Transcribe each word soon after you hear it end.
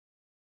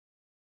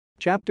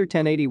Chapter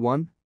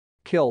 1081.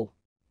 Kill.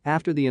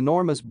 After the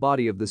enormous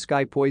body of the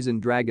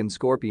sky-poisoned dragon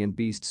scorpion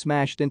beast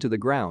smashed into the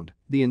ground,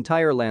 the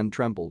entire land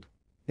trembled.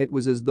 It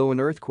was as though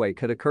an earthquake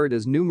had occurred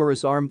as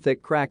numerous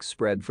arm-thick cracks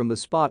spread from the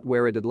spot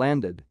where it had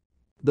landed.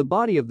 The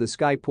body of the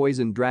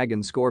sky-poisoned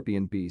dragon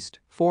scorpion beast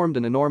formed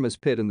an enormous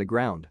pit in the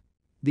ground.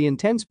 The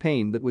intense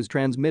pain that was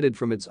transmitted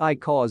from its eye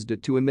caused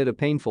it to emit a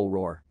painful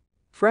roar.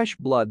 Fresh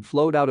blood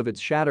flowed out of its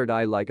shattered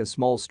eye like a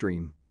small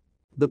stream.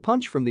 The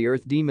punch from the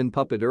earth demon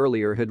puppet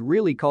earlier had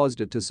really caused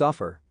it to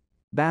suffer.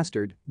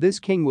 "Bastard, this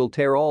king will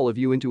tear all of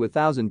you into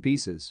 1,000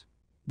 pieces."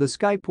 The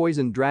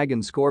sky-poisoned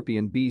dragon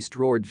scorpion beast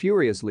roared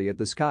furiously at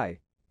the sky.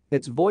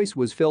 Its voice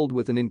was filled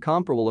with an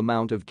incomparable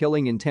amount of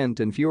killing intent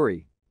and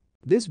fury.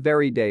 This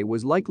very day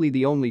was likely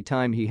the only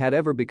time he had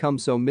ever become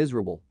so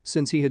miserable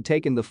since he had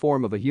taken the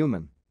form of a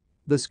human.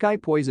 The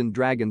sky-poisoned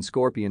dragon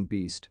scorpion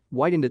beast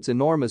widened its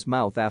enormous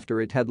mouth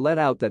after it had let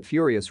out that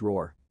furious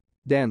roar.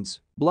 Dense,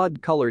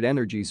 blood-colored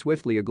energy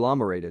swiftly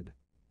agglomerated.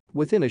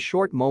 Within a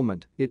short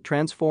moment, it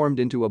transformed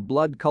into a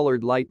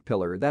blood-colored light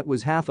pillar that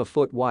was half a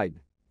foot wide.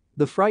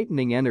 The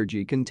frightening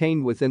energy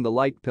contained within the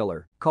light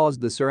pillar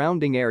caused the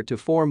surrounding air to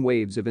form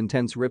waves of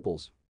intense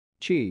ripples.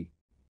 Chi.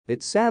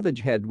 Its savage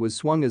head was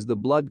swung as the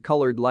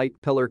blood-colored light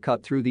pillar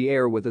cut through the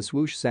air with a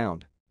swoosh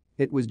sound.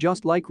 It was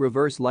just like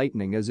reverse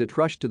lightning as it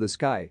rushed to the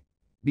sky.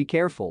 "Be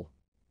careful."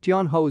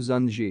 Tianhou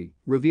Zunji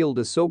revealed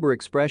a sober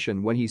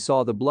expression when he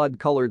saw the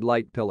blood-colored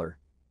light pillar.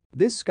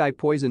 This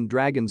sky-poisoned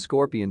dragon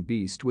scorpion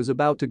beast was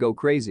about to go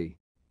crazy.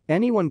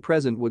 Anyone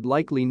present would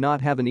likely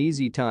not have an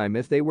easy time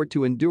if they were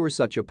to endure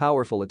such a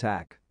powerful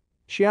attack.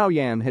 Xiao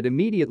Yan had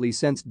immediately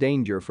sensed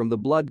danger from the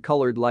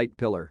blood-colored light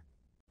pillar.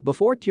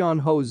 Before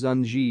Tianhou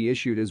Zunji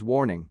issued his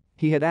warning,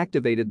 he had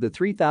activated the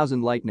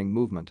 3000 lightning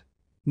movement.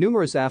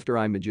 Numerous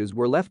afterimages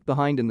were left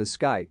behind in the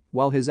sky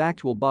while his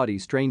actual body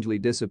strangely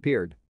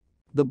disappeared.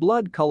 The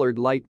blood-colored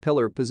light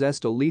pillar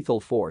possessed a lethal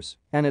force,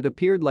 and it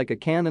appeared like a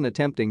cannon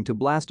attempting to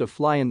blast a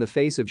fly in the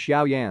face of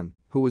Xiao Yan,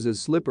 who was as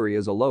slippery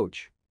as a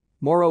loach.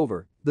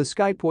 Moreover, the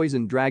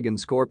sky-poisoned dragon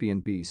scorpion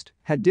beast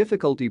had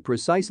difficulty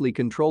precisely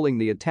controlling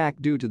the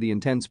attack due to the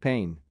intense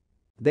pain.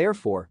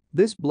 Therefore,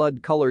 this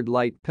blood-colored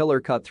light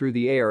pillar cut through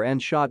the air and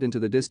shot into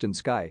the distant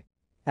sky.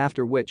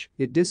 After which,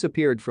 it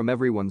disappeared from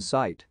everyone's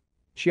sight.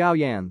 "Xiao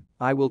Yan,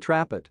 I will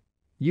trap it.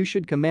 You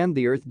should command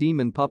the earth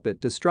demon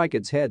puppet to strike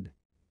its head,"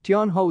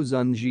 Tianhou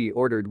Zunji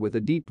ordered with a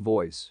deep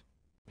voice.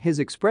 His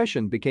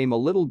expression became a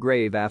little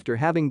grave after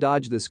having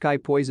dodged the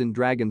sky-poisoned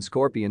dragon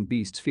scorpion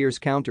beast's fierce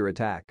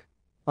counter-attack.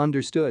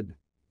 "Understood."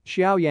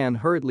 Xiao Yan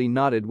hurriedly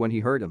nodded when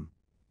he heard him.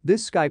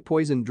 This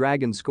sky-poisoned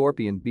dragon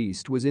scorpion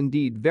beast was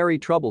indeed very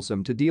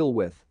troublesome to deal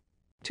with.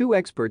 Two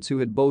experts who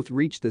had both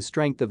reached the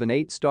strength of an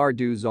 8-star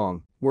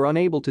Duzong were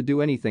unable to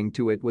do anything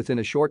to it within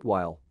a short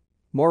while.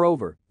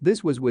 Moreover,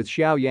 this was with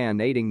Xiao Yan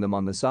aiding them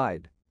on the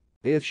side.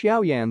 If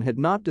Xiao Yan had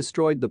not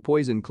destroyed the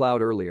poison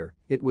cloud earlier,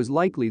 it was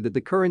likely that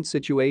the current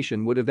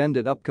situation would have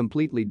ended up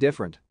completely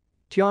different.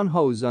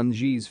 Tianhou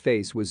Zunji's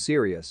face was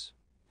serious.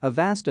 A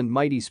vast and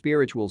mighty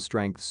spiritual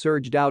strength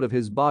surged out of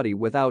his body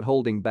without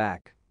holding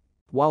back.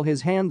 While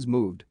his hands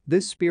moved,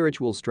 this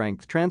spiritual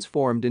strength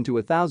transformed into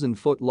a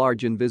 1,000-foot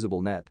large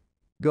invisible net.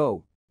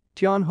 "Go."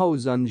 Tianhou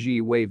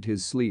Zunji waved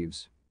his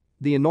sleeves.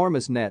 The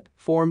enormous net,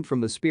 formed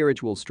from the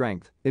spiritual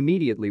strength,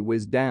 immediately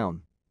whizzed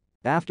down.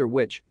 After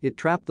which, it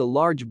trapped the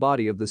large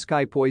body of the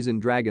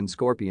sky-poisoned dragon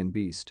scorpion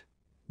beast.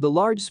 The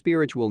large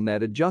spiritual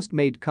net had just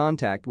made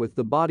contact with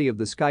the body of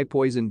the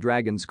sky-poisoned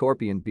dragon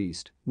scorpion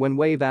beast when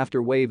wave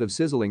after wave of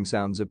sizzling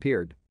sounds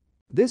appeared.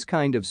 This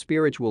kind of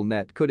spiritual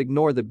net could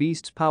ignore the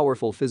beast's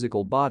powerful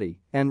physical body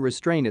and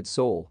restrain its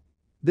soul.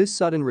 This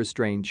sudden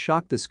restraint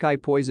shocked the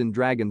sky-poisoned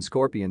dragon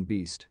scorpion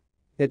beast.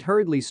 It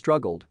hurriedly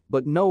struggled,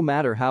 but no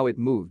matter how it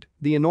moved,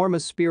 the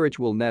enormous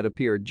spiritual net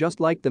appeared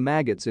just like the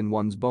maggots in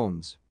one's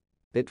bones.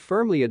 It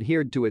firmly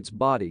adhered to its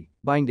body,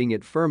 binding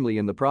it firmly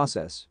in the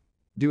process.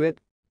 "Do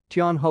it?"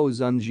 Tianhou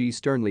Zunji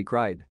sternly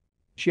cried.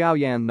 Xiao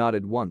Yan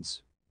nodded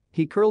once.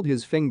 He curled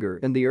his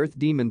finger and the earth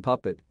demon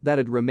puppet that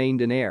had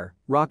remained in air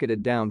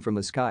rocketed down from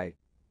the sky.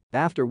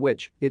 After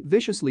which, it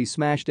viciously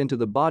smashed into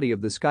the body of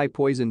the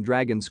sky-poisoned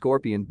dragon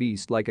scorpion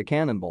beast like a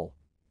cannonball.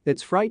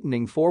 Its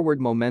frightening forward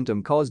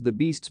momentum caused the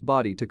beast's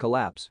body to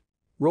collapse.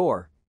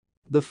 Roar.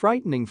 The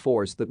frightening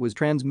force that was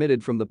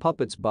transmitted from the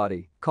puppet's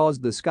body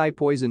caused the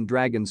sky-poisoned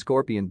dragon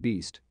scorpion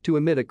beast to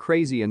emit a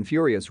crazy and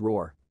furious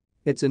roar.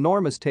 Its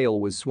enormous tail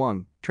was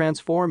swung,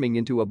 transforming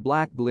into a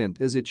black glint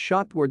as it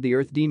shot toward the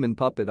earth demon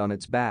puppet on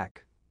its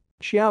back.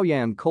 Xiao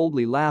Yan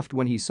coldly laughed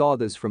when he saw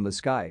this from the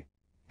sky.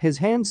 His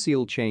hand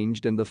seal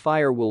changed and the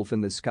fire wolf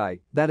in the sky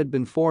that had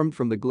been formed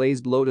from the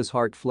glazed lotus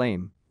heart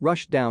flame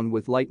rushed down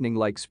with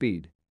lightning-like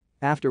speed.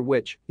 After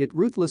which, it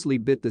ruthlessly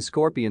bit the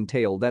scorpion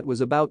tail that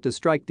was about to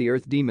strike the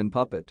earth demon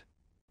puppet.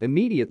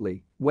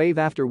 Immediately, wave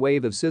after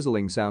wave of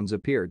sizzling sounds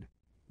appeared.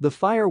 The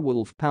fire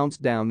wolf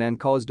pounced down and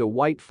caused a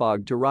white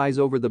fog to rise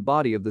over the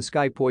body of the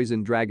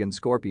sky-poisoned dragon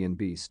scorpion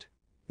beast.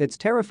 Its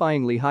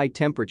terrifyingly high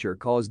temperature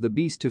caused the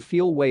beast to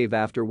feel wave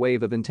after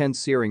wave of intense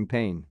searing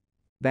pain.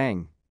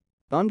 Bang.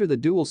 Under the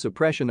dual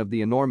suppression of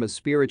the enormous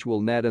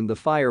spiritual net and the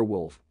fire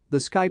wolf, The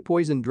sky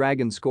poison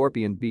dragon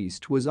scorpion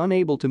beast was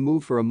unable to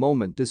move for a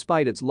moment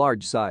despite its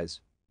large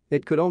size.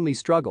 It could only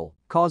struggle,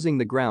 causing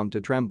the ground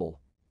to tremble.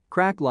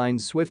 Crack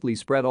lines swiftly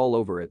spread all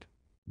over it.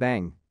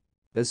 Bang.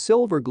 A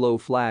silver glow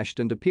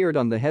flashed and appeared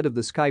on the head of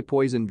the sky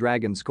poison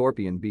dragon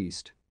scorpion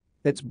beast.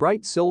 Its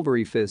bright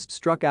silvery fist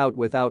struck out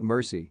without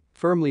mercy,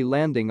 firmly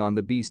landing on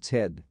the beast's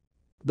head.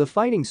 The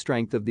fighting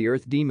strength of the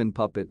earth demon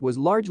puppet was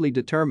largely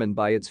determined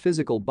by its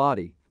physical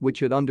body,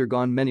 which had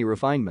undergone many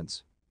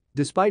refinements.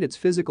 Despite its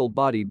physical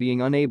body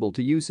being unable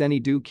to use any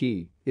do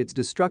ki, its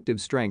destructive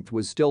strength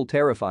was still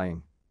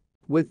terrifying.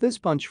 With this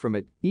punch from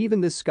it,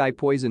 even this sky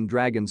poison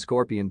dragon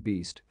scorpion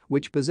beast,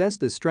 which possessed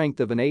the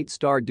strength of an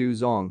 8-star Du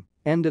Zong,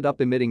 ended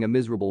up emitting a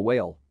miserable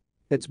wail.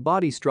 Its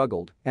body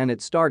struggled, and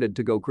it started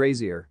to go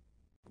crazier.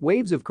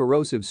 Waves of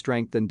corrosive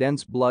strength and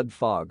dense blood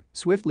fog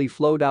swiftly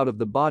flowed out of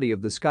the body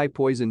of the sky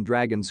poison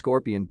dragon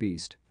scorpion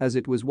beast as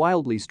it was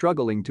wildly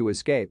struggling to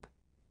escape.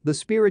 The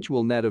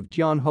spiritual net of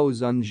Jianhou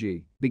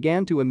Zunji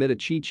began to emit a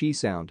chi-chi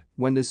sound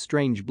when this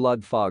strange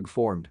blood fog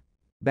formed.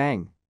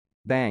 Bang.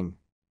 Bang.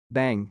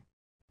 Bang.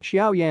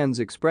 Xiao Yan's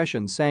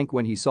expression sank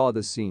when he saw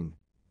this scene.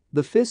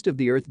 The fist of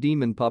the earth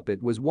demon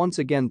puppet was once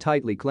again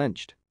tightly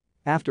clenched.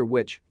 After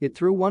which, it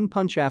threw one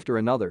punch after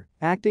another,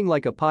 acting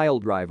like a pile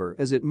driver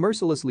as it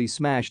mercilessly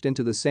smashed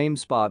into the same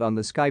spot on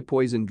the sky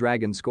poison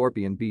dragon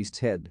scorpion beast's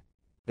head.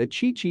 A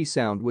chi-chi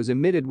sound was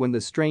emitted when the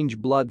strange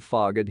blood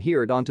fog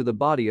adhered onto the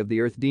body of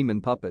the earth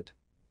demon puppet.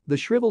 The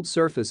shriveled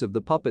surface of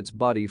the puppet's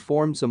body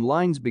formed some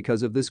lines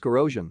because of this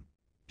corrosion.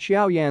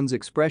 Xiao Yan's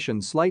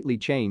expression slightly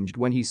changed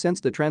when he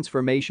sensed the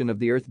transformation of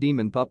the earth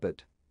demon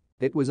puppet.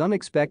 It was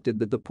unexpected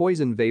that the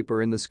poison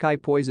vapor in the sky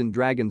poison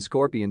dragon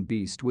scorpion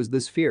beast was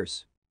this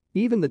fierce.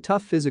 Even the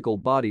tough physical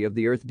body of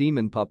the earth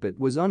demon puppet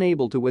was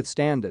unable to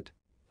withstand it.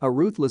 A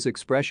ruthless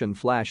expression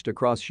flashed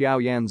across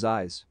Xiao Yan's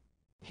eyes.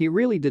 He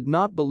really did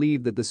not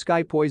believe that the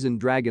sky poison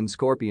dragon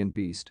scorpion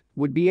beast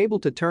would be able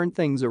to turn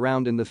things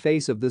around in the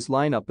face of this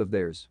lineup of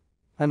theirs.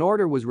 An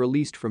order was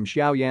released from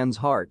Xiao Yan's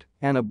heart,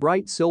 and a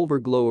bright silver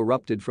glow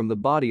erupted from the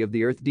body of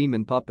the earth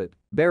demon puppet,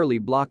 barely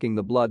blocking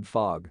the blood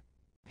fog.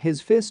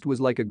 His fist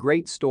was like a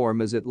great storm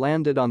as it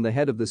landed on the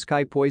head of the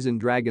sky poison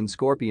dragon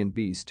scorpion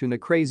beast in a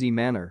crazy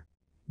manner.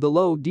 The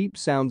low, deep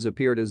sounds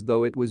appeared as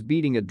though it was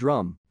beating a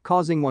drum,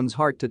 causing one's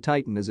heart to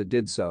tighten as it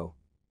did so.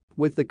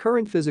 With the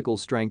current physical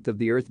strength of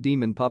the earth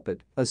demon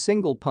puppet, a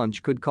single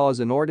punch could cause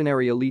an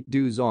ordinary elite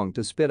Du Zong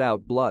to spit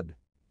out blood.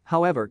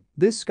 However,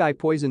 this sky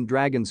poison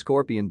dragon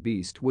scorpion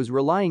beast was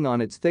relying on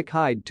its thick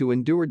hide to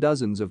endure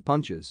dozens of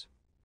punches.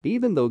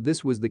 Even though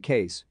this was the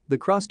case, the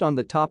crust on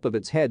the top of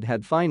its head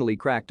had finally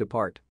cracked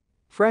apart.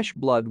 Fresh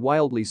blood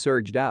wildly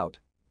surged out.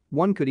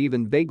 One could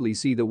even vaguely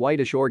see the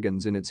whitish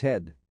organs in its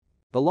head.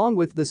 Along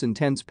with this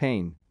intense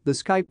pain, the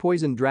sky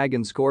poison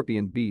dragon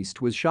scorpion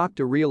beast was shocked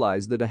to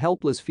realize that a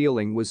helpless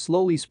feeling was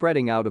slowly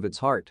spreading out of its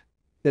heart.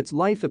 Its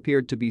life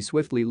appeared to be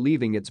swiftly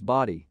leaving its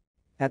body.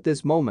 At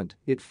this moment,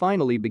 it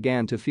finally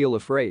began to feel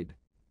afraid.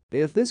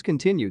 If this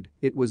continued,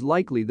 it was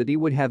likely that he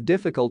would have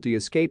difficulty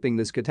escaping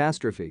this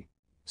catastrophe.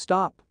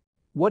 Stop.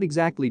 What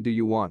exactly do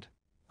you want?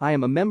 I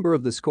am a member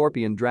of the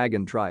scorpion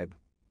dragon tribe.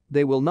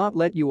 They will not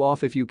let you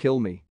off if you kill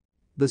me.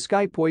 The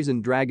sky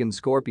poison dragon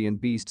scorpion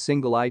beast's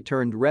single eye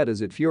turned red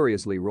as it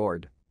furiously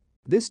roared.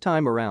 This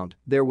time around,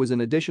 there was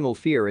an additional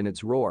fear in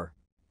its roar.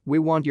 We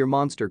want your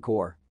monster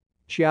core.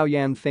 Xiao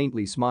Yan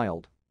faintly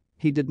smiled.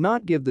 He did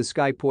not give the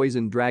sky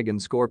poison dragon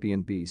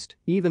scorpion beast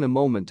even a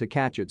moment to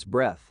catch its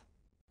breath.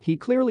 He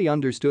clearly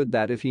understood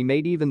that if he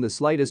made even the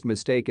slightest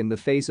mistake in the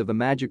face of a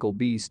magical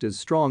beast as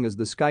strong as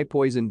the sky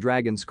poison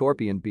dragon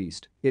scorpion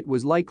beast, it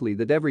was likely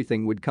that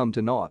everything would come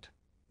to naught.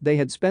 They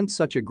had spent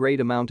such a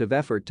great amount of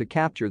effort to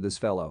capture this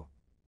fellow.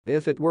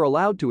 If it were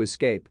allowed to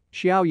escape,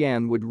 Xiao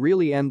Yan would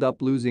really end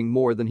up losing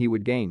more than he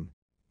would gain.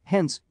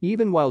 Hence,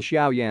 even while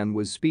Xiao Yan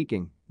was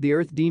speaking, the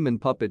earth demon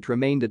puppet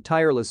remained a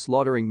tireless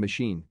slaughtering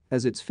machine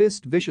as its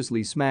fist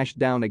viciously smashed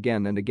down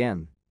again and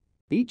again.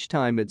 Each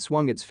time it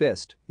swung its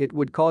fist, it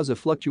would cause a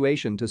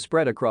fluctuation to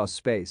spread across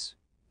space.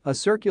 A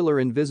circular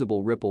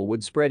invisible ripple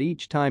would spread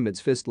each time its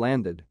fist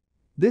landed.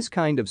 This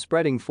kind of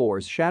spreading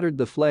force shattered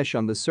the flesh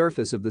on the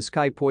surface of the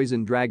sky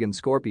poison dragon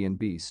scorpion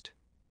beast.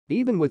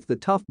 Even with the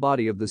tough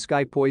body of the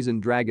sky poison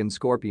dragon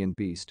scorpion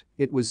beast,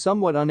 it was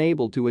somewhat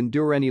unable to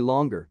endure any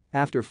longer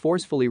after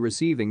forcefully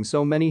receiving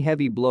so many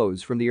heavy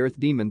blows from the earth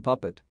demon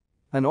puppet.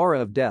 An aura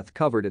of death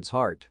covered its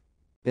heart.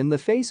 In the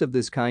face of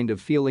this kind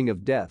of feeling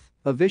of death,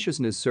 a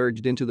viciousness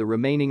surged into the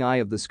remaining eye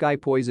of the sky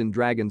poison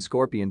dragon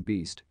scorpion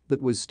beast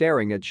that was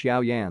staring at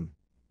Xiao Yan.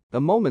 A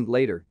moment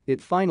later,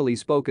 it finally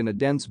spoke in a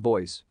dense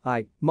voice.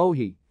 I,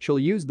 Mohi, shall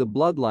use the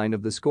bloodline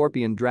of the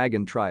scorpion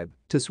dragon tribe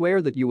to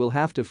swear that you will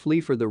have to flee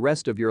for the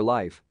rest of your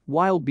life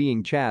while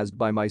being chased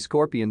by my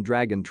scorpion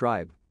dragon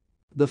tribe.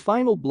 The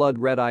final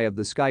blood-red eye of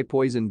the sky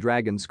poison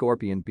dragon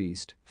scorpion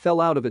beast fell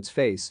out of its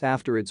face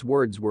after its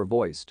words were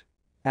voiced.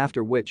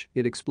 After which,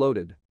 it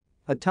exploded.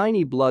 A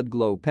tiny blood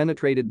glow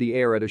penetrated the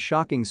air at a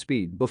shocking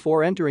speed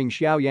before entering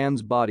Xiao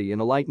Yan's body in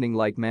a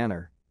lightning-like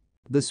manner.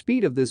 The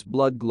speed of this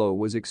blood glow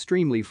was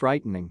extremely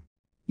frightening.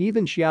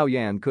 Even Xiao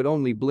Yan could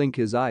only blink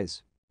his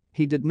eyes.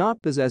 He did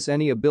not possess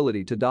any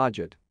ability to dodge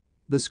it.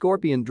 The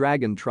scorpion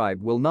dragon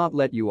tribe will not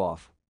let you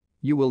off.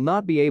 You will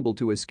not be able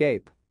to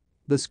escape.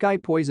 The sky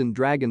poison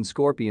dragon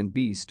scorpion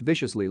beast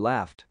viciously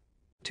laughed.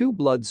 Two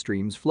blood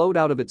streams flowed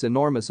out of its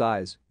enormous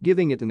eyes,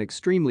 giving it an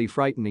extremely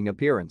frightening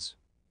appearance.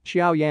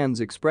 Xiao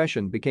Yan's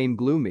expression became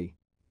gloomy.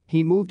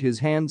 He moved his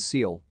hand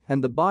seal,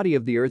 and the body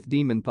of the earth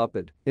demon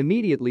puppet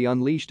immediately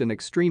unleashed an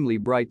extremely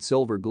bright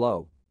silver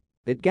glow.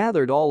 It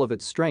gathered all of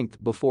its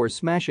strength before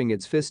smashing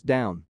its fist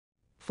down.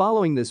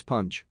 Following this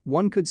punch,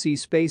 one could see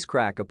space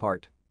crack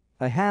apart.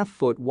 A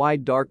half-foot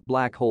wide dark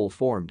black hole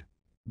formed.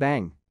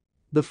 Bang!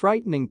 The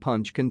frightening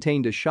punch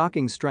contained a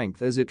shocking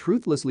strength as it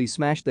ruthlessly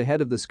smashed the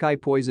head of the sky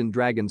poison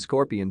dragon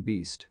scorpion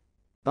beast.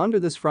 Under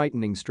this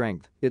frightening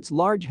strength, its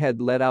large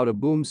head let out a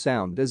boom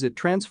sound as it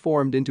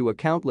transformed into a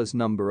countless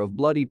number of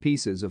bloody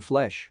pieces of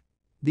flesh.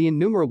 The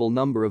innumerable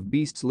number of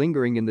beasts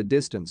lingering in the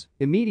distance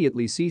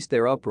immediately ceased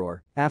their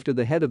uproar after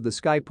the head of the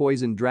sky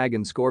poison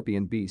dragon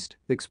scorpion beast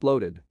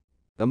exploded.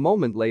 A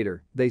moment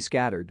later, they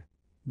scattered.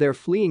 Their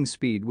fleeing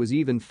speed was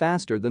even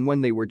faster than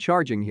when they were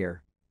charging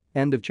here.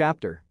 End of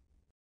chapter.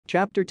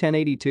 Chapter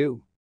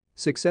 1082.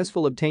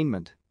 Successful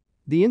obtainment.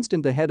 The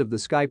instant the head of the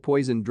sky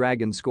poison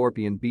dragon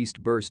scorpion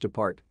beast burst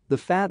apart, the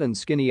fat and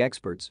skinny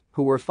experts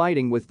who were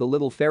fighting with the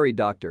little fairy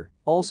doctor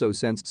also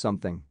sensed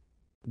something.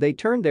 They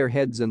turned their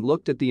heads and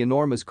looked at the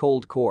enormous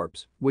cold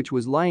corpse, which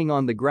was lying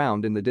on the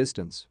ground in the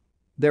distance.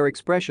 Their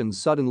expressions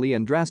suddenly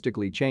and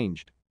drastically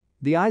changed.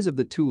 The eyes of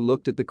the two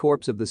looked at the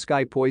corpse of the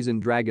sky poison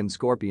dragon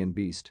scorpion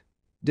beast.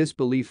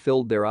 Disbelief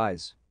filled their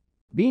eyes.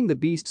 Being the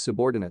beast's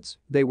subordinates,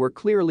 they were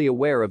clearly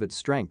aware of its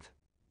strength.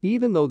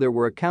 Even though there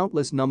were a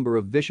countless number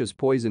of vicious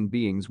poison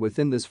beings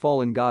within this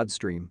fallen god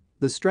stream,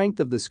 the strength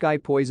of the sky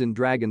poison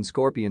dragon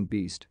scorpion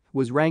beast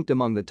was ranked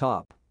among the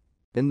top.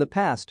 In the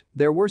past,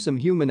 there were some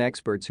human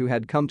experts who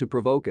had come to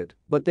provoke it,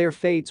 but their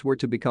fates were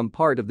to become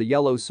part of the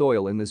yellow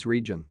soil in this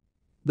region.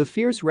 The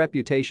fierce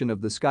reputation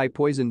of the sky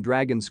poison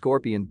dragon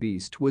scorpion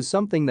beast was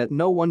something that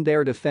no one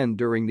dared offend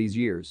during these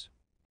years.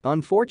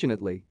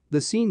 Unfortunately,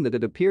 the scene that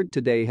had appeared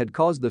today had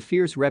caused the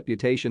fierce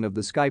reputation of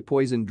the sky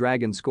poison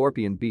dragon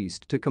scorpion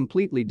beast to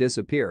completely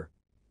disappear.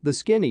 The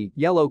skinny,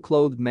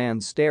 yellow-clothed man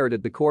stared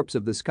at the corpse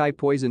of the sky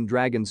poison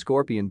dragon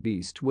scorpion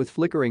beast with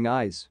flickering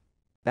eyes.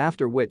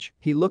 After which,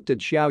 he looked at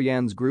Xiao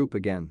Yan's group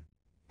again.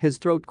 His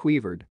throat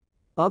quivered.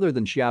 Other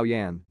than Xiao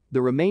Yan,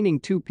 the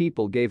remaining two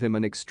people gave him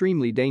an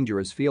extremely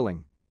dangerous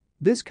feeling.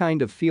 This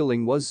kind of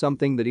feeling was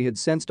something that he had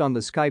sensed on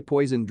the sky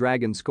poison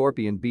dragon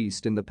scorpion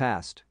beast in the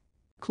past.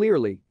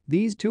 Clearly,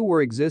 these two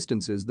were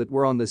existences that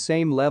were on the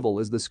same level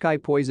as the sky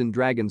poison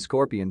dragon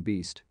scorpion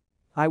beast.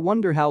 I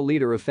wonder how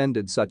leader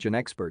offended such an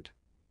expert.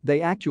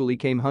 They actually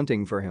came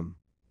hunting for him.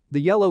 The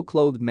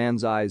yellow-clothed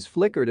man's eyes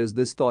flickered as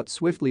this thought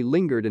swiftly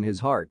lingered in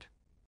his heart.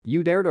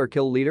 You dared our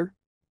kill leader?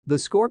 The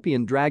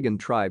scorpion dragon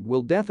tribe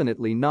will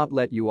definitely not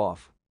let you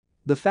off.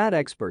 The fat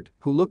expert,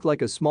 who looked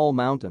like a small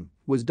mountain,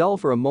 was dull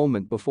for a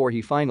moment before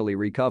he finally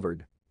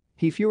recovered.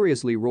 He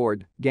furiously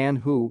roared, Gan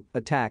Hu,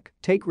 attack,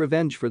 take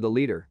revenge for the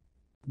leader.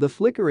 The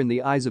flicker in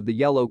the eyes of the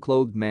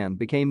yellow-clothed man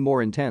became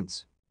more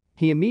intense.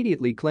 He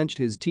immediately clenched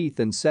his teeth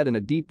and said in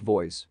a deep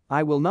voice,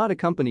 I will not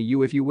accompany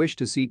you if you wish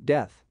to seek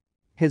death.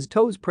 His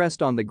toes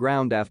pressed on the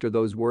ground after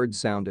those words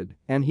sounded,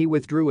 and he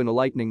withdrew in a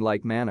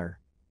lightning-like manner.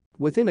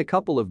 Within a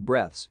couple of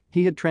breaths,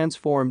 he had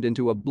transformed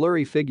into a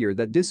blurry figure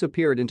that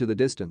disappeared into the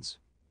distance.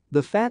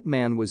 The fat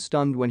man was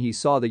stunned when he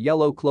saw the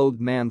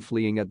yellow-clothed man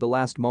fleeing at the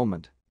last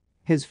moment.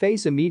 His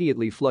face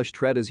immediately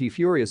flushed red as he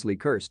furiously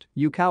cursed,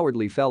 You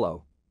cowardly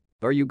fellow.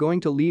 Are you going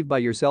to leave by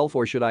yourself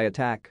or should I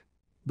attack?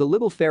 The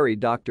little fairy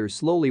doctor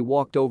slowly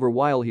walked over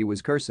while he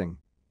was cursing.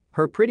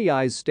 Her pretty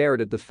eyes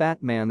stared at the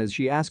fat man as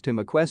she asked him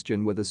a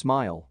question with a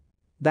smile.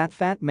 That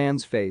fat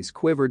man's face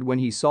quivered when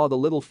he saw the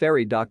little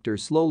fairy doctor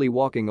slowly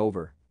walking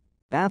over.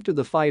 After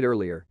the fight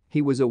earlier,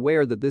 he was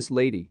aware that this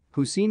lady,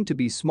 who seemed to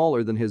be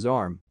smaller than his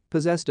arm,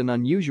 possessed an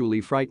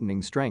unusually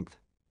frightening strength.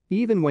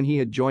 Even when he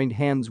had joined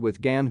hands with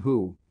Gan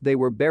Hu, they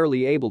were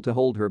barely able to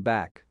hold her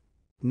back.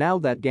 Now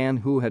that Gan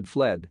Hu had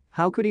fled,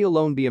 how could he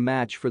alone be a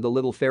match for the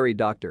little fairy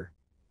doctor?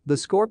 The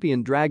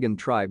scorpion dragon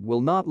tribe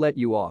will not let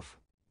you off.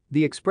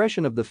 The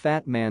expression of the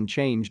fat man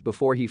changed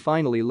before he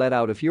finally let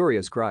out a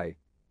furious cry.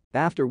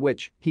 After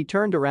which, he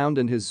turned around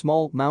and his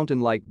small,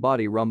 mountain-like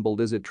body rumbled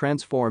as it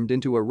transformed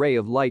into a ray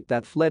of light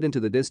that fled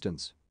into the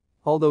distance.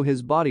 Although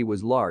his body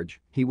was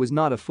large, he was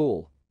not a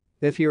fool.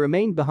 If he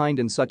remained behind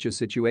in such a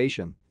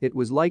situation, it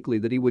was likely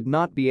that he would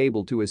not be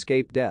able to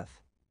escape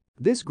death.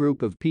 This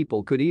group of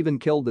people could even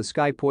kill the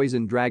sky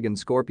poison dragon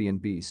scorpion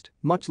beast,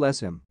 much less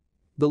him.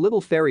 The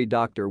little fairy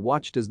doctor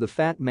watched as the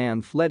fat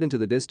man fled into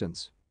the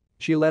distance.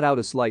 She let out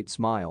a slight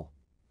smile.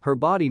 Her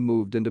body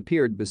moved and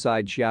appeared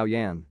beside Xiao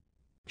Yan.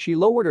 She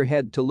lowered her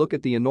head to look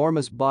at the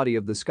enormous body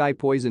of the sky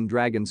poison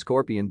dragon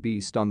scorpion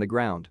beast on the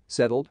ground,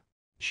 settled?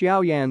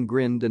 Xiao Yan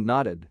grinned and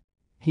nodded.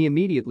 He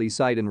immediately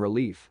sighed in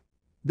relief.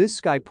 This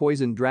sky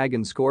poison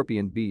dragon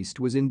scorpion beast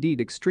was indeed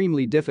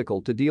extremely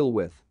difficult to deal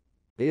with.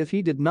 If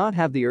he did not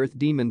have the earth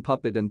demon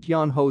puppet and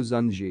Tianho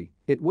Zunji,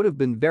 it would have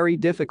been very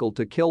difficult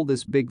to kill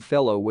this big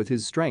fellow with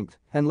his strength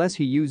unless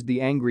he used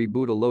the angry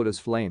Buddha lotus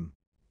flame.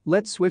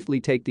 Let's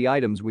swiftly take the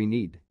items we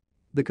need.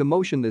 The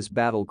commotion this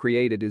battle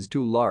created is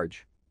too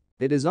large.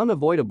 It is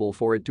unavoidable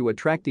for it to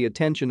attract the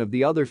attention of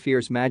the other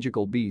fierce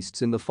magical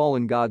beasts in the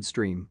fallen god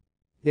stream.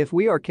 If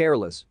we are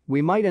careless,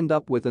 we might end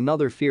up with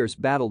another fierce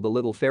battle, the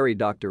little fairy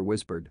doctor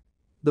whispered.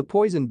 The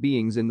poison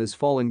beings in this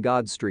fallen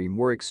god stream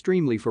were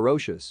extremely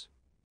ferocious.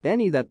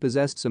 Any that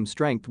possessed some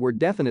strength were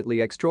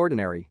definitely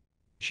extraordinary.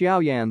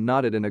 Xiao Yan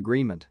nodded in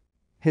agreement.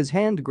 His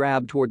hand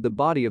grabbed toward the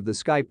body of the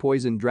sky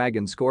poison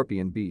dragon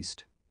scorpion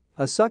beast.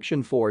 A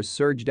suction force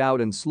surged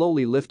out and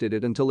slowly lifted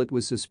it until it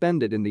was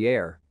suspended in the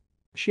air.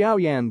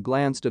 Xiao Yan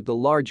glanced at the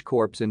large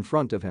corpse in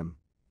front of him.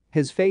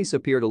 His face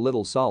appeared a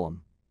little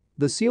solemn.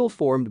 The seal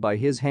formed by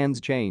his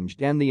hands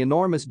changed and the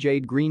enormous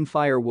jade green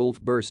fire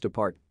wolf burst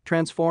apart,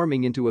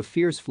 transforming into a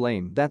fierce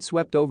flame that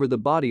swept over the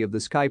body of the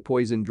sky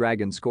poison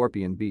dragon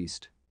scorpion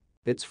beast.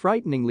 Its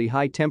frighteningly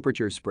high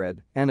temperature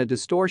spread, and a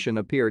distortion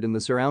appeared in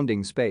the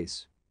surrounding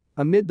space.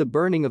 Amid the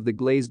burning of the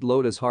glazed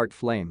lotus heart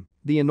flame,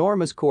 the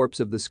enormous corpse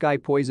of the sky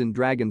poison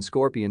dragon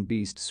scorpion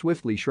beast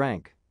swiftly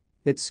shrank.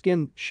 Its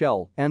skin,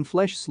 shell, and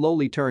flesh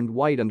slowly turned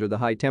white under the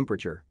high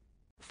temperature.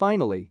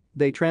 Finally,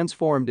 they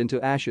transformed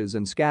into ashes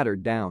and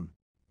scattered down.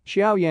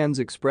 Xiao Yan's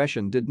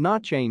expression did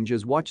not change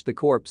as watched the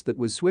corpse that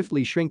was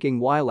swiftly shrinking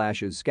while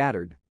ashes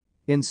scattered.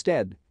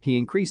 Instead, he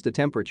increased the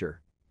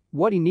temperature.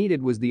 What he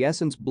needed was the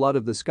essence blood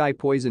of the sky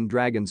poison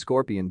dragon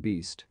scorpion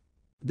beast.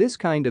 This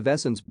kind of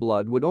essence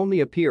blood would only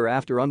appear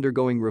after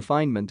undergoing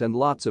refinement and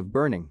lots of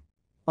burning.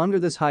 Under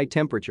this high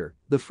temperature,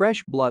 the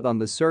fresh blood on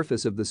the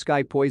surface of the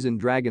sky poison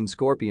dragon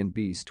scorpion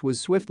beast was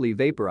swiftly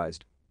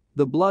vaporized.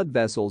 The blood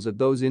vessels at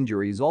those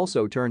injuries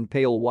also turned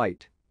pale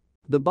white.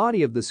 The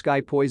body of the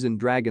sky poison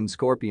dragon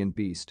scorpion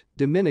beast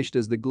diminished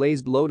as the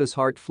glazed lotus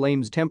heart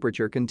flame's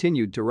temperature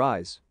continued to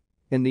rise.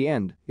 In the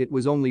end, it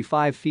was only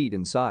 5 feet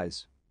in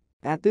size.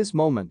 At this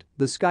moment,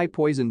 the sky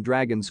poison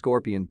dragon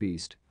scorpion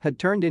beast had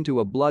turned into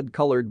a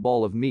blood-colored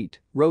ball of meat,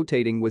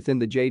 rotating within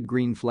the jade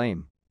green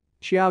flame.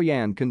 Xiao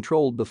Yan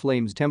controlled the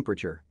flame's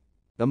temperature.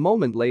 A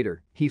moment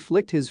later, he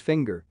flicked his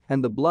finger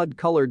and the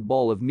blood-colored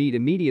ball of meat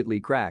immediately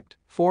cracked,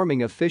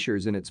 forming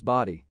fissures in its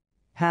body.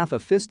 Half a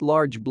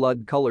fist-large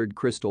blood-colored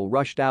crystal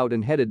rushed out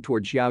and headed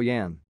toward Xiao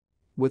Yan.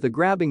 With a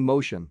grabbing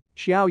motion,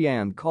 Xiao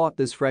Yan caught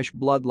this fresh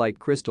blood-like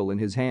crystal in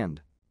his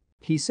hand.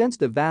 He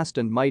sensed a vast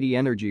and mighty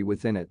energy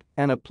within it,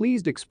 and a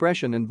pleased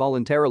expression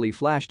involuntarily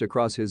flashed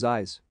across his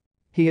eyes.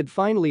 He had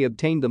finally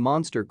obtained the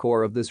monster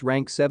core of this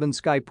rank 7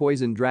 sky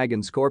poison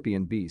dragon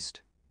scorpion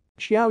beast.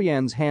 Xiao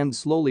Yan's hand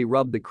slowly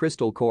rubbed the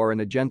crystal core in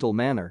a gentle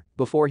manner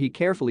before he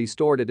carefully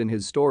stored it in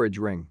his storage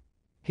ring.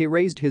 He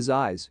raised his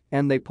eyes,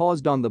 and they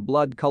paused on the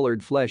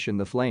blood-colored flesh in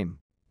the flame.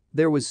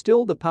 There was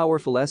still the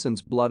powerful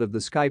essence blood of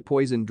the sky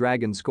poison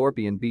dragon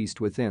scorpion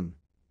beast within.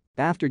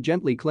 After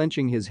gently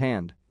clenching his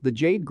hand, the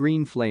jade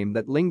green flame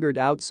that lingered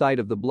outside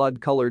of the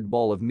blood-colored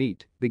ball of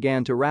meat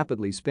began to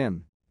rapidly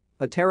spin.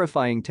 A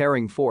terrifying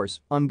tearing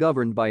force,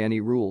 ungoverned by any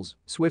rules,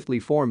 swiftly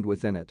formed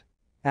within it.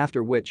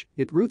 After which,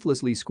 it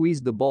ruthlessly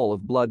squeezed the ball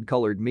of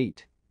blood-colored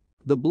meat.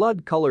 The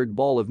blood-colored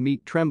ball of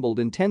meat trembled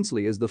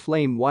intensely as the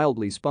flame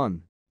wildly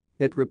spun.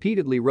 It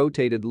repeatedly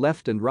rotated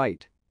left and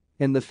right.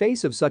 In the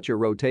face of such a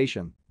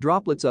rotation,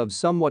 droplets of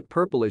somewhat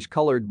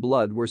purplish-colored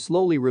blood were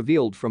slowly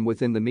revealed from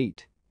within the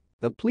meat.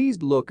 A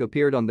pleased look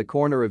appeared on the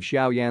corner of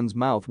Xiao Yan's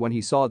mouth when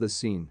he saw this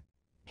scene.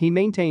 He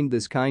maintained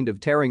this kind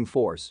of tearing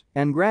force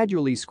and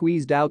gradually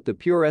squeezed out the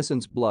pure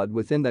essence blood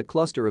within that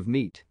cluster of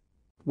meat.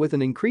 With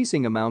an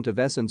increasing amount of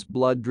essence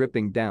blood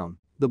dripping down,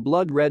 the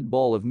blood-red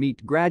ball of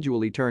meat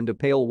gradually turned a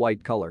pale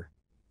white color.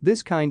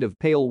 This kind of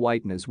pale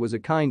whiteness was a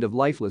kind of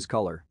lifeless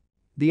color.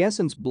 The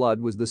essence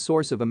blood was the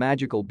source of a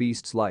magical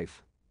beast's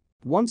life.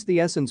 Once the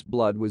essence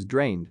blood was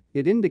drained,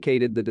 it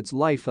indicated that its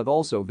life had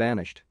also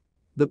vanished.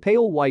 The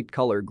pale white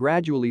color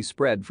gradually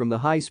spread from the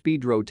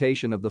high-speed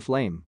rotation of the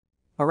flame.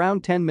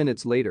 Around 10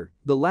 minutes later,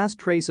 the last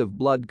trace of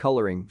blood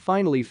coloring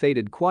finally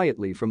faded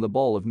quietly from the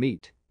ball of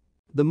meat.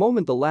 The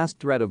moment the last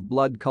thread of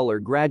blood color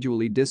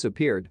gradually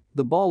disappeared,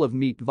 the ball of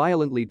meat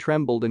violently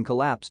trembled and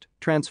collapsed,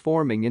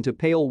 transforming into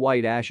pale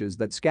white ashes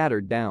that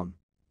scattered down.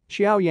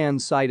 Xiao Yan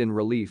sighed in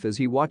relief as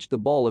he watched the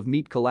ball of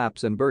meat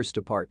collapse and burst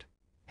apart.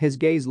 His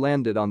gaze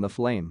landed on the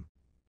flame.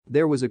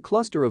 There was a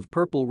cluster of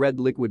purple-red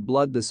liquid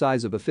blood the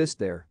size of a fist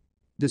there.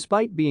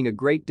 Despite being a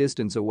great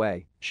distance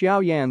away,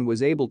 Xiao Yan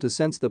was able to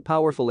sense the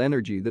powerful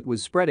energy that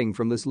was spreading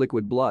from this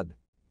liquid blood.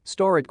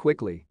 Store it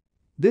quickly.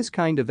 This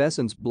kind of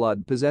essence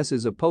blood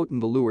possesses a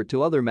potent allure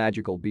to other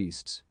magical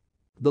beasts.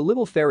 The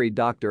little fairy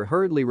doctor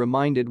hurriedly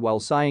reminded while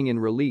sighing in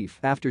relief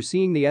after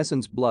seeing the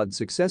essence blood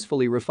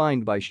successfully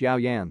refined by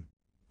Xiao Yan.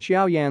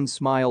 Xiao Yan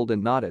smiled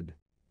and nodded.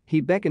 He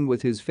beckoned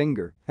with his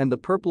finger and the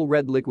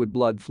purple-red liquid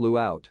blood flew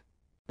out.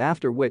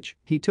 After which,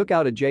 he took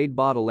out a jade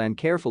bottle and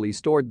carefully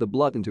stored the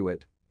blood into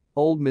it.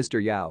 Old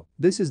Mr. Yao,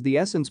 this is the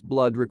essence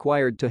blood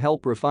required to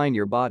help refine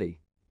your body.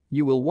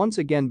 You will once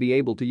again be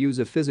able to use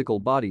a physical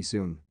body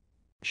soon.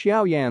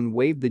 Xiao Yan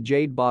waved the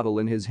jade bottle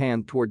in his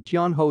hand toward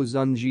Tianho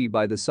Zunji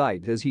by the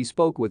side as he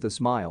spoke with a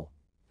smile.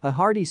 A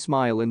hearty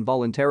smile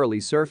involuntarily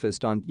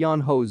surfaced on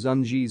Tianho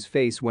Zunji's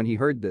face when he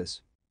heard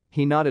this.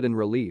 He nodded in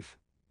relief.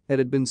 It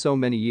had been so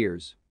many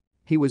years.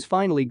 He was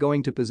finally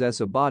going to possess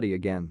a body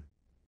again.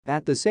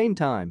 At the same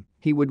time,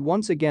 he would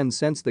once again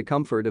sense the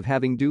comfort of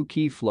having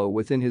qi flow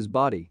within his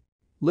body.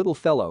 Little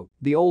fellow,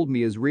 the old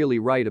me is really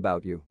right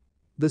about you.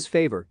 This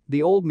favor,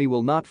 the old me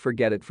will not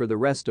forget it for the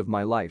rest of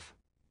my life.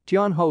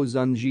 Tianho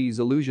Zunji's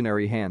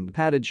illusionary hand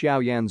patted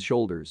Xiao Yan's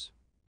shoulders.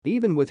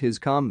 Even with his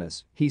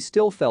calmness, he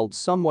still felt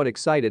somewhat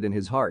excited in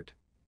his heart.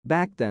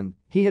 Back then,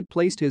 he had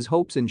placed his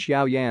hopes in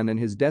Xiao Yan in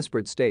his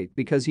desperate state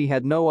because he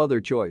had no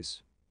other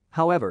choice.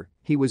 However,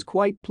 he was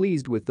quite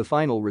pleased with the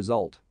final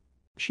result.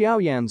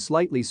 Xiao Yan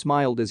slightly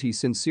smiled as he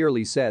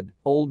sincerely said,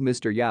 "Old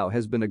Mr. Yao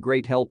has been a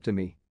great help to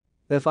me.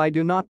 If I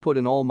do not put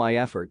in all my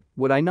effort,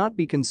 would I not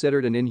be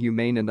considered an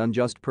inhumane and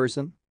unjust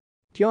person?"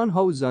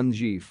 Tianho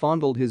Zunji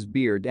fondled his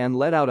beard and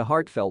let out a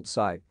heartfelt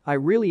sigh. "I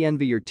really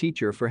envy your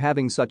teacher for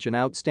having such an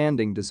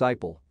outstanding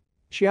disciple."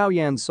 Xiao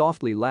Yan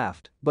softly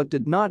laughed but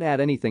did not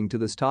add anything to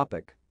this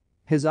topic.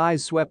 His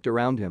eyes swept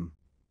around him.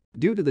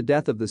 Due to the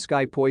death of the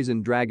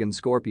sky-poisoned dragon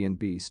scorpion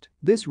beast,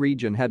 this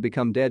region had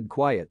become dead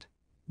quiet.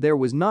 There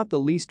was not the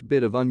least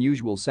bit of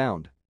unusual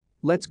sound.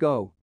 "Let's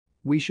go.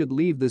 We should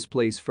leave this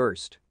place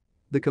first.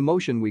 The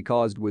commotion we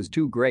caused was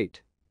too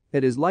great.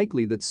 It is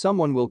likely that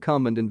someone will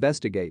come and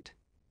investigate.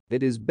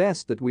 It is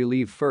best that we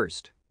leave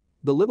first,"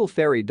 the little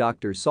fairy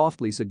doctor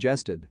softly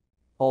suggested.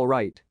 "All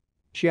right."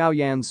 Xiao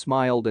Yan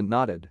smiled and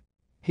nodded.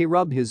 He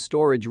rubbed his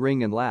storage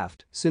ring and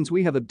laughed. "Since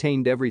we have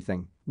obtained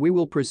everything, we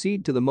will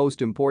proceed to the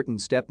most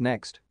important step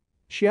next."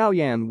 Xiao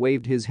Yan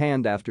waved his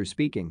hand after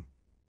speaking.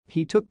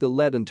 He took the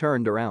lead and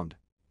turned around.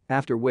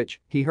 After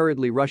which, he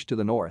hurriedly rushed to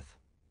the north.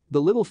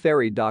 The little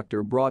fairy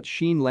doctor brought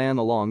Xin Lan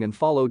along and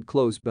followed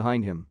close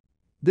behind him.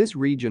 This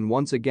region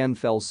once again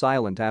fell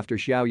silent after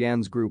Xiao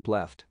Yan's group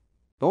left.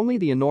 Only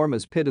the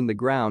enormous pit in the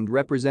ground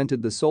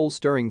represented the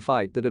soul-stirring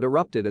fight that had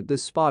erupted at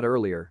this spot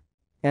earlier.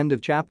 End of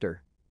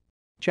chapter.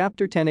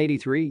 Chapter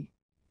 1083.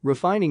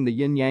 Refining the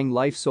Yin-Yang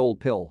Life Soul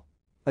Pill.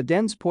 A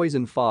dense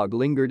poison fog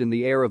lingered in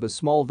the air of a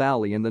small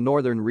valley in the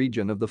northern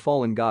region of the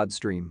Fallen God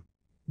Stream.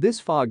 This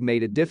fog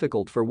made it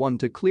difficult for one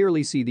to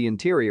clearly see the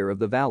interior of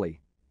the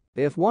valley.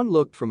 If one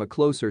looked from a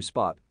closer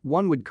spot,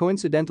 one would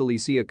coincidentally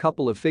see a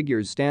couple of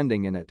figures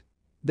standing in it.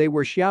 They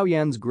were Xiao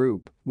Yan's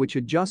group, which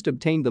had just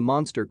obtained the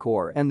monster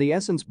core and the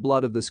essence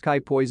blood of the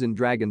sky-poisoned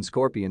dragon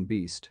scorpion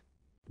beast.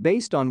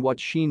 Based on what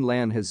Xin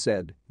Lan has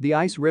said, the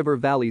Ice River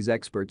Valley's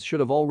experts should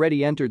have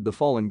already entered the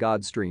Fallen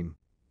God Stream.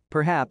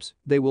 Perhaps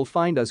they will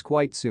find us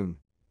quite soon.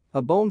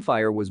 A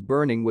bonfire was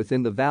burning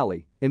within the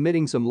valley,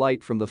 emitting some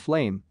light from the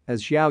flame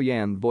as Xiao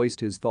Yan voiced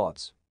his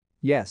thoughts.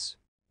 Yes.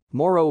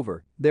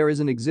 Moreover, there is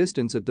an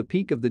existence at the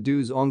peak of the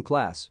Duzong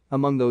class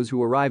among those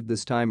who arrived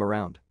this time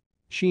around.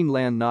 Xin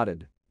Lan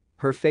nodded.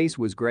 Her face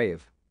was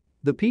grave.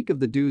 The peak of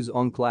the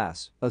Duzong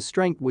class, a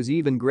strength was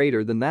even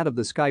greater than that of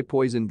the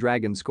sky-poisoned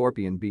dragon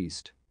scorpion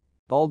beast.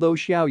 Although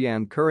Xiao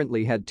Yan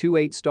currently had 2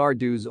 8-star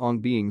Duzong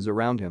beings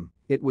around him,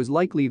 it was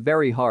likely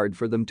very hard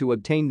for them to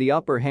obtain the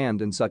upper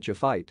hand in such a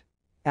fight.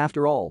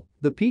 After all,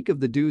 the peak of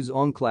the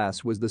Duzong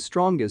class was the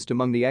strongest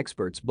among the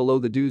experts below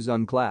the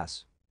Duzong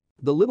class.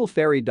 The little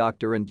fairy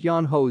doctor and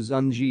Tianho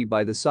Zunji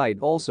by the side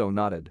also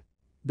nodded.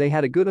 They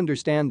had a good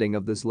understanding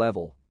of this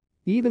level.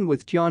 Even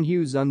with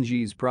Tianhu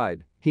Zunji's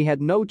pride, he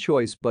had no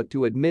choice but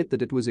to admit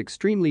that it was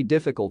extremely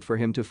difficult for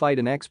him to fight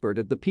an expert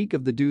at the peak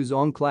of the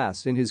Duzong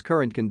class in his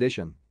current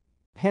condition.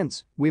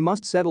 Hence, we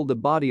must settle the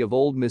body of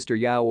old Mr.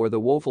 Yao or the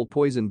woeful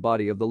poisoned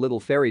body of the little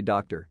fairy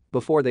doctor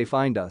before they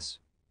find us.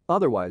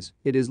 Otherwise,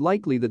 it is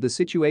likely that the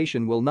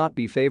situation will not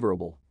be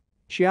favorable.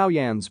 Xiao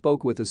Yan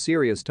spoke with a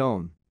serious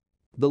tone.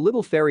 The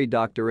little fairy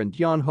doctor and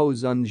Tianho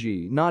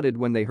Zunji nodded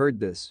when they heard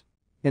this.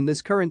 In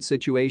this current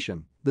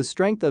situation, the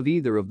strength of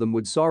either of them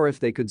would soar if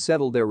they could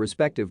settle their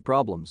respective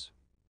problems.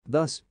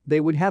 Thus,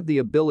 they would have the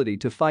ability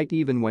to fight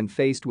even when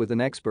faced with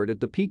an expert at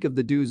the peak of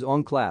the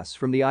Duzong class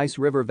from the Ice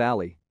River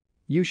Valley.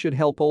 You should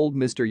help old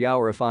Mr. Yao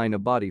refine a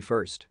body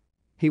first.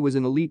 He was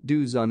an elite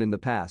Duzon in the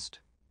past.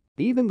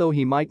 Even though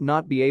he might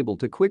not be able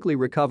to quickly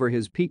recover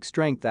his peak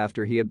strength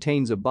after he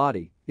obtains a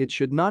body, it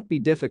should not be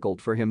difficult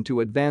for him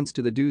to advance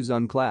to the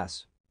Duzon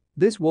class.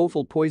 This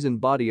woeful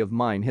poisoned body of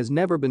mine has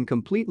never been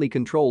completely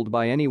controlled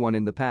by anyone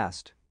in the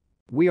past.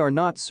 We are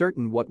not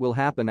certain what will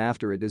happen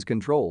after it is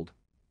controlled.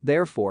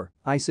 Therefore,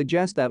 I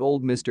suggest that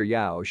old Mr.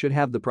 Yao should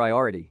have the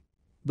priority.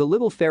 The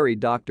little fairy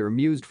doctor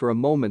mused for a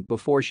moment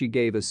before she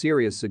gave a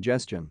serious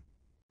suggestion.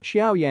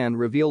 Xiao Yan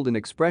revealed an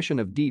expression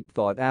of deep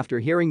thought after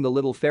hearing the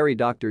little fairy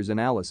doctor's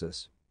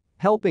analysis.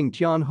 Helping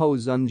Tianho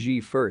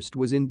Zunji first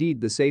was indeed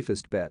the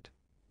safest bet.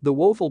 The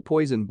woeful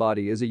poison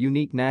body is a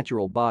unique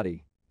natural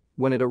body.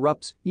 When it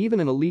erupts, even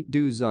an elite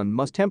Duzon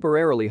must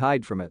temporarily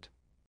hide from it.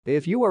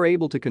 If you are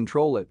able to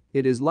control it,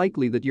 it is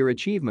likely that your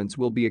achievements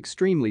will be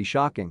extremely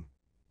shocking.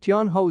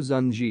 Tianho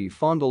Zunji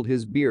fondled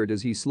his beard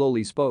as he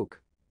slowly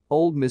spoke.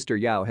 Old Mr.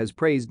 Yao has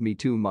praised me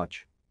too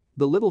much.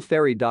 The little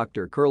fairy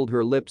doctor curled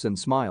her lips and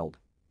smiled.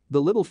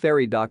 The little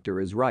fairy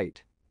doctor is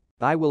right.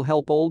 I will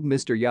help old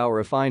Mr. Yao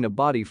refine a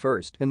body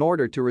first in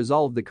order to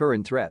resolve the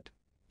current threat.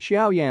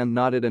 Xiao Yan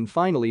nodded and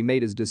finally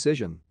made his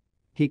decision.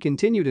 He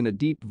continued in a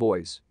deep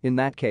voice, in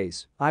that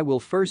case, I will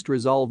first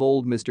resolve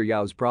old Mr.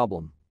 Yao's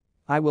problem.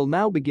 I will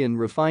now begin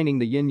refining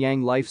the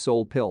yin-yang life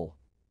soul pill.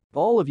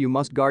 All of you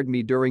must guard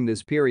me during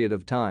this period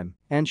of time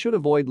and should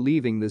avoid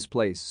leaving this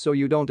place so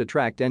you don't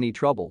attract any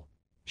trouble.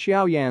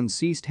 Xiao Yan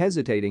ceased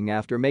hesitating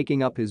after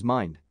making up his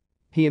mind.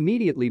 He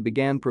immediately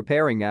began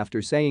preparing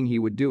after saying he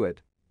would do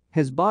it.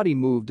 His body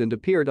moved and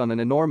appeared on an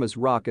enormous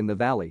rock in the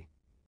valley.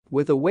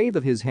 With a wave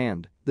of his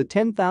hand, the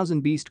 10,000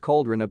 beast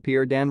cauldron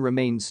appeared and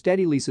remained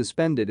steadily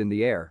suspended in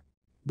the air.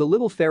 The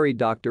little fairy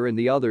doctor and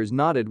the others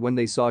nodded when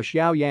they saw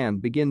Xiao Yan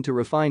begin to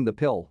refine the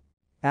pill.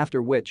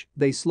 After which,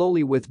 they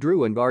slowly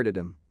withdrew and guarded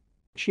him.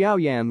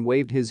 Xiao Yan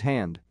waved his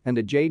hand and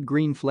a jade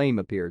green flame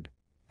appeared.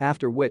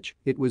 After which,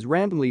 it was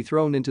randomly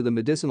thrown into the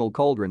medicinal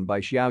cauldron by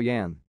Xiao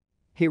Yan.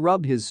 He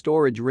rubbed his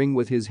storage ring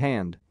with his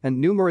hand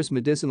and numerous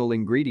medicinal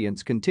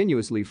ingredients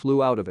continuously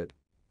flew out of it.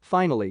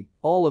 Finally,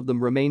 all of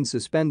them remained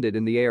suspended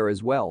in the air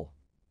as well.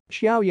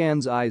 Xiao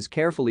Yan's eyes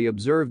carefully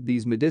observed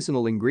these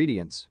medicinal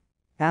ingredients.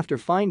 After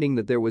finding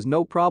that there was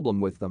no problem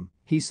with them,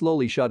 he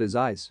slowly shut his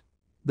eyes.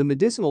 The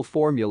medicinal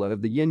formula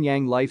of the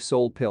yin-yang life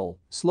soul pill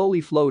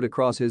slowly flowed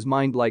across his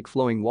mind like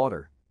flowing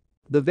water.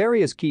 The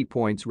various key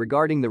points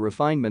regarding the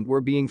refinement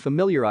were being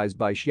familiarized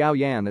by Xiao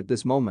Yan at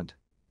this moment.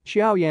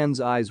 Xiao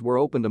Yan's eyes were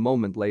opened a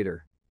moment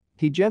later.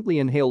 He gently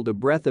inhaled a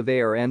breath of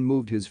air and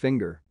moved his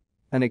finger.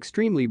 An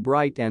extremely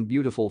bright and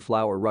beautiful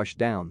flower rushed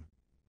down.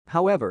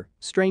 However,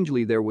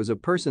 strangely there was a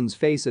person's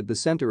face at the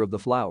center of the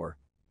flower.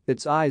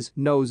 Its eyes,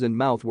 nose and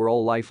mouth were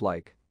all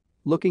lifelike.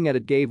 Looking at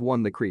it gave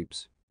one the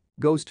creeps.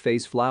 Ghost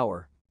face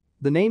flower.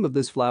 The name of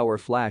this flower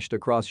flashed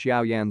across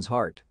Xiao Yan's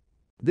heart.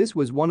 This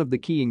was one of the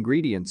key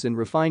ingredients in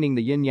refining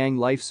the yin-yang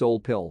life soul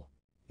pill.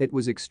 It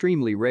was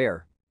extremely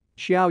rare.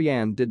 Xiao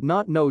Yan did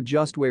not know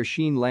just where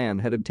Xin Lan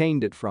had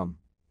obtained it from.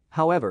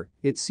 However,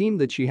 it seemed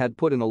that she had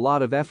put in a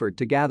lot of effort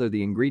to gather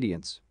the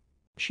ingredients.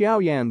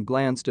 Xiao Yan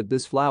glanced at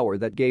this flower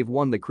that gave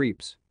one the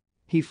creeps.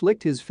 He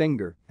flicked his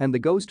finger and the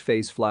ghost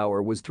face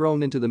flower was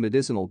thrown into the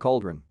medicinal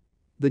cauldron.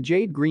 The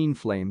jade green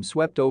flame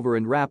swept over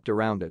and wrapped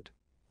around it.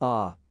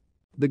 Ah!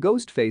 The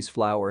ghost face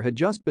flower had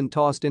just been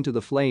tossed into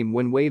the flame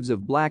when waves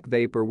of black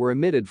vapor were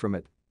emitted from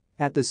it.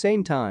 At the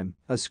same time,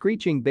 a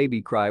screeching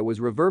baby cry was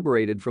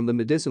reverberated from the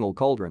medicinal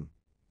cauldron.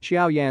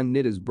 Xiao Yan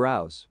knit his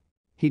brows.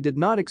 He did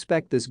not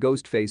expect this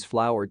ghost face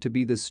flower to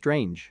be this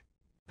strange.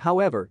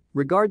 However,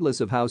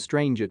 regardless of how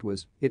strange it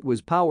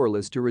was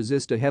powerless to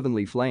resist a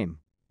heavenly flame.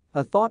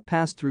 A thought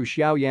passed through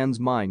Xiao Yan's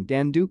mind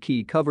and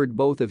Duqi covered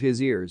both of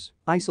his ears,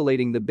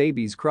 isolating the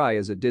baby's cry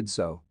as it did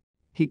so.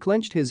 He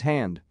clenched his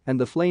hand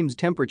and the flame's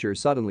temperature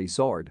suddenly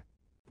soared.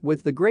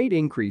 With the great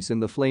increase in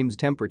the flame's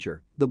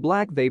temperature, the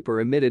black vapor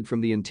emitted from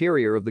the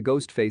interior of the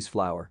ghost face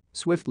flower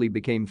swiftly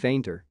became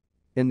fainter.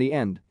 In the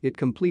end, it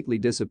completely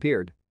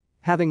disappeared.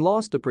 Having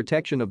lost the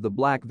protection of the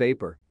black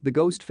vapor, the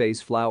ghost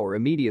face flower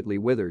immediately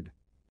withered.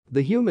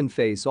 The human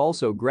face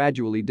also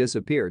gradually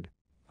disappeared.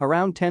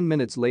 Around 10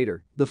 minutes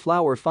later, the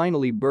flower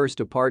finally burst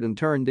apart and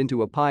turned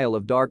into a pile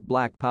of dark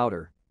black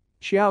powder.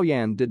 Xiao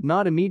Yan did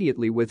not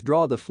immediately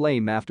withdraw the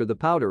flame after the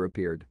powder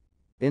appeared.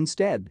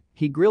 Instead,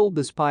 he grilled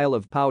this pile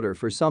of powder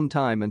for some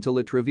time until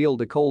it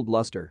revealed a cold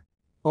luster.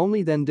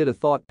 Only then did a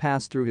thought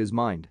pass through his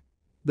mind.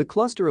 The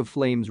cluster of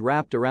flames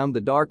wrapped around the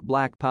dark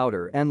black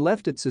powder and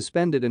left it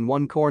suspended in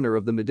one corner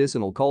of the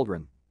medicinal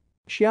cauldron.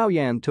 Xiao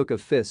Yan took a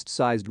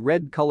fist-sized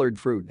red-colored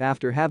fruit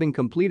after having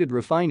completed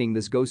refining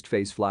this ghost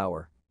face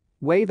flower.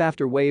 Wave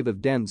after wave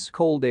of dense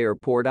cold air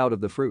poured out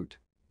of the fruit.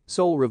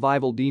 Soul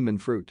Revival Demon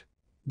Fruit.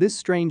 This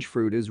strange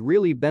fruit is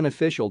really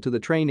beneficial to the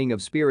training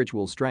of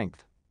spiritual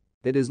strength.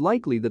 It is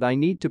likely that I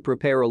need to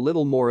prepare a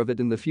little more of it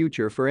in the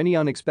future for any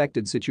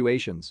unexpected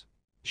situations.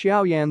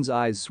 Xiao Yan's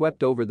eyes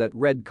swept over that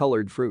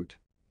red-colored fruit.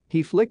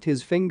 He flicked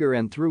his finger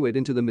and threw it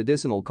into the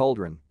medicinal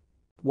cauldron.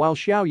 While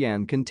Xiao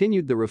Yan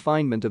continued the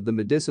refinement of the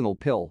medicinal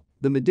pill,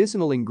 the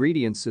medicinal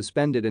ingredients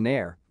suspended in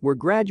air were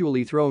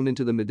gradually thrown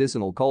into the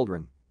medicinal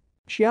cauldron.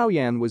 Xiao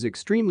Yan was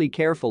extremely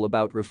careful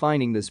about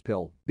refining this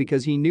pill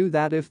because he knew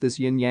that if this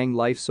yin-yang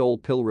life soul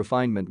pill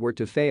refinement were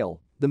to fail,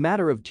 the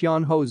matter of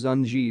Tianhou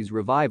Zunji's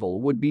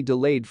revival would be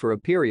delayed for a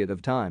period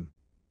of time.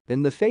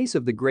 In the face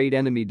of the great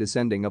enemy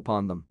descending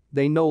upon them,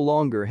 they no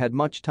longer had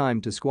much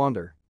time to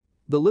squander.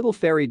 The little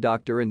fairy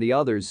doctor and the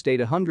others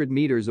stayed 100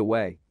 meters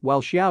away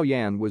while Xiao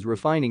Yan was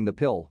refining the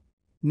pill.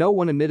 No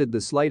one emitted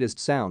the slightest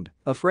sound,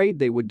 afraid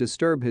they would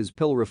disturb his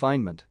pill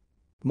refinement.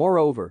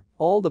 Moreover,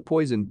 all the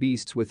poisoned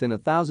beasts within a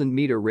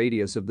 1,000-meter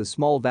radius of the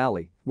small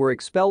valley were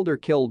expelled or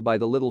killed by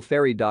the little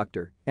fairy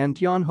doctor and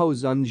Tianhou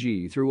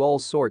Zunji through all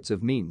sorts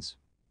of means.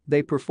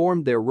 They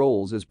performed their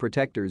roles as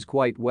protectors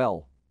quite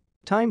well.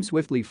 Time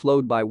swiftly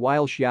flowed by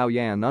while Xiao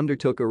Yan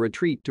undertook a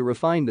retreat to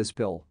refine this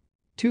pill.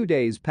 2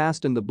 days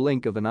passed in the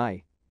blink of an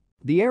eye.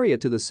 The area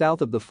to the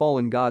south of the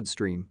fallen god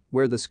stream,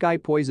 where the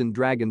sky-poisoned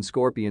dragon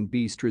scorpion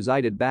beast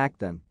resided back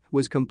then,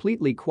 was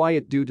completely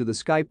quiet due to the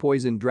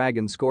sky-poison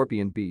dragon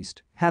scorpion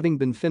beast having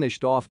been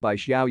finished off by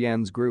Xiao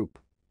Yan's group.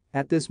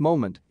 At this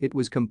moment, it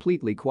was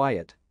completely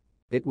quiet.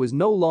 It was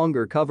no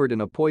longer covered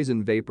in a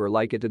poison vapor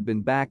like it had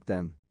been back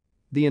then.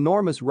 The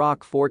enormous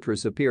rock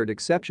fortress appeared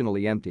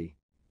exceptionally empty.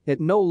 It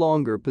no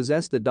longer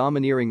possessed the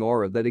domineering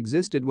aura that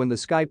existed when the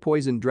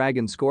sky-poison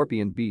dragon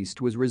scorpion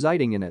beast was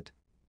residing in it.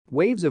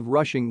 Waves of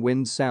rushing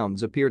wind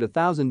sounds appeared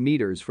 1,000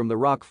 meters from the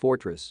rock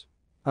fortress.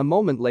 A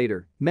moment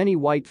later, many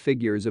white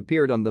figures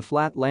appeared on the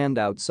flat land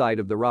outside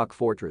of the rock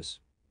fortress.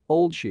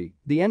 Old Shi,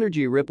 the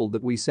energy ripple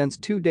that we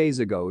sensed 2 days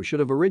ago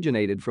should have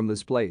originated from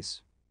this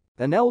place.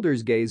 An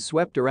elder's gaze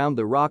swept around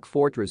the rock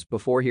fortress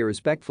before he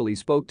respectfully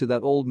spoke to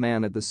that old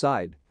man at the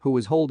side, who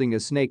was holding a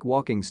snake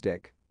walking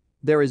stick.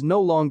 There is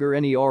no longer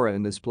any aura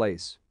in this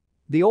place.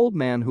 The old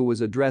man who was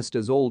addressed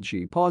as Old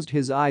Shi paused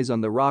his eyes on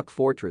the rock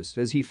fortress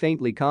as he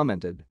faintly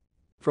commented.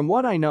 From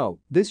what I know,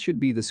 this should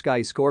be the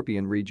Sky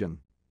Scorpion region.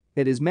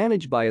 It is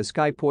managed by a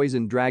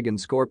sky-poison dragon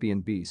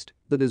scorpion beast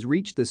that has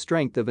reached the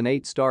strength of an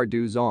 8-star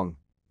Duzong.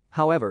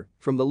 However,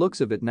 from the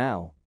looks of it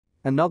now.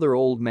 Another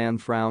old man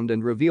frowned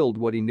and revealed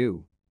what he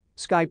knew.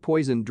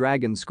 Sky-poison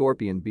dragon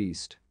scorpion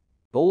beast.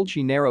 Old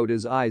Shi narrowed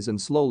his eyes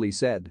and slowly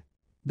said.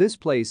 This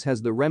place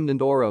has the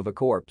remnant aura of a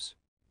corpse.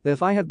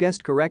 If I have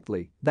guessed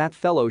correctly, that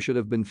fellow should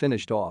have been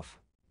finished off.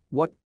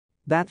 What?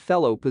 That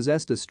fellow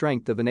possessed a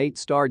strength of an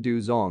 8-star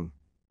Duzong.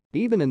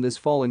 Even in this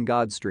fallen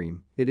god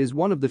stream, it is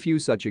one of the few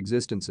such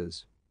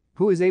existences.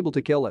 Who is able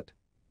to kill it?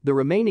 The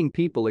remaining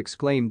people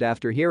exclaimed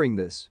after hearing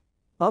this.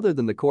 Other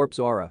than the corpse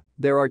aura,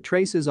 there are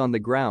traces on the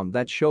ground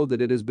that show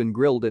that it has been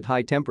grilled at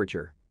high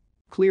temperature.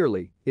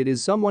 Clearly, it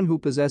is someone who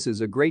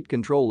possesses a great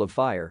control of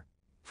fire.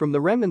 From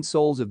the remnant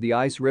souls of the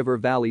Ice River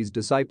Valley's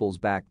disciples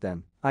back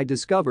then, I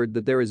discovered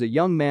that there is a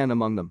young man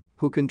among them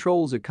who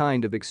controls a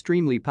kind of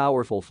extremely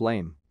powerful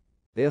flame.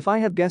 If I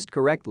have guessed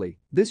correctly,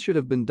 this should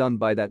have been done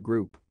by that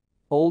group.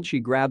 Old Shi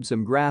grabbed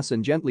some grass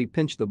and gently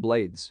pinched the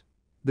blades.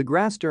 The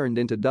grass turned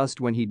into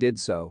dust when he did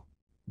so.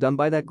 Done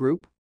by that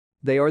group?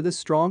 They are this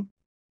strong?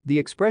 The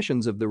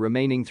expressions of the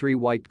remaining 3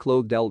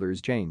 white-clothed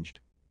elders changed.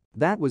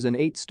 That was an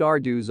 8-star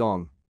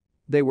Duzong.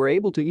 They were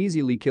able to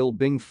easily kill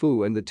Bing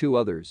Fu and the 2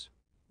 others.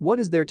 What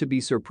is there to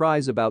be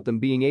surprised about them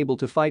being able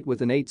to fight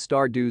with an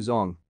 8-star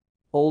Duzong?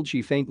 Old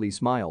Shi faintly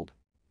smiled.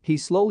 He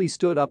slowly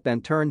stood up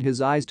and turned his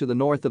eyes to the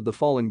north of the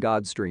fallen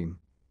god stream.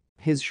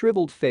 His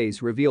shriveled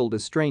face revealed a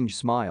strange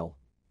smile.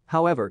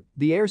 However,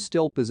 the air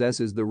still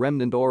possesses the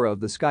remnant aura of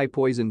the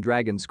sky-poison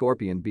dragon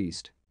scorpion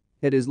beast.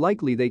 It is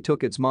likely they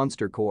took its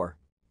monster core.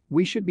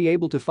 We should be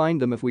able to find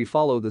them if we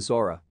follow this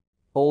aura.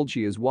 Old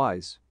Shi is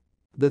wise.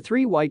 The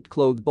 3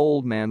 white-clothed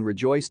old men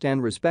rejoiced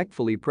and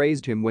respectfully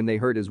praised him when they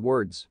heard his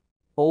words.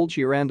 Old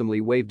Shi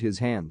randomly waved his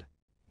hand.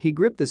 He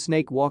gripped the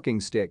snake walking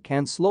stick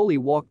and slowly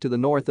walked to the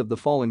north of the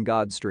fallen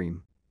god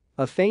stream.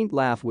 A faint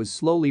laugh was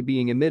slowly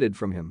being emitted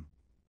from him.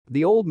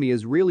 The old me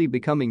is really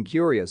becoming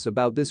curious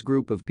about this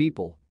group of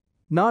people.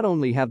 Not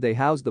only have they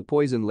housed the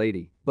poison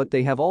lady, but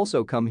they have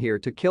also come here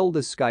to kill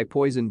this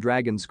sky-poison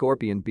dragon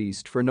scorpion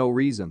beast for no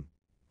reason.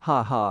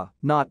 Ha ha,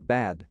 not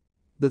bad.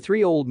 The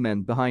 3 old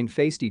men behind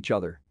faced each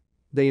other.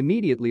 They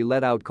immediately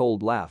let out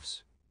cold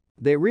laughs.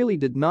 They really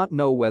did not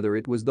know whether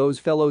it was those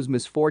fellows'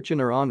 misfortune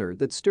or honor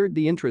that stirred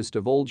the interest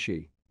of Old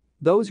Shi.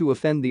 Those who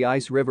offend the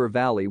Ice River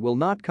Valley will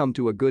not come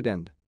to a good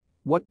end.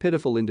 What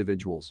pitiful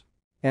individuals.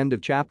 End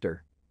of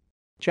chapter.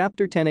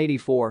 Chapter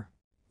 1084.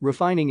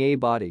 Refining a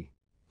body.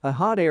 A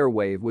hot air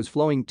wave was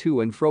flowing to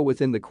and fro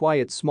within the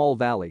quiet small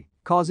valley,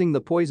 causing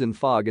the poison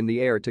fog in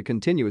the air to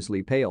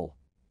continuously pale.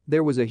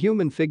 There was a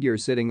human figure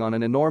sitting on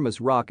an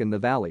enormous rock in the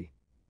valley.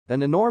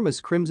 An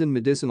enormous crimson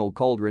medicinal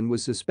cauldron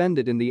was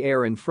suspended in the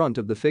air in front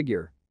of the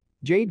figure.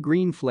 Jade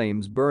green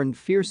flames burned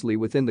fiercely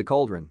within the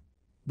cauldron.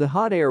 The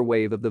hot air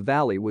wave of the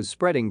valley was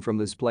spreading from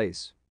this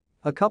place.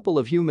 A couple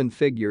of human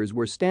figures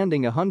were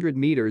standing 100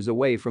 meters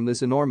away from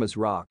this enormous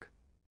rock.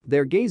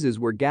 Their gazes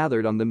were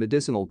gathered on the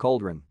medicinal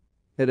cauldron.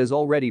 It has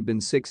already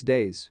been 6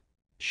 days.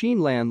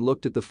 Xiao Yan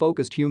looked at the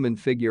focused human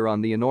figure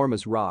on the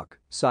enormous rock,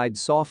 sighed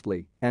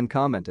softly, and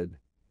commented.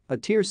 A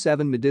tier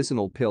 7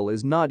 medicinal pill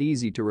is not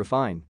easy to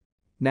refine.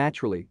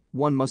 Naturally,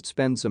 one must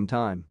spend some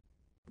time.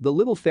 The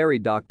little fairy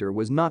doctor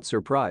was not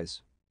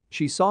surprised.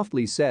 She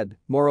softly said,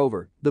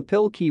 moreover, the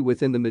pill key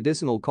within the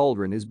medicinal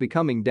cauldron is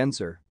becoming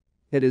denser.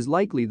 It is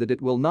likely that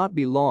it will not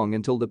be long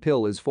until the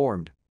pill is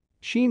formed.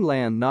 Xiao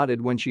Yan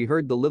nodded when she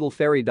heard the little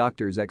fairy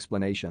doctor's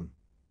explanation.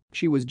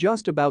 She was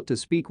just about to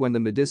speak when the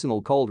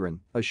medicinal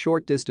cauldron, a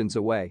short distance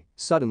away,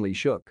 suddenly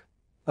shook.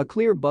 A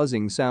clear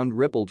buzzing sound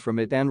rippled from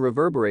it and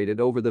reverberated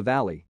over the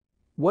valley.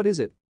 What is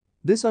it?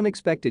 This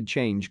unexpected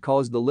change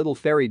caused the little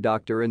fairy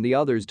doctor and the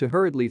others to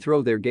hurriedly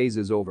throw their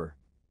gazes over.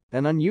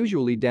 An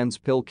unusually dense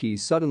pill key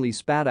suddenly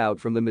spat out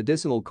from the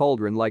medicinal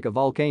cauldron like a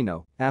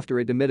volcano after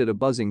it emitted a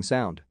buzzing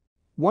sound.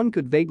 One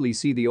could vaguely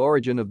see the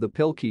origin of the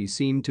pill key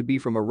seemed to be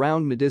from a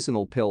round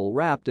medicinal pill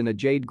wrapped in a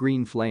jade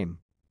green flame.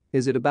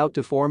 Is it about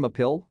to form a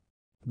pill?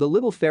 The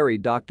little fairy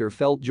doctor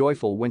felt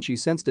joyful when she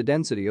sensed the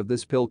density of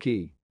this pill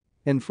key.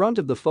 In front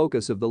of the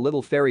focus of the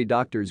little fairy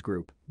doctor's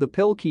group, the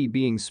pill key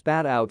being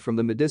spat out from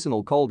the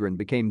medicinal cauldron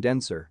became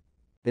denser.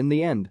 In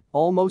the end,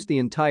 almost the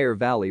entire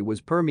valley was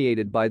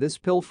permeated by this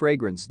pill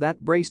fragrance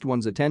that braced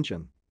one's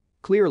attention.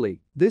 Clearly,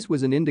 this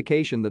was an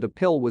indication that a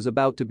pill was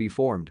about to be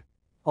formed.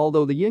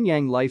 Although the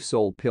yin-yang life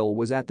soul pill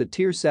was at the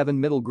tier 7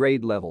 middle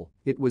grade level,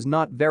 it was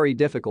not very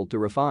difficult to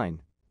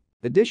refine.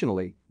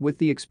 Additionally, with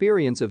the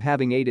experience of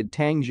having aided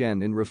Tang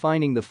Zhen in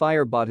refining the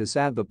fire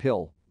bodhisattva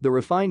pill, the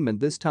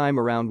refinement this time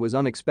around was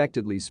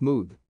unexpectedly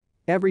smooth.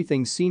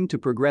 Everything seemed to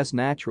progress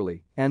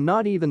naturally, and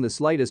not even the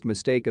slightest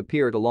mistake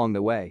appeared along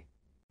the way.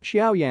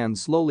 Xiao Yan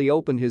slowly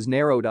opened his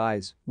narrowed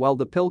eyes while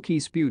the pill key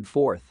spewed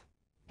forth.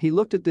 He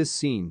looked at this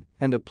scene,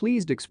 and a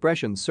pleased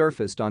expression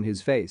surfaced on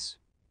his face.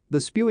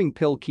 The spewing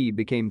pill key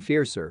became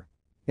fiercer.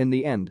 In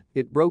the end,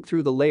 it broke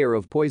through the layer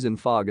of poison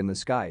fog in the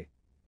sky.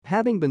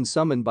 Having been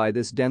summoned by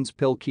this dense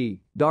pill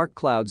key, dark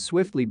clouds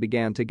swiftly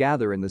began to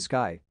gather in the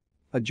sky.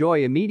 A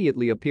joy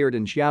immediately appeared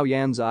in Xiao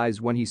Yan's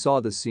eyes when he saw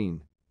this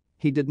scene.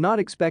 He did not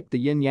expect the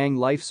yin-yang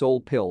life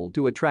soul pill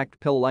to attract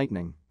pill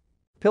lightning.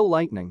 Pill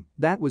lightning,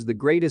 that was the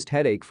greatest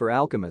headache for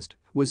alchemist,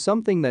 was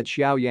something that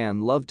Xiao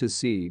Yan loved to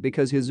see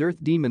because his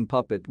earth demon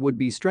puppet would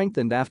be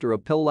strengthened after a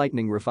pill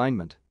lightning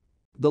refinement.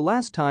 The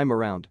last time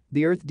around,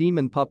 the earth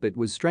demon puppet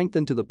was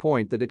strengthened to the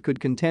point that it could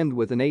contend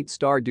with an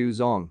 8-star Du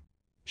Zong.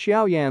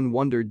 Xiao Yan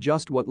wondered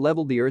just what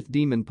level the earth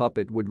demon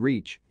puppet would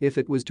reach if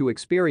it was to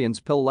experience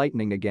pill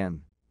lightning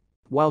again.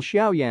 While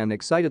Xiao Yan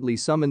excitedly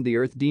summoned the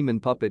earth demon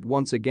puppet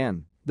once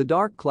again, the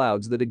dark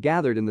clouds that had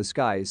gathered in the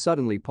sky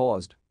suddenly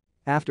paused.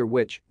 After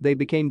which, they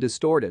became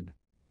distorted.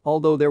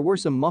 Although there were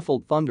some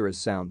muffled thunderous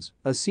sounds,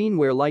 a scene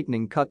where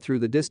lightning cut through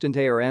the distant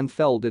air and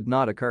fell did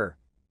not occur.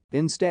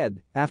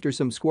 Instead, after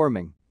some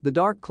squirming, the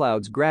dark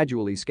clouds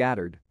gradually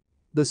scattered.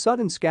 The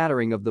sudden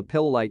scattering of the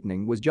pill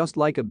lightning was just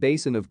like a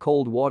basin of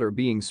cold water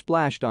being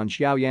splashed on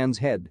Xiao Yan's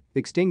head,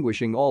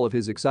 extinguishing all of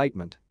his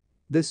excitement.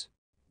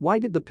 Why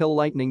did the pill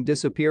lightning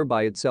disappear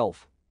by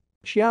itself?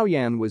 Xiao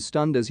Yan was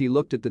stunned as he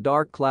looked at the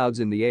dark clouds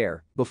in the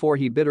air before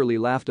he bitterly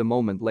laughed a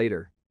moment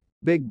later.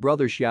 Big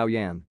brother Xiao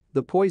Yan,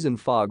 the poison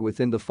fog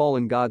within the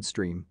fallen god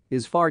stream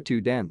is far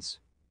too dense.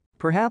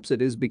 Perhaps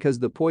it is because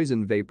the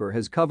poison vapor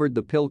has covered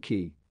the pill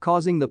key,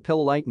 causing the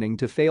pill lightning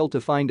to fail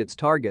to find its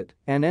target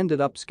and ended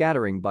up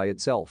scattering by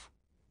itself.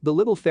 The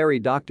little fairy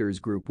doctor's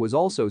group was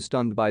also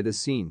stunned by this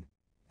scene.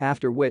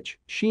 After which,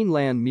 Xin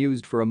Lan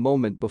mused for a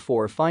moment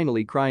before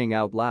finally crying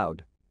out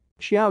loud.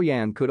 Xiao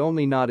Yan could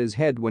only nod his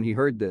head when he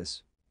heard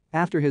this.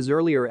 After his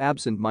earlier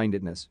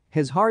absent-mindedness,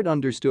 his heart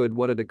understood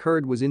what had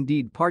occurred was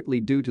indeed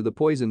partly due to the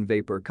poison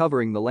vapor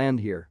covering the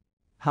land here.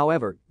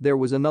 However, there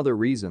was another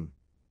reason.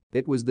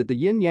 It was that the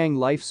yin-yang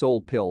life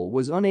soul pill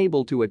was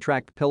unable to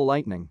attract pill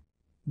lightning.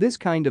 This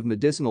kind of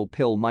medicinal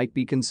pill might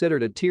be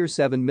considered a tier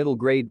 7 middle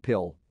grade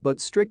pill, but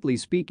strictly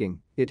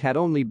speaking, it had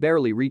only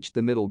barely reached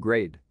the middle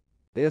grade.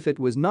 If it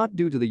was not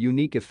due to the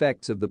unique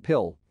effects of the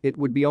pill, it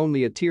would be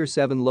only a tier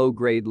 7 low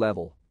grade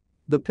level.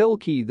 The pill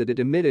key that it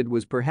emitted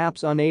was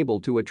perhaps unable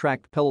to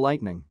attract pill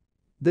lightning.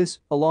 This,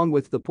 along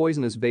with the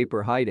poisonous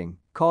vapor hiding,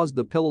 caused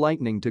the pill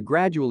lightning to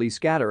gradually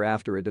scatter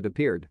after it had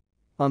appeared.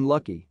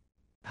 Unlucky.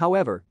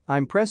 However,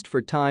 I'm pressed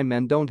for time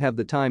and don't have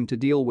the time to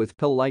deal with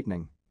pill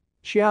lightning.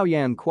 Xiao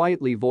Yan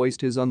quietly voiced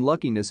his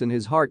unluckiness in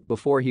his heart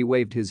before he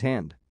waved his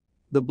hand.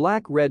 The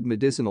black-red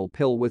medicinal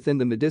pill within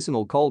the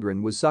medicinal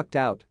cauldron was sucked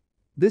out.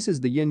 This is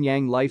the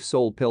yin-yang life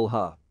soul pill,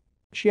 huh?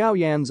 Xiao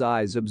Yan's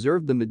eyes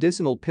observed the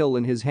medicinal pill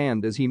in his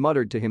hand as he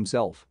muttered to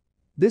himself.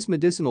 This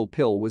medicinal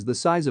pill was the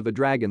size of a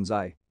dragon's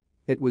eye.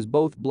 It was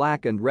both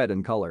black and red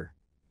in color.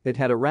 It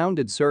had a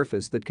rounded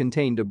surface that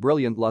contained a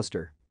brilliant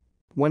luster.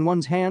 When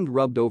one's hand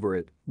rubbed over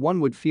it, one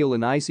would feel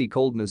an icy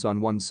coldness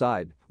on one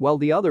side, while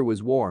the other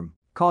was warm,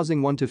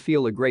 causing one to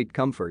feel a great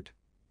comfort.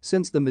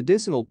 Since the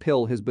medicinal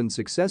pill has been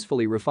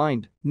successfully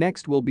refined,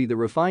 next will be the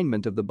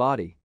refinement of the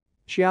body.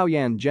 Xiao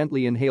Yan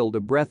gently inhaled a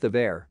breath of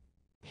air.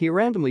 He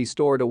randomly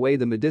stored away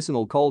the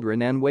medicinal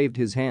cauldron and waved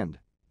his hand.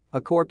 A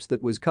corpse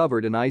that was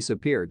covered in ice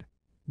appeared.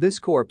 This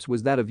corpse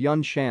was that of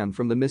Yun Shan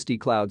from the Misty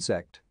Cloud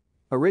sect.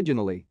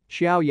 Originally,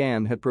 Xiao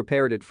Yan had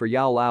prepared it for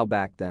Yao Lao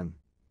back then.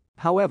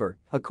 However,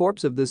 a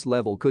corpse of this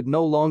level could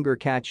no longer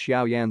catch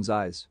Xiao Yan's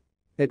eyes.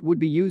 It would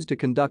be used to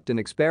conduct an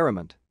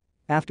experiment.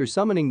 After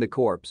summoning the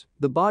corpse,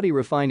 the body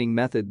refining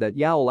method that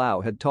Yao Lao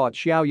had taught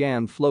Xiao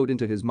Yan flowed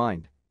into his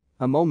mind.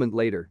 A moment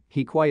later,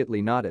 he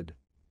quietly nodded.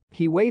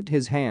 He waved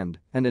his hand,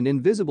 and an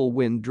invisible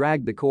wind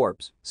dragged the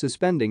corpse,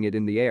 suspending it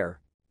in the air.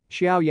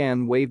 Xiao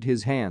Yan waved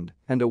his hand,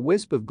 and a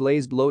wisp of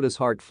glazed lotus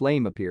heart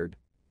flame appeared.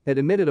 It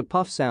emitted a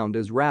puff sound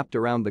as wrapped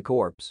around the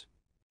corpse.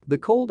 The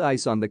cold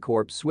ice on the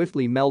corpse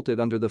swiftly melted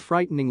under the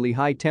frighteningly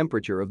high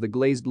temperature of the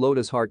glazed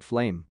lotus heart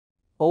flame.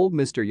 "Old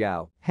Mr.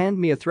 Yao, hand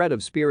me a thread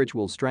of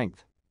spiritual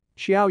strength."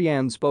 Xiao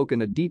Yan spoke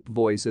in a deep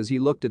voice as he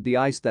looked at the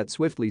ice that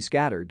swiftly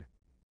scattered.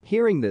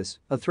 Hearing this,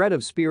 a thread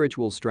of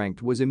spiritual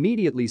strength was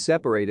immediately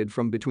separated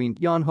from between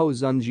Yanho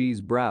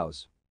Zunji's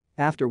brows.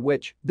 After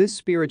which, this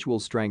spiritual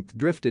strength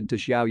drifted to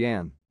Xiao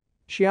Yan.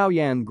 Xiao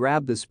Yan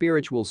grabbed the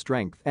spiritual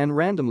strength and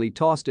randomly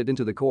tossed it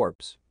into the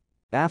corpse.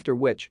 After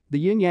which, the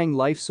yin-yang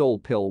life soul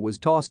pill was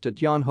tossed at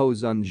Tianho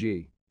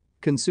Zunji.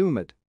 Consume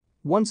it.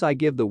 Once I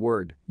give the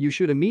word, you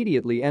should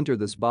immediately enter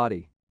this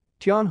body.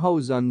 Tianho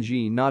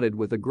Zunji nodded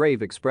with a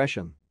grave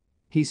expression.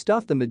 He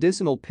stuffed the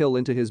medicinal pill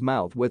into his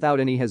mouth without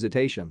any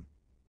hesitation.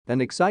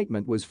 An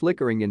excitement was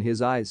flickering in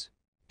his eyes.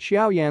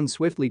 Xiao Yan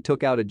swiftly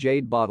took out a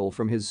jade bottle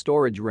from his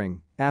storage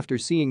ring after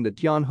seeing that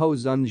Tianho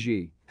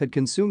Zunji had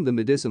consumed the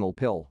medicinal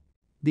pill.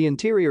 The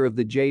interior of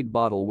the jade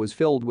bottle was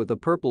filled with a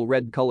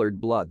purple-red colored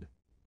blood.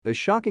 A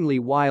shockingly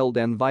wild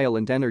and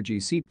violent energy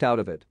seeped out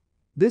of it.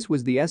 This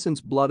was the essence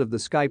blood of the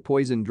sky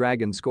poison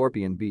dragon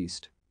scorpion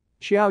beast.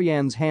 Xiao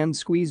Yan's hand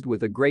squeezed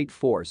with a great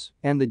force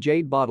and the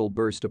jade bottle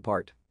burst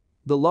apart.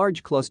 The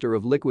large cluster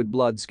of liquid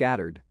blood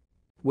scattered.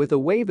 With a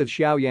wave of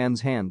Xiao Yan's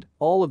hand,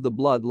 all of the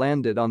blood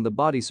landed on the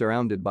body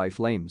surrounded by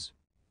flames.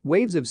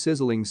 Waves of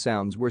sizzling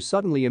sounds were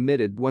suddenly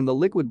emitted when the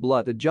liquid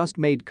blood had just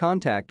made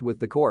contact with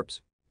the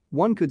corpse.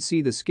 One could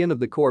see the skin of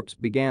the corpse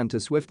began to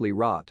swiftly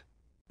rot.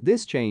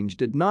 This change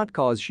did not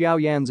cause Xiao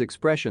Yan's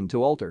expression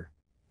to alter.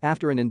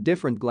 After an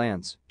indifferent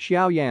glance,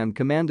 Xiao Yan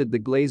commanded the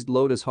glazed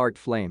lotus heart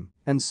flame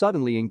and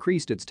suddenly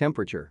increased its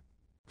temperature.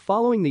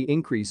 Following the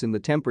increase in the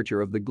temperature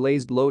of the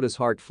glazed lotus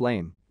heart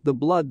flame, the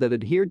blood that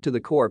adhered to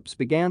the corpse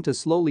began to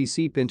slowly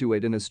seep into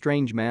it in a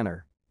strange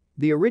manner.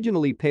 The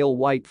originally pale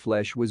white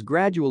flesh was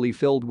gradually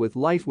filled with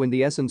life when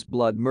the essence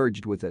blood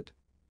merged with it.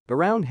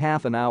 Around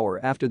half an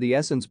hour after the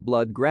essence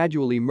blood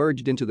gradually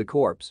merged into the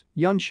corpse,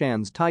 Yun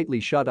Shan's tightly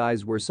shut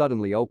eyes were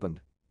suddenly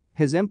opened.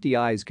 His empty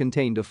eyes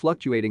contained a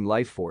fluctuating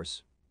life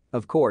force.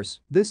 Of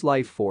course, this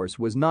life force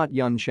was not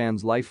Yun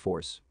Shan's life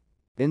force.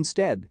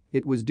 Instead,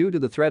 it was due to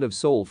the thread of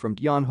soul from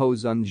Tianho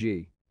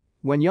Zunji.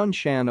 When Yun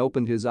Shan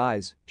opened his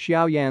eyes,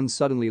 Xiao Yan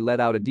suddenly let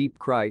out a deep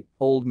cry,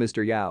 "Old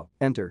Mr. Yao,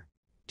 enter."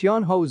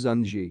 Tianho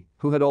Zunji,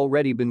 who had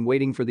already been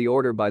waiting for the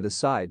order by the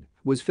side,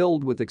 was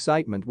filled with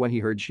excitement when he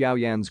heard Xiao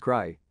Yan's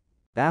cry.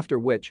 After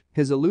which,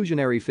 his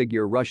illusionary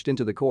figure rushed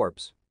into the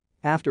corpse.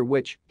 After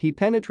which, he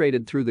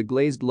penetrated through the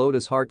glazed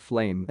lotus heart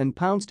flame and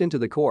pounced into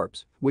the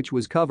corpse, which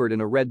was covered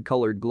in a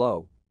red-colored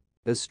glow.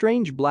 A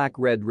strange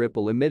black-red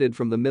ripple emitted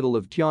from the middle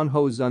of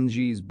Tianho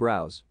Zunji's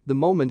brows the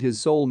moment his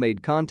soul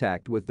made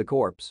contact with the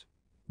corpse.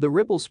 The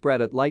ripple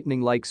spread at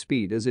lightning-like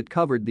speed as it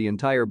covered the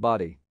entire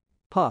body.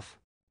 Puff.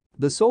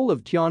 The soul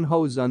of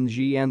Tianho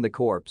Zunji and the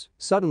corpse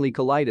suddenly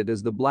collided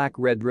as the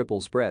black-red ripple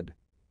spread.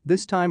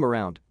 This time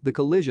around, the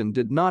collision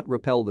did not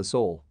repel the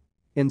soul.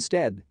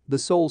 Instead, the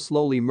soul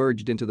slowly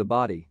merged into the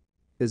body.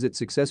 Is it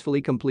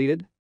successfully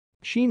completed?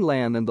 Xin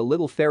Lan and the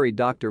little fairy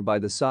doctor by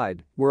the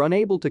side were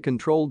unable to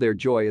control their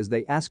joy as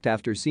they asked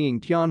after seeing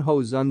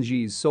Tianho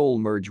Zunji's soul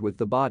merge with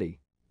the body.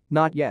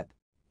 Not yet.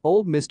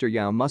 Old Mr.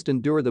 Yao must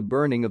endure the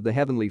burning of the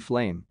heavenly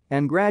flame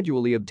and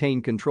gradually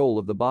obtain control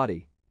of the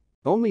body.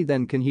 Only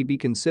then can he be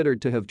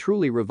considered to have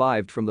truly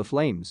revived from the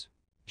flames.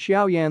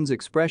 Xiao Yan's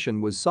expression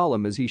was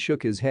solemn as he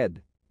shook his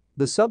head.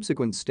 The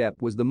subsequent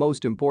step was the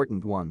most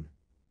important one.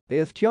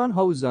 If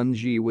Tianho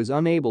Zunji was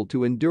unable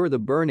to endure the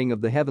burning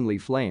of the heavenly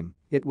flame,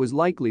 it was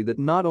likely that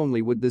not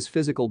only would this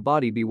physical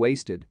body be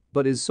wasted,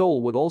 but his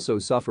soul would also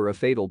suffer a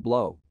fatal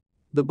blow.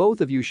 The both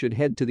of you should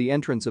head to the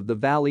entrance of the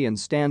valley and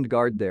stand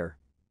guard there.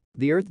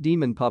 The earth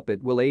demon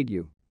puppet will aid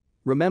you.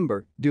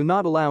 Remember, do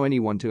not allow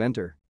anyone to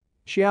enter.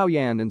 Xiao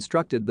Yan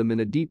instructed them in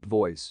a deep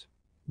voice.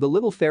 The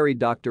little fairy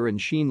doctor and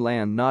Xin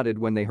Lan nodded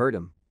when they heard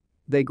him.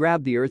 They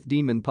grabbed the earth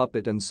demon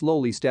puppet and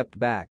slowly stepped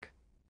back.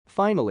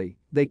 Finally,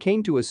 they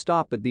came to a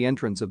stop at the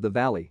entrance of the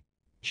valley.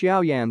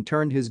 Xiao Yan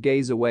turned his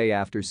gaze away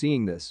after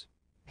seeing this.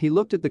 He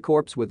looked at the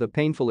corpse with a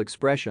painful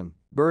expression,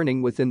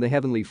 burning within the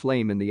heavenly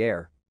flame in the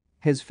air.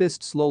 His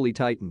fist slowly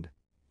tightened.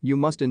 You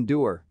must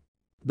endure.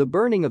 The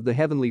burning of the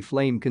heavenly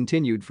flame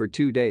continued for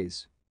 2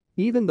 days.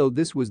 Even though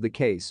this was the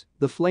case,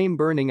 the flame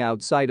burning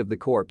outside of the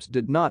corpse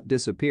did not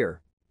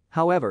disappear.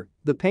 However,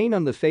 the pain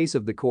on the face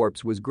of the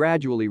corpse was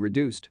gradually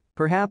reduced,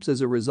 perhaps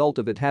as a result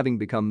of it having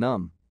become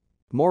numb.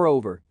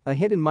 Moreover, a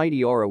hidden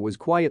mighty aura was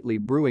quietly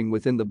brewing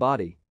within the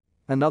body.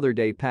 Another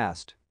day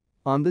passed.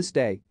 On this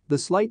day, the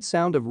slight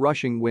sound of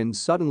rushing wind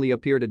suddenly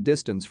appeared a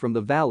distance from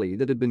the valley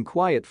that had been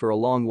quiet for a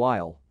long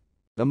while.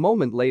 A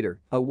moment later,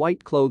 a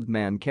white-clothed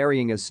man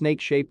carrying a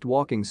snake-shaped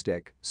walking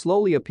stick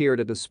slowly appeared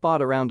at a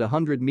spot around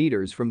 100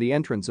 meters from the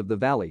entrance of the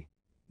valley.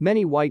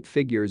 Many white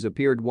figures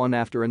appeared one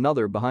after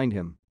another behind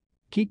him.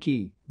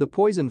 Kiki, the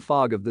poison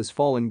fog of this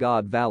fallen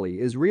god valley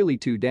is really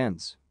too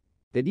dense.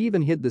 It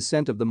even hid the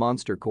scent of the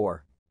monster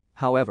core.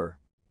 However,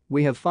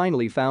 we have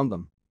finally found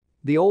them.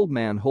 The old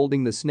man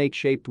holding the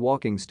snake-shaped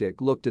walking stick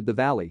looked at the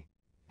valley.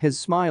 His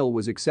smile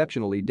was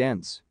exceptionally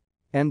dense.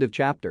 End of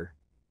chapter.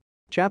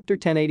 Chapter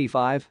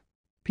 1085.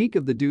 Peak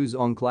of the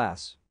Duzong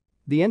class.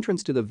 The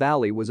entrance to the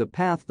valley was a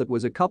path that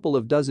was a couple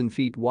of dozen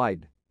feet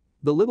wide.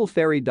 The little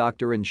fairy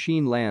doctor and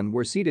Xin Lan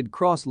were seated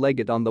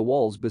cross-legged on the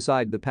walls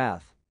beside the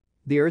path.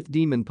 The earth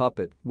demon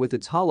puppet, with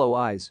its hollow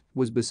eyes,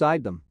 was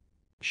beside them.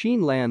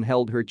 Xin Lan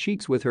held her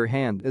cheeks with her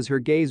hand as her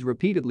gaze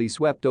repeatedly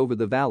swept over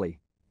the valley.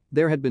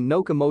 There had been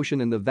no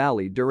commotion in the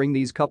valley during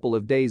these couple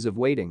of days of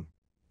waiting.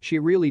 She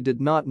really did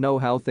not know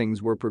how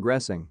things were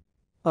progressing.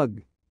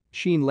 Ugh.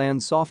 Xin Lan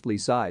softly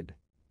sighed.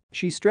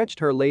 She stretched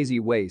her lazy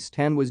waist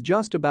and was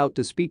just about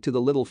to speak to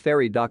the little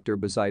fairy doctor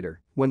beside her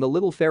when the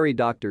little fairy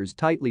doctor's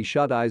tightly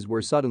shut eyes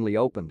were suddenly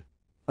opened.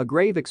 A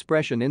grave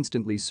expression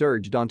instantly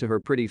surged onto her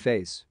pretty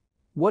face.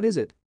 "What is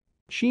it?"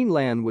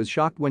 Xiao Yan was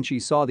shocked when she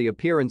saw the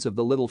appearance of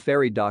the little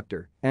fairy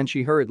doctor, and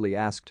she hurriedly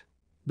asked.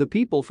 "The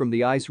people from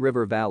the Ice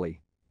River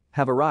Valley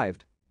have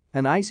arrived."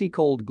 An icy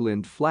cold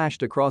glint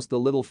flashed across the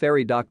little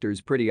fairy doctor's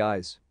pretty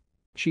eyes.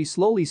 She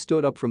slowly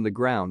stood up from the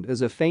ground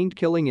as a faint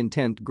killing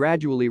intent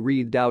gradually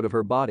wreathed out of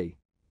her body.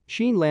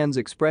 Xiao Yan's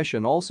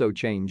expression also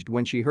changed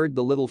when she heard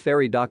the little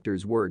fairy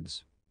doctor's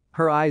words.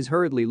 Her eyes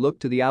hurriedly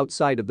looked to the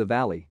outside of the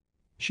valley.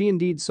 She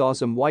indeed saw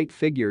some white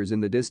figures in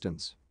the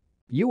distance.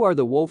 "You are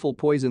the woeful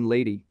poison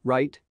lady,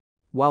 right?"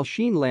 While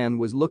Xiao Yan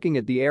was looking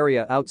at the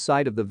area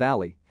outside of the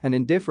valley, an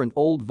indifferent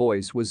old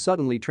voice was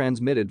suddenly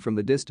transmitted from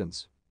the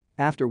distance.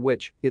 After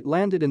which, it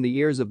landed in the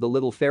ears of the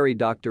little fairy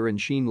doctor and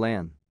Xiao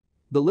Yan.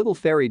 The little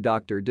fairy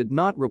doctor did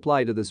not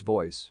reply to this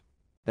voice.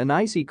 An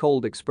icy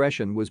cold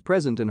expression was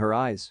present in her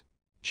eyes.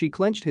 She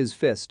clenched his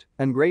fist,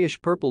 and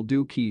grayish-purple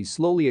dew keys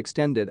slowly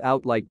extended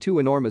out like two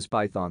enormous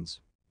pythons.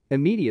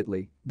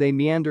 Immediately, they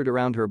meandered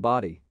around her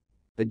body.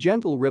 A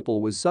gentle ripple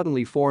was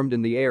suddenly formed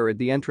in the air at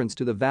the entrance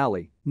to the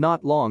valley,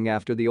 not long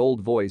after the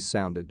old voice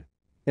sounded.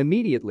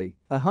 Immediately,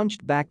 a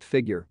hunched-backed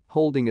figure,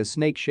 holding a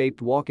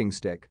snake-shaped walking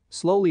stick,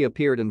 slowly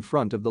appeared in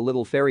front of the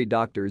little fairy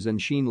doctor's and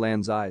Xiao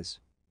Yan's eyes.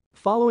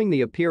 Following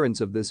the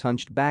appearance of this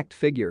hunched-backed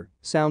figure,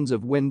 sounds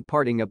of wind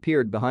parting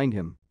appeared behind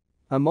him.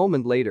 A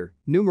moment later,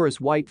 numerous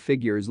white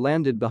figures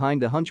landed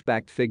behind the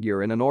hunchbacked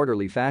figure in an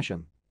orderly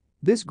fashion.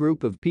 This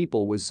group of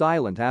people was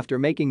silent after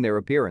making their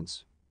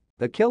appearance.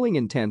 The killing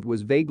intent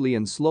was vaguely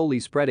and slowly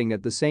spreading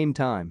at the same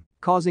time,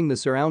 causing the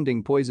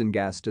surrounding poison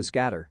gas to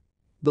scatter.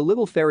 The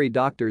little fairy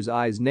doctor's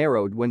eyes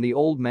narrowed when the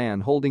old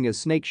man holding a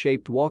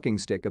snake-shaped walking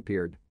stick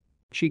appeared.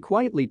 She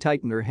quietly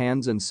tightened her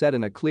hands and said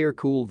in a clear,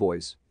 cool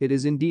voice, "It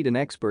is indeed an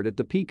expert at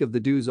the peak of the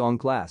Duzong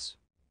class.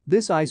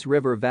 This Ice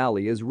River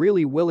Valley is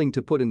really willing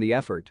to put in the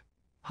effort.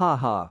 Ha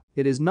ha,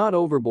 it is not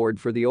overboard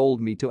for the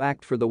old me to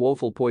act for the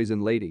woeful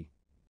poison lady.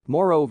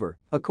 Moreover,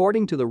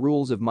 according to the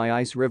rules of my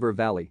Ice River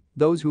Valley,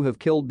 those who have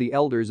killed the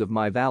elders of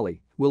my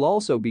valley will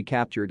also be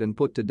captured and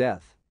put to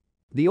death."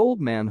 The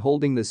old man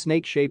holding the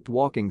snake-shaped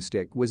walking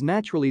stick was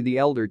naturally the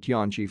elder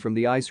Tianqi from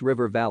the Ice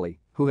River Valley,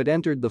 who had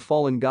entered the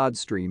fallen god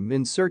stream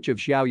in search of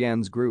Xiao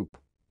Yan's group.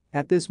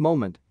 At this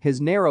moment,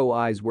 his narrow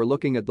eyes were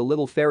looking at the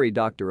little fairy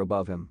doctor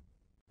above him.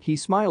 He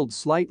smiled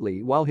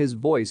slightly while his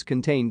voice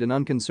contained an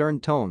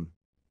unconcerned tone.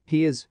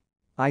 "He is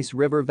Ice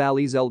River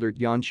Valley's elder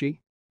Tianqi?"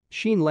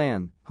 Xiao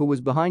Yan, who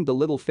was behind the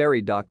little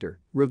fairy doctor,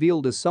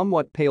 revealed a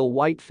somewhat pale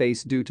white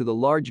face due to the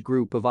large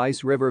group of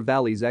Ice River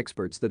Valley's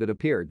experts that had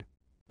appeared.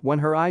 When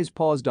her eyes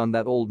paused on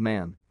that old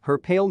man, her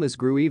paleness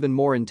grew even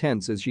more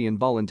intense as she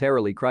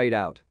involuntarily cried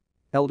out.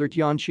 "Elder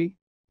Tianqi?"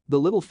 The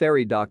little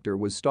fairy doctor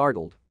was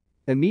startled.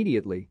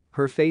 Immediately,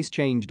 her face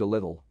changed a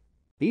little.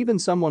 Even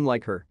someone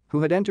like her,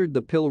 who had entered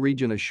the Pill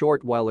region a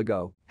short while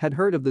ago, had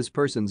heard of this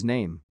person's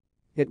name.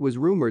 It was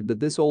rumored that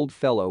this old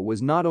fellow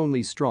was not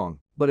only strong,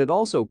 but had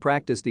also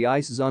practiced the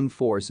Ice Zun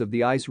force of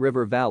the Ice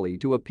River Valley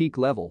to a peak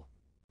level.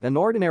 An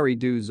ordinary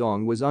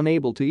Duzong was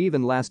unable to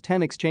even last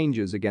 10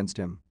 exchanges against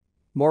him.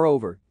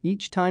 Moreover,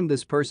 each time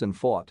this person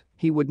fought,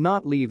 he would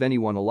not leave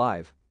anyone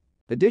alive.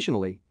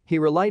 Additionally, he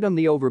relied on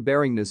the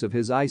overbearingness of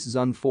his Ice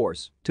Zun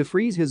force to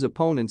freeze his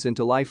opponents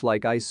into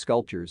lifelike ice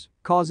sculptures,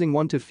 causing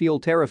one to feel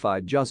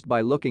terrified just by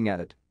looking at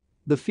it.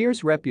 The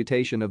fierce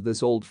reputation of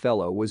this old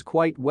fellow was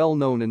quite well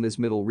known in this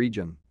middle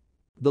region.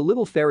 The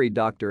little fairy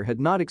doctor had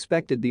not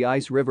expected the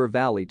Ice River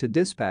Valley to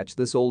dispatch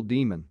this old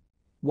demon.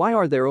 "Why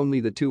are there only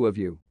the two of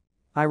you?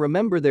 I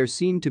remember there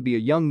seemed to be a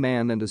young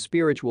man and a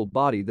spiritual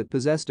body that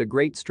possessed a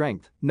great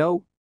strength,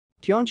 no?"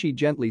 Tianqi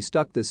gently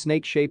stuck the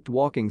snake-shaped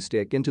walking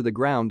stick into the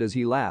ground as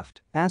he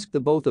laughed, asked the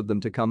both of them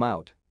to come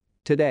out.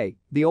 "Today,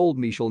 the old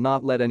me shall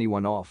not let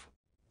anyone off.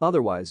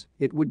 Otherwise,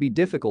 it would be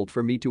difficult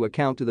for me to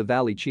account to the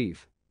valley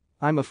chief.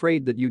 I'm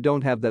afraid that you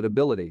don't have that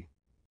ability."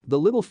 The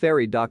little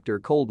fairy doctor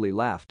coldly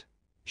laughed.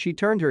 She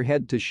turned her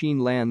head to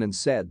Xiao Yan and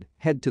said,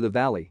 "Head to the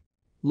valley.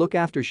 Look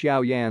after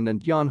Xiao Yan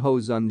and Yanho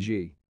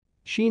Zunji."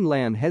 Xiao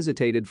Yan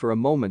hesitated for a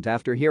moment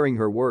after hearing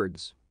her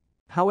words.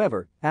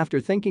 However, after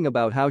thinking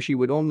about how she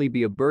would only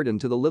be a burden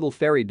to the little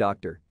fairy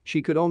doctor,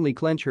 she could only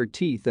clench her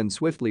teeth and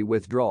swiftly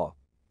withdraw.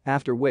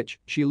 After which,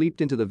 she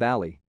leaped into the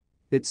valley.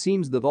 It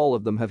seems that all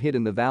of them have hid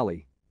in the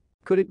valley.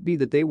 Could it be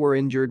that they were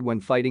injured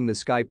when fighting the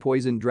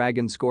sky-poison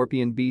dragon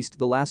scorpion beast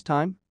the last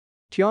time?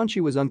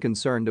 Tianqi was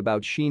unconcerned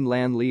about Xiao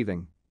Yan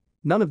leaving.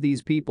 None of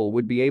these people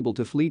would be able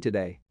to flee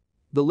today.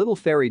 The little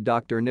fairy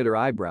doctor knit her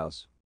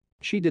eyebrows.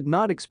 She did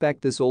not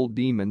expect this old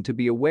demon to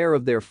be aware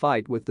of their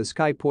fight with the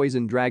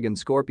sky-poison dragon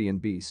scorpion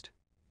beast.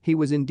 He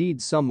was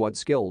indeed somewhat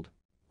skilled.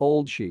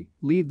 "Old she,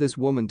 leave this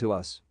woman to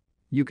us.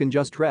 You can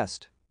just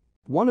rest."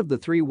 One of the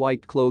three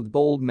white-clothed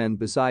old men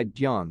beside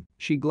Tian,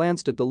 she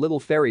glanced at the little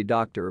fairy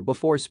doctor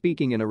before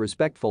speaking in a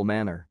respectful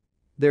manner.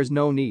 "There's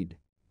no need.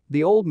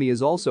 The old me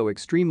is also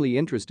extremely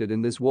interested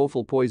in this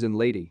woeful poison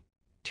lady."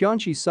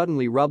 Tianqi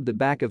suddenly rubbed the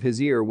back of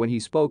his ear when he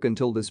spoke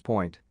until this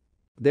point.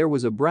 There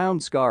was a brown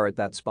scar at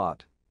that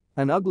spot.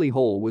 An ugly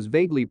hole was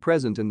vaguely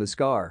present in the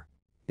scar.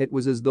 It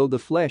was as though the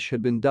flesh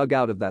had been dug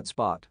out of that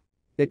spot.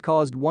 It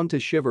caused one to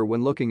shiver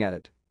when looking at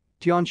it.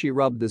 Tianqi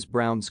rubbed this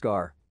brown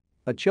scar.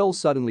 A chill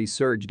suddenly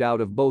surged out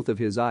of both of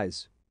his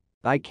eyes.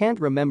 I can't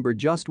remember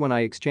just when I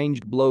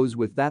exchanged blows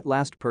with that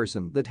last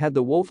person that had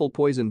the woeful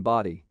poison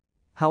body.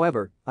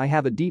 However, I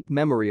have a deep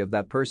memory of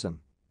that person.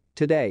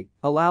 Today,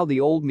 allow the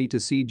old me to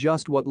see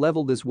just what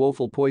level this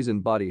woeful poison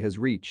body has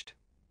reached.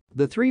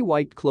 The three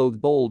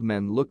white-clothed old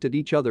men looked at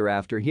each other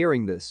after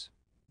hearing this.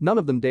 None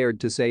of them dared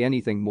to say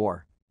anything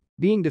more.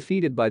 Being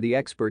defeated by the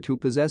expert who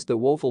possessed the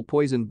woeful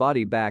poison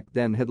body back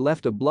then had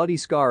left a bloody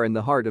scar in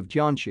the heart of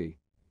Tianqi.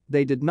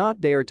 They did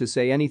not dare to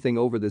say anything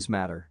over this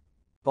matter.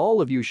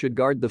 All of you should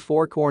guard the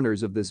four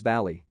corners of this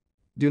valley.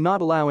 Do not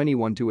allow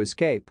anyone to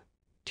escape.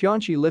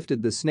 Tianqi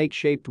lifted the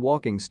snake-shaped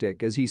walking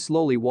stick as he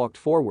slowly walked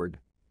forward.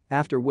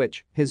 After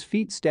which, his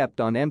feet stepped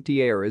on empty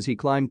air as he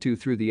climbed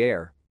through the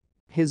air.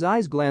 His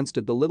eyes glanced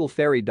at the little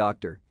fairy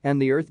doctor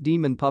and the earth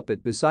demon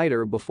puppet beside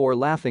her before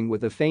laughing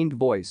with a faint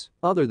voice,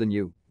 "Other than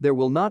you, there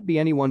will not be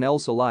anyone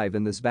else alive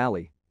in this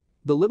valley."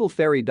 The little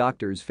fairy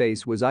doctor's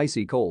face was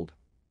icy cold.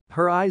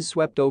 Her eyes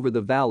swept over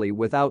the valley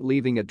without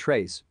leaving a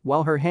trace,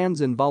 while her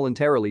hands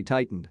involuntarily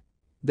tightened.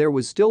 There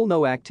was still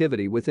no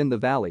activity within the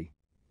valley.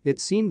 It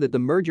seemed that the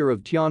merger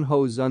of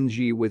Tianho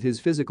Zunji with his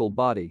physical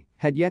body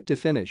had yet to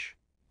finish.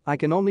 I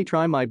can only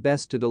try my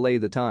best to delay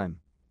the time.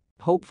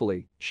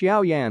 Hopefully,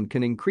 Xiao Yan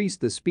can increase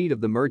the speed of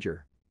the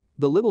merger.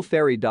 The little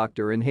fairy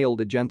doctor inhaled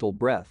a gentle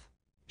breath.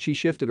 She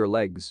shifted her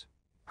legs.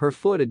 Her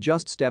foot had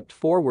just stepped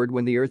forward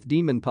when the earth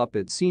demon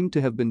puppet seemed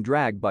to have been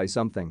dragged by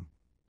something.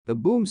 A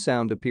boom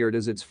sound appeared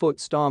as its foot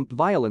stomped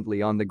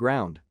violently on the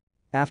ground.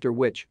 After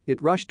which,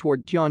 it rushed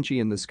toward Tianqi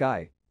in the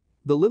sky.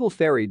 The little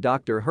fairy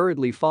doctor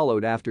hurriedly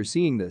followed after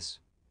seeing this.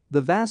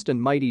 The vast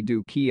and mighty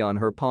Duqi on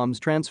her palms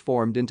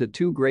transformed into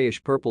two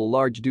grayish-purple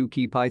large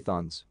Duqi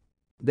pythons.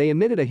 They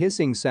emitted a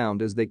hissing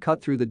sound as they cut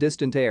through the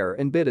distant air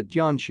and bit at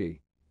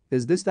Tianqi.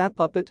 Is this that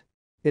puppet?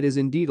 It is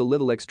indeed a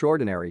little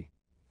extraordinary.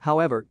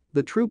 However,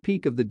 the true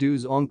peak of the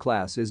Duzong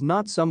class is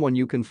not someone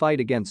you can fight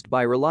against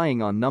by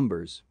relying on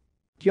numbers.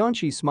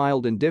 Tianqi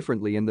smiled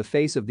indifferently in the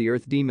face of the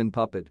earth demon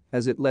puppet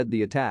as it led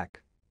the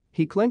attack.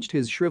 He clenched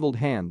his shriveled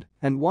hand,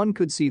 and one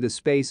could see the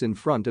space in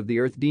front of the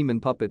earth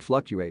demon puppet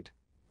fluctuate.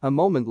 A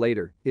moment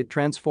later, it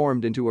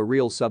transformed into a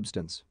real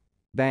substance.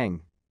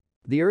 Bang!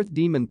 The earth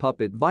demon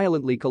puppet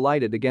violently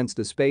collided against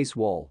the space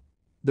wall.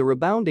 The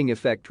rebounding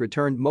effect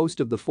returned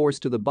most of the force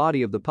to the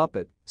body of the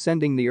puppet,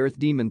 sending the earth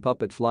demon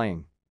puppet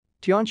flying.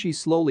 Tianqi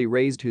slowly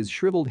raised his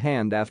shriveled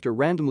hand after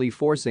randomly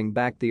forcing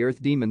back the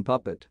earth demon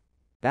puppet.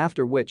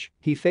 After which,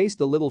 he faced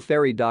the little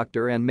fairy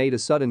doctor and made a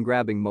sudden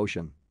grabbing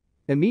motion.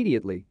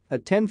 Immediately, a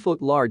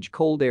 10-foot large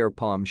cold air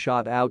palm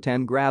shot out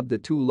and grabbed the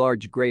two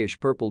large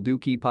grayish-purple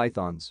Duqi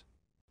pythons.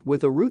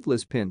 With a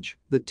ruthless pinch,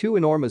 the two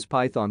enormous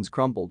pythons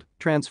crumpled,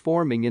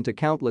 transforming into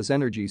countless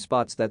energy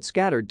spots that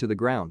scattered to the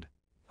ground.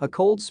 A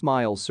cold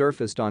smile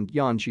surfaced on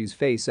Tianqi's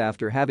face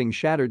after having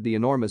shattered the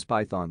enormous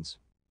pythons.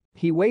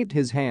 He waved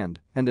his hand,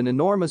 and an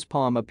enormous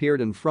palm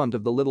appeared in front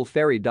of the little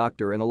fairy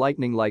doctor in a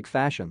lightning-like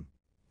fashion.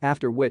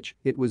 After which,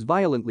 it was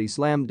violently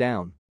slammed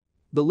down.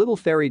 The little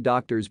fairy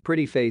doctor's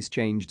pretty face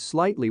changed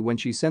slightly when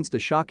she sensed the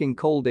shocking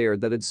cold air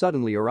that had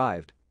suddenly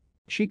arrived.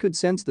 She could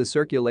sense the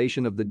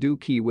circulation of the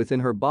Duqi within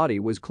her body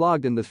was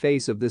clogged in the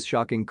face of this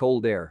shocking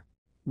cold air.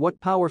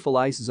 What powerful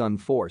ice Zun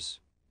force!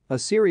 A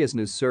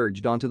seriousness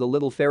surged onto the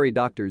little fairy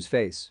doctor's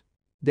face.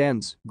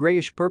 Dense,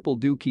 grayish-purple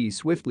Duqi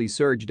swiftly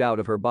surged out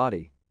of her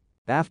body.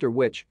 After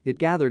which, it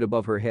gathered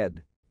above her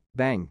head.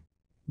 Bang!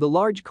 The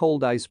large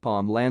cold ice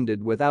palm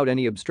landed without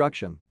any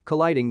obstruction,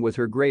 colliding with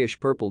her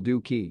grayish-purple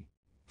Duqi.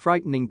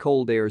 Frightening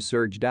cold air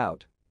surged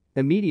out.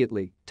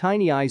 Immediately,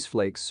 tiny ice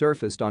flakes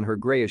surfaced on her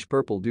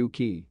grayish-purple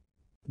Duqi.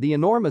 The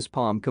enormous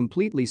palm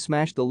completely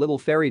smashed the little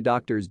fairy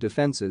doctor's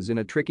defenses in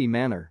a tricky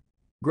manner.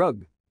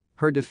 Grug!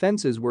 Her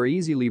defenses were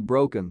easily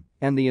broken,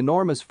 and the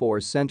enormous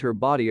force sent her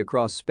body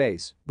across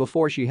space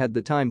before she had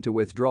the time to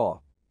withdraw.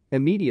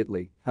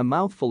 Immediately, a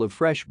mouthful of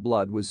fresh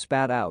blood was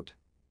spat out.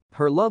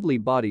 Her lovely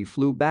body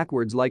flew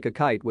backwards like a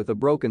kite with a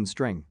broken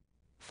string.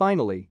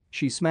 Finally,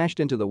 she smashed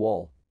into the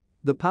wall.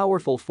 The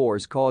powerful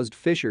force caused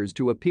fissures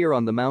to appear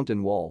on the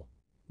mountain wall.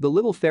 The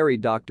little fairy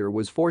doctor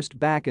was forced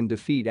back in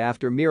defeat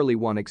after merely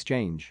one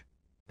exchange.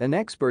 An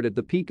expert at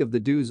the peak of the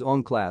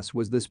Duzong class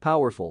was this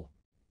powerful.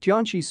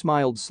 Tianqi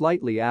smiled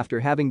slightly after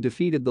having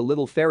defeated the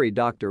little fairy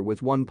doctor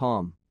with one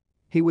palm.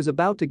 He was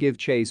about to give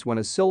chase when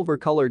a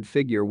silver-colored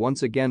figure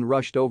once again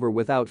rushed over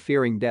without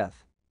fearing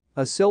death.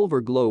 A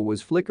silver glow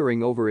was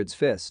flickering over its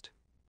fist.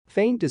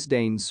 Faint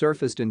disdain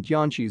surfaced in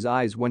Tianqi's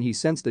eyes when he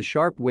sensed the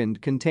sharp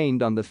wind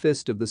contained on the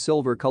fist of the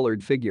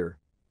silver-colored figure.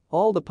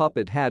 All the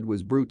puppet had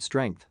was brute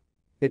strength.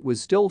 It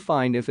was still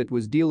fine if it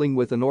was dealing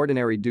with an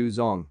ordinary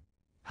Duzong.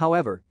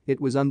 However,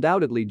 it was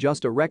undoubtedly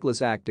just a reckless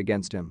act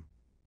against him.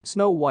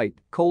 Snow white,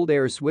 cold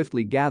air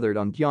swiftly gathered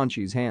on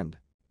Tianqi's hand.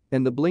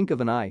 In the blink of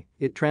an eye,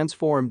 it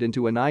transformed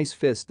into an ice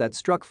fist that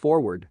struck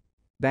forward.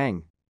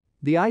 Bang!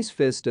 The ice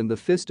fist and the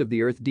fist of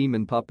the earth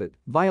demon puppet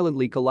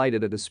violently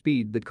collided at a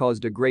speed that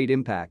caused a great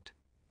impact.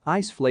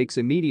 Ice flakes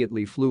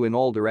immediately flew in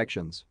all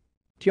directions.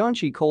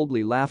 Tianqi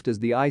coldly laughed as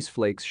the ice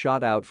flakes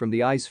shot out from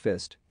the ice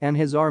fist, and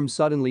his arm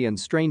suddenly and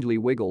strangely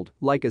wiggled,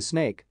 like a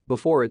snake,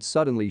 before it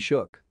suddenly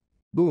shook.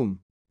 Boom!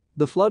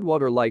 The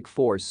floodwater-like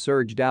force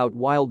surged out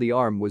while the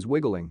arm was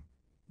wiggling.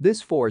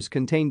 This force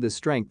contained the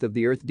strength of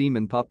the earth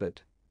demon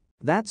puppet.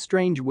 That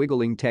strange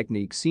wiggling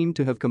technique seemed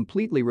to have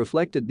completely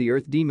reflected the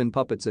earth demon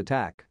puppet's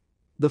attack.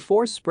 The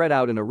force spread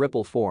out in a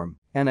ripple form,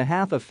 and a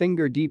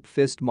half-a-finger-deep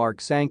fist mark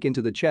sank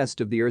into the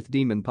chest of the earth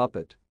demon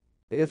puppet.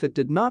 If it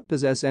did not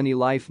possess any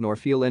life nor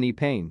feel any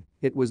pain,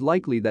 it was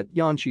likely that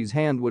Yanqi's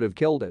hand would have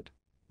killed it.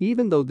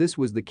 Even though this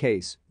was the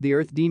case, the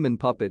earth demon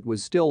puppet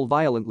was still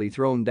violently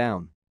thrown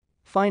down.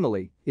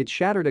 Finally, it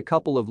shattered a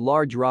couple of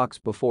large rocks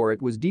before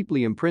it was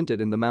deeply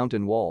imprinted in the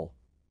mountain wall.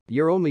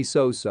 "You're only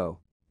so-so."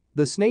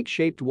 The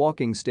snake-shaped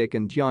walking stick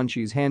in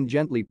Tianqi's hand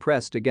gently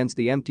pressed against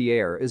the empty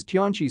air as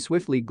Tianqi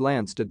swiftly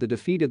glanced at the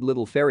defeated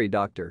little fairy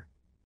doctor.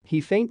 He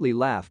faintly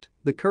laughed.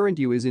 "The current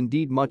you is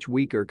indeed much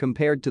weaker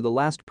compared to the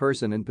last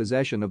person in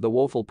possession of the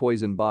woeful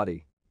poison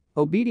body.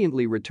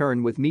 Obediently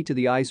return with me to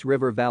the Ice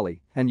River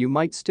Valley and you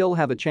might still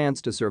have a chance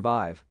to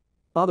survive.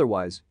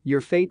 Otherwise,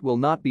 your fate will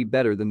not be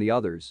better than the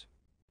others."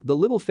 The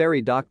little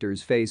fairy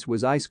doctor's face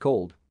was ice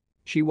cold.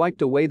 She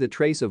wiped away the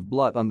trace of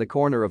blood on the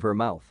corner of her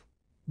mouth.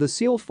 The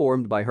seal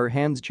formed by her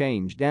hands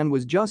changed and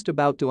was just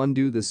about to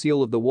undo the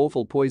seal of the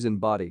woeful poison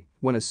body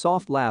when a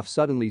soft laugh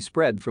suddenly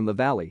spread from the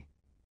valley.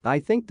 "I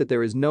think that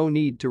there is no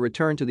need to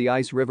return to the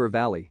Ice River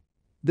Valley.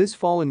 This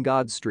fallen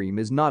god stream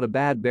is not a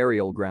bad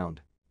burial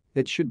ground.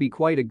 It should be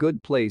quite a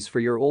good place for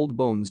your old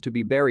bones to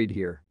be buried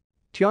here."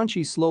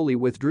 Tianqi slowly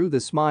withdrew the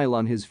smile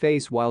on his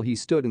face while he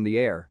stood in the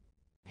air.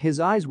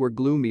 His eyes were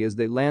gloomy as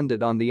they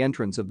landed on the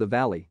entrance of the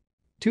valley.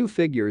 Two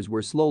figures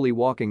were slowly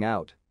walking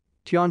out.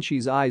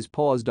 Tianqi's eyes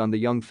paused on the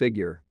young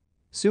figure.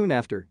 Soon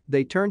after,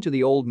 they turned to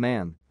the old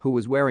man, who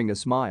was wearing a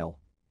smile.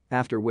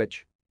 After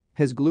which,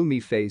 his gloomy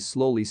face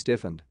slowly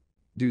stiffened.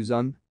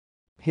 "Duzun?"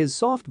 His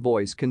soft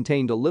voice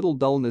contained a little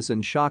dullness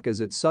and shock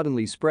as it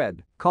suddenly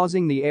spread,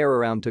 causing the air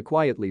around to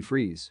quietly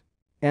freeze.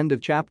 End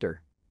of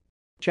chapter.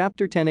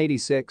 Chapter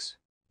 1086.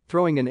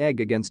 Throwing an egg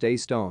against a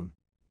stone.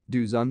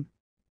 Duzun?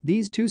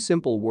 These two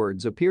simple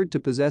words appeared to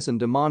possess a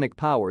demonic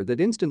power that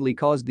instantly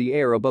caused the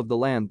air above the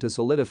land to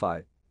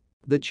solidify.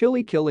 The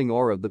chilly killing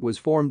aura that was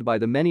formed by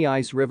the many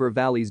Ice River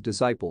Valley's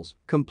disciples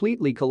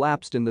completely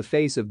collapsed in the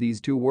face of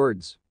these two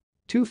words.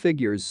 Two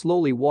figures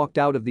slowly walked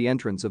out of the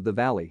entrance of the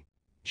valley.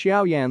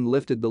 Xiao Yan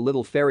lifted the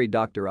little fairy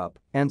doctor up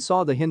and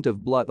saw the hint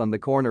of blood on the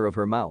corner of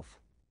her mouth.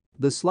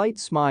 The slight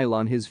smile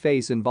on his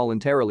face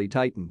involuntarily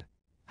tightened.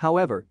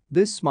 However,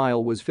 this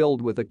smile was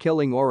filled with a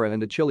killing aura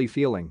and a chilly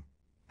feeling.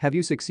 "Have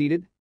you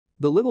succeeded?"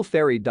 The little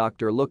fairy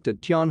doctor looked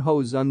at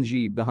Tianho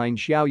Zunji behind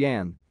Xiao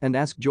Yan and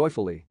asked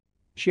joyfully.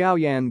 Xiao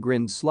Yan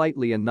grinned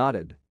slightly and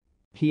nodded.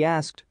 He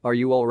asked, "Are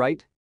you all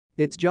right?"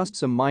 "It's just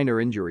some minor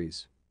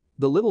injuries."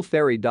 The little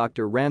fairy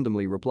doctor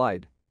randomly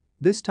replied.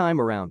 This time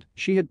around,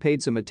 she had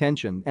paid some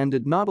attention and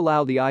did not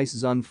allow the Ice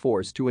Zun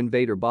force to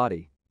invade her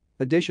body.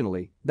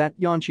 Additionally, that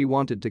Yanqi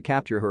wanted to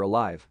capture her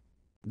alive.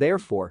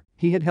 Therefore,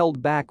 he had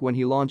held back when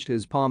he launched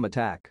his palm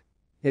attack.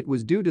 It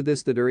was due to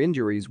this that her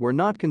injuries were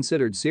not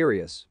considered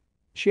serious.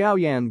 Xiao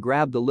Yan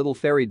grabbed the little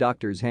fairy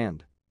doctor's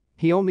hand.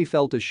 He only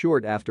felt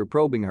assured after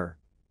probing her.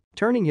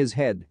 Turning his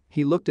head,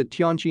 he looked at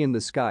Tianqi in the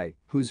sky,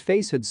 whose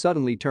face had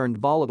suddenly turned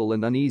volatile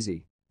and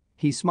uneasy.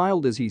 He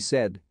smiled as he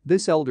said,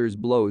 "This elder's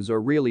blows are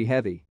really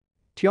heavy."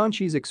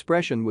 Tianqi's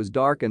expression was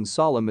dark and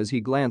solemn as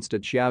he glanced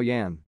at Xiao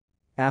Yan.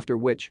 After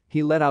which,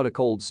 he let out a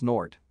cold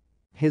snort.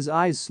 His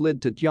eyes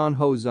slid to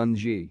Tianho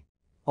Zunji.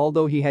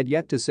 Although he had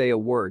yet to say a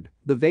word,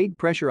 the vague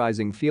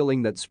pressurizing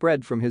feeling that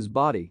spread from his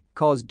body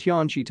caused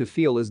Tianqi to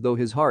feel as though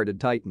his heart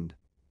had tightened.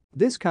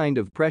 This kind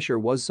of pressure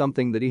was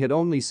something that he had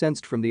only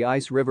sensed from the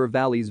Ice River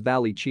Valley's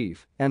valley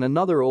chief and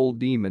another old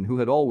demon who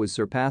had always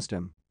surpassed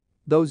him.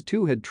 Those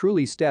two had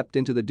truly stepped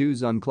into the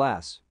Duzun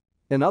class.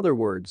 In other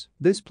words,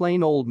 this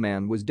plain old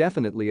man was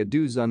definitely a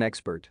Duzun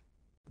expert.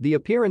 The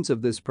appearance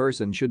of this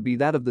person should be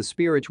that of the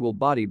spiritual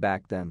body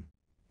back then.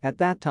 At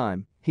that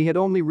time, he had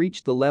only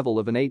reached the level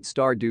of an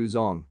 8-star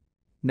Duzong.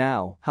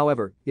 Now,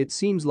 however, it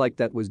seems like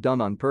that was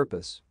done on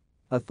purpose.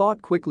 A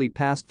thought quickly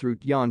passed through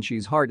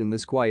Tianqi's heart in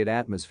this quiet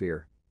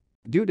atmosphere.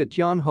 Due to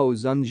Tianho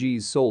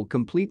Zunji's soul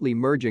completely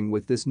merging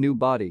with this new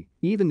body,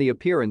 even the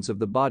appearance of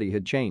the body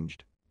had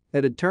changed.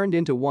 It had turned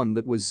into one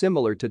that was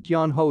similar to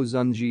Tianho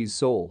Zunji's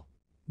soul.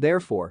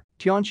 Therefore,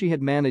 Tianqi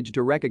had managed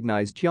to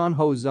recognize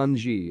Tianho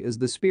Zunji as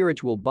the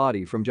spiritual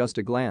body from just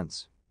a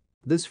glance.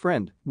 "This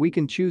friend, we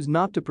can choose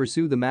not to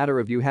pursue the matter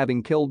of you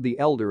having killed the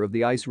elder of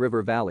the Ice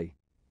River Valley.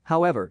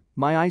 However,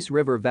 my Ice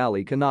River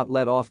Valley cannot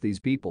let off these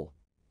people.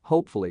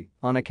 Hopefully,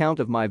 on account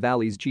of my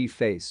valley's chief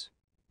face.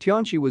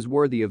 Tianqi was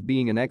worthy of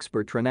being an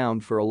expert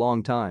renowned for a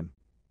long time.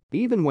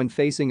 Even when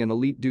facing an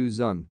elite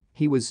Duzun,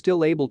 he was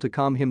still able to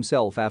calm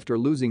himself after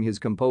losing his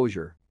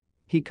composure.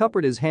 He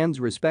cupped his hands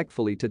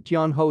respectfully to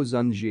Tianho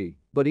Zunji,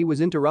 but he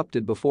was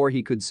interrupted before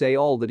he could say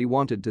all that he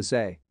wanted to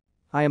say.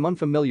 I am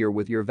unfamiliar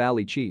with your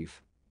valley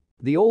chief.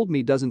 The old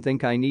me doesn't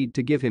think I need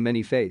to give him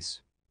any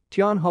face.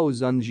 Tianhou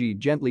Zunji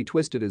gently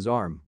twisted his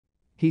arm.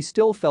 He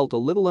still felt a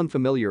little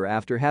unfamiliar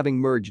after having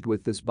merged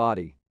with this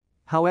body.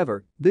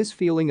 However, this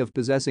feeling of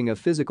possessing a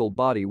physical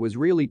body was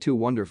really too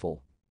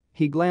wonderful.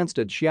 He glanced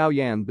at Xiao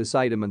Yan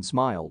beside him and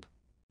smiled.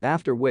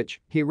 After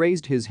which, he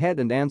raised his head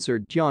and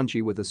answered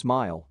Tianqi with a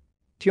smile.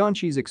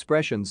 Tianqi's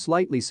expression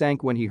slightly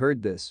sank when he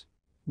heard this.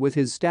 With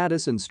his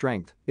status and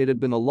strength, it had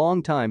been a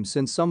long time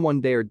since someone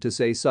dared to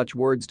say such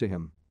words to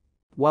him.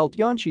 While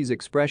Tianqi's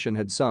expression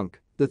had sunk,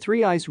 the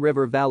three Ice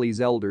River Valley's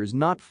elders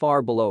not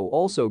far below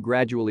also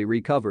gradually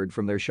recovered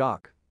from their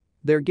shock.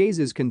 Their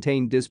gazes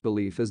contained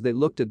disbelief as they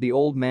looked at the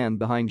old man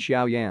behind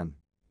Xiao Yan.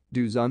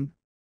 Du Zun?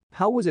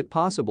 How was it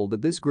possible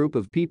that this group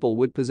of people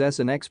would possess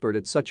an expert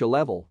at such a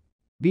level?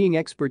 Being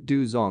expert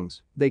Du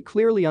Zongs, they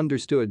clearly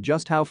understood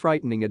just how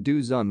frightening a Du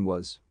Zun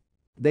was.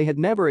 They had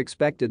never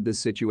expected this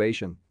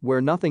situation,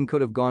 where nothing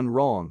could have gone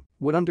wrong,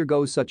 would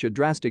undergo such a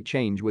drastic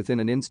change within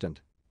an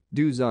instant.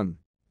 Du Zun.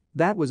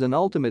 That was an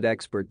ultimate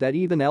expert that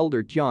even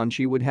Elder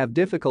Tianqi would have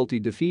difficulty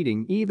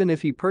defeating even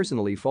if he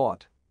personally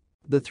fought.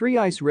 The three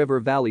Ice River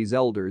Valley's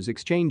elders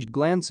exchanged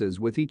glances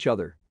with each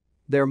other.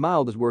 Their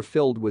mouths were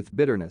filled with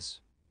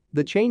bitterness.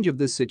 The change of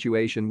this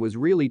situation was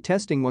really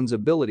testing one's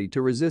ability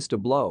to resist a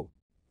blow.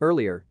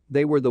 Earlier,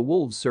 they were the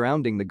wolves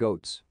surrounding the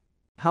goats.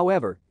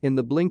 However, in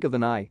the blink of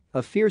an eye,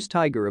 a fierce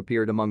tiger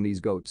appeared among these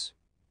goats.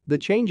 The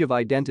change of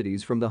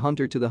identities from the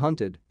hunter to the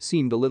hunted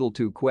seemed a little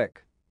too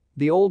quick.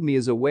 The old me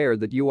is aware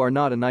that you are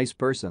not a nice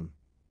person.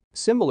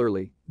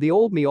 Similarly, the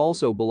old me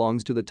also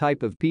belongs to the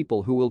type of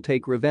people who will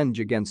take revenge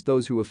against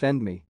those who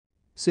offend me.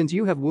 Since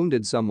you have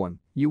wounded someone,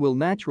 you will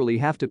naturally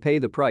have to pay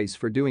the price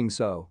for doing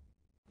so.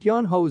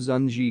 Tianhou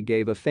Zunji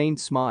gave a faint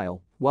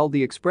smile, while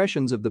the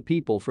expressions of the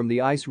people from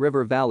the Ice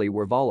River Valley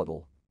were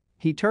volatile.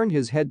 He turned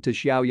his head to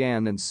Xiao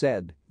Yan and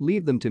said,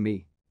 "Leave them to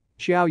me."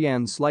 Xiao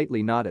Yan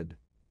slightly nodded.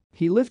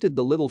 He lifted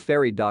the little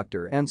fairy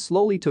doctor and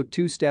slowly took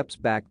 2 steps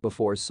back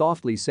before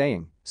softly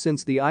saying,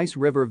 "Since the Ice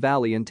River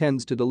Valley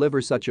intends to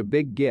deliver such a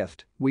big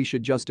gift, we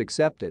should just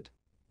accept it."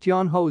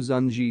 Tianhou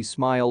Zunji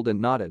smiled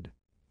and nodded.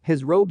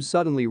 His robes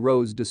suddenly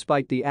rose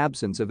despite the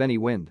absence of any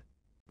wind.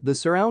 The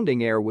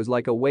surrounding air was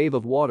like a wave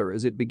of water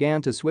as it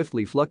began to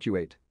swiftly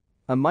fluctuate.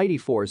 A mighty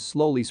force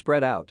slowly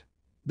spread out.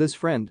 "This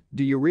friend,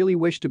 do you really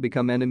wish to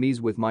become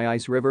enemies with my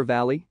Ice River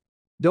Valley?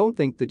 Don't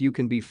think that you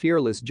can be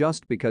fearless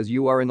just because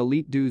you are an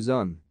elite Du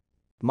Zun.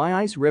 My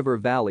Ice River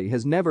Valley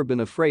has never been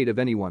afraid of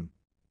anyone."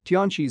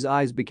 Tianqi's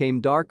eyes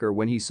became darker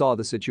when he saw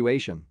the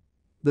situation.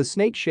 The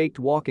snake-shaped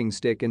walking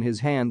stick in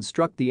his hand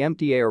struck the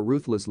empty air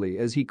ruthlessly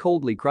as he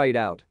coldly cried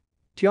out.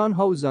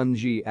 Tianhou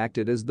Zunji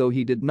acted as though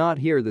he did not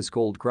hear this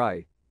cold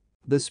cry.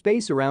 The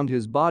space around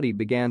his body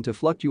began to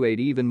fluctuate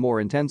even more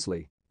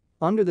intensely.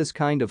 Under this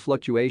kind of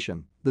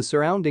fluctuation, the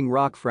surrounding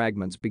rock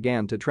fragments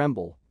began to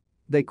tremble.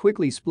 They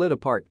quickly split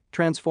apart,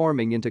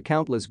 transforming into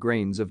countless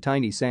grains of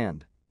tiny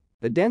sand.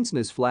 A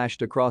denseness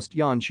flashed across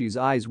Tianqi's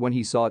eyes when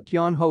he saw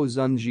Tianhou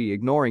Zunji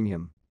ignoring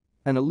him.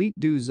 An elite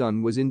Du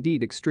Zun was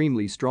indeed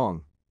extremely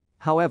strong.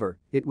 However,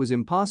 it was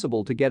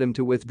impossible to get him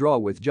to withdraw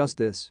with just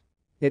this.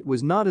 It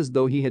was not as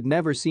though he had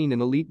never seen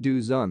an elite Du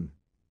Zun.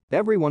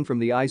 "Everyone from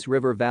the Ice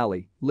River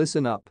Valley,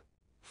 listen up.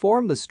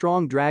 Form the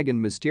strong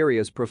dragon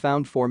mysterious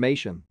profound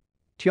formation."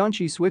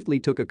 Tianqi swiftly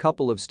took a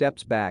couple of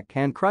steps back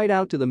and cried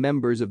out to the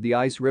members of the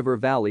Ice River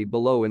Valley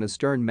below in a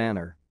stern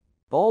manner.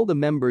 All the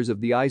members of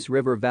the Ice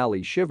River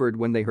Valley shivered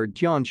when they heard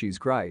Tianqi's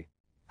cry.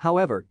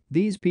 However,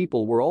 these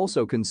people were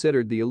also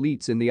considered the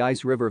elites in the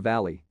Ice River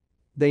Valley.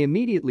 They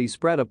immediately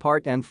spread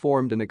apart and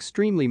formed an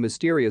extremely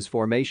mysterious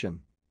formation.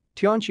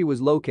 Tianqi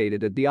was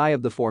located at the eye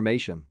of the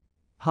formation.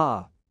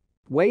 Ha!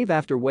 Wave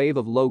after wave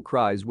of low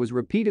cries was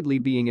repeatedly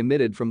being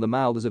emitted from the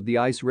mouths of the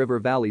Ice River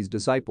Valley's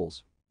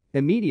disciples.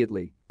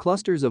 Immediately,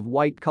 clusters of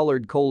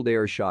white-colored cold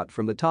air shot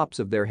from the tops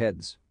of their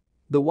heads.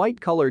 The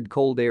white-colored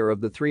cold air of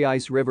the 3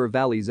 Ice River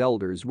Valley's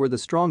elders were the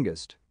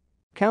strongest.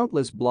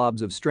 Countless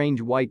blobs of strange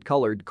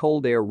white-colored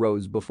cold air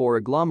rose before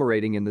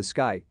agglomerating in the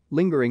sky,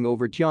 lingering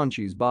over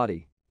Tianqi's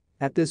body.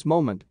 At this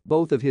moment,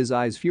 both of his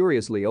eyes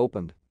furiously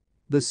opened.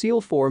 The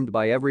seal formed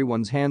by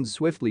everyone's hands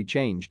swiftly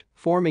changed,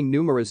 forming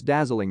numerous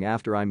dazzling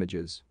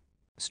afterimages.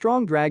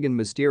 Strong dragon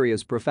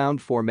mysterious profound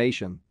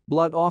formation,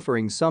 blood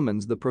offering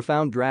summons the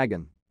profound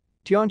dragon.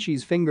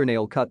 Tianqi's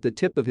fingernail cut the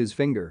tip of his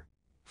finger.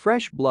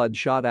 Fresh blood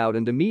shot out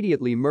and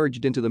immediately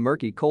merged into the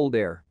murky cold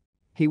air.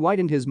 He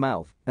widened his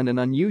mouth, and an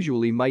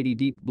unusually mighty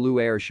deep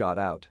blue air shot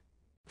out.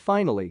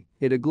 Finally,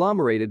 it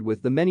agglomerated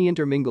with the many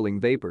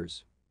intermingling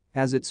vapors.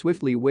 As it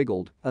swiftly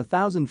wiggled, a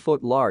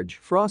 1,000-foot large,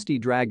 frosty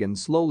dragon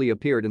slowly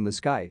appeared in the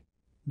sky.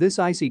 This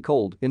icy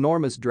cold,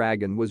 enormous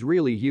dragon was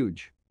really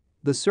huge.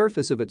 The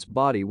surface of its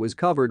body was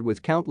covered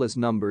with countless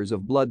numbers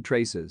of blood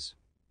traces.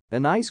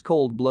 An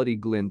ice-cold bloody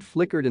glint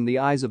flickered in the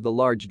eyes of the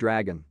large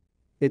dragon.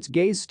 Its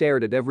gaze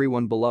stared at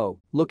everyone below,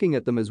 looking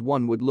at them as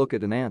one would look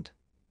at an ant.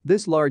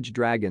 This large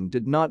dragon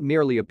did not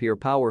merely appear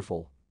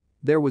powerful.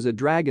 There was a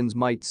dragon's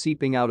might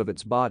seeping out of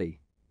its body.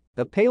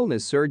 A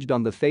paleness surged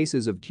on the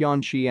faces of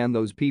Tianxi and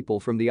those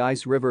people from the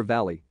Ice River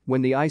Valley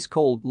when the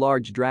ice-cold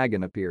large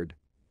dragon appeared.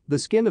 The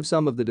skin of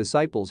some of the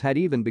disciples had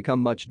even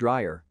become much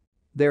drier.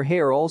 Their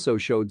hair also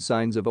showed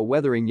signs of a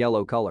weathering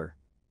yellow color.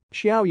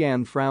 Xiao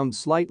Yan frowned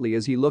slightly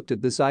as he looked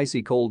at this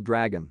icy cold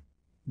dragon.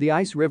 The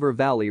Ice River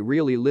Valley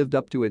really lived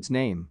up to its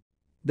name.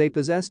 They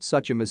possessed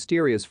such a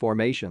mysterious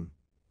formation.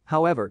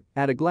 However,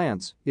 at a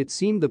glance, it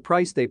seemed the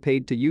price they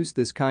paid to use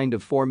this kind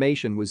of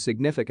formation was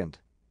significant.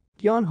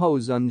 Tianho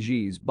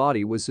Zunji's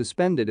body was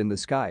suspended in the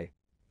sky.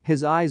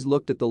 His eyes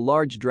looked at the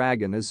large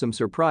dragon as some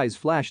surprise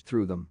flashed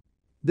through them.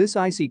 This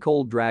icy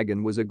cold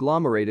dragon was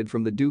agglomerated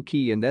from the Du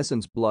Qi and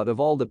essence blood of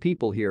all the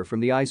people here from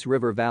the Ice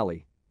River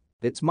Valley.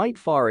 Its might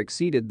far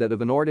exceeded that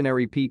of an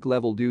ordinary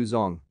peak-level Du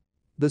Zong.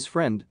 Thus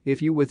friend,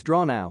 if you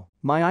withdraw now,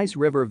 my Ice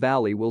River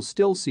Valley will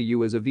still see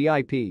you as a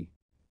VIP.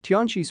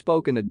 Tianxi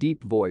spoke in a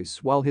deep voice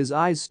while his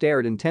eyes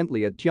stared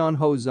intently at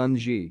Tianho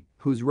Zunji,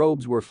 whose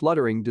robes were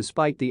fluttering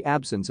despite the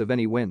absence of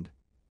any wind.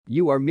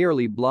 You are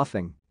merely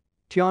bluffing.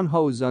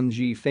 Tianho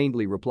Zunji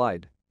faintly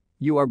replied.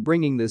 You are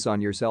bringing this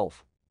on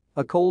yourself.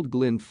 A cold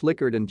glint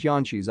flickered in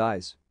Tianxi's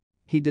eyes.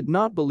 He did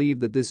not believe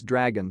that this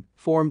dragon,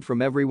 formed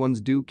from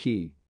everyone's Du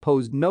Qi,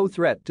 posed no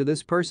threat to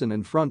this person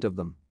in front of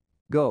them.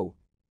 Go.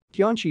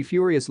 Tianxi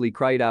furiously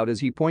cried out as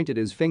he pointed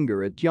his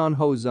finger at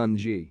Tianho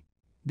Zunji.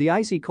 The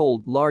icy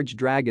cold large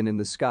dragon in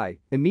the sky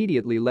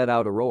immediately let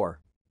out a roar.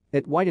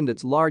 It widened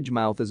its large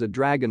mouth as a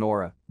dragon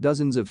aura,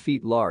 dozens of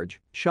feet large,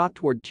 shot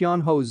toward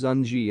Tianho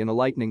Zunji in a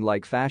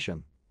lightning-like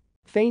fashion.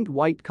 Faint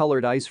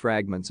white-colored ice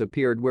fragments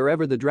appeared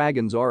wherever the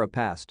dragon's aura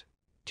passed.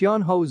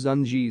 Tianho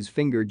Zunji's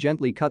finger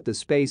gently cut the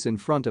space in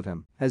front of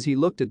him as he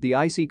looked at the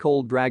icy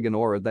cold dragon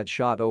aura that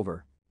shot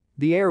over.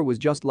 The air was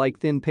just like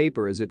thin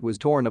paper as it was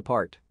torn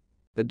apart.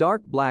 A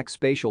dark black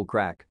spatial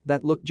crack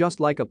that looked just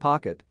like a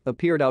pocket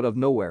appeared out of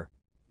nowhere.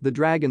 The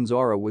dragon's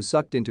aura was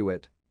sucked into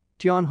it.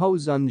 Tianho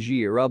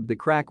Zunji rubbed the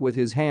crack with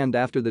his hand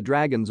after the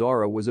dragon's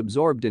aura was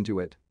absorbed into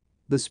it.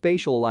 The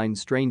spatial line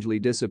strangely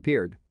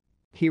disappeared.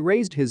 He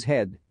raised his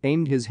head,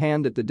 aimed his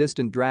hand at the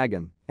distant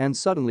dragon, and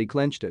suddenly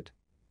clenched it.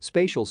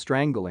 Spatial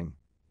strangling.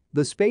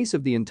 The space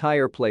of the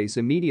entire place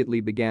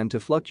immediately began to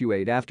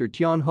fluctuate after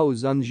Tianho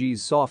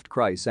Zunji's soft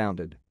cry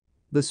sounded.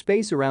 The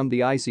space around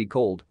the icy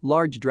cold,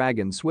 large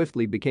dragon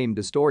swiftly became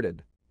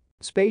distorted.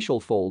 Spatial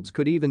folds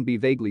could even be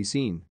vaguely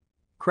seen.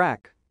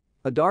 Crack.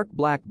 A dark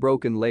black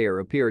broken layer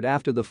appeared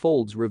after the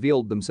folds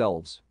revealed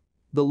themselves.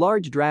 The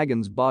large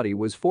dragon's body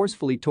was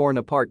forcefully torn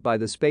apart by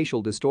the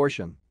spatial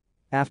distortion.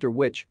 After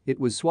which, it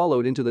was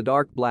swallowed into the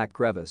dark black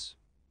crevice.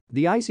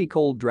 The icy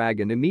cold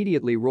dragon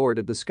immediately roared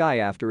at the sky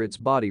after its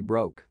body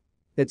broke.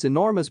 Its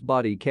enormous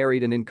body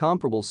carried an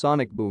incomparable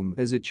sonic boom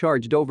as it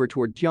charged over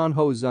toward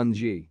Tianho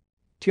Zunji.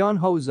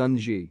 Tianho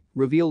Zunji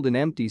revealed an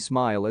empty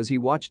smile as he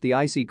watched the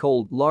icy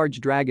cold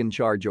large dragon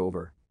charge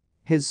over.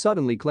 His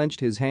suddenly clenched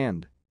his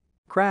hand.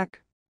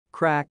 Crack.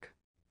 Crack.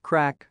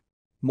 Crack.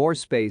 More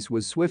space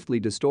was swiftly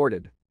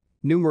distorted.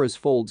 Numerous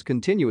folds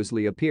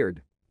continuously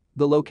appeared.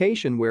 The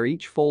location where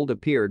each fold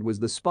appeared was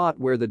the spot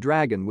where the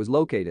dragon was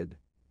located.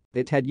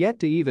 It had yet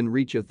to even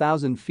reach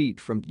 1,000 feet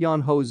from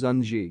Tianho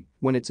Zunji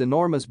when its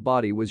enormous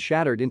body was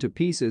shattered into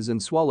pieces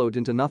and swallowed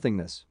into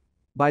nothingness.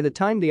 By the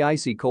time the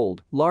icy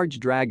cold, large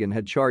dragon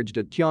had charged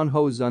at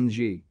Tianho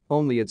Zunji,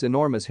 only its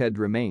enormous head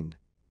remained.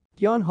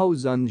 Tianho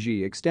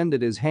Zunji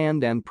extended his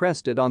hand and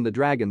pressed it on the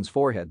dragon's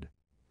forehead.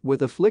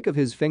 With a flick of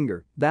his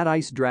finger, that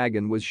ice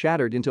dragon was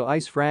shattered into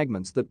ice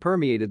fragments that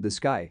permeated the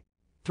sky.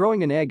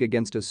 Throwing an egg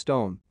against a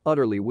stone,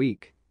 utterly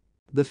weak.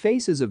 The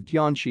faces of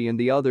Tianxi and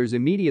the others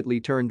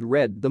immediately turned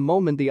red the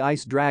moment the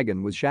ice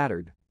dragon was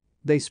shattered.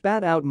 They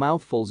spat out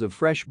mouthfuls of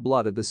fresh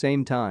blood at the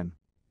same time.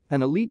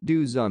 An elite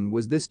Du Zun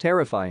was this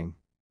terrifying.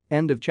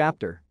 End of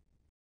chapter.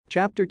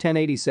 Chapter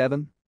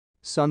 1087.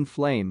 Sun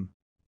Flame.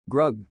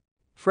 Grug.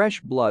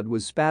 Fresh blood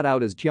was spat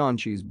out as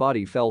Tianxi's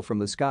body fell from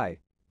the sky.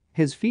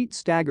 His feet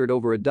staggered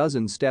over a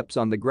dozen steps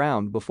on the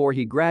ground before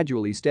he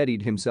gradually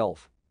steadied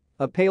himself.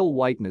 A pale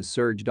whiteness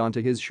surged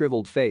onto his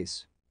shriveled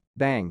face.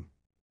 Bang.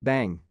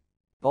 Bang.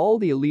 All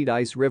the elite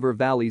Ice River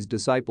Valley's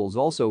disciples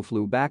also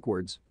flew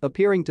backwards,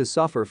 appearing to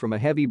suffer from a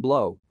heavy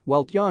blow,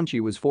 while Tianxi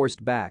was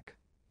forced back.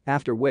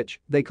 After which,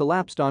 they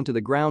collapsed onto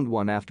the ground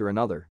one after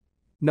another.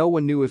 No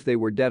one knew if they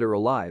were dead or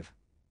alive.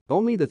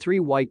 Only the 3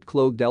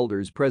 white-clothed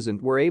elders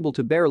present were able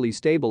to barely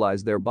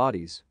stabilize their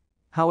bodies.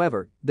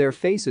 However, their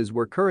faces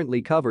were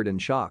currently covered in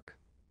shock.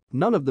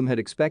 None of them had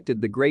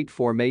expected the great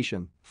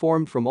formation,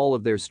 formed from all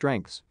of their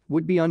strengths,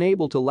 would be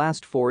unable to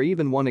last for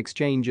even one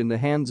exchange in the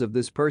hands of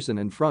this person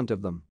in front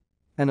of them.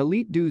 An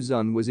elite Du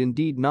Zun was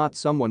indeed not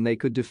someone they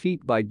could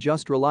defeat by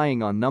just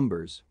relying on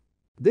numbers.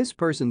 This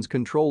person's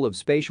control of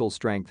spatial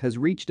strength has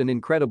reached an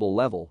incredible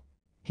level.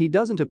 He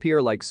doesn't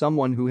appear like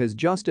someone who has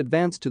just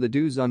advanced to the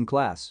Du Zun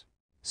class.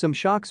 Some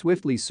shock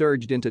swiftly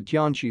surged into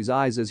Tianxi's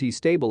eyes as he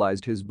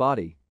stabilized his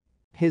body.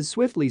 His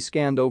swiftly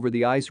scanned over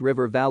the Ice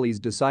River Valley's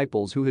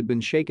disciples who had been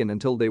shaken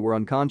until they were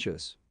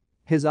unconscious.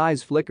 His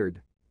eyes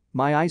flickered.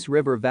 My Ice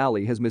River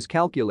Valley has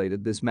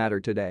miscalculated this matter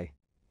today.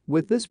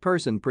 With this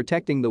person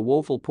protecting the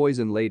woeful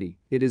poison lady,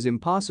 it is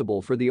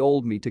impossible for the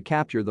old me to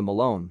capture them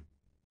alone.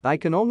 I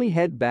can only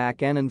head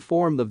back and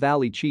inform the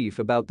valley chief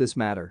about this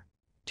matter.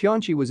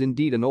 Tianqi was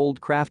indeed an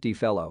old crafty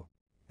fellow.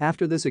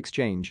 After this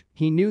exchange,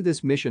 he knew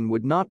this mission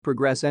would not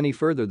progress any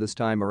further this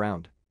time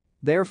around.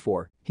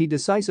 Therefore, he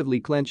decisively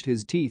clenched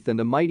his teeth and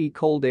a mighty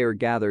cold air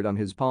gathered on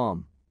his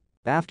palm.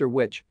 After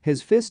which,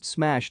 his fist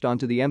smashed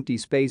onto the empty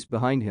space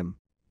behind him.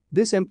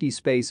 This empty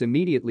space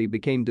immediately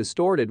became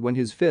distorted when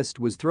his fist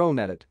was thrown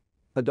at it.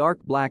 A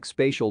dark black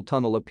spatial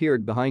tunnel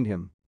appeared behind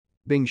him.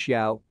 Bing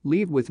Xiao,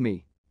 leave with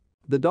me.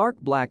 The dark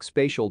black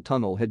spatial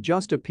tunnel had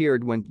just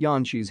appeared when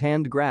Tianqi's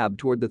hand grabbed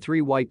toward the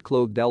three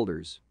white-clothed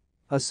elders.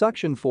 A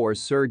suction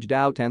force surged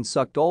out and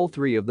sucked all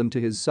three of them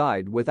to his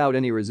side without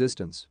any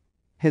resistance.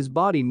 His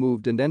body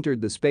moved and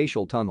entered the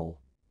spatial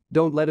tunnel.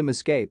 Don't let him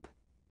escape.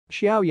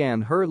 Xiao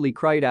Yan hurriedly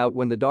cried out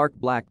when the dark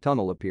black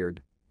tunnel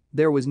appeared.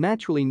 There was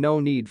naturally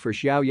no need for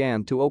Xiao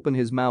Yan to open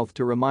his mouth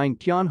to remind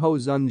Tianhou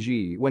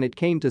Zunji when it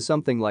came to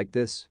something like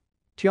this.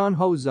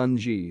 Tianhou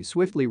Zunji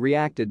swiftly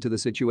reacted to the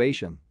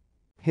situation.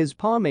 His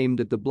palm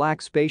aimed at the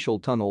black spatial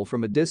tunnel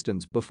from a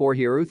distance before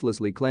he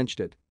ruthlessly clenched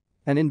it.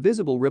 An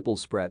invisible ripple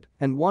spread,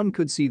 and one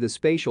could see the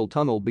spatial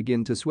tunnel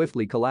begin to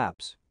swiftly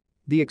collapse.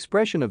 The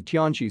expression of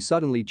Tianqi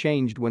suddenly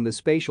changed when the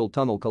spatial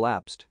tunnel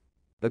collapsed.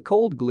 A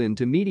cold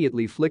glint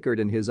immediately flickered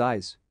in his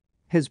eyes.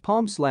 His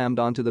palm slammed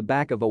onto the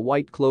back of a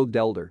white-clothed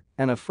elder,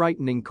 and a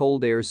frightening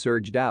cold air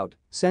surged out,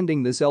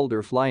 sending this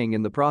elder flying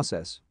in the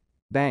process.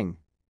 Bang!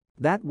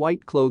 That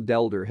white-clothed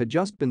elder had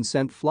just been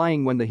sent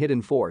flying when the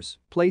hidden force,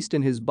 placed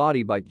in his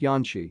body by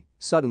Tianqi,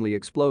 suddenly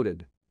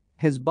exploded.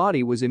 His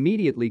body was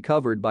immediately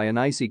covered by an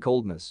icy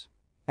coldness.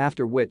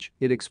 After which,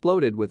 it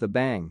exploded with a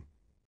bang.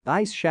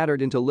 Ice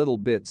shattered into little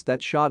bits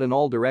that shot in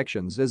all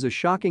directions as a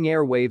shocking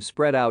air wave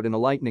spread out in a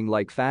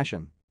lightning-like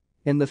fashion.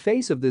 In the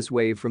face of this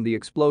wave from the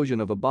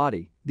explosion of a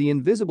body, the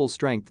invisible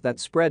strength that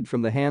spread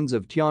from the hands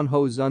of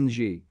Tianhou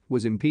Zunji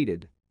was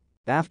impeded.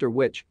 After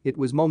which, it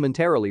was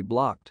momentarily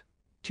blocked.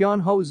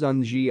 Tianhou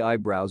Zunji's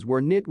eyebrows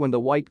were knit when the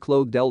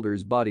white-clothed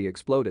elder's body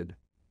exploded.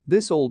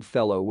 This old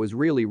fellow was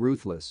really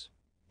ruthless.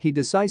 He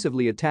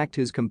decisively attacked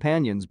his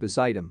companions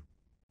beside him.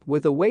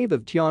 With a wave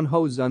of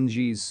Tianhou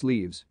Zunji's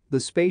sleeves, the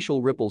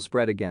spatial ripple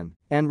spread again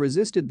and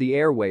resisted the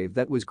air wave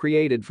that was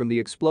created from the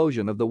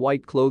explosion of the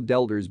white-clothed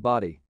elder's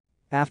body.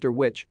 After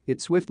which, it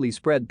swiftly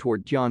spread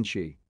toward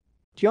Tianqi.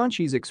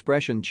 Tianqi's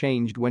expression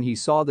changed when he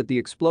saw that the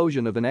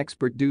explosion of an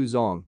expert Du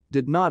Zong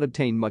did not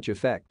obtain much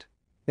effect.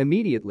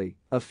 Immediately,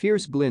 a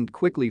fierce glint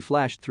quickly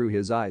flashed through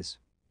his eyes.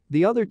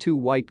 The other two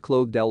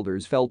white-clothed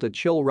elders felt a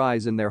chill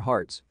rise in their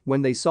hearts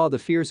when they saw the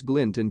fierce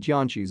glint in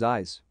Tianqi's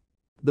eyes.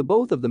 The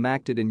both of them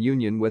acted in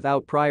union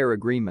without prior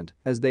agreement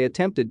as they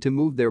attempted to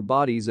move their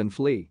bodies and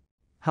flee.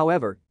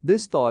 However,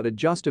 this thought had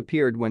just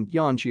appeared when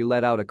Tianqi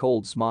let out a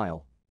cold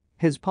smile.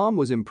 His palm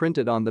was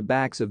imprinted on the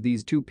backs of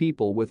these two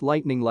people with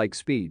lightning-like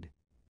speed.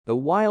 A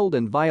wild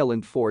and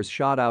violent force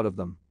shot out of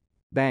them.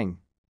 Bang!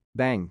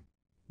 Bang!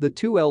 The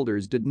two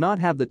elders did not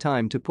have the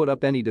time to put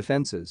up any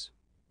defenses.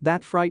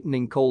 That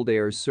frightening cold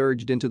air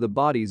surged into the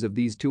bodies of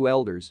these two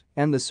elders,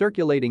 and the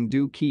circulating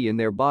Du Qi in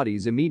their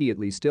bodies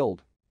immediately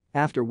stilled.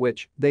 After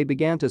which, they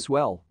began to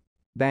swell.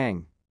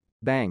 Bang!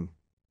 Bang!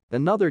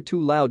 Another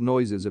two loud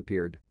noises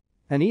appeared.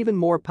 An even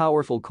more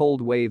powerful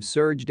cold wave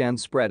surged and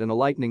spread in a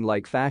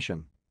lightning-like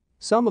fashion.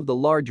 Some of the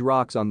large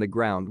rocks on the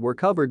ground were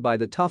covered by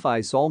the tough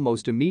ice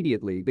almost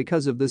immediately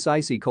because of this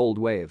icy cold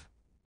wave.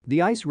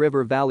 The Ice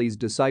River Valley's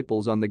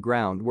disciples on the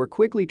ground were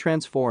quickly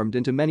transformed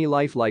into many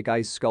lifelike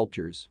ice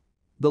sculptures.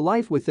 The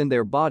life within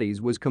their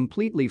bodies was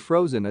completely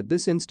frozen at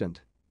this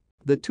instant.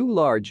 The two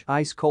large,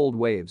 ice-cold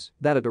waves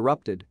that had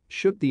erupted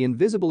shook the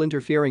invisible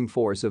interfering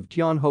force of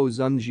Tianhou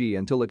Zunji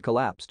until it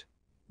collapsed.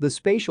 The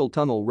spatial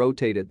tunnel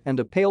rotated and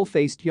a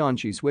pale-faced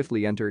Tianqi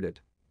swiftly entered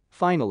it.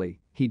 Finally,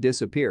 he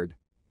disappeared.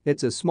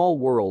 It's a small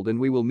world and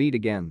we will meet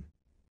again.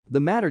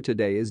 The matter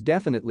today is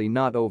definitely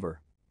not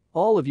over.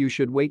 All of you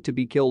should wait to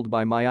be killed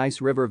by my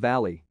Ice River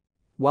Valley.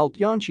 While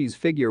Tianqi's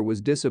figure was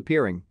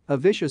disappearing, a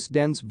vicious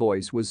dense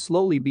voice was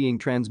slowly being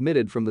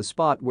transmitted from the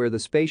spot where the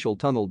spatial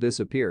tunnel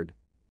disappeared.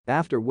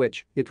 After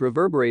which, it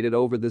reverberated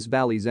over this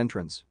valley's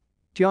entrance.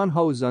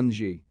 Tianhou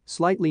Zunji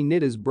slightly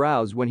knit his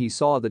brows when he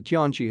saw that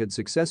Tianqi had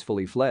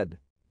successfully fled.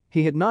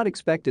 He had not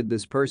expected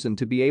this person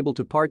to be able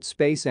to part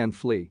space and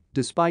flee,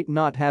 despite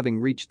not having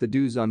reached the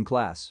Du Zun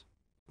class.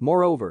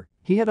 Moreover,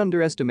 he had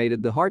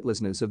underestimated the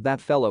heartlessness of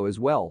that fellow as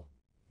well.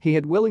 He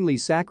had willingly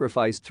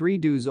sacrificed 3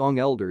 Du Zong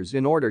elders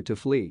in order to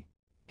flee.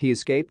 He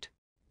escaped?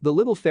 The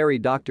little fairy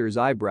doctor's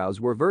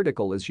eyebrows were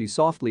vertical as she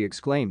softly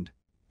exclaimed.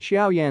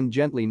 Xiao Yan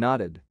gently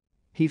nodded.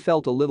 He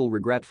felt a little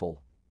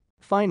regretful.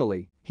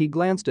 Finally, he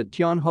glanced at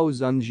Tianhou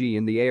Zunji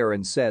in the air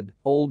and said,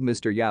 "Old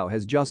Mr. Yao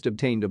has just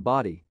obtained a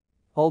body.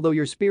 Although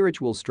your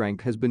spiritual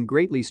strength has been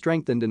greatly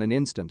strengthened in an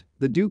instant,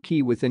 the Du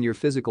Qi within your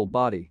physical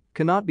body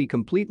cannot be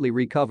completely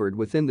recovered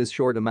within this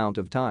short amount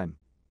of time.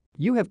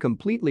 You have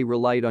completely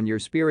relied on your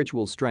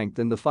spiritual strength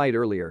in the fight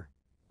earlier.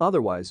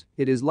 Otherwise,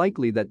 it is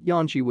likely that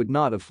Yanqi would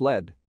not have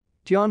fled."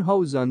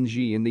 Tianhou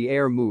Zunji in the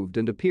air moved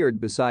and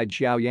appeared beside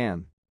Xiao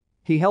Yan.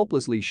 He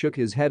helplessly shook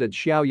his head at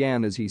Xiao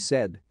Yan as he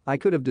said, "I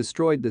could have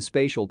destroyed the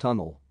spatial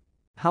tunnel.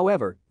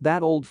 However,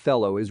 that old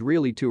fellow is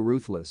really too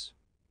ruthless.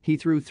 He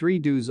threw 3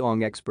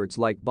 Duzong experts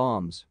like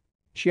bombs."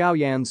 Xiao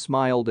Yan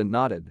smiled and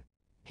nodded.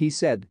 He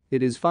said,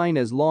 "It is fine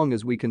as long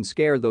as we can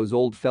scare those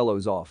old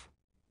fellows off.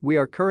 We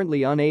are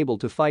currently unable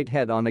to fight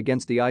head-on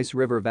against the Ice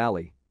River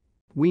Valley.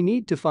 We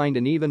need to find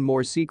an even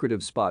more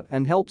secretive spot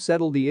and help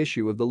settle the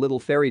issue of the little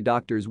fairy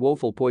doctor's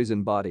woeful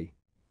poison body.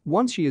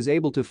 Once she is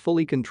able to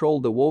fully control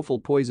the woeful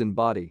poison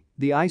body,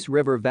 the Ice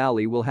River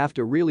Valley will have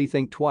to really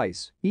think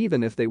twice,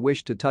 even if they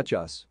wish to touch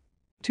us."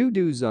 2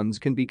 Duzons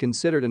can be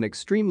considered an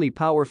extremely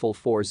powerful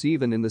force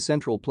even in the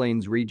Central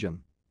Plains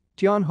region.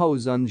 Tianhou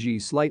Zunji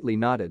slightly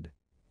nodded.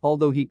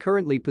 Although he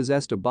currently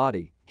possessed a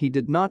body, he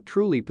did not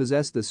truly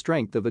possess the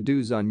strength of a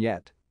Duzon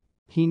yet.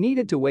 He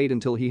needed to wait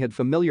until he had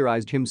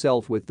familiarized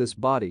himself with this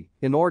body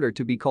in order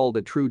to be called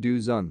a true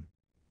Duzon.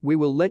 "We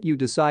will let you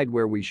decide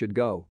where we should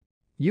go.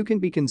 You can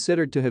be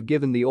considered to have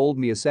given the old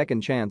me a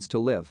second chance to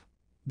live.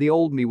 The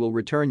old me will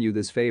return you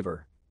this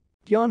favor."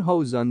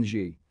 Tianhou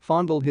Zunji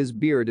fondled his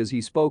beard as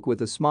he spoke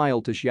with a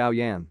smile to Xiao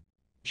Yan.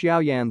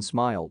 Xiao Yan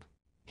smiled.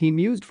 He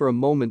mused for a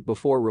moment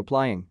before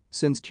replying,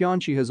 "Since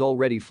Tianqi has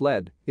already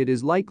fled, it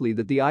is likely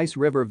that the Ice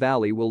River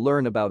Valley will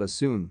learn about us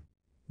soon.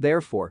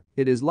 Therefore,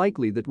 it is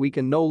likely that we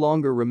can no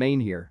longer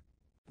remain here.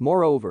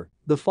 Moreover,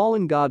 the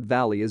Fallen God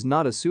Valley is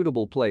not a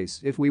suitable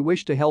place if we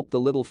wish to help the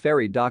little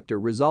fairy doctor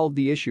resolve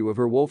the issue of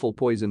her woeful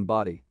poison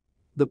body.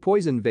 The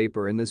poison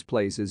vapor in this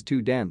place is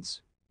too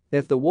dense.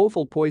 If the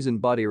woeful poison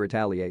body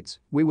retaliates,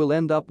 we will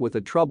end up with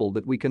a trouble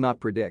that we cannot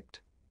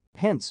predict.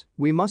 Hence,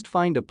 we must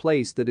find a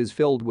place that is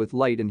filled with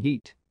light and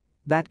heat.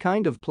 That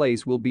kind of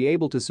place will be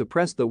able to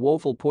suppress the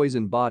woeful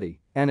poison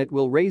body, and it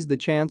will raise the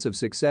chance of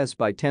success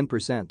by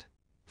 10%.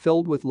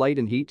 Filled with light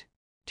and heat?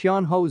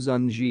 Tianhou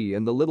Zunji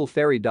and the little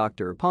fairy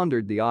doctor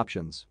pondered the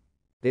options.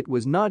 It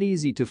was not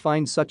easy to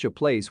find such a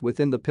place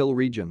within the Pill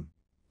region.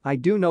 "I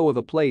do know of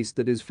a place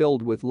that is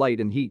filled with light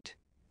and heat."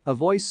 A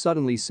voice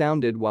suddenly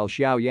sounded while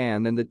Xiao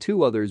Yan and the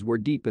 2 others were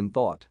deep in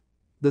thought.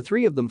 The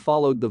 3 of them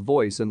followed the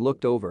voice and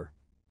looked over.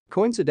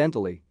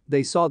 Coincidentally,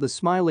 they saw the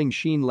smiling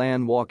Xin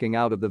Lan walking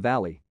out of the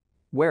valley.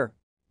 "Where?"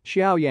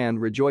 Xiao Yan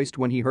rejoiced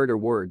when he heard her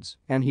words,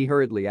 and he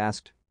hurriedly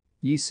asked.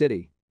 "Yi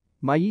City.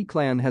 My Yi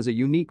clan has a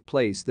unique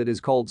place that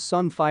is called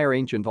Sunfire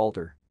Ancient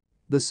Altar.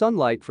 The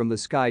sunlight from the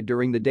sky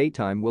during the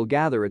daytime will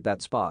gather at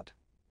that spot.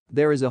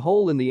 There is a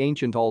hole in the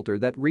ancient altar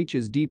that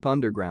reaches deep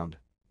underground.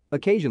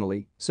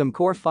 Occasionally, some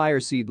core fire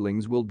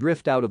seedlings will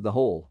drift out of the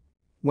hole.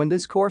 When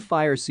this core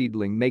fire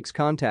seedling makes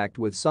contact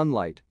with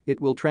sunlight, it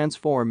will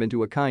transform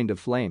into a kind of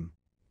flame.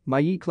 My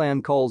Yi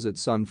clan calls it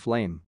sun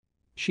flame."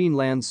 Xin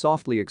Lan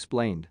softly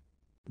explained.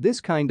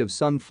 "This kind of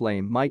sun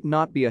flame might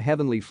not be a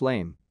heavenly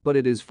flame, but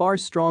it is far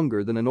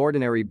stronger than an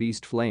ordinary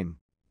beast flame.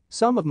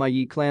 Some of my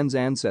Yi clan's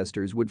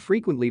ancestors would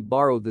frequently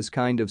borrow this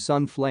kind of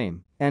sun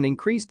flame and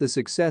increase the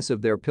success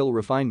of their pill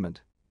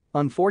refinement.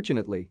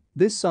 Unfortunately,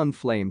 this sun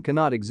flame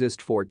cannot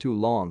exist for too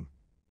long.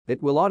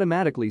 It will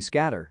automatically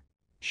scatter."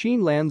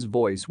 Xin Lan's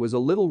voice was a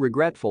little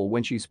regretful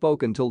when she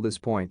spoke until this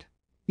point.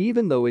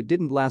 Even though it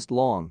didn't last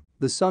long,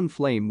 the sun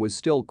flame was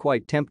still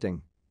quite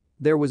tempting.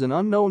 There was an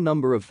unknown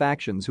number of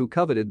factions who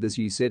coveted this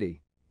Yi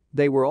city.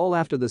 They were all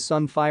after the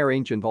Sunfire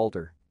Ancient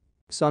Altar.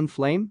 Sun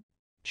Flame?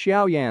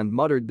 Xiao Yan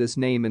muttered this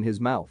name in his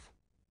mouth.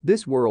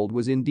 This world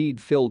was indeed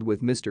filled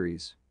with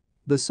mysteries.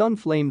 The Sun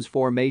Flame's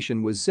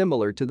formation was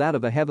similar to that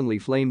of a heavenly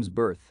flame's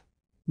birth.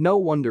 No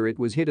wonder it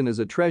was hidden as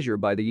a treasure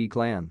by the Yi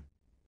clan.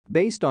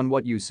 Based on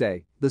what you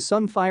say, the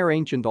Sunfire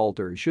Ancient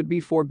Altar should be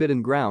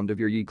forbidden ground of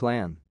your Yi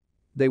clan.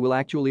 They will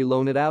actually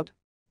loan it out?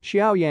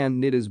 Xiao Yan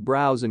knit his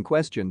brows and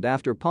questioned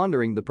after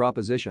pondering the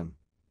proposition.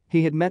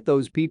 He had met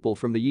those people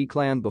from the Yi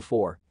clan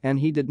before, and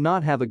he did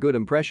not have a good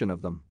impression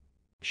of them.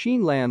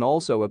 Xin Lan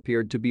also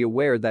appeared to be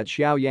aware that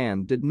Xiao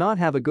Yan did not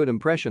have a good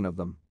impression of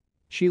them.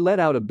 She let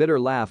out a bitter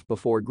laugh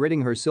before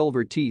gritting her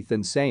silver teeth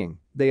and saying,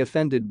 "They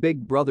offended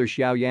Big Brother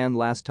Xiao Yan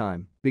last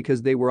time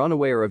because they were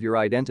unaware of your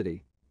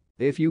identity.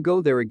 If you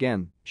go there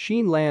again,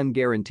 Xin Lan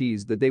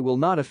guarantees that they will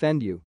not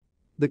offend you."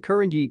 The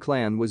current Yi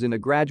clan was in a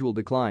gradual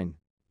decline.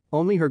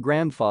 Only her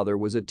grandfather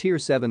was a tier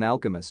 7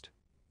 alchemist.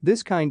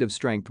 This kind of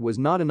strength was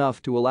not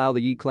enough to allow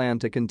the Yi clan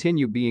to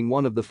continue being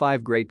one of the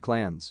 5 great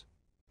clans.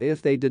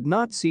 If they did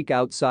not seek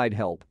outside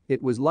help,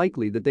 it was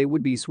likely that they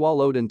would be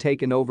swallowed and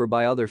taken over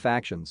by other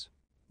factions.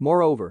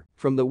 Moreover,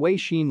 from the way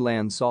Xin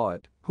Lan saw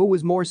it, who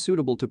was more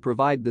suitable to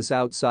provide this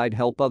outside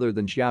help other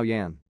than Xiao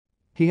Yan?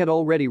 He had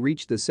already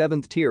reached the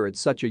 7th tier at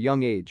such a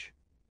young age.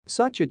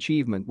 Such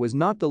achievement was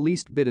not the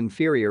least bit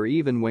inferior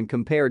even when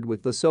compared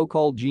with the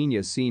so-called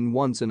genius seen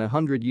once in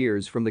 100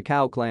 years from the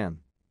Cow clan.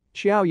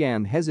 Xiao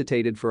Yan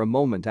hesitated for a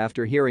moment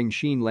after hearing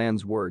Xin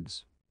Lan's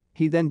words.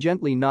 He then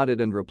gently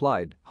nodded and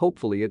replied,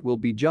 "Hopefully it will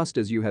be just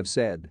as you have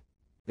said.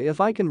 If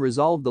I can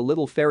resolve the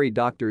little fairy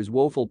doctor's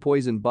woeful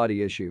poison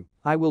body issue,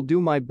 I will do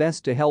my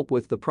best to help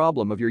with the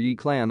problem of your Yi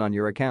clan on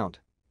your account."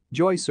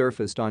 Joy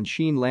surfaced on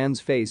Xin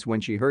Lan's face when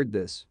she heard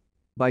this.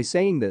 By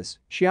saying this,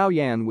 Xiao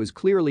Yan was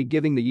clearly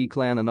giving the Yi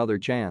clan another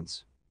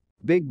chance.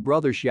 Big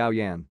brother Xiao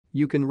Yan,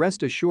 you can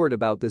rest assured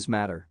about this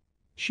matter.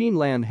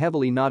 Xinlan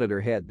heavily nodded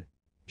her head.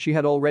 She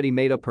had already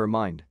made up her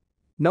mind.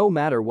 No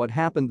matter what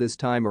happened this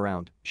time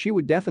around, she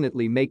would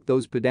definitely make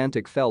those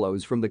pedantic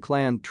fellows from the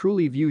clan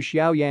truly view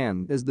Xiao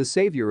Yan as the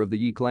savior of the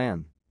Yi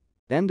clan.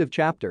 End of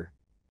chapter.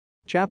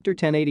 Chapter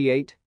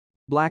 1088.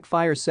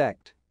 Blackfire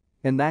Sect.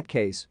 In that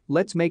case,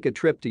 let's make a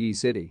trip to Yi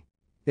City.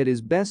 It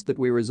is best that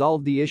we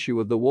resolve the issue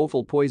of the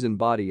woeful poison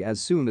body as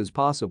soon as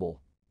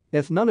possible.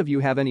 If none of you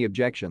have any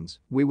objections,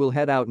 we will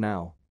head out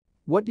now.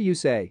 What do you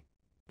say?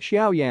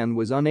 Xiao Yan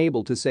was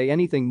unable to say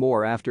anything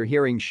more after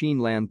hearing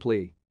Xinlan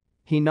plea.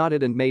 He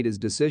nodded and made his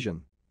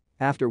decision.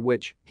 After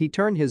which, he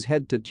turned his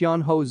head to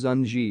Tianhou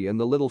Zunji and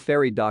the little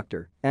fairy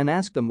doctor and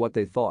asked them what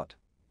they thought.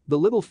 The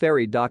little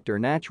fairy doctor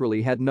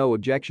naturally had no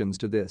objections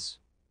to this.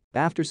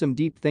 After some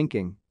deep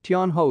thinking,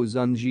 Tianhou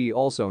Zunji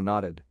also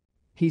nodded.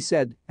 He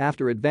said,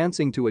 after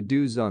advancing to a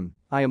Du Zun,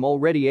 I am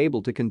already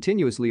able to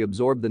continuously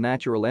absorb the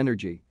natural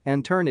energy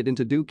and turn it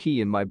into Du Qi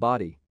in my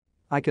body.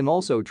 I can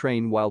also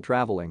train while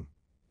traveling.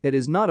 It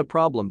is not a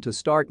problem to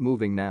start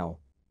moving now.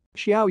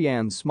 Xiao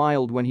Yan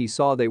smiled when he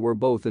saw they were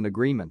both in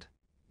agreement.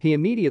 He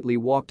immediately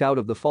walked out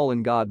of the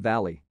Fallen God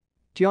Valley.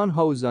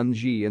 Tianhou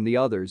Zunji and the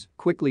others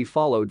quickly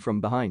followed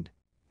from behind.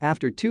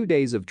 After 2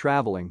 days of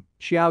traveling,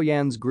 Xiao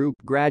Yan's group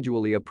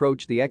gradually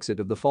approached the exit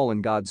of the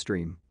Fallen God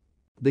Stream.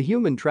 The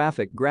human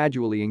traffic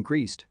gradually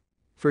increased.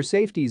 For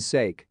safety's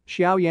sake,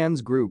 Xiao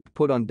Yan's group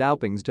put on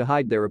dopings to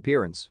hide their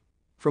appearance.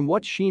 From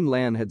what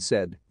Xinlan had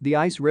said, the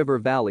Ice River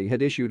Valley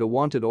had issued a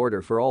wanted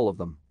order for all of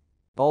them.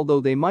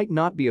 Although they might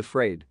not be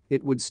afraid,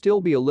 it would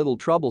still be a little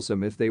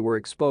troublesome if they were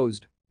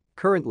exposed.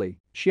 Currently,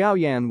 Xiao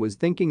Yan was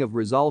thinking of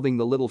resolving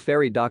the little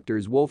fairy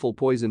doctor's woeful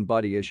poison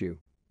body issue.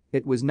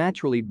 It was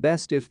naturally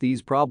best if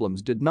these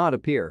problems did not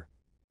appear.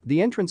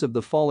 The entrance of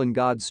the Fallen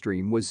God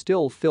Stream was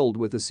still filled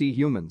with the sea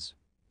humans.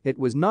 It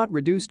was not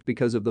reduced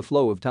because of the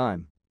flow of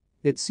time.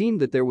 It seemed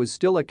that there was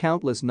still a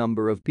countless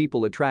number of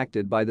people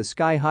attracted by the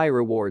sky-high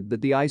reward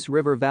that the Ice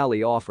River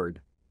Valley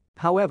offered.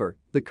 However,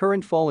 the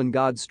current Fallen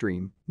God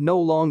Stream no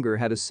longer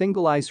had a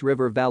single Ice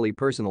River Valley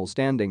personal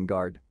standing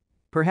guard.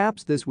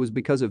 Perhaps this was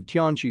because of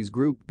Tianqi's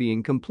group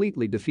being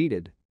completely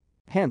defeated.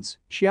 Hence,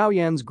 Xiao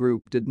Yan's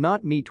group did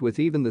not meet with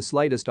even the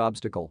slightest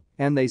obstacle,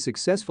 and they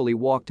successfully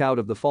walked out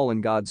of the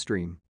Fallen God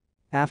Stream.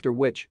 After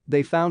which,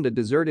 they found a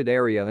deserted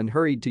area and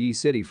hurried to Yi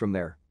City from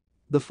there.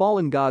 The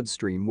Fallen God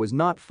Stream was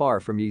not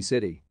far from Yi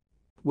City.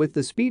 With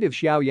the speed of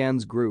Xiao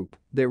Yan's group,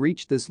 they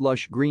reached this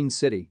lush green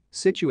city,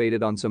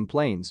 situated on some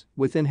plains,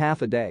 within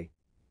half a day.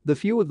 The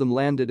few of them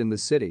landed in the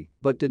city,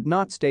 but did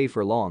not stay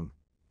for long.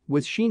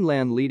 With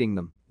Xinlan leading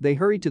them, they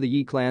hurried to the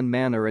Yi clan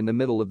manor in the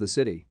middle of the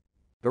city.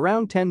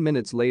 Around 10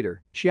 minutes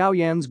later, Xiao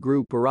Yan's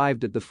group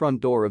arrived at the front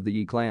door of the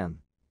Yi clan.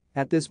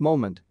 At this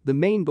moment, the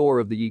main door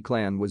of the Yi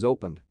clan was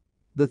opened.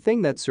 The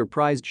thing that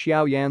surprised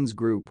Xiao Yan's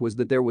group was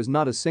that there was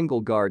not a single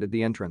guard at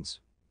the entrance.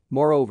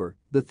 Moreover,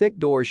 the thick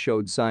door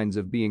showed signs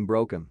of being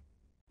broken.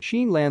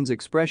 Xinlan's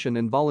expression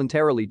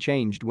involuntarily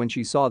changed when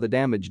she saw the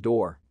damaged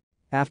door.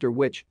 After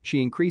which,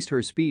 she increased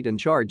her speed and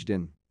charged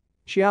in.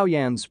 Xiao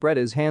Yan spread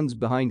his hands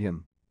behind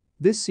him.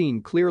 This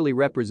scene clearly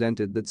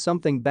represented that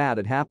something bad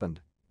had happened.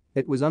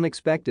 It was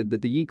unexpected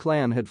that the Yi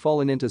clan had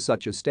fallen into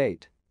such a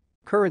state.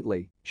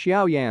 Currently,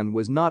 Xiao Yan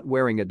was not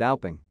wearing a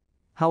doping.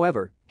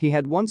 However, he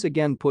had once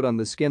again put on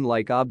the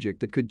skin-like object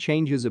that could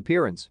change his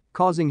appearance,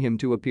 causing him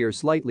to appear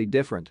slightly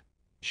different.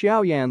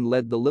 Xiao Yan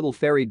led the little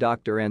fairy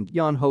doctor and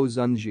Tianhou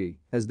Zunji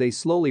as they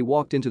slowly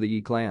walked into the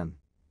Yi clan.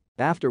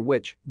 After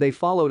which, they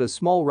followed a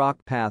small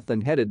rock path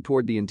and headed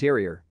toward the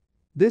interior.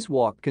 This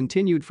walk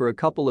continued for a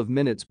couple of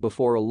minutes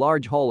before a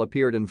large hall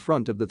appeared in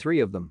front of the three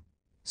of them.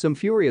 Some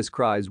furious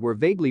cries were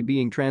vaguely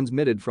being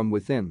transmitted from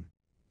within.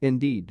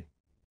 Indeed,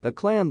 a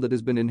clan that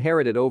has been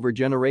inherited over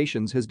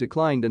generations has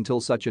declined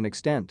until such an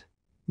extent.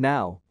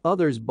 Now,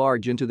 others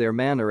barge into their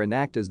manor and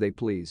act as they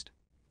pleased.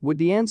 Would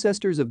the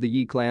ancestors of the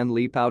Yi clan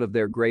leap out of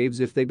their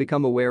graves if they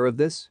become aware of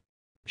this?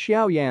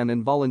 Xiao Yan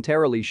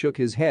involuntarily shook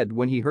his head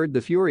when he heard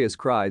the furious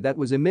cry that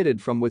was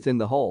emitted from within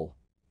the hall.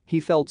 He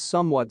felt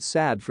somewhat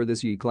sad for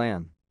this Yi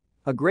clan.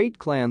 A great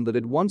clan that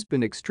had once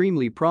been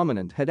extremely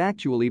prominent had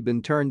actually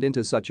been turned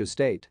into such a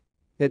state.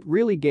 It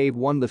really gave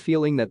one the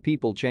feeling that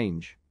people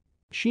change.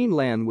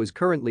 Xinlan was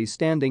currently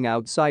standing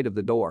outside of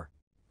the door.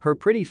 Her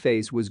pretty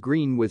face was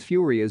green with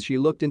fury as she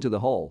looked into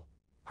the hall.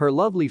 Her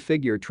lovely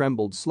figure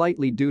trembled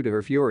slightly due to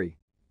her fury.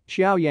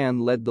 Xiao Yan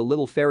led the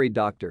little fairy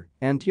doctor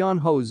and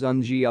Tianhou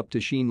Zunji up to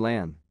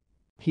Xinlan.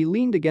 He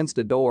leaned against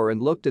a door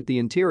and looked at the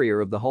interior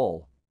of the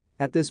hall.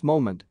 At this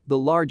moment, the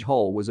large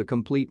hall was a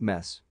complete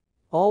mess.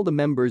 All the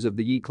members of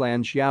the Yi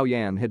clan Xiao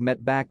Yan had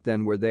met back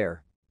then were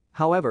there.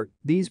 However,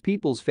 these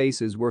people's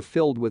faces were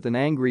filled with an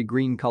angry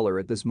green color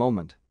at this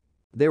moment.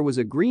 There was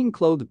a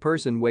green-clothed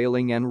person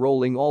wailing and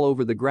rolling all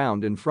over the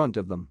ground in front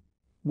of them.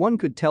 One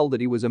could tell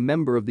that he was a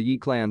member of the Yi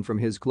clan from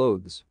his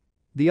clothes.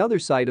 The other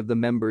side of the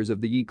members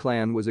of the Yi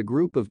clan was a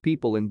group of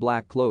people in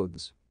black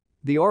clothes.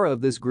 The aura of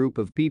this group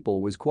of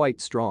people was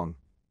quite strong.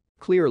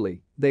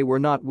 Clearly, they were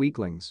not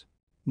weaklings.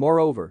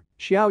 Moreover,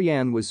 Xiao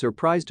Yan was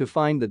surprised to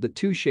find that the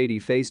two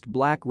shady-faced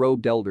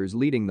black-robed elders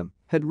leading them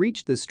had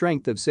reached the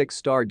strength of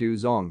 6-star Du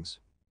Zongs.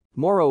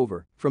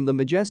 Moreover, from the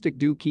majestic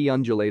Du Qi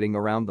undulating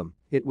around them,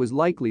 it was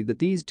likely that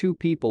these two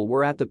people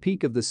were at the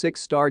peak of the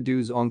 6-star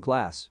Du Zong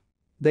class.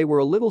 They were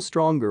a little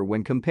stronger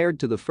when compared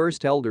to the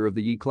first elder of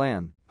the Yi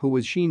clan, who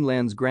was Xin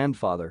Lan's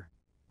grandfather.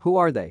 Who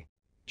are they?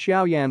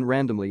 Xiao Yan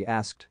randomly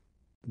asked.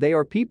 They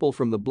are people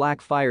from the Black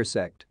Fire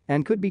sect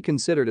and could be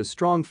considered a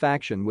strong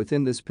faction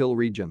within this Pill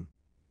region.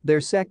 Their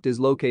sect is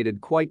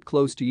located quite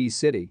close to Yi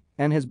City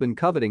and has been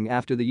coveting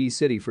after the Yi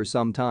City for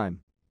some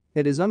time.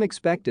 It is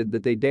unexpected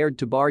that they dared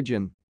to barge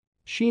in.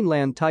 Xin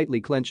Lan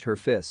tightly clenched her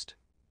fist.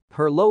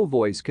 Her low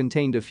voice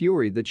contained a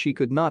fury that she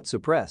could not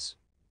suppress.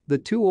 The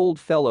two old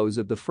fellows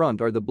at the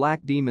front are the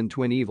Black Demon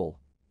Twin Evil.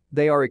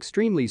 They are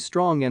extremely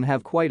strong and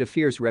have quite a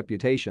fierce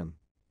reputation.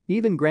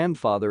 Even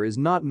grandfather is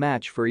not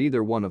match for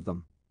either one of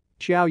them.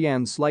 Xiao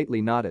Yan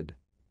slightly nodded.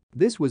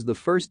 This was the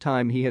first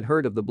time he had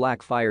heard of the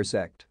Black Fire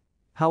sect.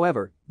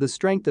 However, the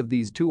strength of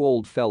these two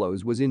old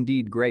fellows was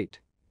indeed great.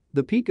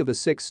 The peak of a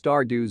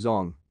 6-star Du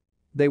Zong.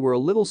 They were a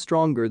little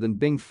stronger than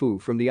Bing Fu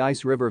from the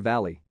Ice River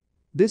Valley.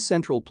 This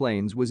central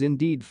plains was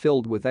indeed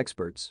filled with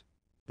experts.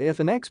 If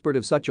an expert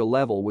of such a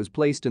level was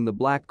placed in the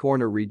Black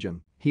Corner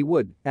region, he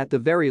would, at the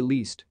very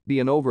least, be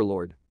an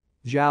overlord.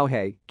 Zhao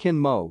He, Qin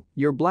Mo,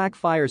 your Black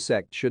Fire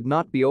sect should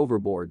not be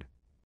overboard.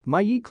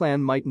 My Yi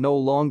clan might no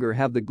longer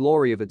have the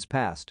glory of its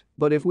past,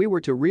 but if we were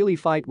to really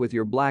fight with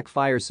your Black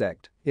Fire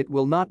sect, it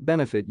will not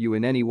benefit you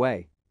in any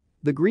way.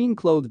 The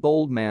green-clothed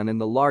old man in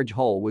the large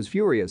hall was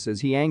furious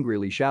as he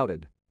angrily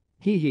shouted.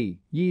 Yi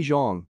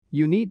Zhong,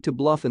 you need to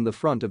bluff in the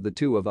front of the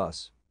two of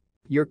us.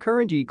 Your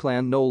current Yi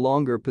clan no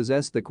longer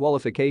possess the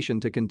qualification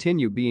to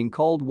continue being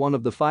called one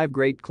of the 5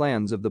 great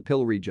clans of the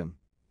Pill region.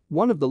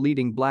 One of the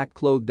leading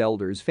black-clothed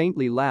elders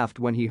faintly laughed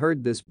when he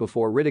heard this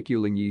before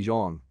ridiculing Yi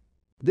Zhong.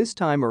 This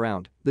time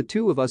around, the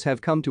two of us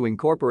have come to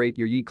incorporate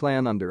your Yi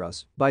clan under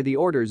us by the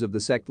orders of the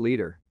sect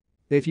leader.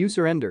 If you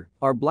surrender,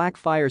 our Black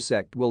Fire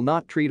sect will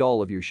not treat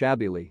all of you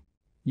shabbily.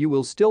 You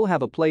will still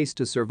have a place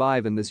to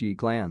survive in this Yi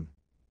clan.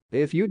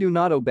 If you do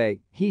not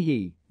obey,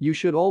 you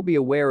should all be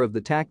aware of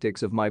the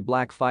tactics of my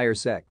Black Fire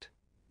sect.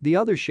 The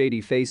other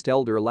shady-faced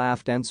elder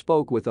laughed and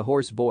spoke with a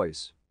hoarse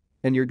voice.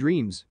 In your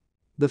dreams.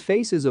 The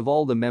faces of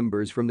all the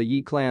members from the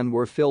Yi clan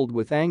were filled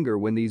with anger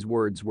when these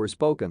words were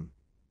spoken.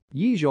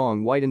 Yi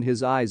Zhong widened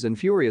his eyes and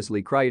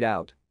furiously cried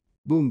out.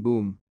 Boom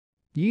boom.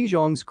 Yi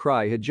Zhong's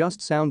cry had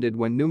just sounded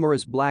when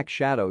numerous black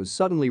shadows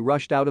suddenly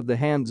rushed out of the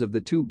hands of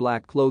the two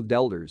black-clothed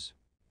elders.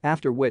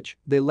 After which,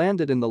 they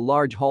landed in the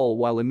large hall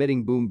while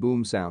emitting boom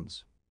boom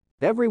sounds.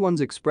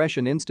 Everyone's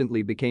expression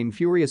instantly became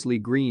furiously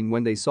green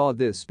when they saw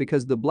this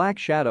because the black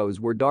shadows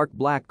were dark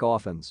black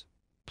coffins.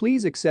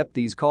 Please accept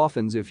these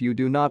coffins if you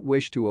do not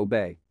wish to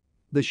obey.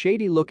 The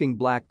shady-looking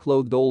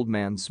black-clothed old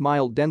man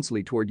smiled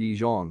densely toward Yi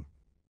Zhong.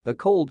 A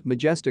cold,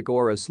 majestic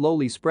aura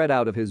slowly spread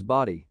out of his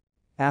body.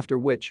 After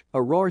which,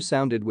 a roar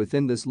sounded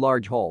within this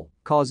large hall,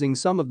 causing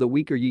some of the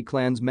weaker Yi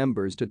clan's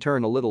members to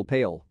turn a little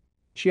pale.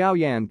 Xiao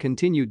Yan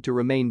continued to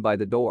remain by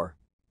the door.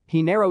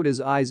 He narrowed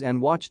his eyes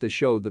and watched the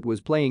show that was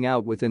playing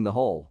out within the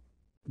hall.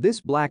 This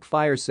Black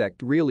Fire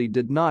sect really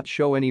did not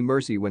show any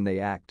mercy when they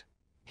act.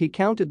 He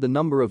counted the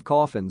number of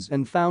coffins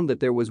and found that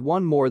there was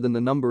one more than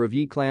the number of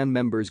Yi clan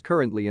members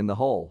currently in the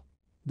hall.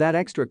 That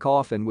extra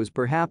coffin was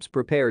perhaps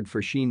prepared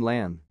for Xin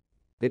Lan.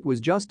 It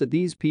was just that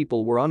these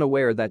people were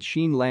unaware that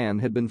Xin Lan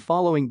had been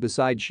following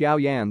beside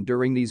Xiao Yan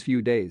during these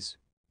few days.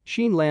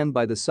 Xin Lan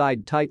by the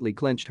side tightly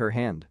clenched her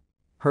hand.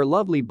 Her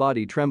lovely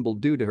body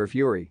trembled due to her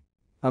fury.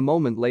 A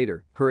moment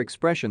later, her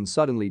expression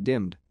suddenly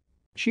dimmed.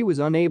 She was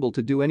unable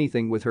to do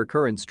anything with her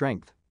current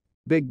strength.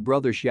 Big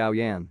brother Xiao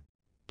Yan.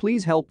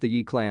 Please help the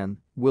Yi clan,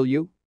 will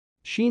you?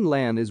 Xin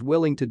Lan is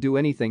willing to do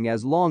anything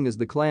as long as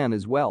the clan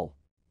is well.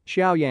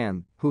 Xiao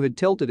Yan, who had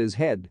tilted his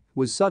head,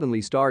 was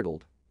suddenly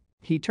startled.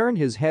 He turned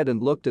his head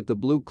and looked at the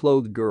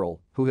blue-clothed girl,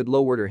 who had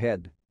lowered her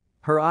head.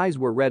 Her eyes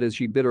were red as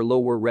she bit her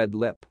lower red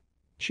lip.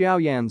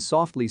 Xiao Yan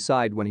softly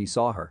sighed when he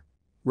saw her.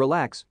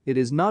 Relax, it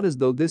is not as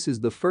though this is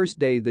the first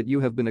day that you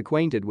have been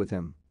acquainted with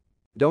him.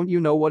 Don't you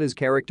know what his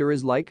character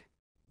is like?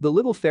 The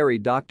little fairy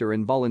doctor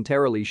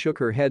involuntarily shook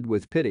her head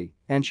with pity,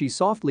 and she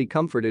softly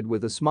comforted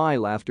with a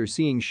smile after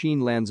seeing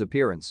Xin Lan's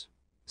appearance.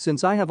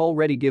 Since I have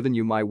already given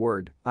you my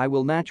word, I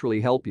will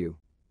naturally help you.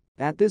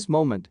 At this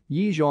moment,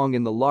 Yi Zhong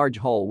in the large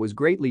hall was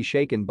greatly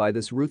shaken by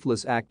this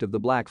ruthless act of the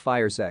Black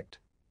Fire sect.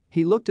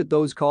 He looked at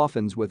those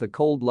coffins with a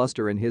cold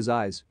luster in his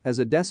eyes as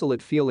a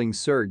desolate feeling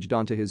surged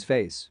onto his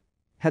face.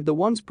 Had the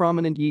once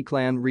prominent Yi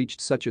clan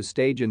reached such a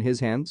stage in his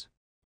hands?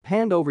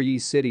 Hand over Yi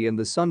City and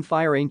the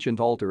Sunfire ancient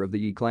altar of the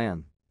Yi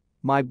clan.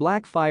 My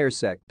Black Fire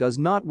sect does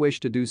not wish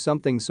to do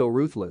something so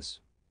ruthless.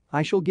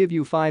 I shall give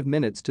you 5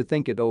 minutes to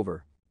think it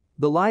over.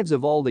 The lives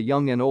of all the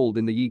young and old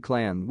in the Yi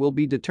clan will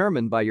be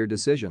determined by your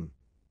decision.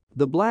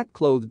 The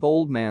black-clothed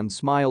old man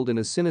smiled in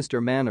a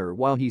sinister manner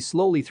while he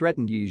slowly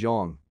threatened Yi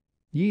Zhong.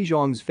 Yi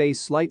Zhong's face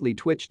slightly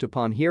twitched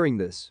upon hearing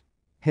this.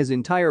 His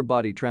entire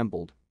body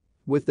trembled.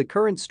 With the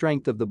current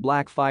strength of the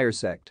Black Fire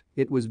sect,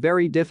 it was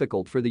very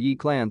difficult for the Yi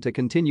clan to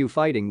continue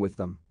fighting with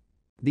them.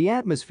 The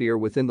atmosphere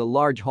within the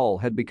large hall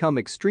had become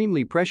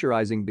extremely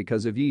pressurizing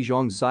because of Yi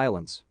Zhong's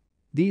silence.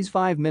 These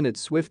 5 minutes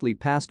swiftly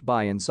passed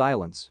by in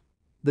silence.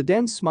 The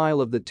dense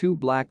smile of the two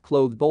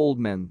black-clothed old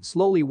men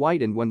slowly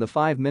whitened when the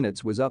 5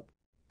 minutes was up.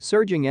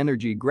 Surging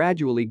energy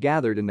gradually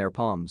gathered in their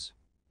palms.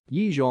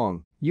 Yi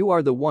Zhong, you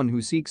are the one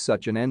who seeks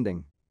such an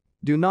ending.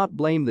 Do not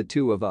blame the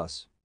two of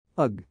us.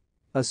 Ugh.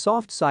 A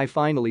soft sigh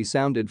finally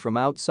sounded from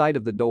outside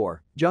of the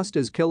door, just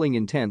as killing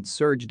intent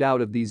surged out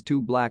of these two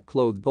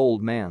black-clothed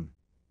old men.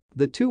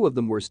 The two of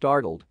them were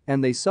startled,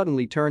 and they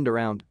suddenly turned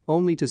around,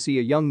 only to see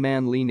a young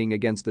man leaning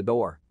against the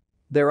door.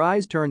 Their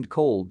eyes turned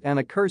cold and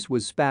a curse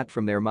was spat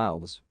from their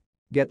mouths.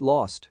 Get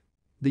lost.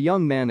 The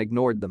young man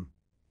ignored them.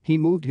 He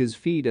moved his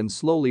feet and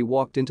slowly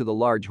walked into the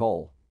large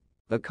hall.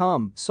 A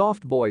calm,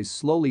 soft voice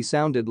slowly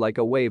sounded like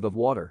a wave of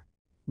water.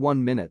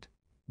 1 minute.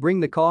 Bring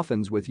the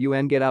coffins with you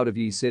and get out of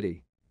Yi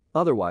City.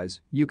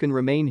 Otherwise, you can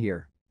remain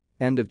here.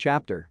 End of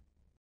chapter.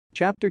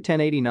 Chapter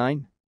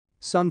 1089.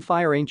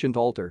 Sunfire Ancient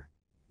Altar.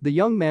 The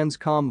young man's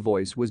calm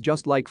voice was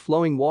just like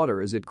flowing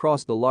water as it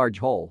crossed the large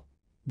hall.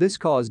 This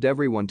caused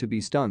everyone to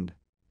be stunned.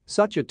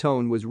 Such a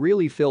tone was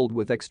really filled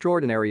with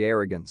extraordinary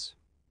arrogance.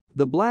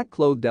 The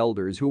black-clothed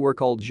elders who were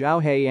called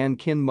Xiao Yan and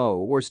Qin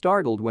Mo were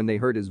startled when they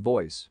heard his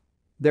voice.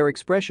 Their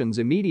expressions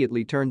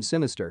immediately turned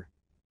sinister.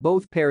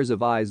 Both pairs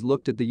of eyes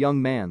looked at the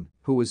young man,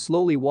 who was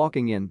slowly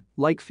walking in,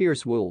 like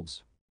fierce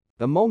wolves.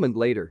 A moment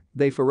later,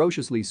 they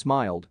ferociously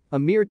smiled. A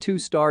mere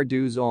 2-star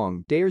Du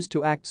Zong dares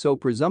to act so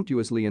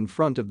presumptuously in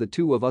front of the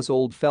two of us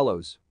old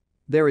fellows.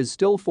 There is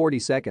still 40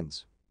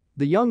 seconds.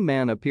 The young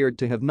man appeared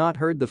to have not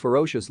heard the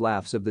ferocious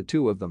laughs of the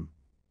two of them.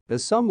 A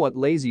somewhat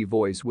lazy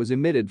voice was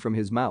emitted from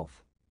his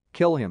mouth.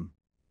 Kill him.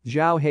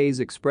 Zhao Hei's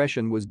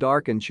expression was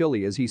dark and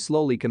chilly as he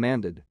slowly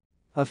commanded.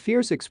 A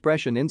fierce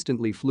expression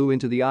instantly flew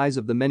into the eyes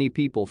of the many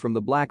people from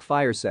the Black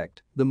Fire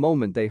sect the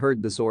moment they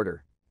heard this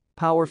order.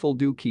 Powerful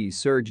Du Qi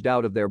surged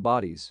out of their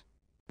bodies.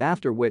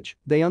 After which,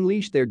 they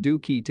unleashed their Du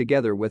Qi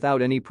together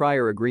without any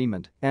prior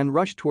agreement and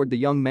rushed toward the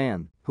young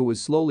man, who was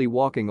slowly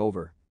walking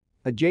over.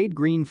 A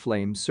jade-green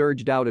flame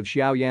surged out of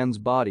Xiao Yan's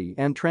body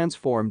and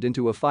transformed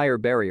into a fire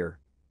barrier.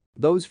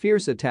 Those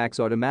fierce attacks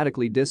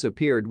automatically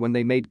disappeared when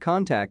they made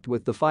contact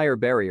with the fire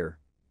barrier.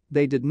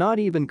 They did not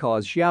even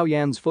cause Xiao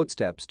Yan's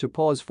footsteps to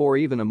pause for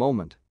even a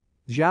moment.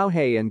 Zhao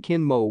Hei and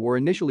Qin Mo were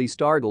initially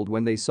startled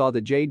when they saw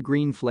the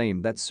jade-green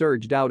flame that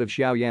surged out of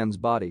Xiao Yan's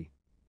body.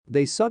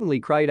 They suddenly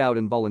cried out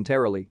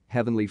involuntarily,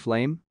 "Heavenly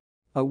flame?"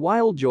 A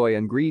wild joy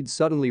and greed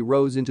suddenly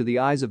rose into the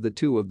eyes of the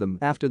two of them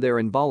after their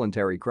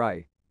involuntary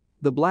cry.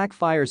 The Black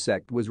Fire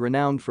sect was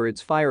renowned for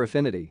its fire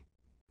affinity.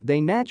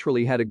 They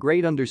naturally had a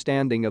great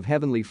understanding of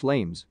heavenly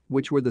flames,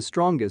 which were the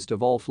strongest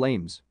of all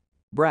flames.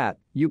 Brat,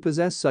 you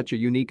possess such a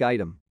unique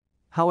item.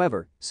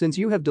 However, since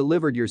you have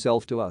delivered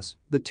yourself to us,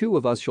 the two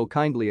of us shall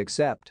kindly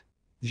accept.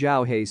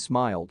 Zhao Hei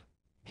smiled.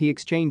 He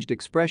exchanged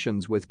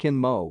expressions with Qin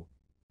Mo.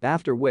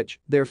 After which,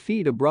 their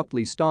feet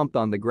abruptly stomped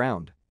on the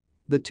ground.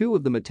 The two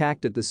of them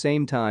attacked at the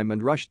same time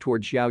and rushed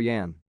toward Xiao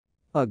Yan.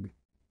 Ugh.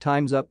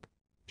 Time's up.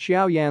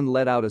 Xiao Yan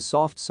let out a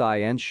soft sigh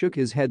and shook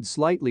his head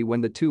slightly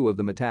when the two of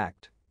them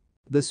attacked.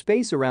 The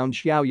space around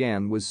Xiao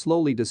Yan was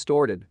slowly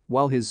distorted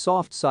while his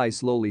soft sigh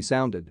slowly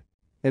sounded.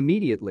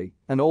 Immediately,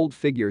 an old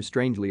figure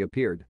strangely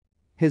appeared.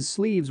 His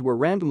sleeves were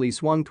randomly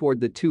swung toward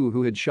the two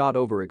who had shot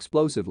over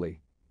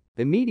explosively.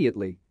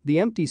 Immediately, the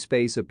empty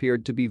space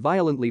appeared to be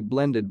violently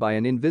blended by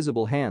an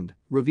invisible hand,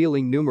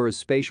 revealing numerous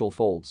spatial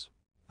folds.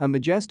 A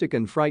majestic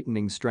and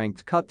frightening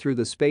strength cut through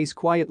the space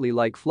quietly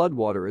like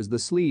floodwater as the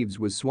sleeves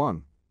was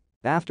swung.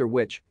 After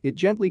which, it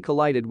gently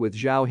collided with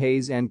Zhao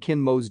Hei's and Qin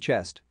Mo's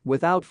chest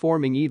without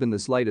forming even the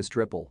slightest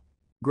ripple.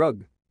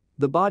 Grug.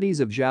 The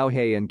bodies of Zhao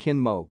Hei and Qin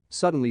Mo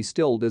suddenly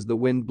stilled as the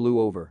wind blew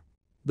over.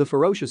 The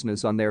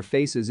ferociousness on their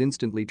faces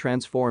instantly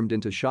transformed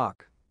into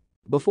shock.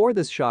 Before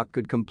this shock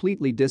could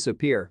completely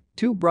disappear,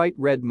 2 bright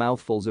red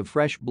mouthfuls of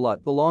fresh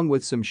blood along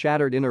with some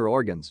shattered inner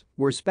organs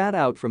were spat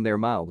out from their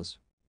mouths.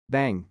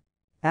 Bang.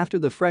 After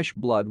the fresh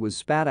blood was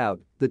spat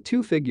out, the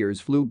two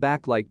figures flew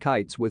back like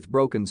kites with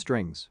broken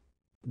strings.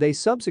 They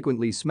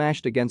subsequently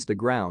smashed against the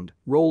ground,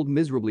 rolled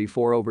miserably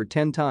for over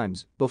 10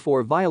 times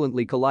before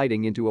violently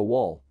colliding into a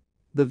wall.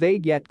 The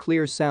vague yet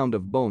clear sound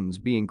of bones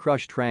being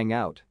crushed rang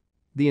out.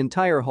 The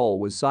entire hall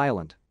was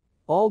silent.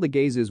 All the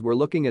gazes were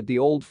looking at the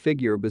old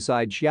figure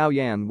beside Xiao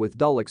Yan with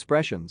dull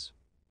expressions.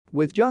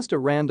 With just a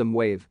random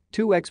wave,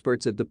 2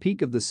 experts at the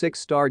peak of the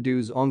 6-star Du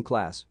Zong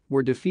class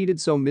were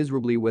defeated so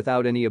miserably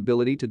without any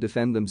ability to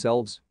defend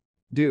themselves.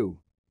 Du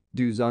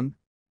Zong?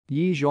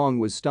 Yi Zhong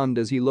was stunned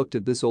as he looked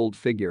at this old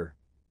figure.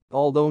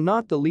 Although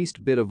not the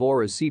least bit of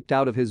aura seeped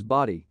out of his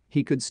body,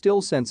 he could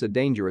still sense a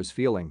dangerous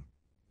feeling.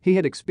 He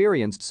had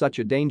experienced such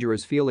a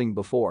dangerous feeling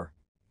before.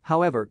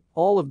 However,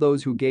 all of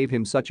those who gave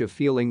him such a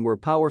feeling were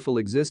powerful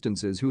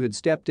existences who had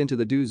stepped into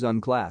the Du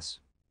Zong class.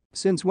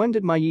 Since when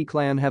did my Yi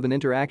clan have an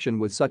interaction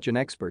with such an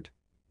expert?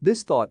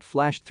 This thought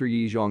flashed through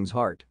Yi Zhong's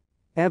heart.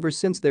 Ever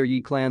since their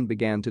Yi clan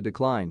began to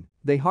decline,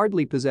 they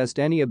hardly possessed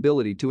any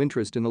ability to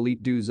interest in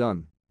elite Du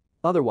Zong.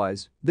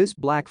 Otherwise, this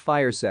black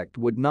fire sect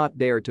would not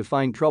dare to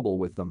find trouble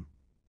with them.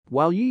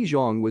 While Yi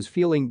Zhong was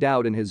feeling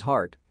doubt in his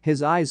heart,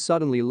 his eyes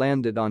suddenly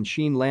landed on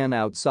Xin Lan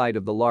outside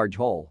of the large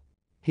hall.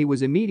 He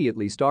was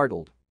immediately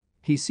startled.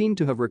 He seemed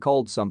to have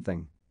recalled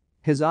something.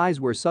 His eyes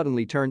were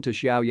suddenly turned to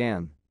Xiao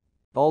Yan.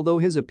 Although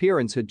his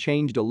appearance had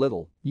changed a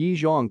little, Yi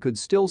Zhong could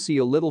still see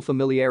a little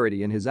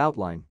familiarity in his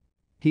outline.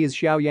 He is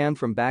Xiao Yan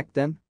from back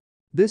then?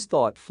 This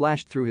thought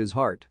flashed through his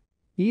heart.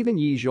 Even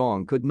Yi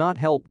Zhong could not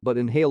help but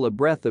inhale a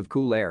breath of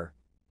cool air.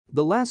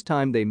 The last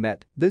time they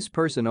met, this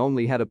person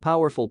only had a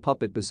powerful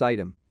puppet beside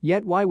him,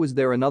 yet why was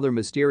there another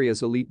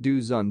mysterious elite Du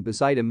Zun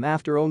beside him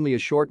after only a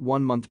short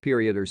 1-month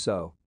period or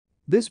so?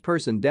 This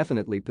person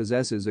definitely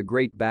possesses a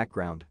great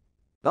background.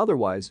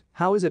 Otherwise,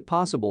 how is it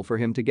possible for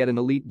him to get an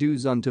elite Du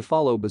Zun to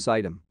follow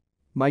beside him?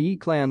 My Yi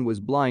clan was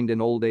blind in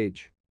old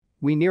age.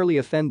 We nearly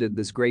offended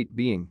this great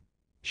being.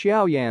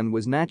 Xiao Yan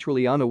was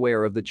naturally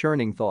unaware of the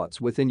churning thoughts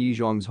within Yi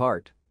Zhong's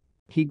heart.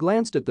 He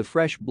glanced at the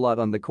fresh blood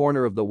on the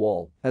corner of the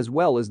wall, as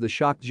well as the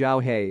shocked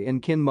Zhao He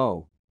and Qin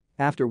Mo.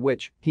 After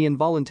which, he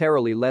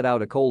involuntarily let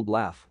out a cold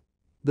laugh.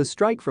 The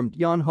strike from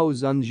Tianhou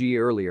Zunji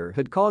earlier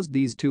had caused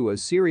these two a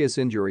serious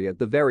injury at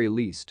the very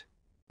least.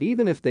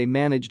 Even if they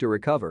managed to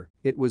recover,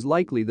 it was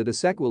likely that a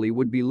sequelae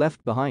would be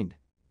left behind.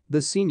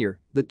 The senior,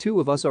 the two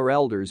of us are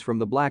elders from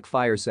the Black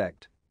Fire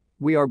sect.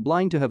 We are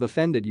blind to have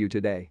offended you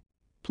today.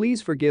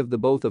 Please forgive the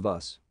both of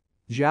us.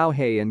 Zhao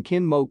He and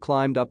Qin Mo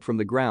climbed up from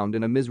the ground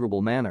in a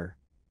miserable manner.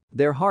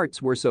 Their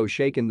hearts were so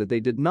shaken that they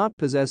did not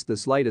possess the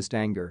slightest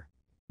anger.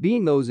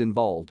 Being those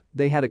involved,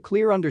 they had a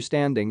clear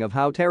understanding of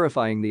how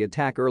terrifying the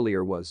attack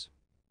earlier was.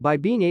 By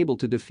being able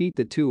to defeat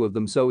the two of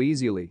them so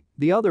easily,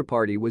 the other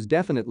party was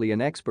definitely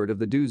an expert of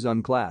the Du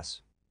Zun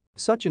class.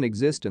 Such an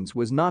existence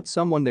was not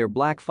someone their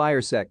Black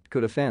Fire sect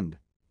could offend.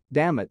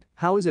 Damn it,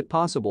 how is it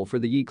possible for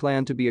the Yi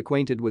clan to be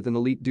acquainted with an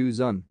elite Du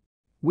Zun?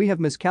 We have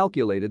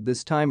miscalculated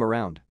this time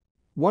around.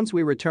 Once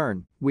we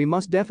return, we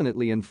must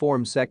definitely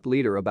inform sect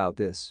leader about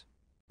this.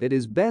 It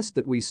is best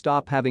that we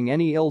stop having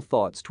any ill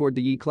thoughts toward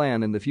the Yi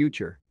clan in the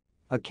future.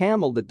 A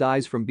camel that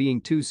dies from being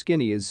too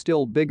skinny is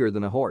still bigger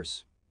than a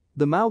horse.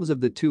 The mouths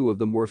of the two of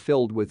them were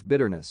filled with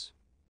bitterness.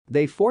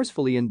 They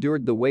forcefully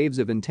endured the waves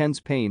of intense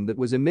pain that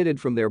was emitted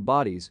from their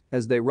bodies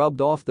as they rubbed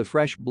off the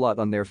fresh blood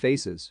on their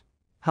faces.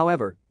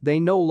 However, they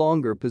no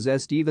longer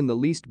possessed even the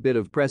least bit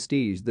of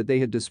prestige that they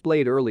had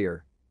displayed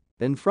earlier.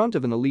 In front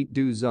of an elite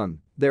Du Zun,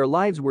 their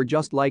lives were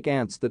just like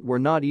ants that were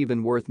not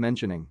even worth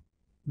mentioning.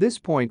 This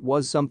point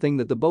was something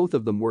that the both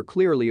of them were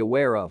clearly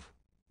aware of.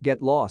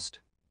 Get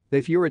lost.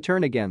 If you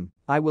return again,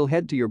 I will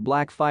head to your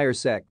Black Fire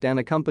sect and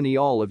accompany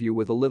all of you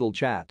with a little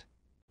chat.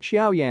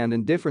 Xiao Yan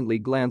indifferently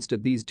glanced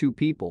at these two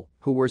people,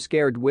 who were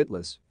scared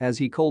witless, as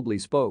he coldly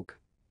spoke.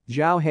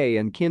 Zhao He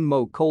and Qin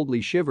Mo coldly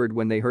shivered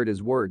when they heard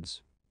his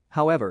words.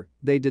 However,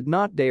 they did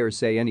not dare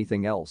say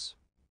anything else.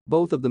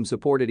 Both of them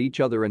supported each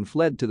other and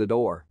fled to the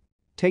door.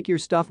 Take your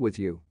stuff with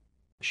you.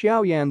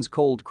 Xiao Yan's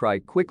cold cry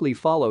quickly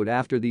followed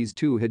after these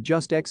two had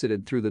just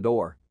exited through the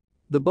door.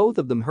 The both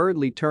of them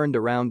hurriedly turned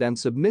around and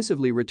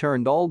submissively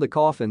returned all the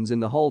coffins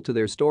in the hall to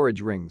their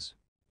storage rings.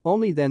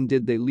 Only then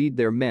did they lead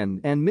their men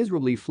and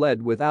miserably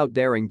fled without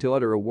daring to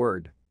utter a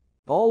word.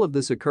 All of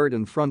this occurred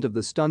in front of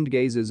the stunned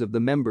gazes of the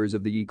members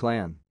of the Yi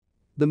clan.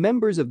 The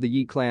members of the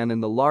Yi clan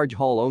in the large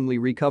hall only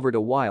recovered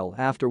a while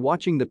after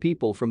watching the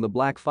people from the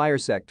Black Fire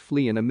sect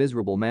flee in a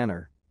miserable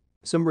manner.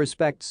 Some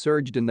respect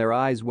surged in their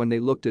eyes when they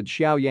looked at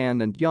Xiao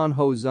Yan and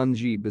Tianhou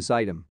Zunji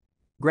beside him.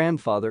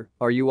 Grandfather,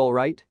 are you all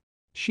right?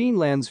 Xin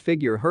Lan's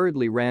figure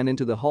hurriedly ran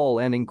into the hall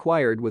and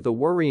inquired with a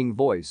worrying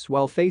voice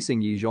while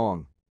facing Yi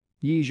Zhong.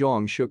 Yi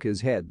Zhong shook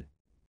his head.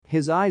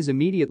 His eyes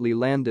immediately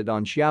landed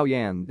on Xiao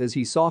Yan as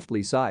he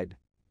softly sighed.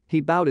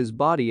 He bowed his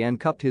body and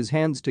cupped his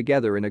hands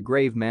together in a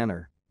grave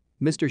manner.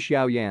 Mr.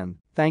 Xiao Yan,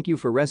 thank you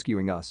for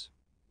rescuing us.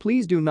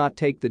 Please do not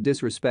take the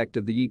disrespect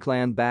of the Yi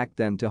clan back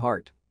then to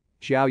heart.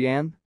 Xiao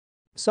Yan?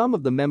 Some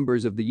of the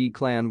members of the Yi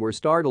clan were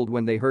startled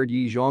when they heard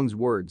Yi Zhong's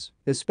words,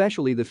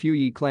 especially the few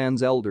Yi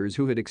clan's elders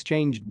who had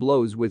exchanged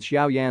blows with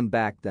Xiao Yan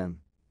back then.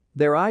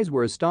 Their eyes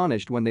were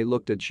astonished when they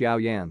looked at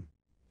Xiao Yan.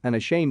 An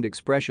ashamed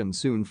expression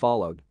soon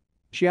followed.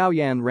 Xiao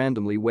Yan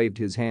randomly waved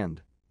his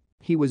hand.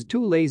 He was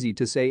too lazy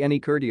to say any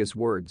courteous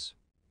words.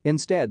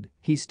 Instead,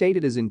 he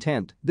stated his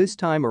intent, this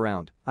time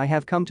around, I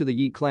have come to the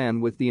Yi clan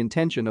with the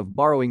intention of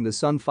borrowing the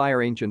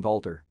Sunfire Ancient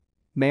Altar.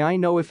 May I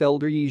know if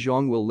Elder Yi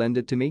Zhong will lend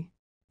it to me?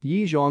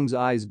 Yi Zhong's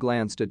eyes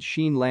glanced at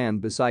Xin Lan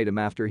beside him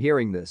after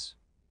hearing this.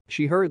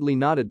 She hurriedly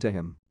nodded to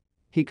him.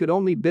 He could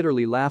only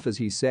bitterly laugh as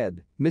he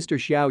said, Mr.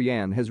 Xiao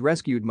Yan has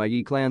rescued my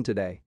Yi clan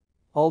today.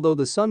 Although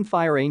the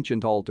Sunfire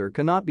Ancient Altar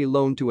cannot be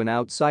loaned to an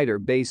outsider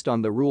based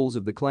on the rules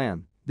of the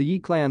clan, the Yi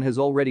clan has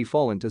already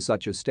fallen to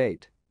such a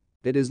state.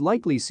 It is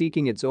likely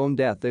seeking its own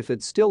death if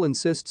it still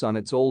insists on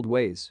its old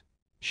ways.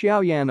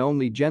 Xiao Yan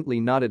only gently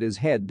nodded his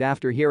head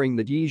after hearing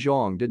that Yi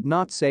Zhong did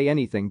not say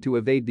anything to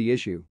evade the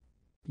issue.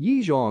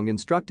 Yi Zhong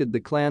instructed the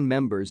clan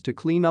members to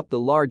clean up the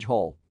large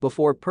hall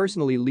before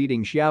personally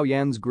leading Xiao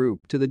Yan's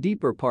group to the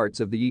deeper parts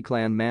of the Yi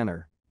clan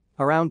manor.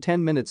 Around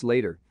 10 minutes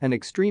later, an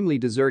extremely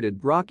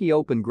deserted, rocky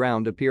open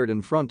ground appeared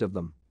in front of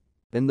them.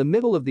 In the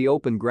middle of the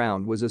open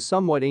ground was a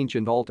somewhat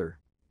ancient altar.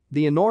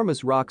 The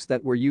enormous rocks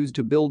that were used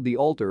to build the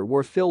altar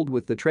were filled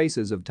with the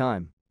traces of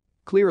time.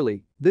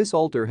 Clearly, this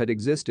altar had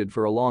existed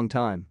for a long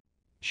time.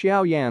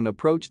 Xiao Yan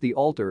approached the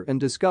altar and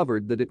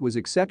discovered that it was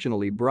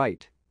exceptionally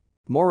bright.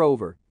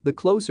 Moreover, the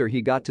closer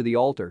he got to the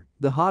altar,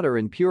 the hotter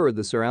and purer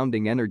the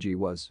surrounding energy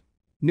was.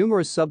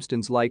 Numerous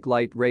substance-like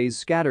light rays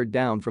scattered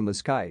down from the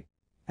sky.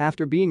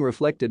 After being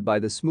reflected by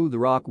the smooth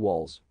rock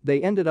walls,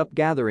 they ended up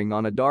gathering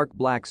on a dark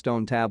black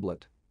stone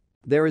tablet.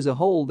 There is a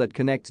hole that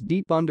connects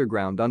deep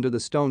underground under the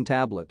stone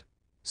tablet.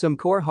 Some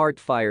core heart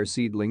fire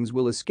seedlings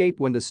will escape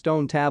when the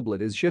stone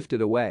tablet is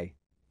shifted away.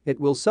 It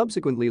will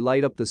subsequently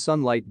light up the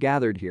sunlight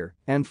gathered here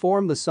and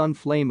form the sun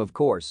flame. Of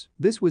course,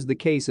 this was the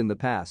case in the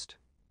past.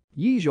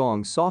 Yi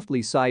Zhong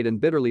softly sighed and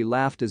bitterly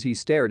laughed as he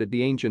stared at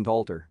the ancient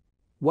altar.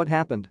 What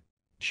happened?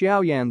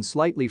 Xiao Yan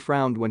slightly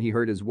frowned when he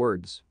heard his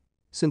words.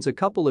 Since a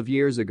couple of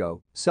years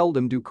ago,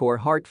 seldom do core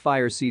heart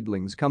fire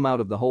seedlings come out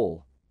of the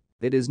hole.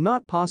 It is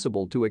not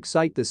possible to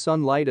excite the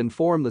sunlight and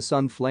form the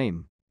sun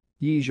flame.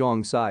 Yi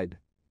Zhong sighed.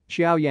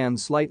 Xiao Yan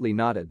slightly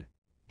nodded.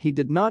 He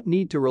did not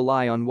need to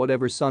rely on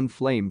whatever sun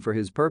flame for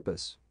his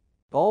purpose.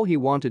 All he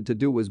wanted to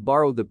do was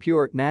borrow the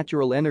pure,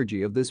 natural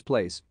energy of this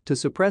place to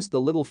suppress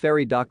the little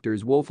fairy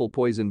doctor's woeful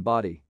poisoned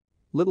body.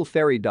 Little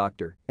fairy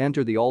doctor,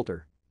 enter the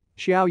altar.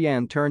 Xiao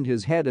Yan turned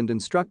his head and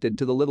instructed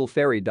to the little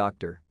fairy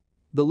doctor.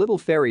 The little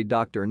fairy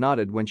doctor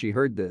nodded when she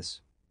heard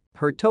this.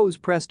 Her toes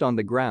pressed on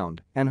the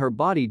ground and her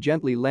body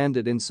gently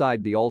landed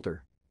inside the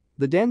altar.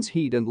 The dense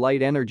heat and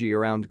light energy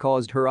around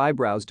caused her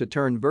eyebrows to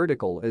turn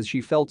vertical as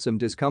she felt some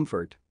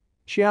discomfort.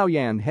 Xiao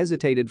Yan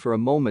hesitated for a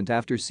moment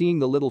after seeing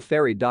the little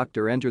fairy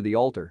doctor enter the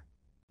altar.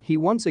 He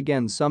once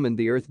again summoned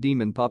the earth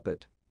demon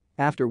puppet.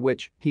 After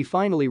which, he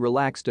finally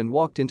relaxed and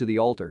walked into the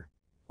altar.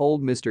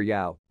 Old Mr.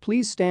 Yao,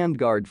 please stand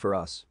guard for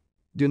us.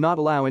 Do not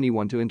allow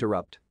anyone to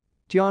interrupt.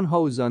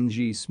 Tianhou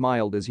Zunji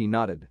smiled as he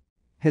nodded.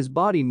 His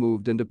body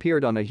moved and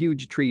appeared on a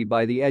huge tree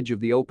by the edge of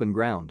the open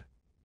ground.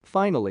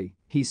 Finally,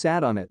 he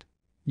sat on it.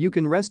 You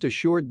can rest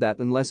assured that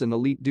unless an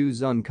elite Du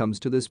Zun comes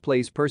to this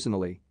place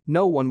personally,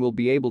 no one will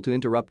be able to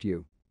interrupt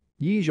you.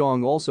 Yi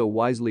Zhong also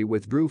wisely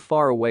withdrew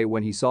far away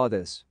when he saw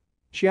this.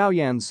 Xiao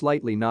Yan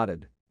slightly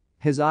nodded.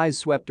 His eyes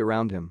swept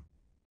around him.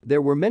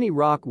 There were many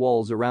rock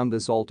walls around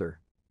this altar.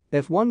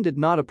 If one did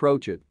not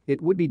approach it,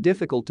 it would be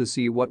difficult to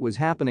see what was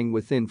happening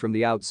within from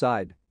the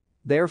outside.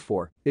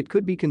 Therefore, it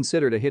could be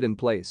considered a hidden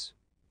place.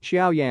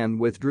 Xiao Yan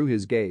withdrew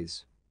his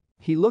gaze.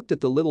 He looked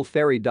at the little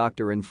fairy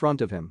doctor in front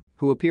of him,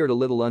 who appeared a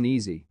little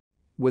uneasy.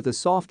 With a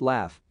soft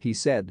laugh, he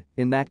said,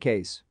 in that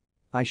case,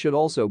 I should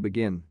also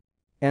begin.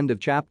 End of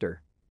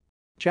chapter.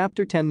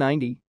 Chapter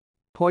 1090.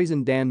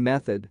 Poison Dan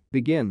method,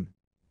 begin.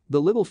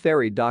 The little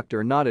fairy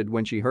doctor nodded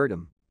when she heard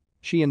him.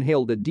 She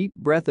inhaled a deep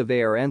breath of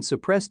air and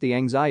suppressed the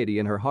anxiety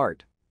in her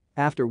heart.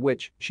 After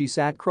which, she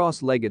sat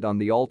cross-legged on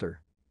the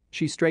altar.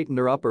 She straightened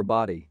her upper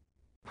body.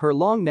 Her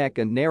long neck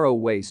and narrow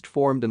waist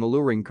formed an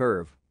alluring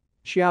curve.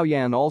 Xiao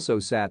Yan also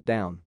sat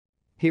down.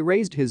 He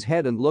raised his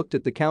head and looked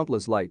at the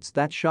countless lights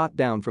that shot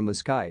down from the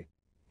sky.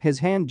 His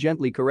hand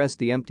gently caressed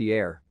the empty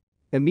air.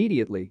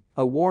 Immediately,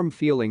 a warm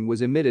feeling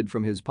was emitted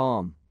from his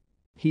palm.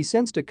 He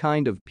sensed a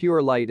kind of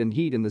pure light and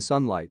heat in the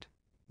sunlight.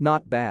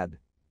 Not bad.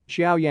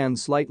 Xiao Yan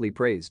slightly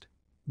praised.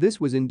 This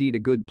was indeed a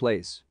good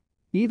place.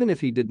 Even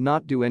if he did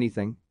not do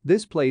anything,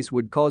 this place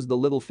would cause the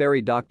little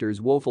fairy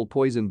doctor's woeful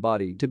poisoned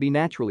body to be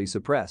naturally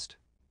suppressed.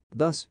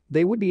 Thus,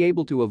 they would be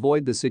able to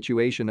avoid the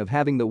situation of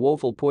having the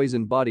woeful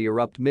poisoned body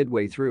erupt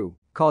midway through,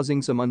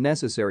 causing some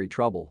unnecessary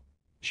trouble.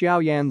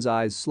 Xiao Yan's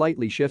eyes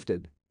slightly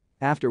shifted.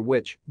 After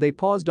which, they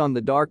paused on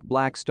the dark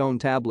black stone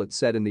tablet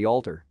set in the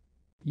altar.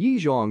 Yi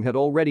Zhong had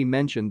already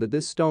mentioned that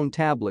this stone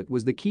tablet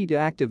was the key to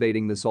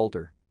activating this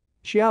altar.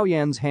 Xiao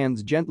Yan's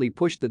hands gently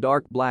pushed the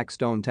dark black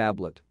stone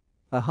tablet.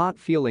 A hot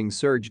feeling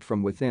surged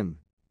from within.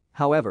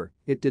 However,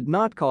 it did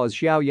not cause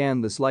Xiao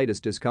Yan the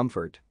slightest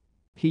discomfort.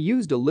 He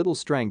used a little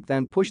strength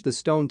and pushed the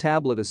stone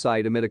tablet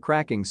aside amid a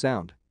cracking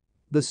sound.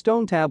 The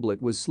stone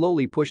tablet was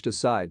slowly pushed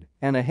aside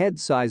and a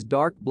head-sized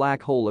dark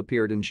black hole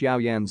appeared in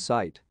Xiao Yan's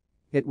sight.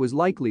 It was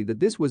likely that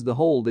this was the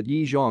hole that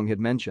Yi Zhong had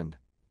mentioned.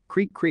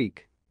 Creak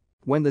creak.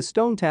 When the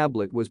stone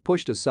tablet was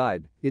pushed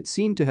aside, it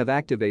seemed to have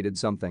activated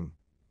something.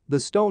 The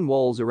stone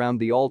walls around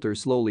the altar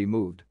slowly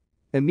moved.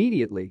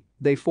 Immediately,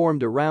 they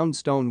formed a round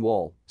stone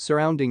wall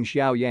surrounding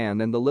Xiao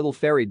Yan and the little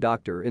fairy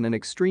doctor in an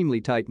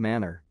extremely tight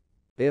manner.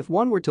 If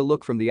one were to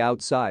look from the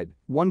outside,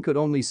 one could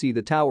only see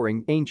the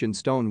towering, ancient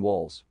stone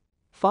walls.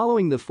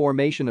 Following the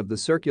formation of the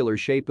circular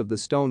shape of the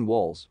stone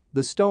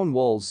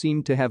walls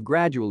seemed to have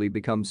gradually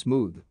become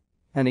smooth.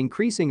 An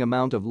increasing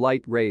amount of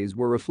light rays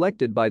were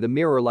reflected by the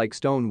mirror-like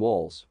stone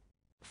walls.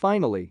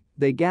 Finally,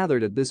 they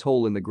gathered at this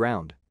hole in the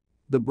ground.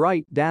 The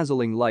bright,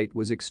 dazzling light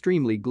was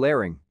extremely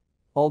glaring.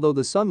 Although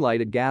the sunlight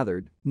had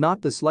gathered,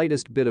 not the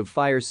slightest bit of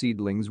fire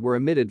seedlings were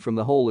emitted from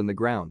the hole in the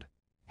ground.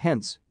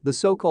 Hence, the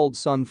so-called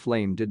sun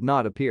flame did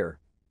not appear.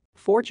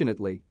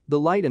 Fortunately, the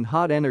light and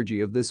hot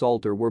energy of this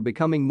altar were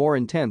becoming more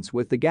intense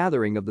with the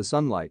gathering of the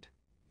sunlight.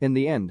 In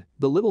the end,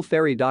 the little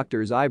fairy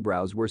doctor's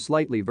eyebrows were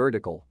slightly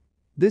vertical.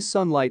 This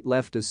sunlight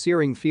left a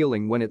searing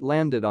feeling when it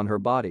landed on her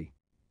body.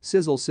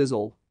 Sizzle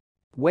sizzle.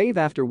 Wave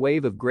after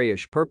wave of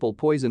grayish-purple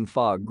poison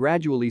fog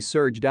gradually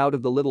surged out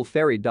of the little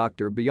fairy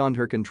doctor beyond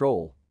her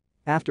control.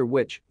 After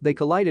which, they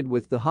collided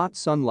with the hot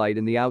sunlight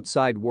in the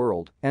outside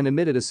world and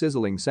emitted a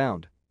sizzling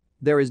sound.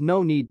 There is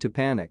no need to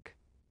panic.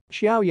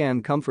 Xiao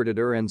Yan comforted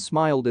her and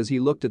smiled as he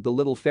looked at the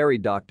little fairy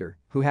doctor,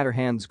 who had her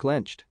hands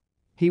clenched.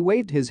 He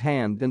waved his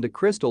hand and a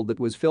crystal that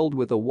was filled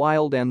with a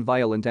wild and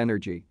violent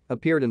energy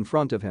appeared in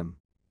front of him.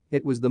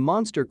 It was the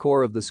monster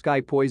core of the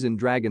sky poison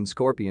dragon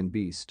scorpion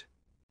beast.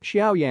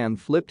 Xiao Yan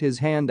flipped his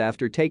hand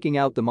after taking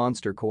out the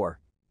monster core.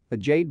 A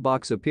jade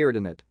box appeared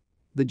in it.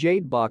 The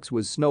jade box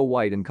was snow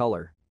white in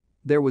color.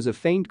 There was a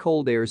faint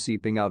cold air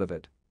seeping out of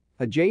it.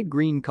 A jade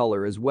green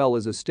color as well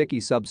as a sticky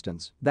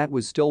substance that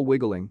was still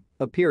wiggling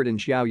appeared in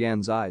Xiao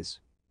Yan's eyes.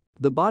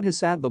 The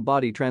Bodhisattva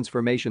body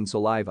transformation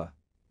saliva.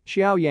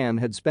 Xiao Yan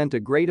had spent a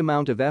great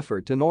amount of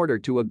effort in order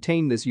to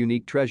obtain this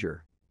unique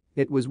treasure.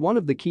 It was one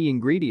of the key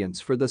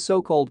ingredients for the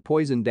so-called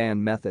poison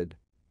Dan method.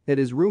 It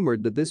is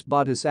rumored that this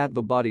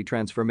Bodhisattva body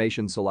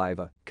transformation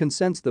saliva can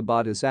sense the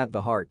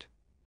Bodhisattva heart.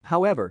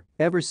 However,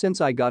 ever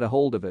since I got a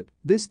hold of it,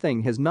 this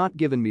thing has not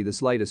given me the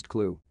slightest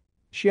clue.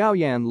 Xiao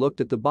Yan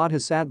looked at the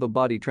Bodhisattva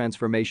body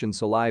transformation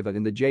saliva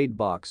in the jade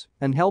box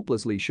and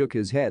helplessly shook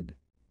his head.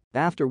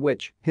 After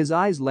which, his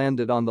eyes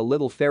landed on the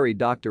little fairy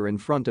doctor in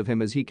front of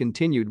him as he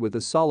continued with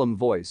a solemn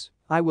voice,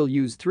 I will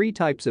use 3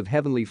 types of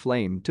heavenly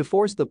flame to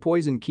force the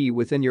poison key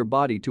within your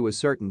body to a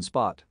certain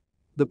spot.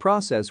 The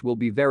process will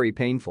be very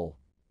painful.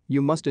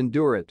 You must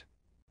endure it.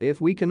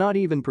 If we cannot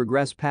even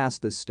progress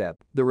past this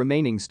step, the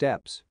remaining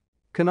steps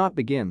cannot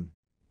begin.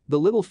 The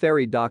little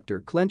fairy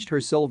doctor clenched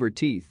her silver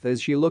teeth as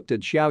she looked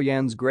at Xiao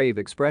Yan's grave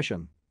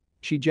expression.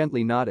 She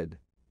gently nodded.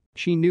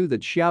 She knew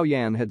that Xiao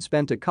Yan had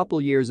spent a couple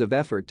years of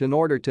effort in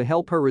order to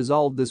help her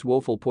resolve this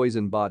woeful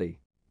poison body.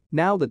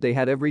 Now that they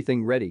had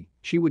everything ready,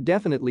 she would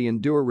definitely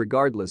endure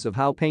regardless of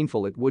how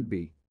painful it would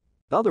be.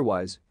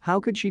 Otherwise, how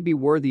could she be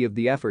worthy of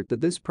the effort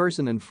that this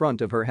person in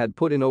front of her had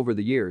put in over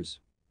the years?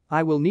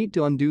 I will need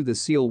to undo the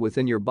seal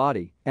within your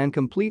body and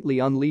completely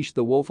unleash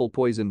the woeful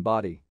poison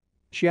body.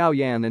 Xiao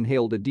Yan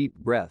inhaled a deep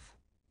breath.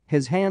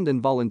 His hand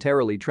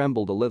involuntarily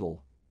trembled a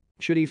little.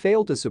 Should he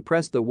fail to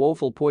suppress the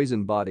woeful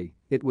poison body,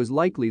 it was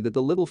likely that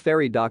the little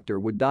fairy doctor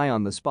would die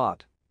on the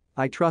spot.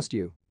 I trust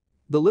you.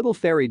 The little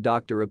fairy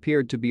doctor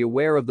appeared to be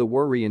aware of the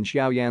worry in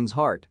Xiao Yan's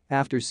heart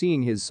after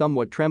seeing his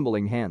somewhat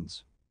trembling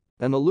hands.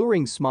 An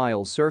alluring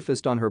smile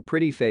surfaced on her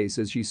pretty face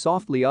as she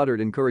softly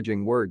uttered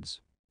encouraging words.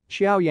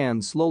 Xiao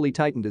Yan slowly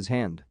tightened his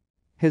hand.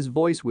 His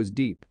voice was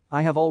deep,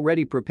 I have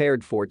already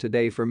prepared for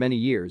today for many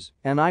years,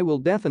 and I will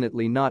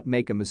definitely not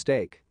make a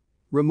mistake.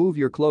 Remove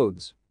your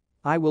clothes.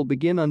 I will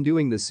begin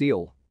undoing the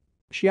seal.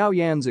 Xiao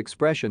Yan's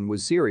expression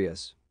was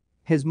serious.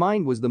 His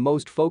mind was the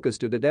most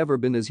focused it had ever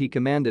been as he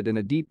commanded in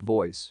a deep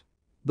voice.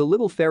 The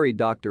little fairy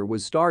doctor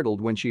was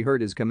startled when she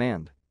heard his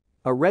command.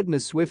 A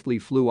redness swiftly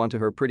flew onto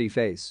her pretty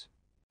face.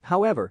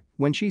 However,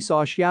 when she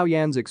saw Xiao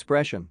Yan's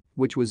expression,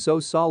 which was so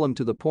solemn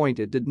to the point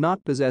it did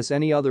not possess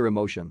any other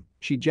emotion,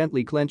 she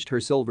gently clenched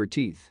her silver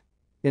teeth.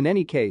 In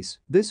any case,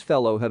 this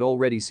fellow had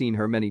already seen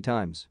her many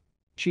times.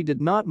 She did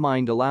not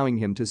mind allowing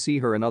him to see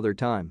her another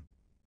time.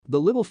 The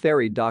little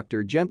fairy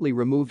doctor gently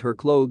removed her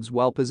clothes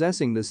while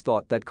possessing this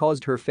thought that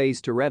caused her face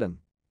to redden.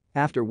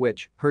 After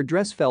which, her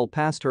dress fell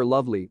past her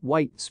lovely,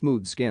 white,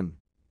 smooth skin.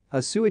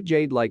 A suet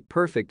jade-like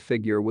perfect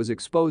figure was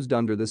exposed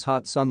under this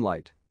hot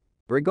sunlight.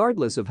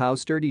 Regardless of how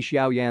sturdy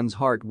Xiao Yan's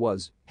heart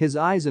was, his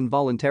eyes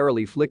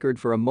involuntarily flickered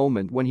for a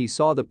moment when he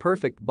saw the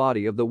perfect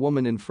body of the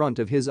woman in front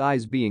of his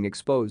eyes being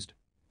exposed.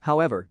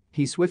 However,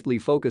 he swiftly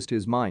focused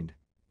his mind.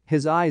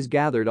 His eyes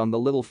gathered on the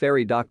little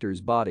fairy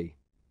doctor's body.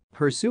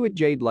 Her suet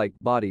jade-like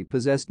body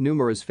possessed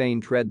numerous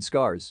faint red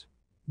scars.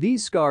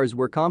 These scars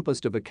were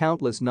composed of a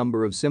countless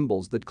number of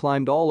symbols that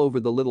climbed all over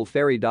the little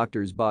fairy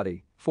doctor's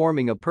body,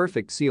 forming a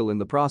perfect seal in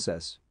the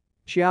process.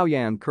 Xiao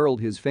Yan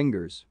curled his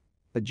fingers.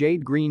 A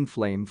jade-green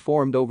flame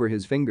formed over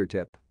his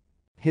fingertip.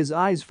 His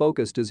eyes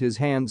focused as his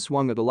hand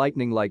swung at a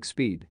lightning-like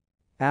speed.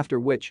 After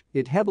which,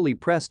 it heavily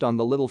pressed on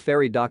the little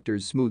fairy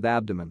doctor's smooth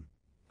abdomen.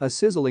 A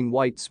sizzling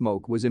white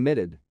smoke was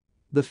emitted.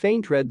 The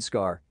faint red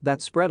scar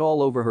that spread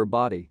all over her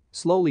body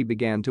slowly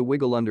began to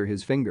wiggle under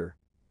his finger.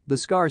 The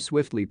scar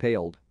swiftly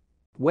paled.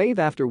 Wave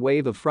after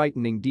wave of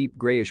frightening deep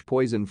grayish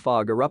poison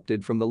fog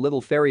erupted from the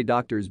little fairy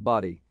doctor's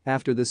body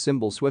after the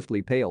symbol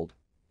swiftly paled.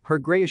 Her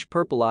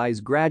grayish-purple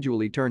eyes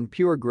gradually turned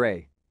pure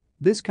gray.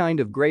 This kind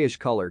of grayish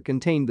color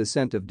contained the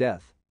scent of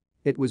death.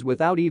 It was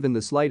without even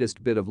the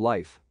slightest bit of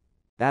life.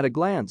 At a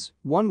glance,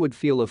 one would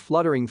feel a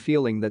fluttering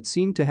feeling that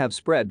seemed to have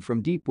spread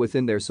from deep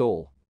within their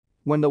soul.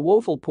 When the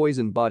woeful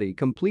poison body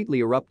completely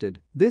erupted,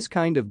 this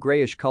kind of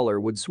grayish color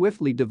would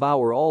swiftly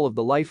devour all of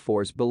the life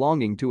force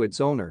belonging to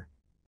its owner.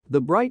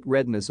 The bright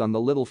redness on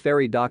the little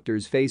fairy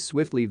doctor's face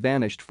swiftly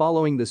vanished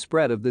following the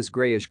spread of this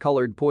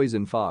grayish-colored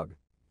poison fog.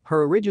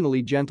 Her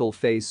originally gentle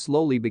face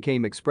slowly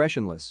became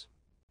expressionless.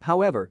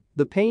 However,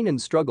 the pain and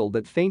struggle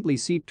that faintly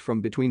seeped from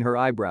between her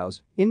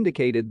eyebrows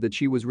indicated that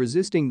she was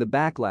resisting the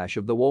backlash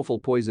of the woeful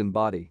poison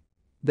body.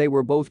 They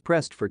were both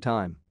pressed for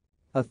time.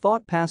 A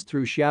thought passed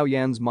through Xiao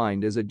Yan's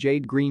mind as a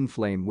jade green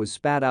flame was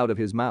spat out of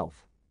his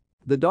mouth.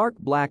 The dark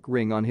black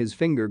ring on his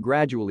finger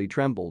gradually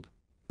trembled.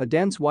 A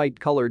dense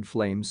white-colored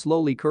flame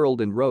slowly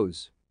curled and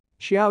rose.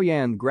 Xiao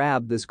Yan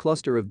grabbed this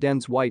cluster of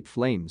dense white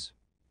flames.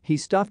 He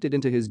stuffed it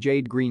into his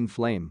jade green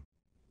flame.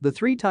 The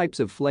three types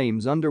of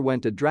flames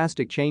underwent a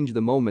drastic change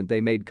the moment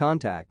they made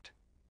contact.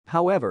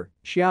 However,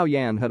 Xiao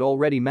Yan had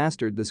already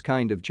mastered this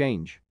kind of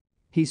change.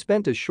 He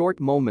spent a short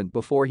moment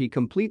before he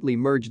completely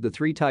merged the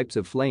three types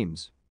of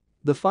flames.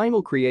 The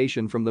final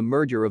creation from the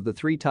merger of the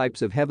three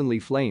types of heavenly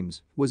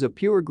flames was a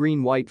pure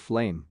green-white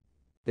flame.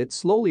 It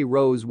slowly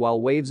rose while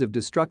waves of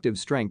destructive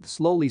strength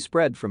slowly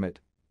spread from it.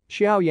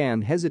 Xiao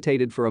Yan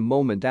hesitated for a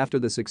moment after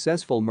the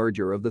successful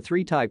merger of the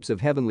three types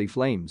of heavenly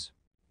flames.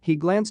 He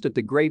glanced at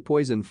the gray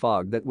poison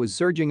fog that was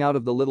surging out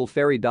of the little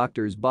fairy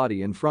doctor's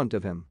body in front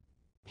of him.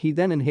 He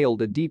then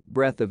inhaled a deep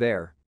breath of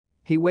air.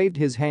 He waved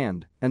his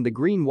hand, and the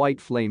green-white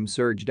flame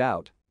surged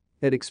out.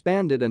 It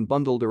expanded and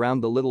bundled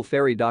around the little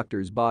fairy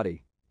doctor's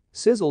body.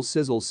 Sizzle,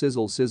 sizzle,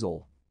 sizzle,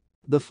 sizzle.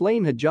 The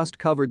flame had just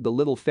covered the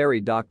little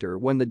fairy doctor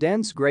when the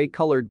dense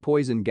gray-colored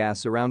poison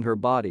gas around her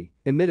body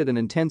emitted an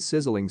intense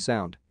sizzling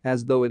sound,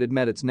 as though it had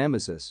met its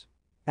nemesis.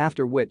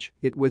 After which,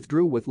 it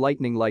withdrew with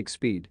lightning-like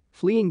speed,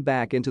 fleeing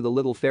back into the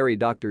little fairy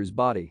doctor's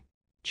body.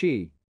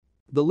 Chi.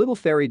 The little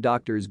fairy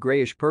doctor's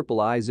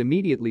grayish-purple eyes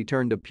immediately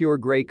turned a pure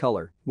gray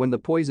color when the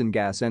poison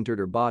gas entered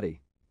her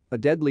body. A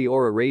deadly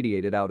aura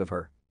radiated out of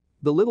her.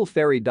 The little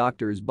fairy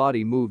doctor's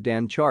body moved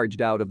and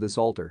charged out of this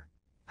altar.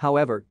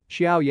 However,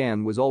 Xiao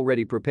Yan was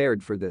already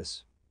prepared for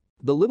this.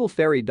 The little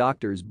fairy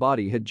doctor's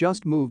body had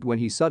just moved when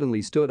he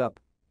suddenly stood up.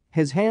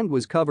 His hand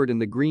was covered in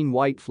the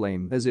green-white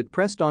flame as it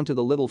pressed onto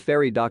the little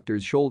fairy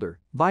doctor's shoulder,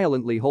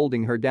 violently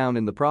holding her down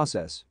in the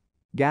process.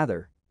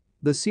 Gather.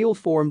 The seal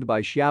formed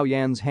by Xiao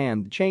Yan's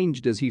hand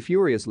changed as he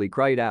furiously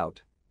cried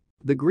out.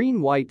 The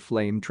green-white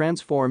flame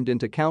transformed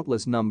into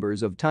countless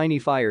numbers of tiny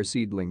fire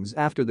seedlings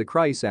after the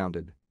cry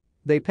sounded.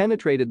 They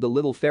penetrated the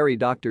little fairy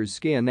doctor's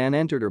skin and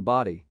entered her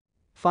body.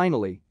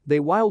 Finally, they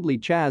wildly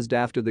chased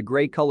after the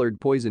gray-colored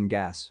poison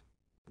gas.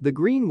 The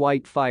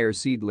green-white fire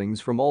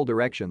seedlings from all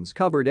directions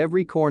covered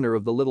every corner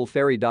of the little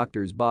fairy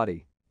doctor's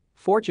body.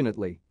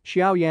 Fortunately,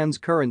 Xiao Yan's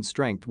current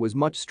strength was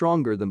much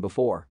stronger than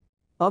before.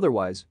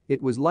 Otherwise,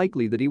 it was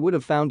likely that he would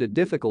have found it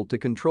difficult to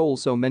control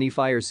so many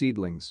fire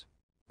seedlings.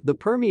 The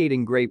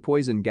permeating gray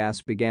poison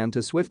gas began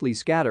to swiftly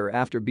scatter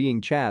after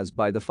being chased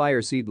by the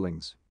fire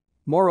seedlings.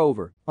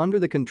 Moreover, under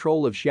the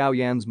control of Xiao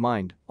Yan's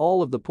mind,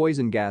 all of the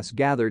poison gas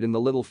gathered in the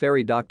little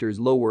fairy doctor's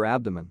lower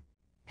abdomen.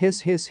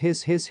 Hiss, hiss,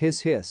 hiss, hiss,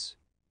 hiss, hiss.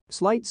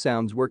 Slight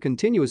sounds were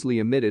continuously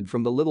emitted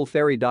from the little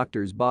fairy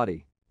doctor's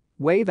body.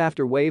 Wave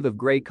after wave of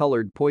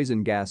gray-colored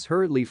poison gas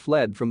hurriedly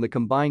fled from the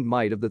combined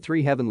might of the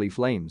three heavenly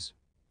flames.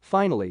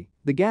 Finally,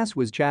 the gas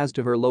was chased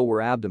to her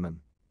lower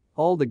abdomen.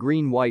 All the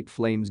green-white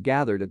flames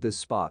gathered at this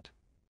spot.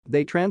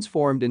 They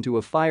transformed into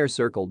a fire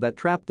circle that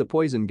trapped the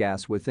poison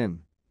gas within.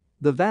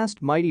 The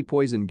vast mighty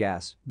poison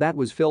gas that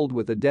was filled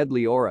with a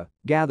deadly aura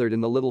gathered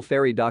in the little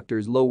fairy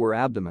doctor's lower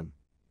abdomen.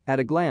 At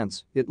a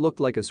glance, it looked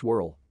like a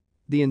swirl.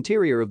 The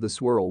interior of the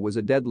swirl was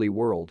a deadly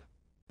world.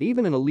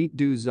 Even an elite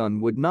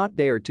Duzun would not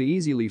dare to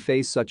easily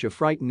face such a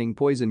frightening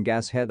poison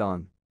gas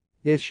head-on.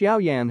 If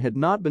Xiao Yan had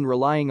not been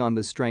relying on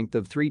the strength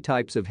of three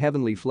types of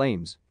heavenly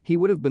flames, he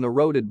would have been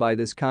eroded by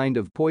this kind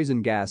of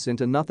poison gas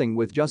into nothing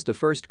with just a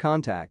first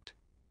contact.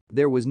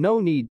 There was no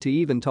need to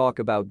even talk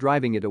about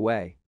driving it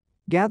away.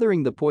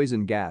 Gathering the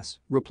poison gas,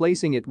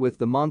 replacing it with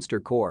the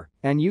monster core,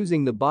 and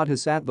using the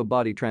bodhisattva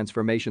body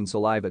transformation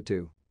saliva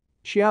too.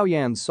 Xiao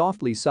Yan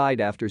softly sighed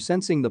after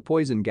sensing the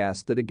poison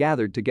gas that had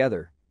gathered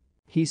together.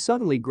 He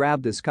suddenly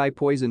grabbed the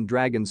sky-poisoned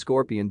dragon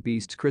scorpion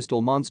beast's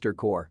crystal monster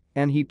core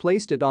and he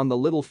placed it on the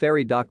little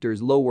fairy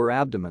doctor's lower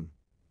abdomen.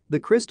 The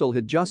crystal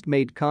had just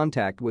made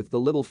contact with the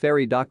little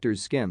fairy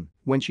doctor's skin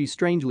when she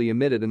strangely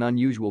emitted an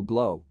unusual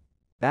glow.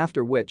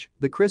 After which,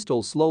 the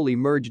crystal slowly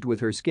merged with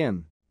her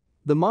skin.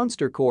 The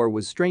monster core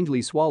was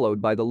strangely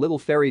swallowed by the little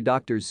fairy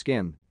doctor's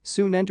skin,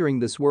 soon entering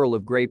the swirl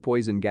of gray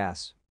poison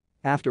gas.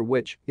 After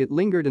which, it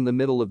lingered in the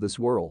middle of the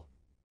swirl.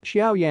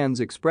 Xiao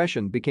Yan's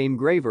expression became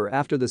graver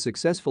after the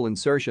successful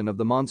insertion of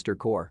the monster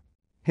core.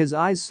 His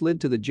eyes slid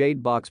to the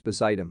jade box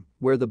beside him,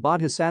 where the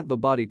bodhisattva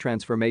body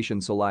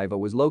transformation saliva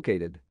was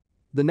located.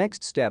 The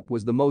next step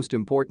was the most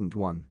important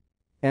one.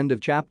 End of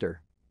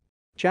chapter.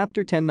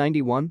 Chapter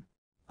 1091?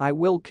 I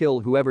will kill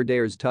whoever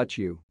dares touch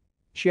you.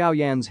 Xiao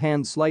Yan's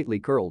hand slightly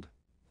curled.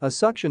 A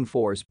suction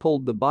force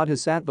pulled the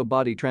bodhisattva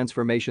body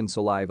transformation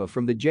saliva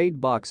from the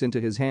jade box into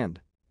his hand.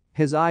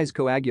 His eyes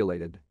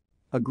coagulated.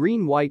 A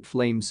green-white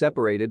flame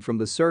separated from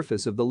the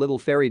surface of the little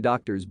fairy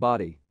doctor's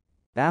body.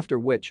 After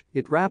which,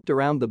 it wrapped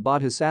around the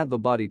bodhisattva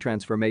body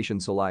transformation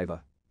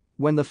saliva.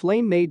 When the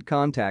flame made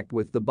contact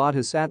with the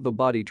bodhisattva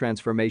body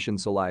transformation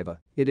saliva,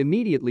 it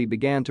immediately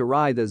began to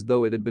writhe as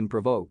though it had been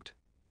provoked.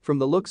 From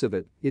the looks of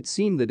it, it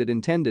seemed that it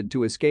intended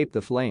to escape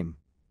the flame.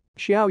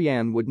 Xiao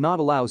Yan would not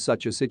allow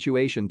such a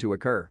situation to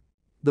occur.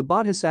 The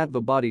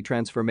Bodhisattva body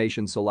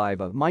transformation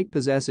saliva might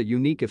possess a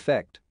unique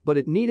effect, but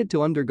it needed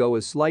to undergo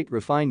a slight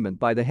refinement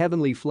by the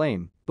heavenly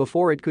flame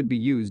before it could be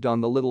used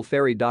on the little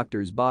fairy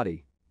doctor's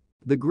body.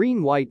 The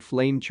green-white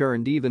flame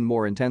churned even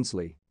more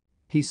intensely.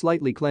 He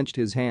slightly clenched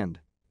his hand.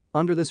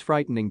 Under this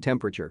frightening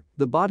temperature,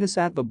 the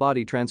Bodhisattva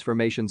body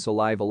transformation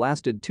saliva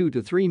lasted 2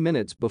 to 3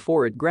 minutes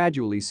before it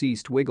gradually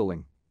ceased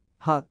wiggling.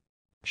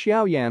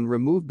 Xiao Yan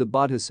removed the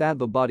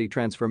Bodhisattva body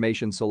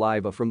transformation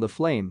saliva from the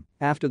flame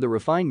after the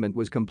refinement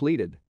was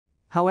completed.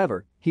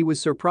 However, he was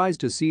surprised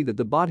to see that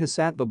the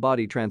Bodhisattva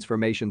body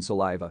transformation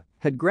saliva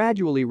had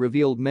gradually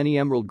revealed many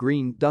emerald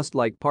green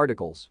dust-like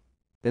particles.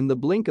 In the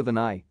blink of an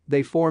eye,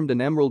 they formed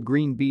an emerald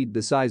green bead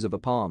the size of a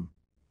palm.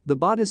 The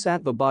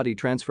Bodhisattva body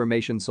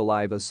transformation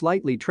saliva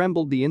slightly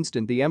trembled the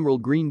instant the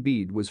emerald green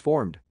bead was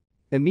formed.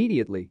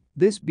 Immediately,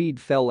 this bead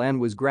fell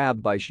and was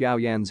grabbed by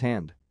Xiao Yan's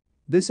hand.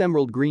 This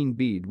emerald green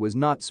bead was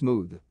not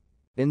smooth.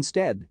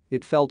 Instead,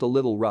 it felt a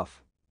little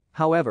rough.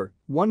 However,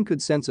 one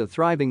could sense a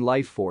thriving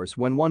life force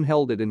when one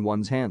held it in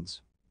one's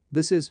hands.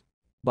 This is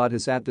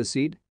Bodhisattva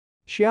seed?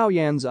 Xiao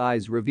Yan's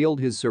eyes revealed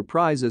his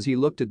surprise as he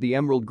looked at the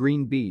emerald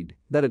green bead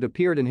that had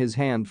appeared in his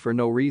hand for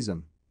no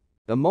reason.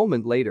 A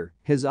moment later,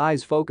 his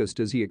eyes focused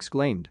as he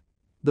exclaimed.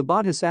 The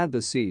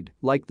Bodhisattva seed,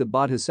 like the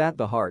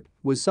Bodhisattva heart,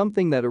 was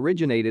something that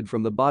originated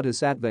from the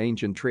Bodhisattva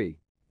ancient tree.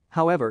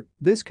 However,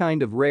 this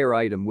kind of rare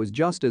item was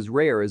just as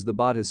rare as the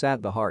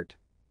Bodhisattva heart.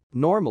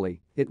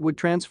 Normally, it would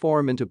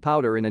transform into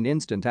powder in an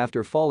instant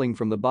after falling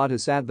from the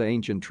Bodhisattva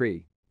ancient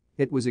tree.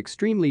 It was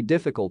extremely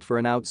difficult for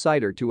an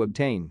outsider to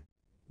obtain.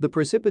 The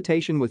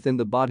precipitation within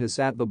the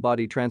Bodhisattva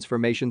body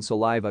transformation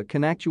saliva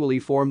can actually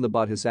form the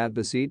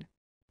Bodhisattva seed?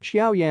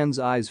 Xiao Yan's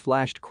eyes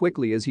flashed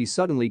quickly as he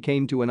suddenly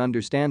came to an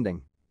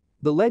understanding.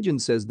 The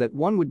legend says that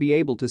one would be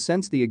able to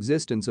sense the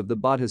existence of the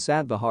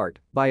Bodhisattva heart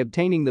by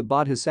obtaining the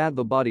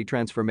Bodhisattva body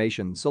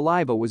transformation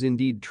saliva was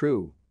indeed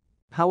true.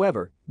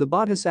 However, the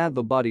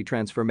Bodhisattva body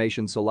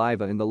transformation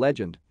saliva in the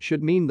legend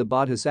should mean the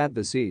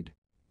Bodhisattva seed.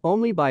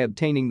 Only by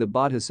obtaining the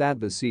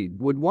Bodhisattva seed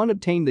would one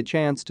obtain the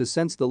chance to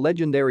sense the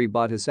legendary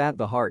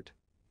Bodhisattva heart.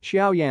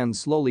 Xiao Yan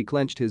slowly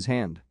clenched his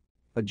hand.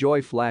 A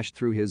joy flashed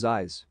through his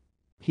eyes.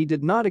 He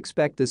did not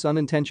expect this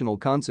unintentional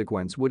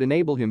consequence would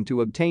enable him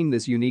to obtain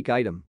this unique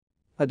item.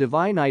 A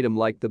divine item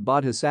like the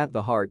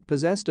Bodhisattva heart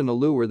possessed an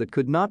allure that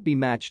could not be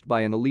matched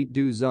by an elite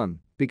Du Zun,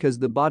 because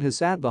the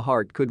Bodhisattva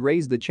heart could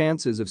raise the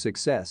chances of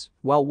success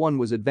while one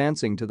was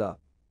advancing to the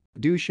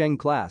Du Sheng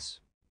class.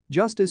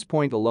 Just this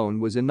point alone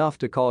was enough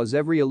to cause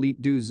every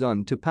elite Du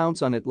Zun to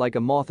pounce on it like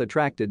a moth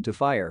attracted to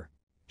fire.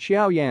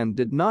 Xiao Yan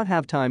did not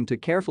have time to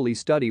carefully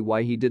study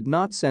why he did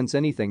not sense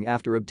anything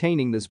after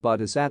obtaining this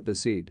Bodhisattva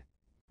seed.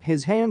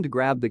 His hand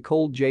grabbed the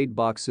cold jade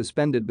box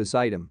suspended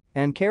beside him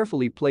and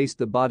carefully placed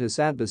the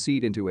Bodhisattva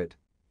seed into it.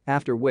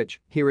 After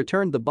which, he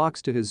returned the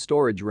box to his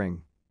storage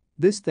ring.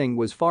 This thing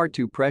was far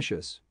too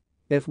precious.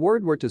 If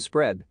word were to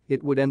spread,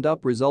 it would end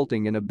up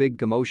resulting in a big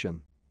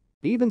commotion.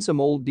 Even some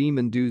old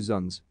demon Du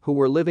Zuns who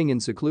were living in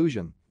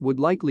seclusion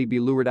would likely be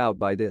lured out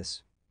by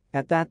this.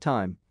 At that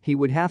time, he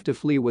would have to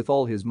flee with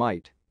all his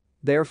might.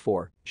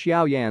 Therefore,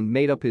 Xiao Yan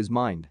made up his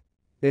mind.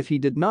 If he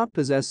did not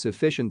possess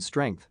sufficient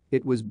strength,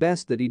 it was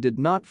best that he did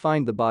not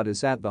find the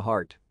Bodhisattva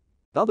heart.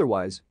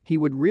 Otherwise, he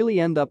would really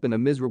end up in a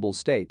miserable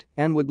state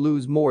and would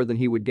lose more than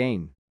he would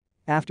gain.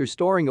 After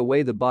storing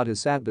away the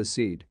Bodhisattva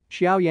seed,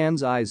 Xiao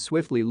Yan's eyes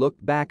swiftly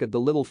looked back at the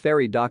little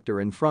fairy doctor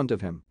in front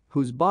of him,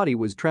 whose body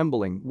was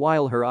trembling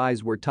while her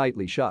eyes were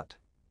tightly shut.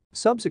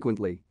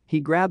 Subsequently, he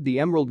grabbed the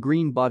emerald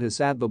green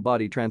Bodhisattva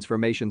body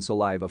transformation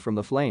saliva from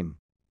the flame.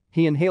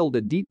 He inhaled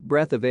a deep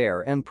breath of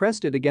air and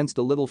pressed it against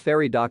the little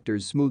fairy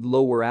doctor's smooth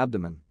lower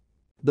abdomen.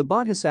 The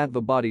Bodhisattva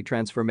body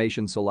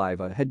transformation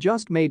saliva had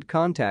just made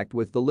contact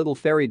with the little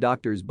fairy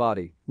doctor's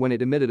body when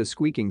it emitted a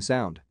squeaking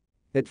sound.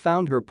 It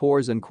found her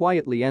pores and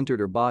quietly entered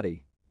her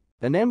body.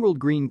 An emerald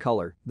green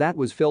color that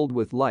was filled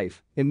with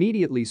life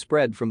immediately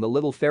spread from the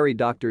little fairy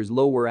doctor's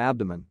lower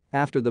abdomen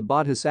after the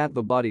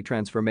Bodhisattva body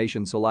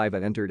transformation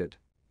saliva entered it.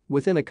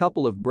 Within a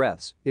couple of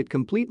breaths, it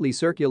completely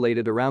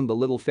circulated around the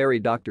little fairy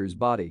doctor's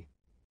body.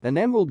 An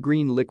emerald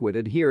green liquid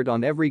adhered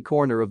on every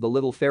corner of the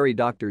little fairy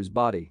doctor's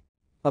body.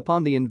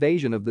 Upon the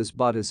invasion of this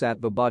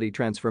Bodhisattva body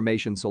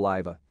transformation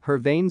saliva, her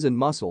veins and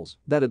muscles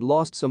that had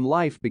lost some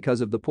life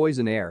because of the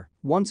poison air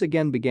once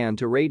again began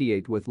to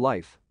radiate with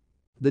life.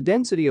 The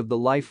density of the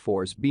life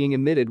force being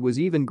emitted was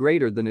even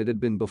greater than it had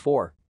been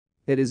before.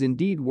 It is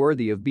indeed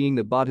worthy of being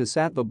the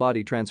Bodhisattva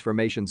body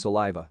transformation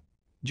saliva.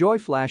 Joy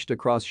flashed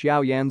across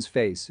Xiao Yan's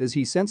face as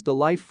he sensed the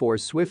life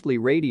force swiftly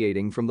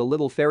radiating from the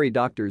little fairy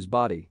doctor's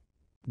body.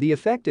 The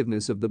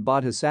effectiveness of the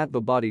Bodhisattva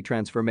body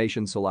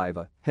transformation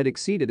saliva had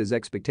exceeded his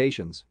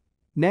expectations.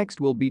 Next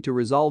will be to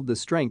resolve the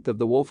strength of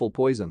the woeful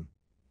poison.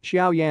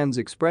 Xiao Yan's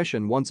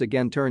expression once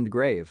again turned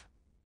grave.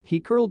 He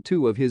curled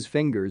two of his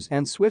fingers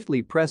and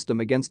swiftly pressed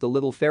them against the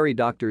little fairy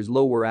doctor's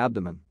lower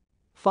abdomen.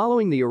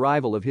 Following the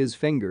arrival of his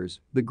fingers,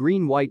 the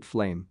green-white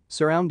flame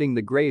surrounding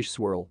the grayish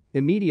swirl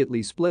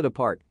immediately split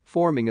apart,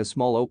 forming a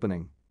small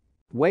opening.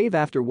 Wave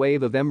after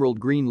wave of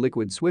emerald green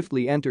liquid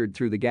swiftly entered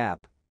through the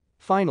gap.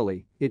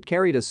 Finally, it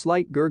carried a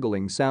slight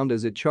gurgling sound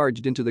as it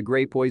charged into the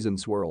gray poison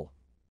swirl.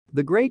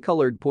 The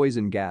gray-colored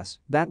poison gas,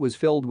 that was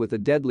filled with a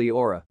deadly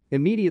aura,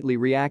 immediately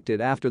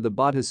reacted after the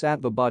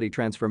bodhisattva body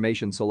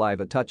transformation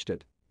saliva touched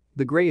it.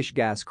 The grayish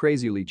gas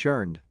crazily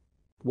churned.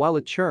 While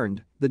it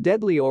churned, the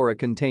deadly aura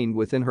contained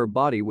within her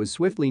body was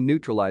swiftly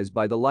neutralized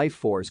by the life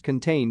force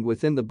contained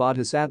within the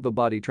bodhisattva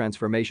body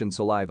transformation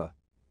saliva.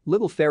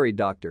 Little fairy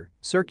doctor,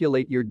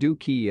 circulate your do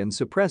ki and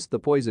suppress the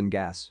poison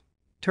gas.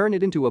 Turn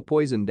it into a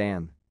poison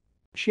dan.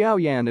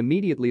 Xiao Yan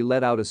immediately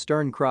let out a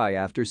stern cry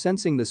after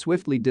sensing the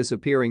swiftly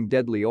disappearing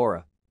deadly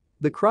aura.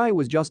 The cry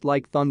was just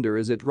like thunder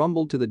as it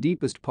rumbled to the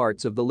deepest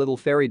parts of the little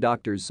fairy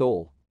doctor's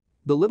soul.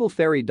 The little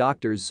fairy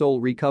doctor's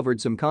soul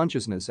recovered some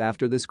consciousness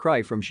after this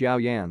cry from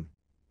Xiao Yan.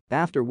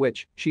 After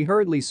which, she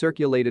hurriedly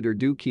circulated her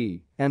do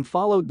ki and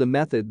followed the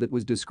method that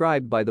was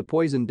described by the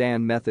poison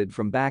dan method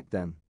from back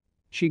then.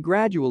 She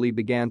gradually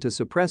began to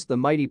suppress the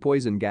mighty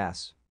poison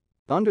gas.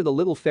 Under the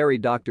little fairy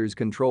doctor's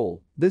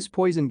control, this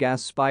poison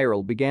gas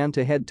spiral began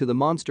to head to the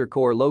monster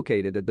core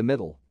located at the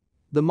middle.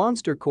 The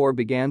monster core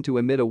began to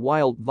emit a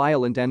wild,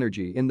 violent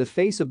energy in the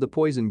face of the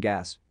poison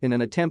gas in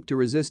an attempt to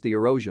resist the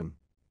erosion.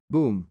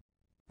 Boom.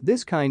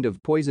 This kind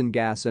of poison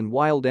gas and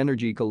wild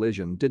energy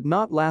collision did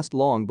not last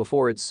long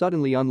before it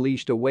suddenly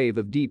unleashed a wave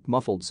of deep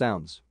muffled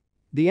sounds.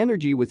 The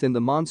energy within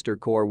the monster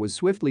core was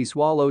swiftly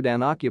swallowed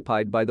and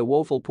occupied by the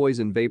woeful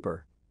poison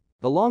vapor.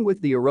 Along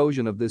with the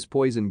erosion of this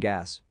poison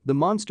gas, the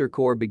monster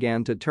core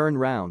began to turn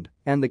round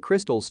and the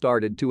crystal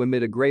started to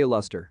emit a gray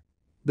luster.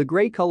 The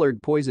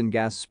gray-colored poison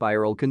gas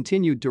spiral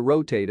continued to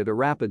rotate at a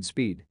rapid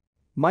speed.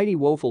 Mighty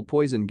woeful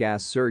poison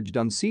gas surged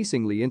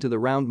unceasingly into the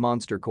round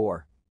monster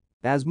core.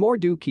 As more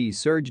do ki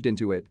surged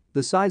into it,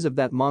 the size of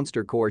that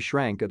monster core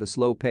shrank at a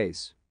slow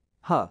pace.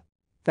 Huh.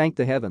 Thank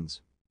the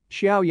heavens.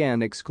 Xiao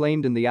Yan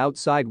exclaimed in the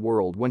outside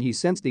world when he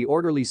sensed the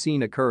orderly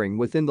scene occurring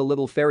within the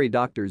little fairy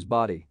doctor's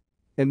body.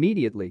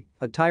 Immediately,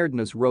 a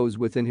tiredness rose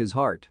within his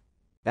heart.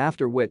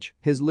 After which,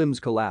 his limbs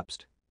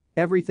collapsed.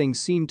 Everything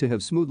seemed to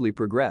have smoothly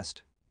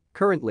progressed.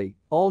 Currently,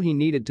 all he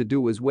needed to do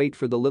was wait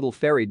for the little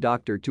fairy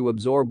doctor to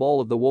absorb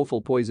all of the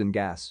woeful poison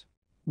gas.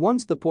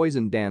 Once the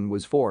poison dan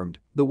was formed,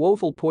 the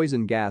woeful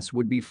poison gas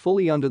would be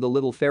fully under the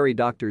little fairy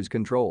doctor's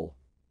control.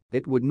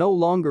 It would no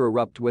longer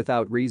erupt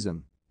without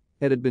reason.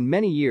 It had been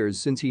many years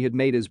since he had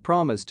made his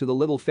promise to the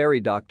little fairy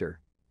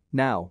doctor.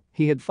 Now,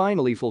 he had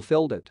finally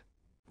fulfilled it.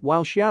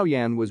 While Xiao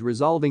Yan was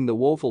resolving the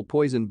woeful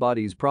poison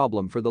body's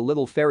problem for the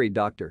little fairy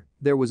doctor,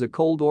 there was a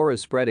cold aura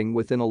spreading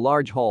within a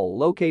large hall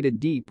located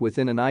deep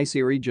within an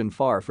icy region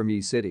far from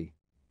Yi City.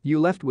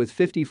 You left with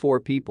 54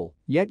 people,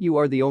 yet you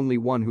are the only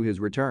one who has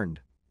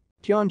returned.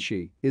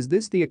 Tianxi, is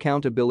this the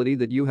accountability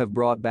that you have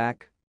brought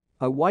back?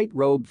 A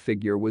white-robed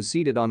figure was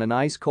seated on an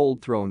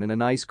ice-cold throne in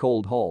an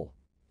ice-cold hall.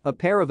 A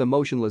pair of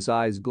emotionless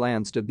eyes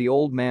glanced at the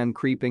old man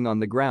creeping on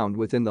the ground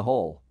within the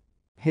hall.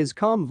 His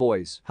calm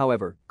voice,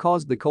 however,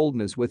 caused the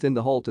coldness within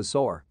the hall to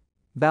soar.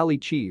 Valley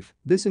Chief,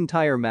 this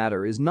entire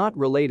matter is not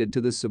related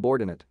to this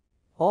subordinate.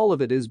 All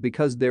of it is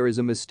because there is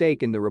a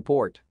mistake in the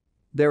report.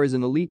 There is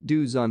an elite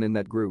Duzun in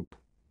that group.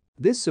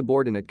 This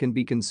subordinate can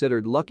be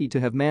considered lucky to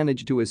have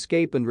managed to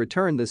escape and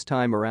return this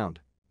time around.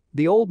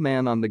 The old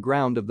man on the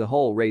ground of the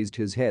hall raised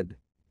his head.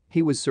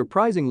 He was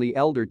surprisingly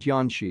elder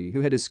Tianxi who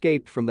had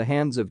escaped from the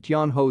hands of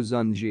Tianho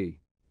Zunji.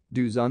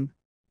 Duzun?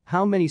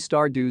 How many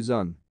star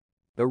Duzun?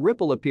 A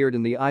ripple appeared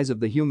in the eyes of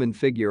the human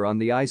figure on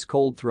the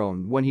ice-cold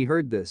throne when he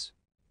heard this.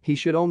 He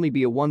should only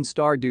be a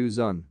one-star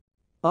Duzun.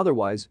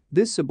 Otherwise,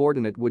 this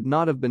subordinate would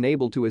not have been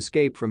able to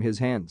escape from his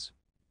hands.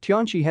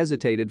 Tianxi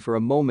hesitated for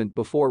a moment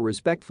before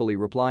respectfully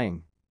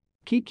replying.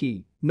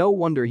 Kiki, no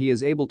wonder he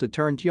is able to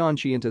turn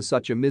Tianxi into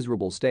such a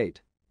miserable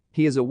state.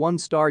 He is a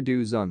one-star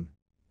Duzun.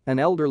 An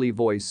elderly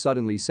voice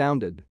suddenly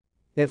sounded.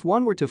 If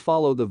one were to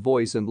follow the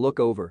voice and look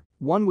over,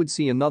 one would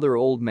see another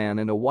old man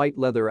in a white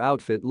leather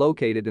outfit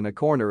located in a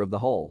corner of the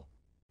hall.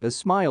 A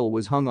smile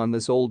was hung on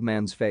this old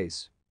man's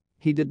face.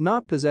 He did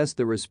not possess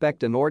the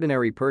respect an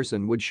ordinary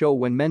person would show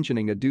when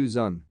mentioning a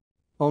Duzun.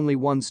 Only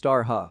one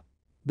star, huh?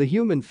 The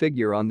human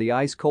figure on the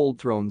ice-cold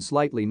throne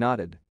slightly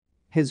nodded.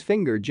 His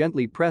finger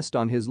gently pressed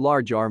on his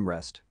large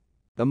armrest.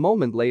 A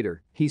moment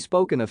later, he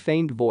spoke in a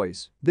faint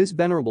voice, this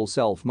venerable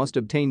self must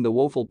obtain the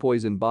woeful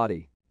poison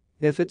body.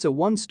 If it's a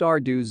one-star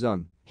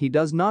Duzun, he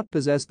does not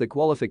possess the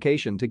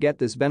qualification to get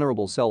this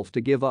venerable self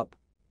to give up.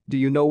 Do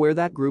you know where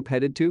that group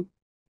headed to?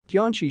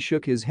 Tianxi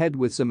shook his head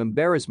with some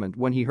embarrassment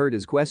when he heard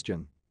his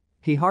question.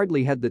 He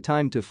hardly had the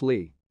time to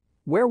flee.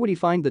 Where would he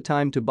find the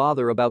time to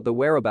bother about the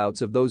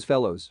whereabouts of those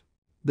fellows?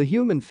 The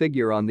human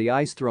figure on the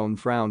ice throne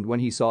frowned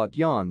when he saw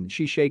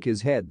Tianxi shake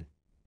his head.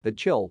 The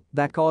chill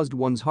that caused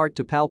one's heart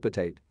to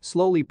palpitate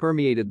slowly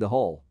permeated the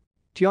hall.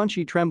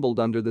 Tianxi trembled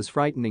under this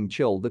frightening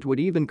chill that would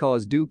even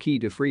cause Du Qi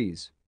to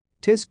freeze.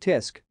 Tisk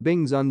tisk,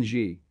 Bing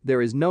Zunji,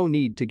 there is no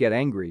need to get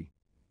angry.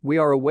 We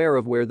are aware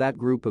of where that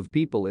group of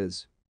people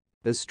is.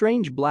 A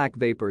strange black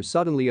vapor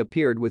suddenly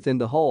appeared within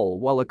the hall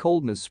while a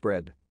coldness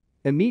spread.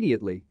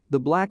 Immediately, the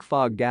black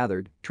fog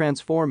gathered,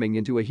 transforming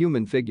into a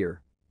human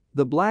figure.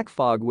 The black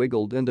fog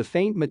wiggled and a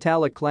faint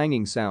metallic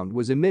clanging sound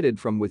was emitted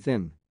from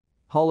within.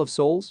 Hall of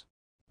Souls?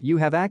 You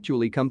have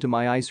actually come to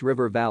my ice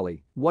river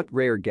valley, what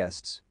rare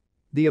guests.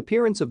 The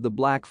appearance of the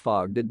black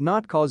fog did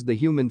not cause the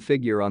human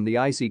figure on the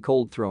icy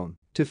cold throne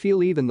to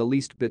feel even the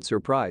least bit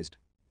surprised.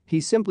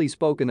 He simply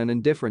spoke in an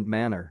indifferent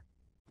manner.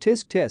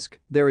 Tisk tisk,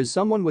 there is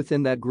someone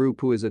within that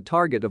group who is a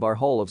target of our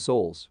Hall of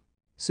Souls.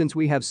 Since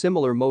we have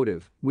similar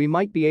motive, we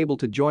might be able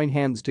to join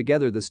hands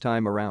together this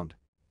time around.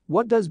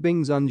 What does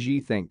Bing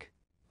Zunji think?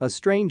 A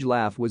strange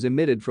laugh was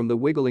emitted from the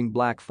wiggling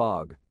black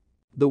fog.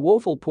 The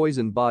woeful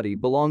poisoned body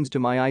belongs to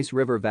my ice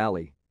river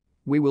valley.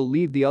 We will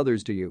leave the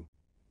others to you.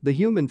 The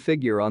human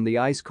figure on the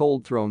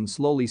ice-cold throne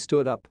slowly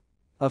stood up.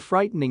 A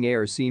frightening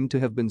air seemed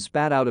to have been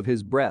spat out of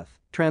his breath,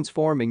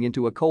 transforming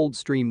into a cold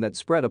stream that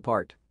spread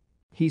apart.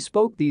 He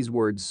spoke these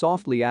words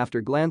softly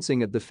after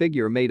glancing at the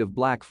figure made of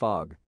black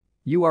fog.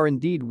 You are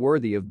indeed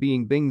worthy of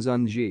being Bing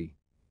Zunji.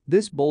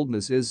 This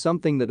boldness is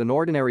something that an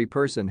ordinary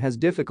person has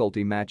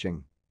difficulty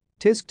matching.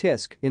 Tisk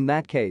tisk, in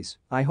that case,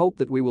 I hope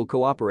that we will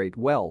cooperate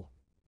well.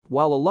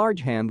 While a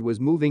large hand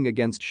was moving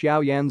against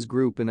Xiao Yan's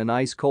group in an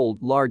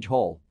ice-cold large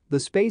hall, the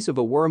space of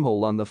a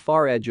wormhole on the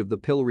far edge of the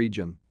pill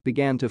region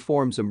began to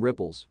form some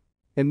ripples.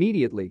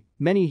 Immediately,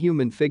 many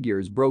human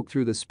figures broke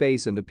through the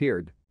space and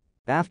appeared.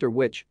 After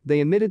which, they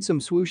emitted some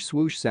swoosh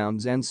swoosh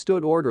sounds and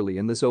stood orderly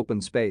in this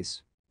open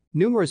space.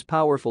 Numerous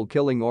powerful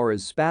killing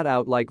auras spat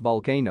out like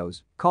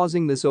volcanoes,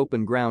 causing this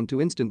open ground to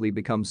instantly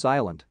become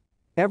silent.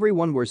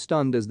 Everyone were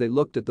stunned as they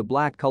looked at the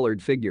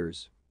black-colored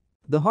figures.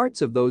 The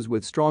hearts of those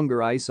with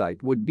stronger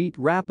eyesight would beat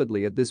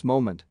rapidly at this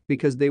moment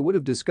because they would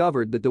have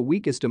discovered that the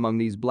weakest among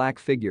these black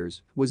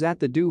figures was at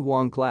the Du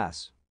Huang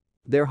class.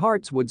 Their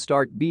hearts would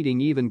start beating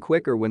even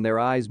quicker when their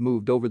eyes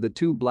moved over the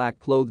two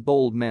black-clothed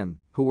old men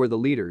who were the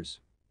leaders.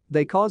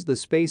 They caused the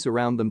space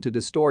around them to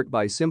distort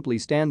by simply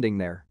standing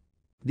there.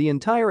 The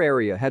entire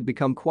area had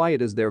become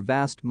quiet as their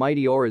vast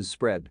mighty auras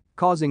spread,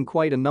 causing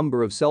quite a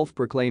number of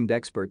self-proclaimed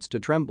experts to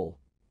tremble.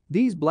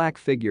 These black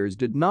figures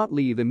did not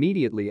leave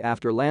immediately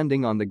after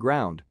landing on the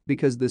ground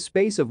because the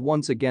space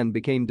once again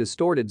became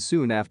distorted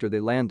soon after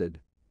they landed.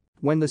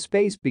 When the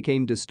space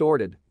became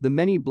distorted, the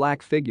many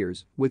black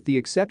figures, with the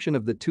exception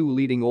of the two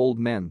leading old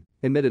men,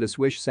 emitted a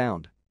swish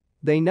sound.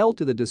 They knelt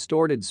to the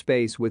distorted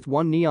space with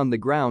one knee on the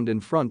ground in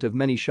front of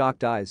many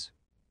shocked eyes.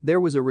 There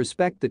was a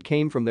respect that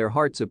came from their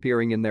hearts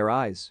appearing in their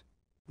eyes.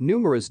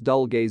 Numerous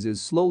dull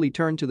gazes slowly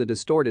turned to the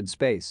distorted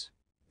space.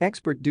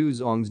 Expert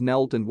Duzongs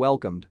knelt and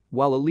welcomed,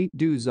 while elite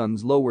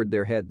Duzons lowered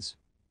their heads.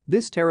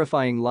 This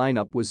terrifying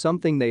lineup was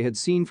something they had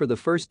seen for the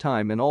first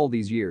time in all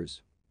these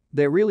years.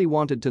 They really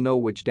wanted to know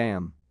which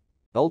damn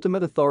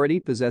ultimate authority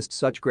possessed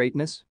such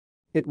greatness.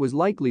 It was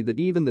likely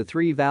that even the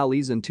three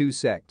valleys and two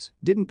sects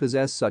didn't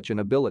possess such an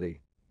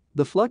ability.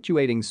 The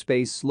fluctuating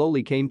space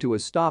slowly came to a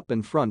stop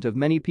in front of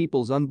many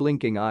people's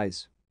unblinking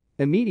eyes.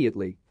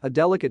 Immediately, a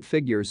delicate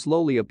figure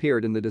slowly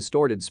appeared in the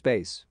distorted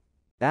space.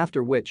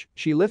 After which,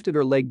 she lifted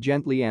her leg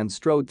gently and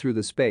strode through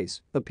the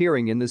space,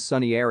 appearing in this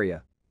sunny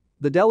area.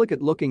 The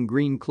delicate-looking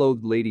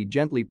green-clothed lady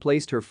gently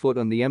placed her foot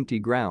on the empty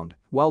ground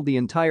while the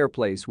entire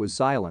place was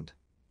silent.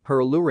 Her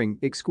alluring,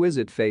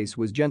 exquisite face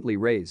was gently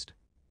raised.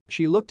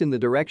 She looked in the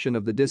direction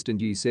of the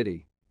distant Yi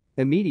city.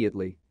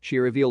 Immediately, she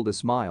revealed a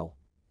smile.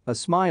 A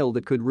smile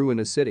that could ruin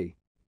a city.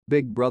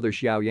 Big brother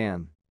Xiao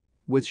Yan.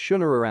 With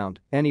Shunner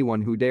around,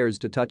 anyone who dares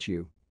to touch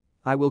you,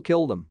 I will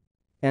kill them.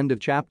 End of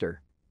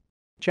chapter.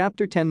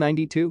 Chapter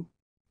 1092.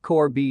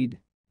 Core Bead.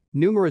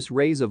 Numerous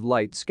rays of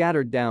light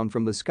scattered down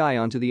from the sky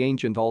onto the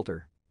ancient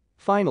altar.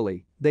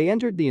 Finally, they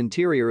entered the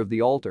interior of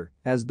the altar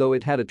as though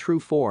it had a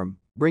true form,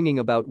 bringing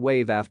about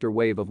wave after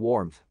wave of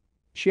warmth.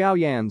 Xiao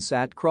Yan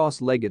sat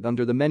cross-legged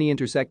under the many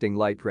intersecting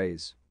light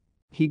rays.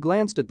 He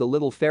glanced at the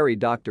little fairy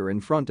doctor in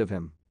front of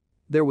him.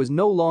 There was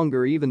no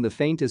longer even the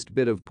faintest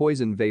bit of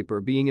poison vapor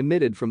being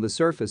emitted from the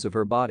surface of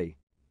her body.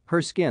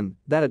 Her skin,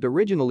 that had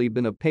originally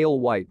been a pale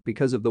white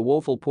because of the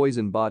woeful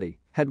poison body,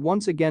 had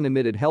once again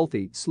emitted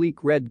healthy,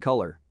 sleek red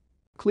color.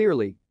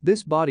 Clearly,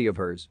 this body of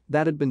hers,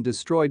 that had been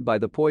destroyed by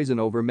the poison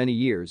over many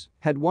years,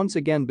 had once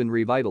again been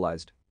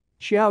revitalized.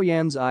 Xiao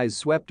Yan's eyes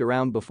swept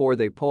around before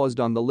they paused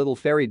on the little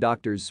fairy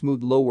doctor's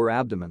smooth lower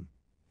abdomen.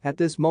 At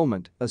this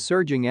moment, a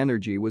surging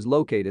energy was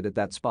located at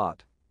that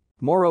spot.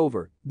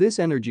 Moreover, this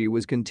energy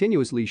was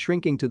continuously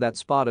shrinking to that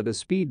spot at a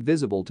speed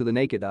visible to the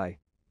naked eye.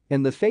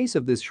 In the face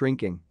of this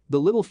shrinking, the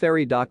little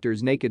fairy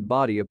doctor's naked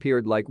body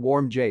appeared like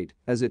warm jade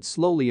as it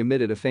slowly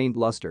emitted a faint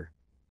luster.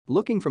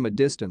 Looking from a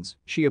distance,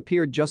 she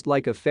appeared just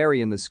like a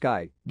fairy in the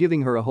sky,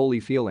 giving her a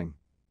holy feeling.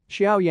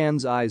 Xiao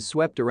Yan's eyes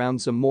swept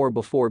around some more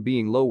before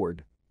being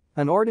lowered.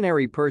 An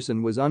ordinary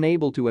person was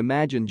unable to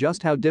imagine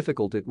just how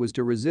difficult it was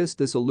to resist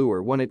this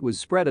allure when it was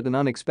spread at an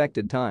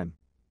unexpected time.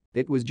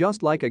 It was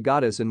just like a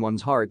goddess in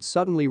one's heart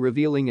suddenly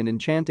revealing an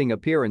enchanting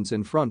appearance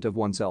in front of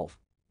oneself.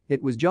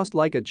 It was just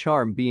like a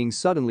charm being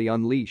suddenly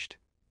unleashed.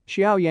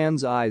 Xiao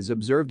Yan's eyes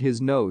observed his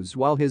nose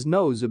while his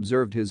nose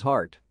observed his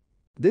heart.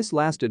 This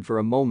lasted for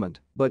a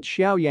moment, but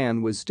Xiao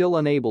Yan was still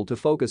unable to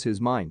focus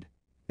his mind.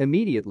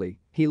 Immediately,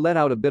 he let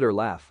out a bitter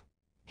laugh.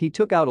 He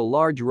took out a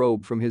large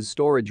robe from his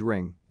storage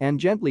ring and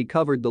gently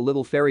covered the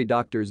little fairy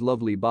doctor's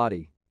lovely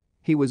body.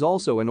 He was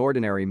also an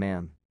ordinary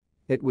man.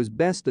 It was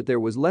best that there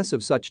was less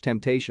of such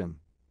temptation.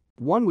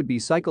 One would be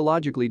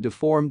psychologically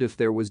deformed if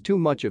there was too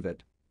much of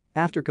it.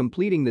 After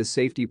completing this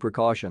safety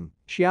precaution,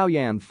 Xiao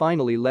Yan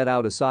finally let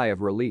out a sigh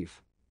of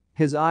relief.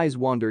 His eyes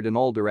wandered in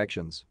all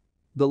directions.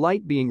 The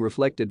light being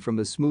reflected from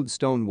the smooth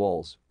stone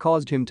walls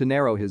caused him to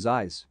narrow his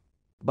eyes.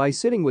 By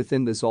sitting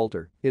within this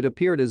altar, it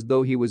appeared as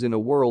though he was in a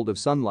world of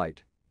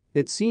sunlight.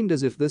 It seemed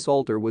as if this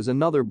altar was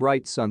another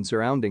bright sun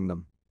surrounding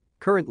them.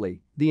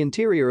 Currently, the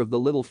interior of the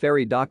little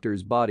fairy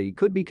doctor's body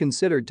could be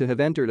considered to have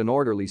entered an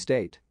orderly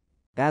state.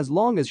 As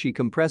long as she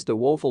compressed a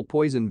woeful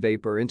poison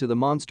vapor into the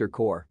monster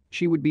core,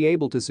 she would be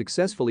able to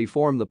successfully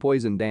form the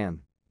poison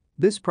Dan.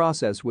 This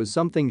process was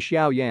something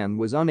Xiao Yan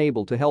was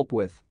unable to help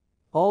with.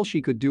 All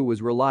she could do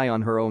was rely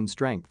on her own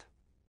strength.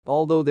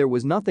 Although there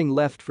was nothing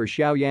left for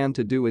Xiao Yan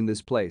to do in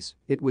this place,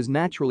 it was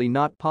naturally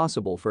not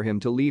possible for him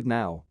to leave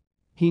now.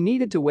 He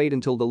needed to wait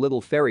until the little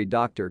fairy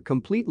doctor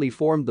completely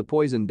formed the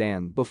poison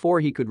Dan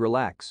before he could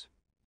relax.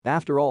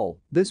 After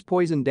all, this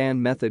poison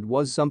Dan method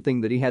was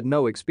something that he had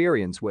no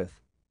experience with.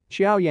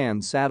 Xiao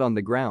Yan sat on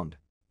the ground.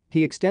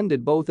 He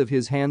extended both of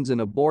his hands in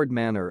a bored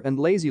manner and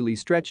lazily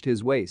stretched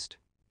his waist.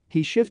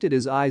 He shifted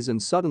his eyes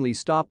and suddenly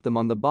stopped them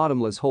on the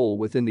bottomless hole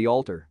within the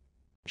altar.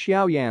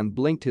 Xiao Yan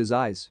blinked his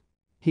eyes.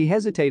 He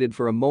hesitated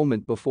for a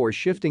moment before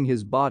shifting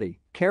his body,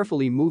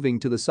 carefully moving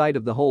to the side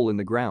of the hole in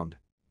the ground.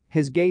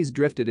 His gaze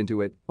drifted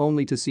into it,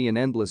 only to see an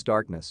endless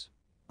darkness.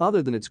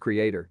 Other than its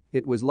creator,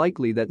 it was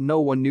likely that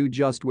no one knew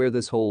just where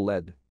this hole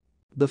led.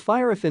 The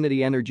fire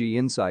affinity energy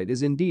inside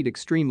is indeed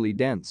extremely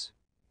dense.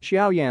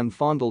 Xiao Yan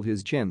fondled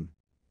his chin.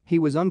 He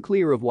was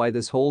unclear of why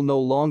this hole no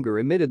longer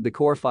emitted the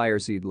core fire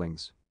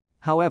seedlings.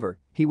 However,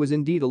 he was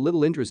indeed a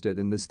little interested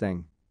in this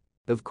thing.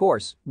 Of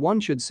course, one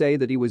should say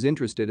that he was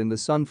interested in the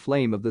sun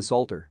flame of this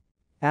altar.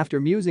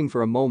 After musing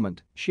for a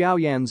moment, Xiao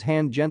Yan's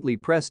hand gently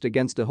pressed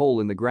against a hole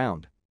in the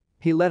ground.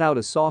 He let out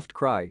a soft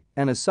cry,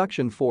 and a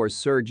suction force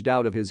surged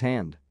out of his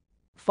hand.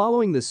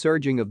 Following the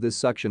surging of this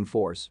suction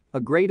force, a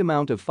great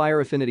amount of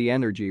fire affinity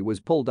energy was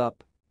pulled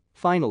up.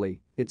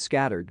 Finally, it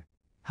scattered.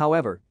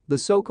 However, the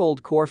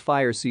so-called core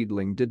fire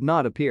seedling did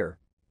not appear.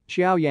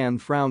 Xiao Yan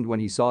frowned when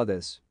he saw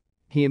this.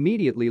 He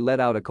immediately let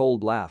out a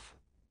cold laugh.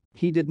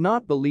 He did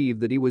not believe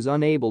that he was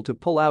unable to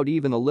pull out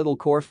even a little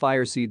core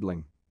fire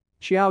seedling.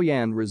 Xiao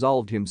Yan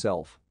resolved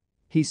himself.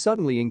 He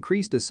suddenly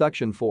increased the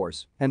suction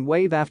force, and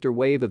wave after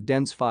wave of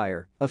dense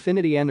fire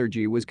affinity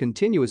energy was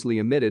continuously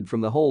emitted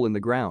from the hole in the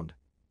ground.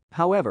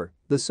 However,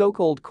 the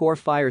so-called core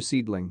fire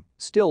seedling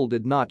still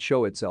did not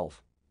show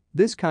itself.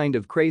 This kind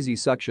of crazy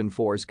suction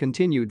force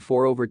continued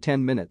for over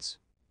 10 minutes.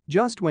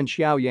 Just when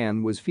Xiao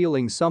Yan was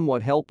feeling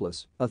somewhat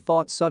helpless, a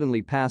thought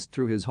suddenly passed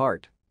through his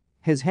heart.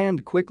 His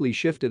hand quickly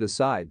shifted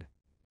aside.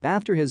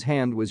 After his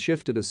hand was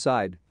shifted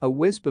aside, a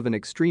wisp of an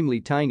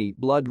extremely tiny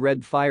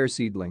blood-red fire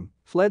seedling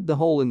fled the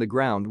hole in the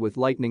ground with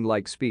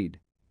lightning-like speed.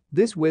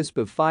 This wisp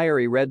of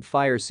fiery red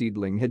fire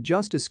seedling had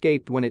just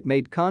escaped when it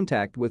made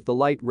contact with the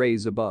light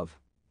rays above.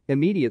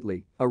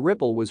 Immediately, a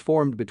ripple was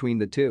formed between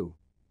the two.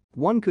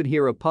 One could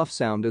hear a puff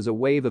sound as a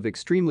wave of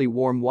extremely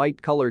warm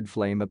white-colored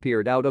flame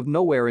appeared out of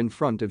nowhere in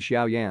front of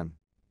Xiao Yan.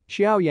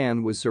 Xiao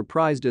Yan was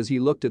surprised as he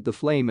looked at the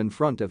flame in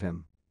front of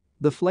him.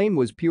 The flame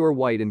was pure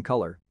white in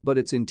color, but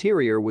its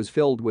interior was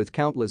filled with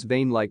countless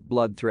vein-like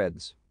blood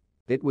threads.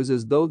 It was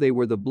as though they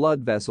were the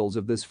blood vessels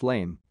of this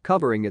flame,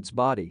 covering its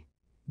body.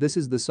 This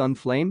is the sun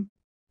flame?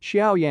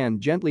 Xiao Yan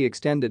gently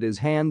extended his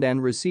hand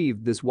and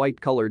received this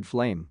white-colored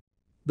flame.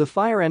 The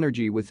fire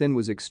energy within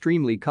was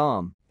extremely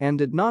calm and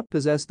did not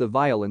possess the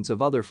violence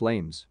of other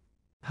flames.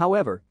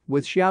 However,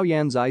 with Xiao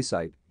Yan's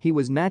eyesight, he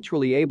was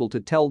naturally able to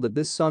tell that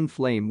this sun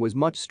flame was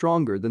much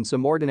stronger than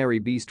some ordinary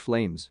beast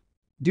flames.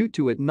 Due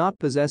to it not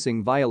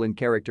possessing violent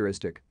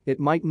characteristic, it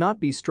might not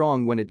be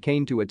strong when it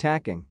came to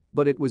attacking,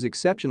 but it was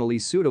exceptionally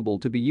suitable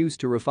to be used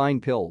to refine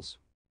pills.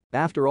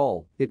 After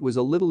all, it was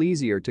a little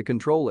easier to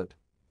control it.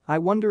 I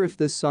wonder if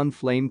this sun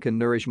flame can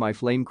nourish my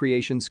flame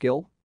creation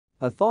skill?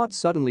 A thought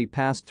suddenly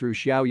passed through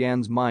Xiao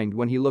Yan's mind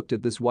when he looked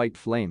at this white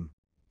flame.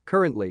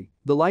 Currently,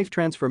 the life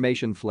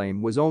transformation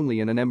flame was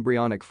only in an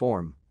embryonic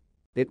form.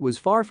 It was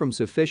far from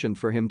sufficient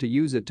for him to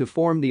use it to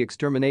form the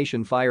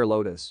extermination fire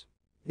lotus.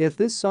 If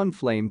this sun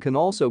flame can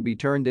also be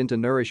turned into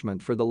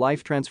nourishment for the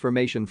life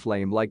transformation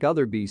flame like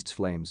other beasts'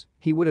 flames,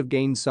 he would have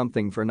gained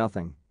something for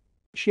nothing.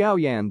 Xiao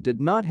Yan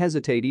did not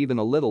hesitate even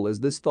a little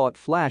as this thought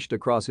flashed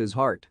across his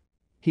heart.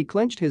 He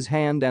clenched his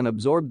hand and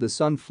absorbed the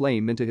sun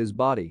flame into his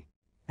body.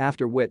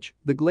 After which,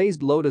 the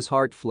glazed lotus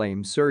heart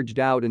flame surged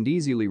out and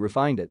easily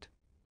refined it.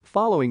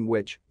 Following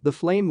which, the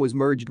flame was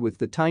merged with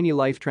the tiny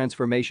life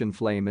transformation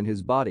flame in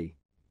his body.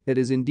 It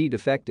is indeed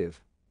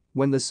effective.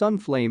 When the sun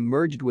flame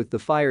merged with the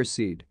fire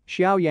seed,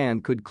 Xiao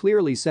Yan could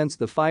clearly sense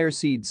the fire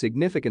seed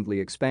significantly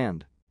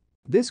expand.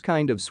 This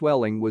kind of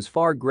swelling was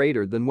far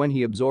greater than when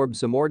he absorbed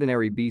some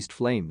ordinary beast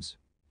flames.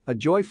 A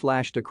joy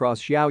flashed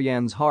across Xiao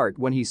Yan's heart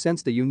when he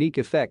sensed the unique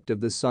effect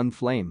of this sun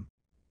flame.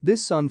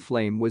 This sun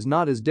flame was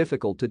not as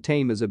difficult to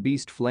tame as a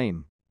beast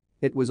flame.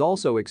 It was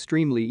also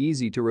extremely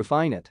easy to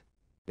refine it.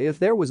 If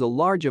there was a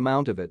large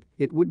amount of it,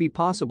 it would be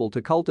possible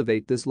to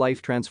cultivate this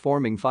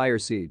life-transforming fire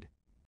seed.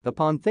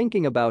 Upon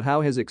thinking about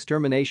how his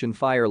extermination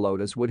fire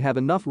lotus would have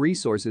enough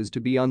resources to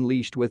be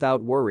unleashed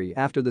without worry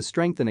after the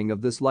strengthening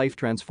of this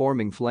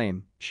life-transforming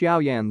flame,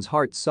 Xiao Yan's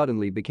heart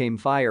suddenly became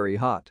fiery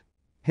hot.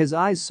 His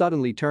eyes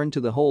suddenly turned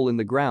to the hole in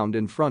the ground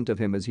in front of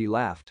him as he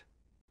laughed.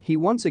 He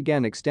once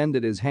again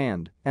extended his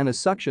hand, and a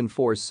suction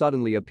force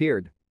suddenly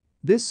appeared.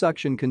 This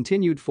suction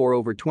continued for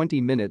over 20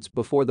 minutes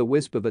before the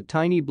wisp of a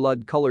tiny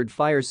blood-colored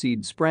fire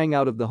seed sprang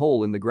out of the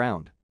hole in the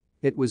ground.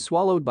 It was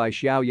swallowed by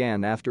Xiao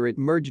Yan after it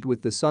merged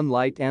with the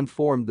sunlight and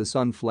formed the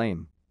sun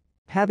flame.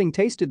 Having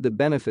tasted the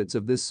benefits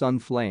of this sun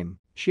flame,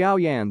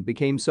 Xiao Yan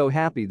became so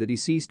happy that he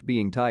ceased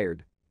being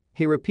tired.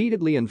 He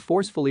repeatedly and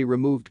forcefully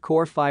removed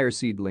core fire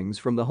seedlings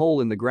from the hole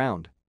in the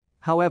ground.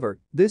 However,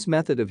 this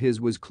method of his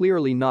was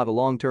clearly not a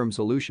long-term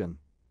solution.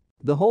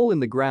 The hole in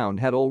the ground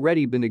had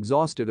already been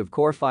exhausted of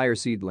core fire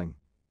seedling.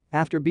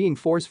 After being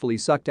forcefully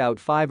sucked out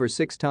 5 or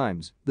 6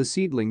 times, the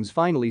seedlings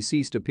finally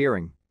ceased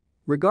appearing.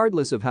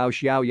 Regardless of how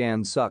Xiao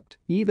Yan sucked,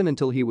 even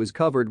until he was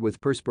covered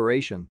with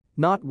perspiration,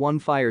 not one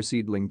fire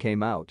seedling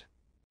came out.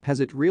 Has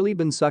it really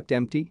been sucked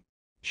empty?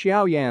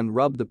 Xiao Yan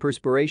rubbed the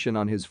perspiration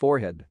on his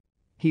forehead.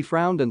 He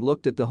frowned and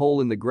looked at the hole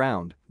in the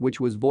ground, which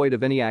was void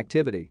of any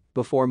activity,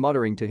 before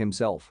muttering to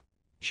himself.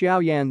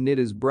 Xiao Yan knit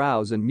his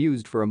brows and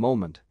mused for a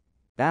moment.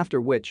 After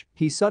which,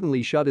 he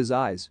suddenly shut his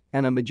eyes,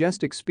 and a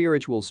majestic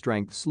spiritual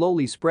strength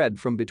slowly spread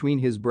from between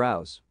his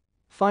brows.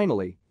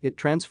 Finally, it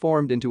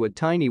transformed into a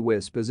tiny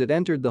wisp as it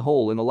entered the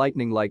hole in a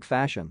lightning-like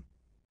fashion.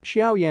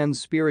 Xiao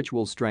Yan's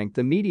spiritual strength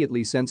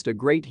immediately sensed a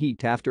great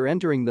heat after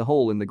entering the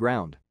hole in the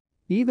ground.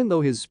 Even though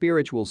his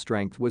spiritual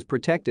strength was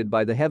protected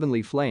by the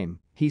heavenly flame,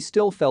 he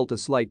still felt a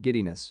slight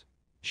giddiness.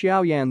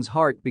 Xiao Yan's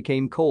heart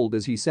became cold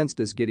as he sensed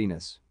this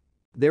giddiness.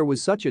 There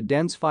was such a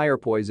dense fire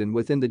poison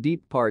within the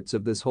deep parts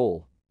of this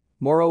hole.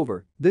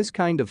 Moreover, this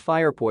kind of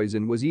fire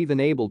poison was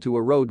even able to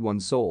erode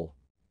one's soul.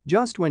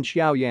 Just when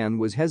Xiao Yan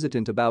was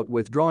hesitant about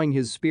withdrawing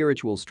his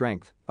spiritual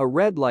strength, a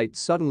red light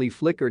suddenly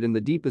flickered in the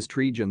deepest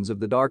regions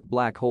of the dark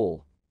black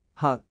hole.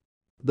 Huh!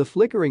 The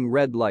flickering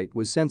red light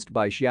was sensed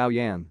by Xiao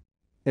Yan.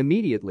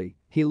 Immediately,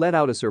 he let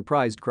out a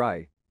surprised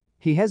cry.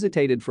 He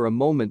hesitated for a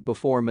moment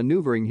before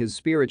maneuvering his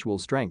spiritual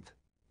strength.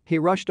 He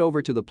rushed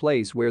over to the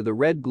place where the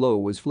red glow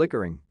was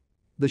flickering.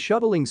 The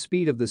shuttling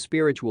speed of the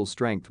spiritual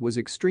strength was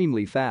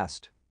extremely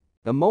fast.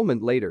 A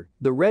moment later,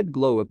 the red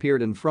glow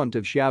appeared in front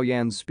of Xiao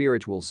Yan's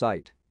spiritual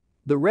sight.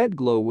 The red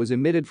glow was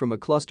emitted from a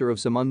cluster of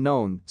some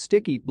unknown,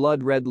 sticky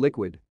blood-red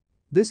liquid.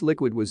 This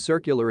liquid was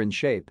circular in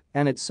shape,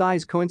 and its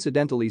size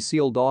coincidentally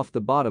sealed off the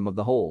bottom of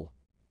the hole.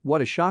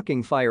 What a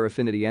shocking fire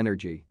affinity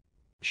energy.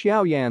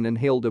 Xiao Yan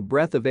inhaled a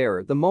breath of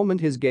air the moment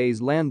his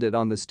gaze landed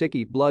on the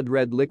sticky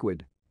blood-red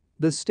liquid.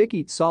 The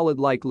sticky,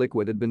 solid-like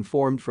liquid had been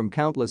formed from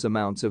countless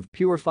amounts of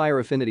pure fire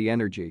affinity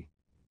energy.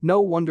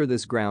 No wonder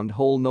this ground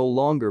hole no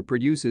longer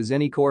produces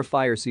any core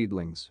fire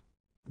seedlings.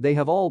 They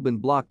have all been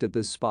blocked at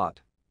this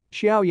spot.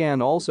 Xiao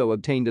Yan also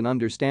obtained an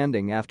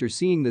understanding after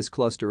seeing this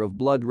cluster of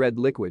blood-red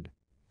liquid.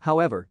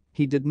 However,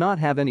 he did not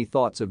have any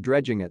thoughts of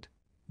dredging it.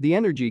 The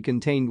energy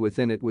contained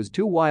within it was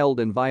too wild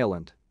and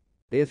violent.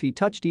 If he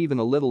touched even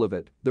a little of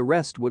it, the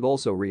rest would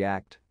also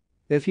react.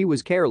 If he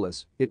was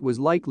careless, it was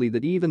likely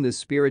that even this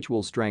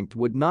spiritual strength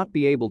would not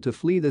be able to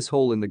flee this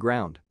hole in the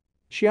ground.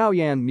 Xiao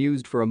Yan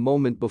mused for a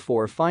moment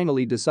before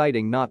finally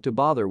deciding not to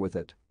bother with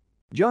it.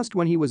 Just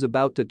when he was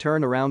about to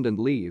turn around and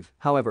leave,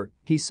 however,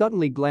 he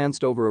suddenly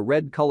glanced over a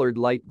red-colored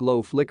light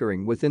glow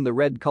flickering within the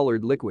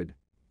red-colored liquid.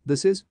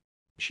 This is?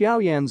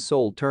 Xiao Yan's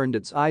soul turned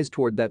its eyes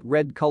toward that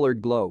red-colored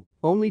glow,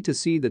 only to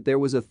see that there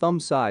was a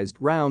thumb-sized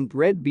round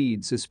red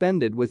bead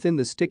suspended within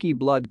the sticky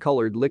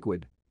blood-colored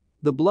liquid.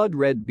 The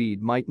blood-red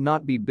bead might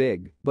not be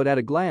big, but at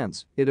a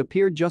glance, it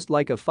appeared just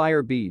like a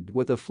fire bead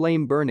with a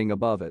flame burning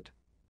above it.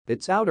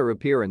 Its outer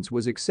appearance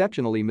was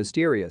exceptionally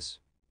mysterious.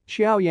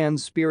 Xiao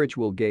Yan's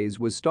spiritual gaze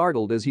was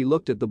startled as he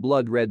looked at the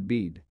blood-red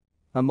bead.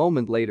 A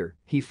moment later,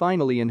 he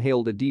finally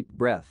inhaled a deep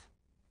breath.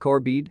 Core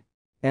bead?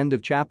 End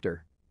of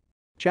chapter.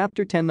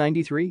 Chapter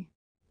 1093?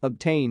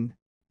 Obtain.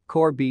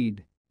 Core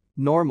bead.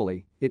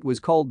 Normally, it was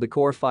called the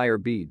core fire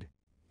bead.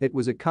 It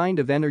was a kind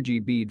of energy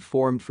bead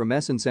formed from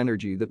essence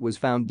energy that was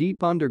found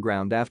deep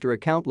underground after a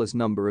countless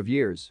number of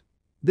years.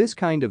 This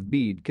kind of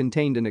bead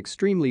contained an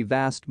extremely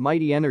vast,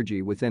 mighty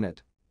energy within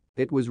it.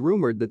 It was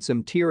rumored that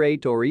some Tier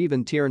 8 or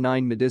even Tier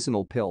 9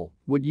 medicinal pill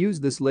would use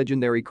this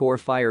legendary core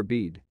fire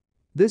bead.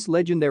 This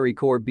legendary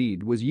core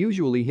bead was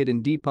usually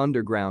hidden deep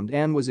underground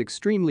and was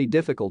extremely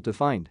difficult to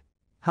find.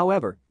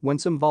 However, when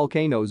some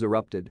volcanoes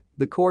erupted,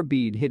 the core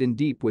bead hidden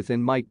deep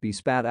within might be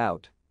spat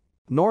out.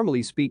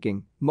 Normally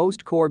speaking,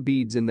 most core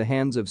beads in the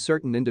hands of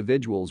certain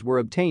individuals were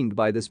obtained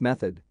by this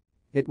method.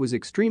 It was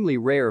extremely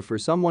rare for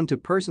someone to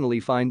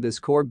personally find this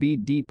core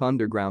bead deep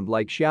underground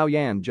like Xiao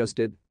Yan just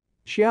did.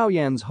 Xiao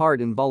Yan's heart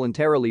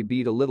involuntarily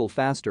beat a little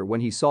faster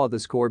when he saw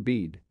this core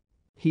bead.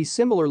 He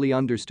similarly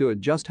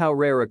understood just how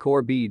rare a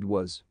core bead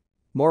was.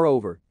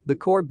 Moreover, the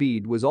core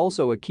bead was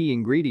also a key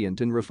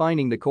ingredient in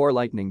refining the core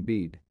lightning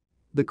bead.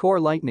 The core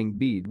lightning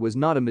bead was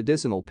not a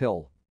medicinal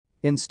pill.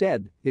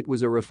 Instead, it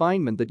was a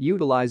refinement that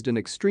utilized an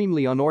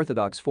extremely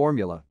unorthodox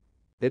formula.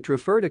 It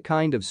referred a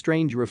kind of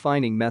strange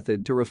refining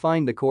method to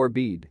refine the core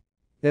bead.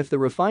 If the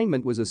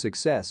refinement was a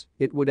success,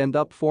 it would end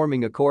up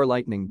forming a core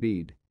lightning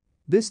bead.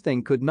 This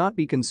thing could not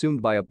be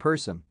consumed by a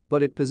person,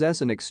 but it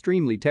possessed an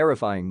extremely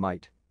terrifying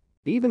might.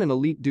 Even an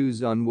elite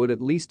Duzun would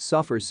at least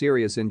suffer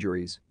serious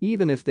injuries,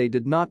 even if they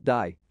did not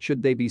die,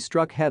 should they be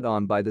struck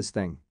head-on by this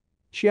thing.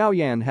 Xiao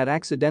Yan had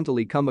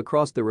accidentally come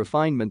across the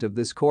refinement of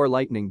this core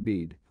lightning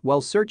bead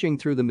while searching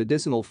through the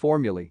medicinal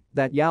formulae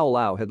that Yao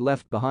Lao had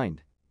left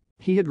behind.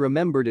 He had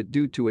remembered it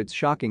due to its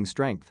shocking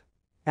strength.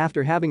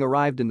 After having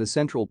arrived in the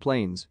Central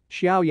Plains,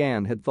 Xiao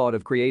Yan had thought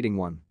of creating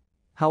one.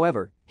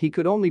 However, he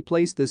could only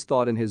place this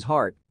thought in his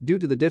heart due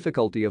to the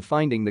difficulty of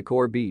finding the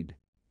core bead.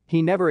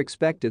 He never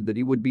expected that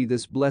he would be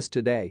this blessed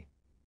today.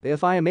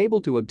 If I am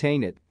able to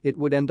obtain it, it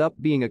would end up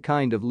being a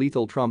kind of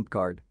lethal trump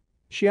card.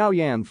 Xiao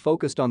Yan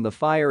focused on the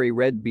fiery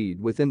red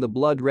bead within the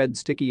blood-red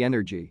sticky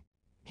energy.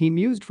 He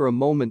mused for a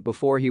moment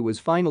before he was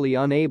finally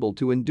unable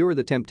to endure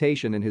the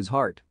temptation in his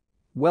heart.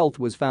 Wealth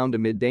was found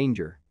amid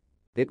danger.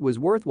 It was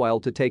worthwhile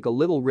to take a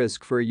little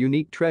risk for a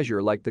unique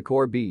treasure like the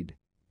core bead.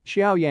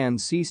 Xiao Yan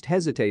ceased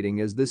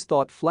hesitating as this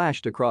thought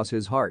flashed across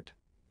his heart.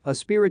 A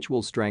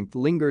spiritual strength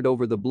lingered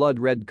over the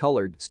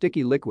blood-red-colored,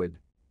 sticky liquid.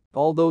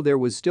 Although there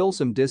was still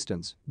some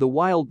distance, the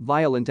wild,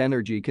 violent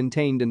energy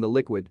contained in the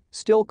liquid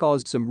still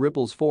caused some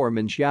ripples form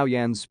in Xiao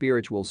Yan's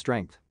spiritual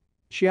strength.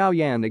 Xiao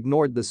Yan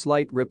ignored the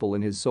slight ripple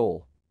in his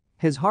soul.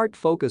 His heart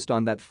focused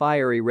on that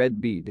fiery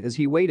red bead as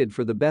he waited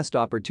for the best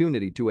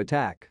opportunity to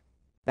attack.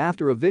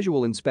 After a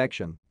visual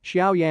inspection,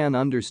 Xiao Yan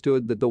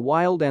understood that the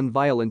wild and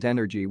violent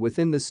energy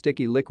within the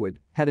sticky liquid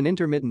had an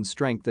intermittent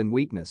strength and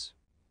weakness.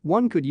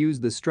 One could use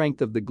the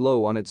strength of the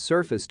glow on its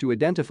surface to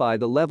identify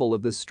the level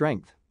of this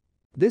strength.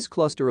 This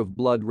cluster of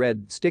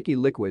blood-red, sticky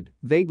liquid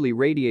vaguely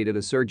radiated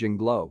a surging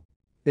glow.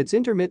 Its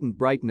intermittent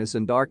brightness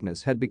and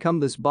darkness had become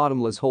this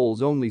bottomless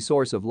hole's only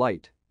source of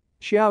light.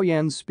 Xiao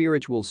Yan's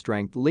spiritual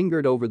strength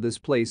lingered over this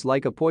place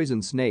like a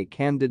poison snake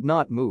and did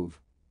not move.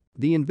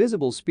 The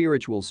invisible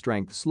spiritual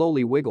strength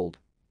slowly wiggled.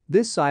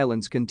 This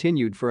silence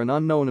continued for an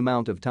unknown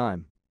amount of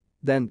time.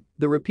 Then,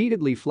 the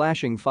repeatedly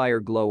flashing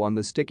fire glow on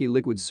the sticky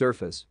liquid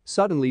surface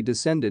suddenly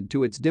descended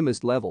to its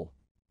dimmest level.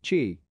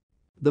 Qi.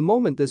 The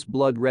moment this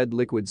blood-red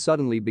liquid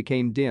suddenly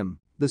became dim,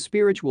 the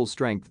spiritual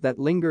strength that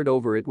lingered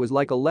over it was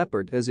like a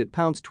leopard as it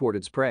pounced toward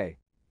its prey.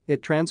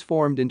 It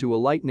transformed into a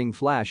lightning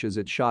flash as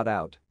it shot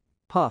out.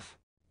 Puff.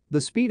 The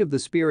speed of the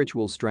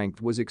spiritual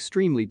strength was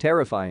extremely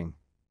terrifying.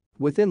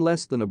 Within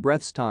less than a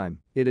breath's time,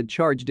 it had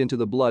charged into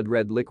the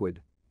blood-red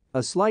liquid.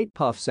 A slight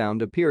puff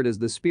sound appeared as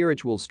the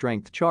spiritual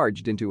strength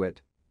charged into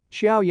it.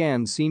 Xiao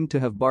Yan seemed to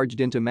have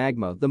barged into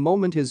magma the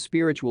moment his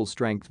spiritual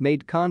strength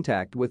made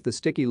contact with the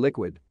sticky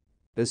liquid.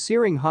 A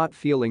searing hot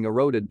feeling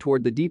eroded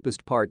toward the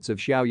deepest parts of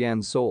Xiao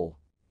Yan's soul.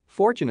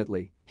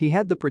 Fortunately, he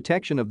had the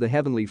protection of the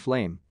heavenly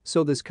flame,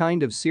 so this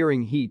kind of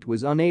searing heat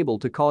was unable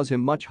to cause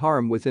him much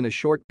harm within a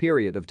short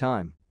period of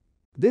time.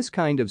 This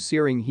kind of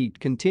searing heat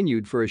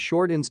continued for a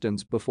short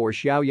instant before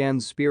Xiao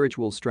Yan's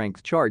spiritual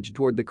strength charged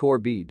toward the core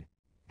bead.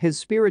 His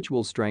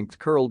spiritual strength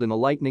curled in a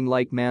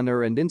lightning-like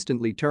manner and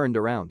instantly turned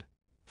around.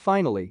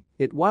 Finally,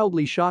 it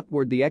wildly shot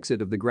toward the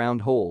exit of the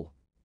ground hole.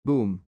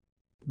 Boom.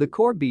 The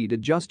core bead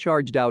had just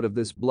charged out of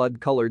this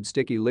blood-colored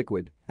sticky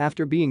liquid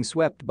after being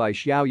swept by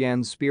Xiao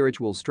Yan's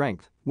spiritual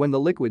strength when the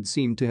liquid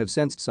seemed to have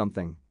sensed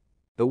something.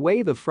 A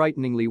wave of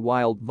frighteningly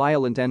wild,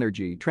 violent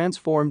energy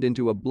transformed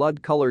into a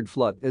blood-colored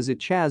flood as it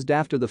chased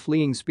after the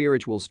fleeing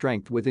spiritual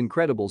strength with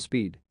incredible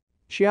speed.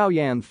 Xiao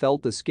Yan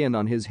felt the skin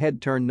on his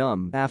head turn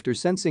numb after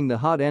sensing the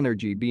hot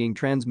energy being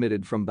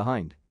transmitted from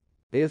behind.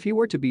 If he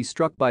were to be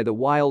struck by the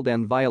wild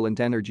and violent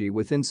energy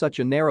within such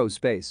a narrow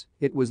space,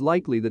 it was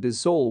likely that his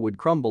soul would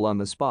crumble on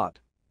the spot.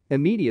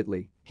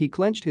 Immediately, he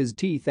clenched his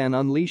teeth and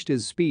unleashed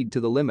his speed to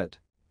the limit.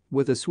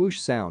 With a swoosh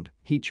sound,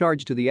 he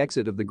charged to the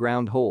exit of the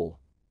ground hole.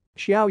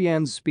 Xiao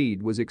Yan's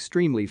speed was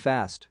extremely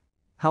fast.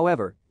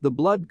 However, the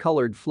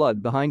blood-colored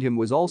flood behind him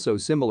was also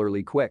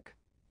similarly quick.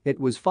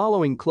 It was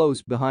following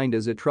close behind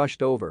as it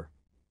rushed over.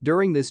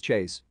 During this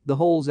chase, the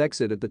hole's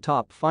exit at the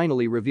top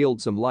finally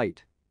revealed some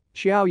light.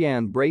 Xiao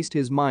Yan braced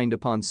his mind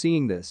upon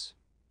seeing this.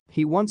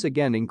 He once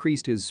again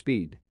increased his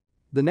speed.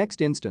 The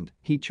next instant,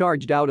 he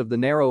charged out of the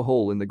narrow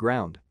hole in the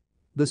ground.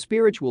 The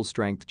spiritual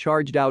strength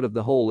charged out of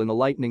the hole in a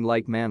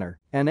lightning-like manner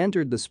and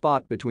entered the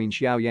spot between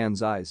Xiao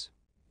Yan's eyes.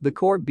 The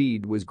core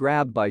bead was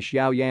grabbed by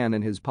Xiao Yan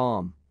in his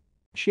palm.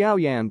 Xiao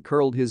Yan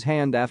curled his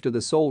hand after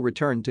the soul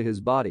returned to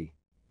his body.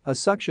 A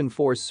suction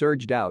force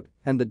surged out,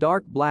 and the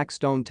dark black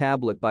stone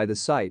tablet by the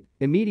site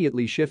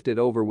immediately shifted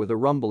over with a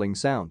rumbling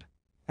sound.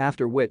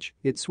 After which,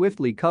 it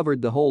swiftly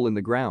covered the hole in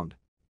the ground.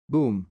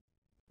 Boom.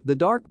 The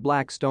dark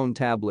black stone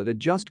tablet had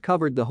just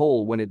covered the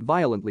hole when it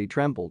violently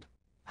trembled.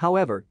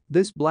 However,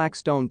 this black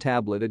stone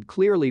tablet had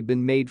clearly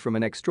been made from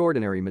an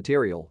extraordinary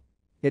material.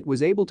 It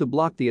was able to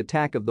block the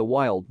attack of the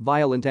wild,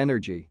 violent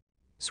energy.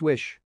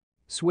 Swish.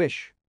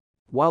 Swish.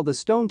 While the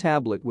stone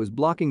tablet was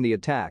blocking the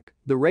attack,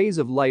 the rays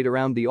of light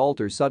around the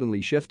altar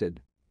suddenly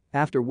shifted.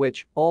 After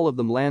which, all of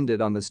them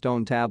landed on the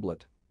stone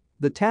tablet.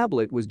 The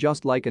tablet was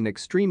just like an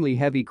extremely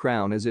heavy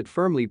crown as it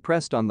firmly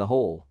pressed on the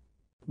hole.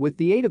 With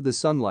the aid of the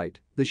sunlight,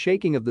 the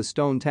shaking of the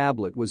stone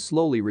tablet was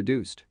slowly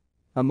reduced.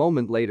 A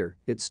moment later,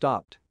 it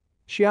stopped.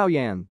 Xiao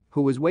Yan,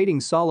 who was waiting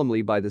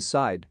solemnly by the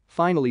side,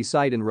 finally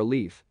sighed in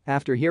relief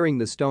after hearing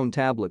the stone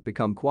tablet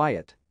become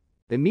quiet.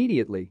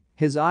 Immediately,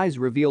 his eyes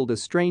revealed a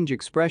strange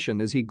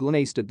expression as he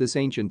gazed at this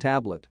ancient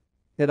tablet.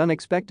 It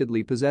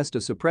unexpectedly possessed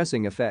a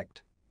suppressing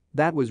effect.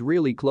 That was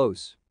really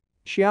close.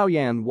 Xiao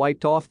Yan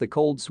wiped off the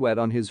cold sweat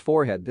on his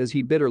forehead as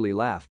he bitterly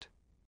laughed.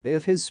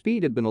 If his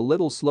speed had been a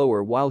little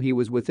slower while he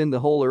was within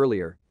the hole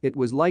earlier, it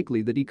was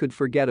likely that he could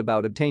forget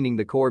about obtaining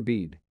the core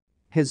bead.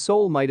 His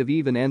soul might have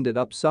even ended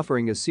up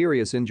suffering a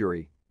serious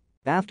injury.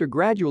 After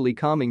gradually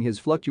calming his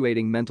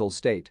fluctuating mental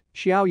state,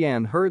 Xiao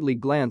Yan hurriedly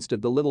glanced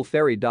at the little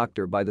fairy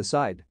doctor by the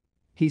side.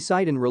 He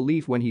sighed in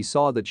relief when he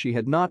saw that she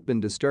had not been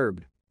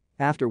disturbed.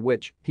 After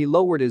which, he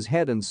lowered his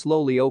head and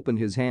slowly opened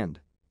his hand.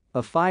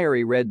 A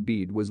fiery red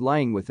bead was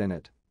lying within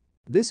it.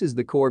 "This is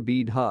the core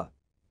bead, huh?"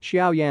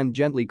 Xiao Yan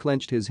gently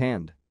clenched his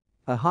hand.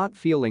 A hot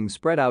feeling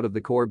spread out of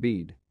the core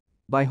bead.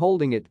 By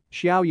holding it,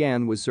 Xiao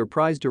Yan was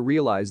surprised to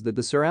realize that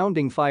the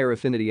surrounding fire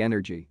affinity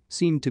energy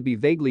seemed to be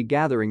vaguely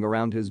gathering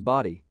around his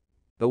body.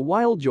 A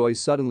wild joy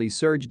suddenly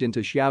surged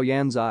into Xiao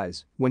Yan's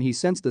eyes when he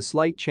sensed the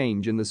slight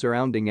change in the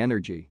surrounding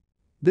energy.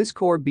 This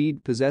core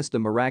bead possessed the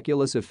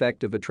miraculous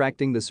effect of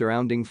attracting the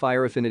surrounding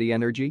fire affinity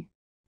energy?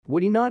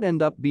 Would he not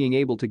end up being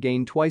able to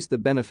gain twice the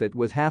benefit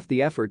with half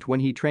the effort when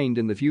he trained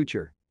in the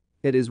future?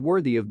 It is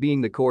worthy of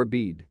being the core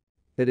bead.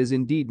 It is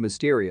indeed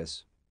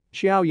mysterious.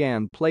 Xiao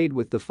Yan played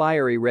with the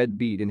fiery red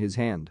bead in his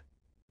hand.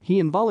 He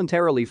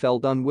involuntarily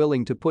felt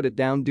unwilling to put it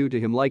down due to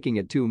him liking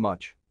it too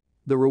much.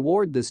 The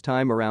reward this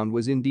time around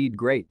was indeed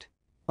great.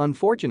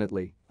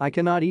 Unfortunately, I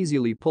cannot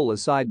easily pull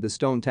aside the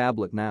stone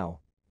tablet now.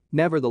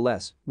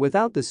 Nevertheless,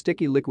 without the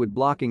sticky liquid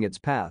blocking its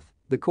path,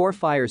 the core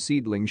fire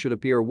seedling should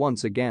appear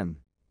once again.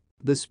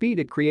 The speed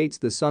it creates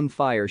the sun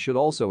fire should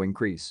also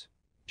increase.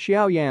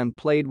 Xiao Yan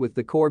played with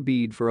the core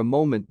bead for a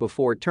moment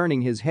before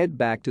turning his head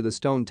back to the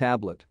stone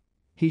tablet.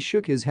 He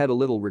shook his head a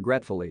little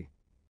regretfully.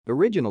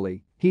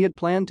 Originally, he had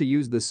planned to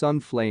use the sun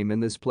flame in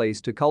this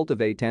place to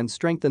cultivate and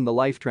strengthen the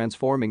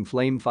life-transforming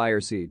flame fire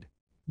seed.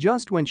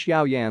 Just when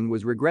Xiao Yan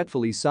was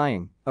regretfully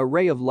sighing, a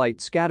ray of light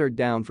scattered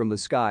down from the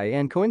sky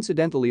and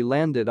coincidentally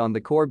landed on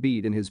the core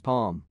bead in his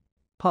palm.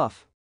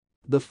 Puff.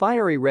 The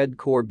fiery red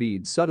core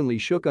bead suddenly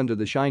shook under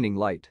the shining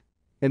light.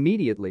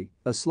 Immediately,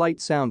 a slight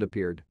sound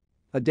appeared.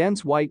 A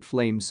dense white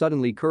flame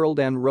suddenly curled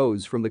and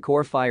rose from the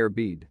core fire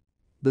bead.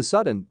 The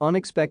sudden,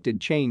 unexpected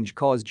change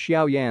caused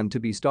Xiao Yan to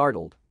be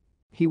startled.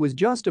 He was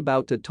just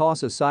about to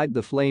toss aside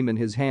the flame in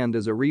his hand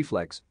as a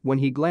reflex when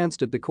he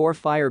glanced at the core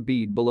fire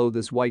bead below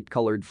this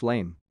white-colored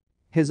flame.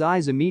 His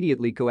eyes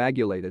immediately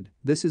coagulated.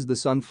 This is the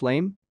sun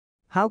flame?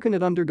 How can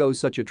it undergo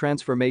such a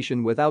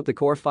transformation without the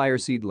core fire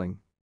seedling?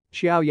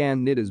 Xiao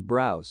Yan knit his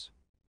brows.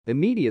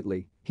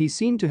 Immediately, he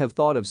seemed to have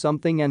thought of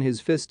something and his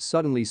fist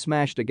suddenly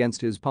smashed against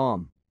his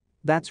palm.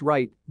 That's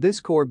right, this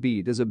core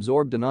bead has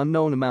absorbed an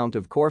unknown amount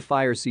of core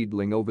fire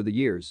seedling over the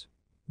years.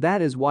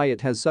 That is why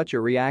it has such a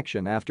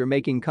reaction after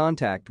making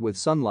contact with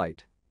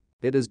sunlight.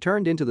 It has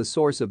turned into the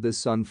source of this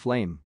sun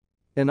flame.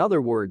 In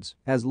other words,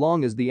 as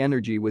long as the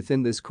energy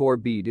within this core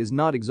bead is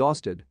not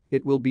exhausted,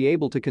 it will be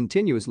able to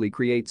continuously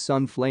create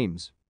sun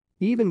flames.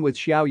 Even with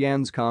Xiao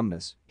Yan's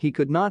calmness, he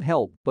could not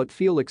help but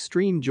feel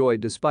extreme joy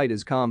despite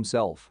his calm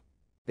self.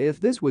 If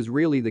this was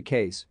really the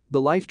case, the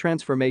life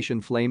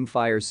transformation flame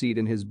fire seed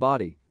in his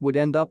body would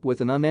end up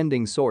with an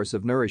unending source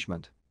of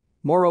nourishment.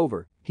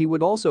 Moreover, he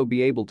would also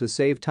be able to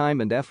save time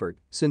and effort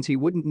since he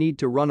wouldn't need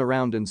to run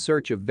around in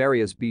search of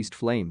various beast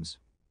flames.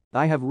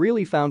 I have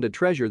really found a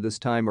treasure this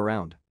time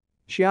around.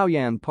 Xiao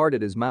Yan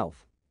parted his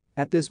mouth.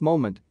 At this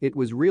moment, it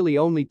was really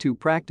only too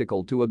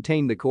practical to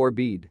obtain the core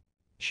bead.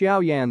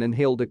 Xiao Yan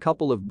inhaled a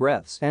couple of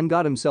breaths and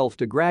got himself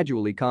to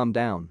gradually calm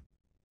down.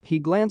 He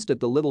glanced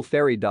at the little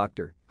fairy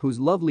doctor, whose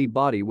lovely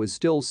body was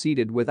still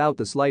seated without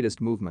the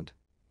slightest movement.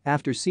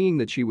 After seeing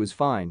that she was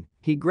fine,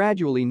 he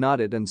gradually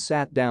nodded and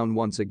sat down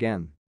once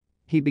again.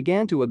 He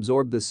began to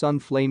absorb the sun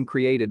flame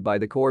created by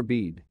the core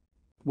bead.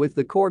 With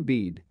the core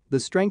bead, the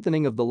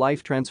strengthening of the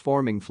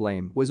life-transforming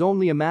flame was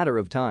only a matter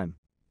of time.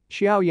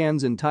 Xiao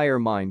Yan's entire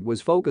mind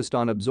was focused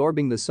on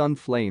absorbing the sun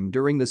flame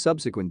during the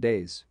subsequent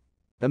days.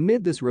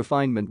 Amid this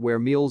refinement where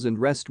meals and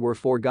rest were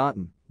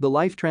forgotten, the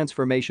life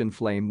transformation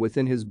flame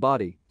within his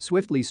body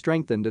swiftly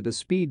strengthened at a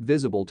speed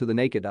visible to the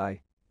naked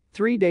eye.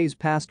 3 days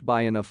passed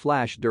by in a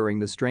flash during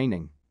this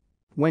training.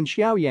 When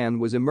Xiao Yan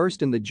was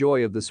immersed in the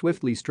joy of the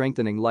swiftly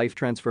strengthening life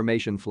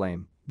transformation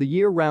flame, the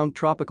year-round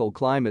tropical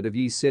climate of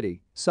Yi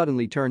City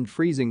suddenly turned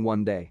freezing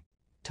one day.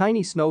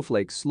 Tiny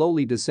snowflakes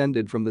slowly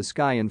descended from the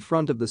sky in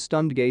front of the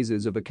stunned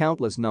gazes of a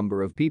countless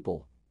number of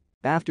people.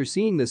 After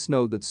seeing the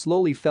snow that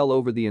slowly fell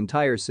over the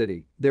entire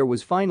city, there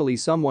was finally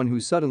someone who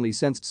suddenly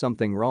sensed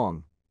something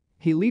wrong.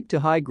 He leaped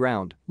to high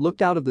ground,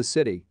 looked out of the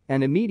city,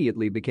 and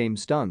immediately became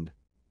stunned.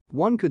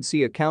 One could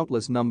see a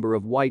countless number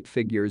of white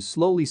figures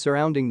slowly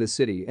surrounding the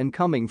city and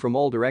coming from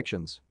all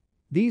directions.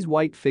 These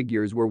white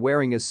figures were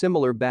wearing a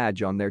similar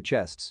badge on their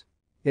chests.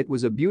 It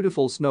was a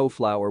beautiful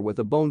snowflower with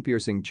a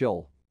bone-piercing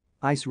chill.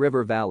 Ice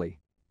River Valley.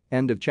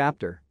 End of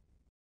chapter.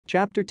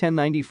 Chapter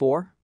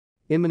 1094?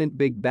 Imminent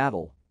big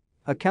battle.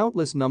 A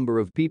countless number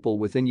of people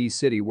within Yi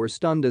City were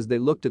stunned as they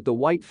looked at the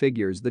white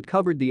figures that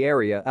covered the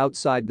area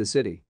outside the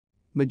city.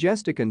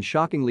 Majestic and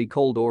shockingly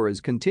cold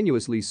auras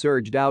continuously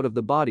surged out of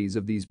the bodies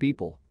of these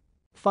people.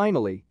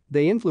 Finally,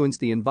 they influenced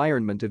the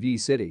environment of Yi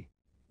City.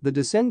 The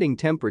descending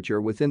temperature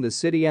within the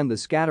city and the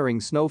scattering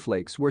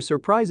snowflakes were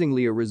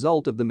surprisingly a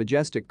result of the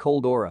majestic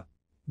cold aura.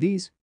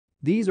 These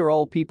are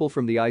all people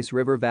from the Ice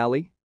River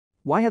Valley?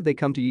 Why have they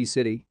come to Yi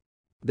City?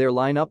 Their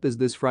lineup is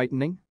this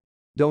frightening?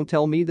 Don't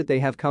tell me that they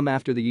have come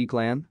after the Yi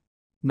clan?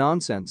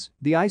 Nonsense,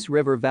 the Ice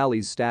River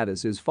Valley's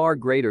status is far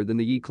greater than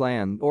the Yi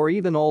clan or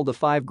even all the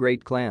 5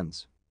 great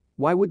clans.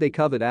 Why would they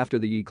covet after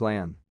the Yi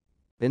clan?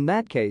 In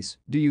that case,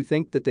 do you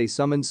think that they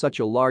summoned such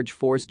a large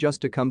force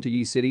just to come to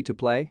Yi City to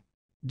play?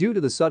 Due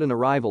to the sudden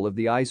arrival of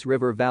the Ice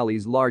River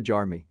Valley's large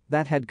army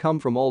that had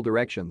come from all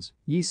directions,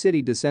 Yi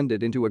City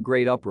descended into a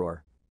great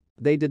uproar.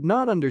 They did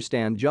not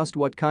understand just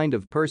what kind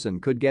of person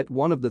could get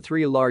one of the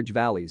 3 large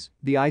valleys,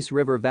 the Ice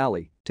River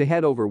Valley, to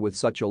head over with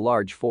such a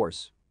large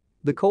force.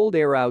 The cold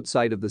air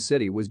outside of the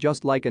city was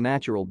just like a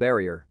natural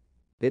barrier.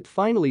 It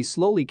finally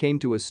slowly came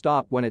to a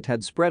stop when it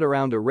had spread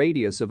around a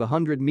radius of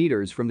 100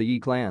 meters from the Yi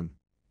clan.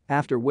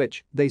 After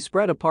which, they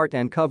spread apart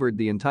and covered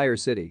the entire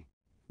city.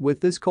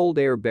 With this cold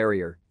air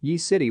barrier, Yi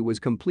City was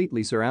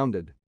completely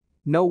surrounded.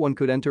 No one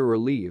could enter or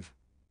leave.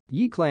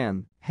 Yi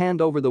clan,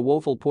 hand over the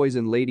woeful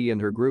poison lady and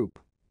her group.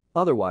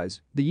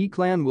 Otherwise, the Yi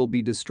clan will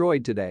be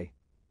destroyed today.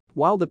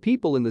 While the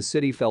people in the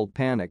city felt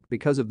panic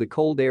because of the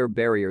cold air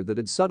barrier that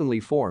had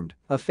suddenly formed,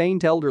 a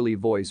faint elderly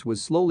voice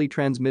was slowly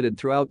transmitted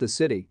throughout the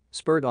city,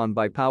 spurred on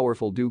by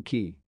powerful Du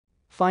Qi.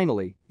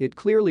 Finally, it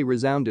clearly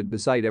resounded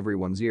beside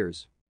everyone's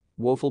ears.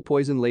 Woeful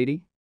poison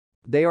lady?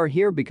 They are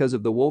here because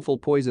of the woeful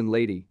poison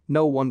lady,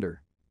 no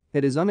wonder.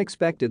 It is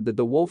unexpected that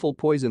the woeful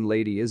poison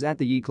lady is at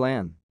the Yi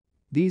clan.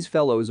 These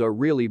fellows are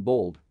really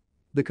bold.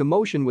 The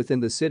commotion within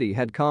the city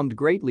had calmed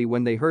greatly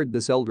when they heard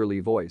this elderly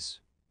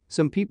voice.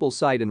 Some people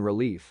sighed in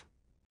relief.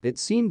 It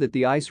seemed that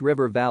the Ice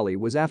River Valley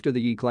was after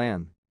the Yi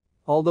clan.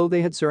 Although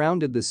they had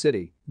surrounded the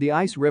city, the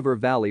Ice River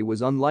Valley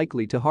was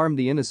unlikely to harm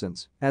the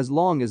innocents as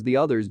long as the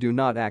others do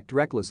not act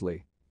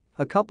recklessly.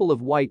 A couple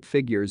of white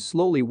figures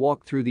slowly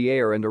walked through the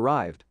air and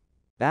arrived.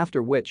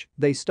 After which,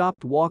 they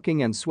stopped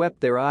walking and swept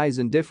their eyes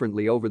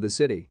indifferently over the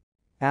city.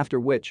 After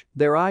which,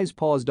 their eyes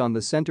paused on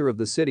the center of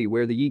the city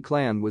where the Yi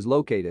clan was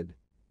located.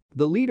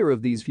 The leader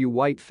of these few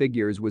white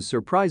figures was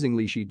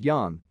surprisingly Xiao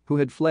Yan, who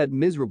had fled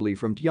miserably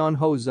from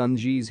Tianhou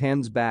Zunji's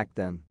hands back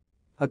then.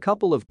 A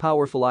couple of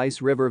powerful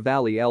Ice River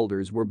Valley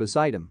elders were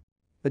beside him.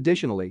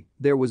 Additionally,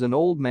 there was an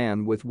old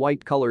man with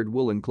white-colored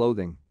woolen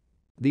clothing.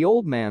 The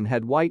old man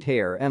had white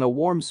hair and a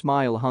warm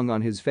smile hung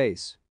on his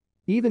face.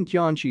 Even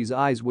Tianxi's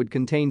eyes would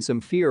contain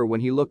some fear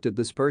when he looked at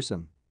this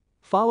person.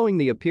 Following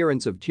the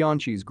appearance of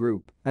Tianxi's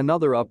group,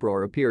 another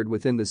uproar appeared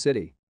within the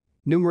city.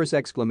 Numerous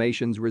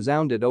exclamations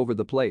resounded over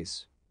the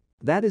place.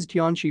 That is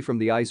Tianxi from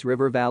the Ice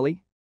River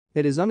Valley?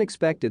 It is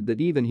unexpected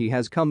that even he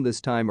has come this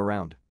time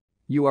around.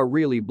 You are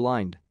really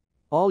blind.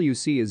 All you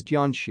see is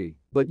Tianxi,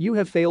 but you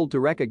have failed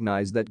to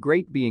recognize that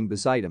great being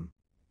beside him.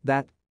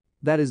 That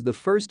is the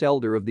first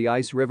elder of the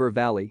Ice River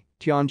Valley,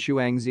 Tian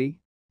Shuangzi.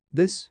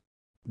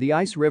 The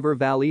Ice River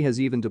Valley has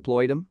even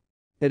deployed him?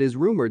 It is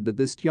rumored that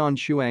this Tian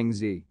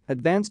Shuangzi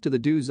advanced to the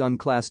Duzun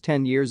class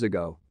 10 years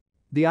ago.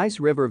 The Ice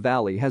River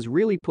Valley has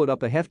really put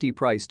up a hefty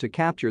price to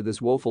capture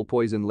this woeful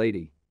poison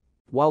lady.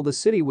 While the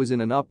city was in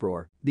an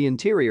uproar, the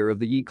interior of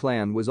the Yi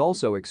clan was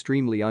also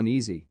extremely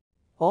uneasy.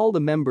 All the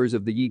members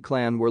of the Yi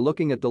clan were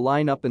looking at the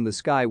lineup in the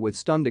sky with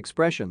stunned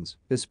expressions,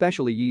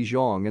 especially Yi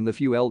Zhong and the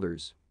few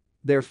elders.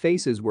 Their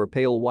faces were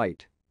pale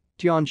white.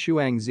 Tian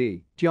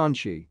Shuangzi,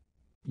 Tianxi.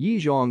 Yi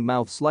Zhong's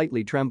mouth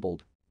slightly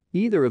trembled.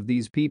 Either of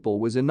these people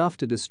was enough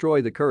to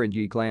destroy the current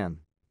Yi clan.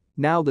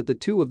 Now that the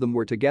two of them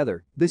were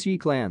together, this Yi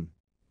clan.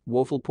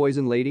 Woeful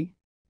poison lady?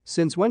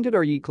 Since when did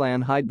our Yi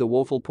clan hide the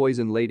woeful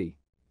poison lady?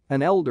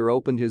 An elder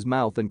opened his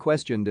mouth and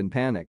questioned in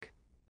panic.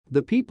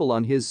 The people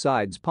on his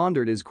sides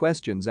pondered his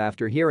questions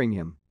after hearing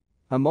him.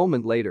 A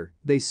moment later,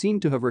 they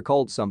seemed to have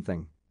recalled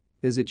something.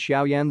 Is it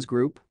Xiao Yan's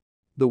group?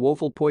 The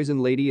woeful poison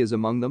lady is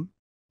among them?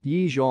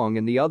 Yi Zhong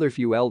and the other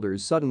few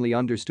elders suddenly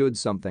understood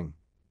something.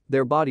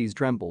 Their bodies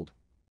trembled.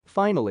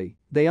 Finally,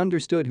 they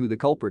understood who the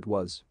culprit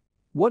was.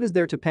 What is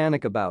there to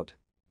panic about?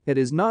 It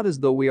is not as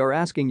though we are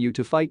asking you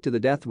to fight to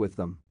the death with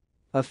them.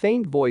 A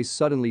faint voice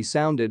suddenly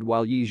sounded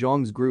while Yi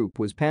Zhong's group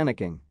was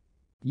panicking.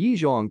 Yi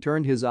Zhong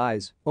turned his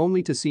eyes,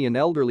 only to see an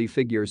elderly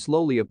figure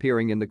slowly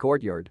appearing in the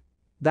courtyard.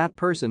 That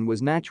person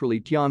was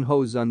naturally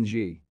Tianhou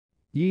Zunji.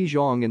 Yi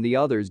Zhong and the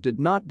others did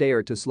not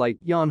dare to slight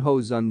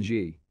Tianhou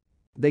Zunji.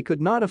 They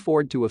could not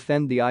afford to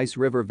offend the Ice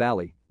River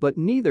Valley, but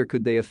neither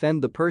could they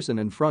offend the person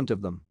in front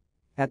of them.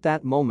 At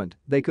that moment,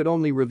 they could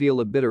only reveal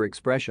a bitter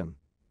expression.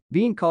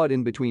 Being caught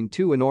in between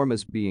two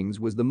enormous beings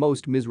was the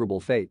most miserable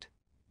fate.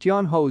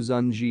 Tianhou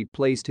Zunji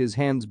placed his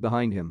hands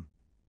behind him.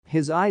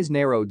 His eyes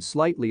narrowed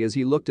slightly as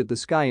he looked at the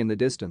sky in the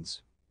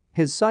distance.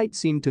 His sight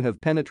seemed to have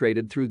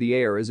penetrated through the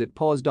air as it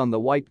paused on the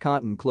white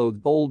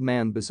cotton-clothed old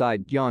man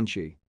beside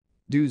Tianxi.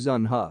 Du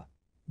Zun He.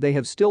 They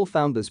have still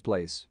found this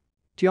place.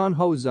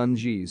 Tianho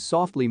Zunji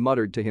softly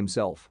muttered to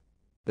himself.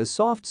 A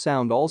soft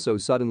sound also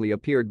suddenly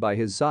appeared by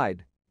his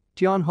side.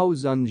 Tianho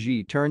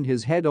Zunji turned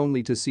his head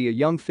only to see a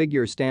young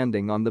figure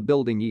standing on the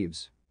building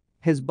eaves.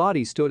 His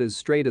body stood as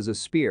straight as a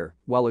spear,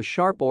 while a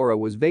sharp aura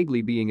was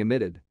vaguely being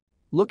emitted.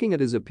 Looking at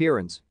his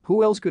appearance,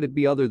 who else could it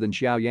be other than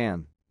Xiao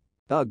Yan?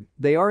 Ugh,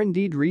 they are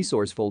indeed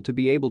resourceful to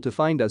be able to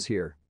find us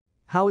here.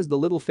 How is the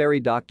little fairy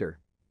doctor?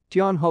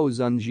 Tianho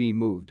Zunji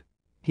moved.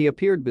 He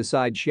appeared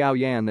beside Xiao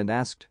Yan and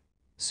asked.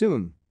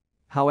 Soon.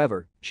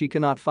 However, she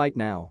cannot fight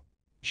now.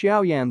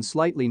 Xiao Yan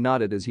slightly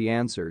nodded as he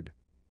answered.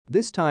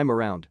 This time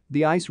around,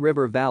 the Ice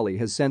River Valley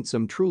has sent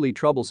some truly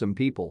troublesome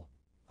people.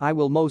 I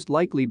will most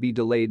likely be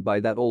delayed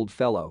by that old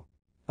fellow.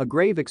 A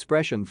grave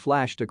expression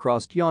flashed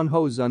across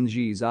Tianho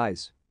Zunji's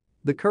eyes.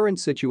 The current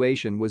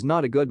situation was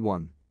not a good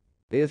one.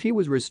 If he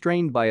was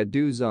restrained by a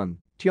Du Zun,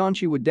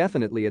 Tianqi would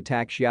definitely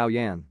attack Xiao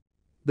Yan.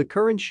 The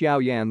current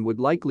Xiao Yan would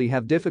likely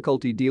have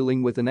difficulty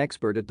dealing with an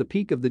expert at the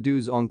peak of the Du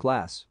Zong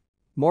class.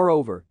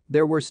 Moreover,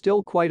 there were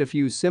still quite a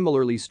few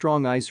similarly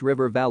strong Ice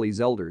River Valley's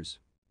elders.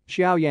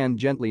 Xiao Yan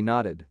gently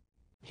nodded.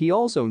 He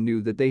also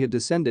knew that they had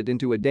descended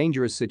into a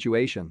dangerous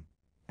situation.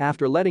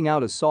 After letting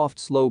out a soft,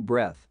 slow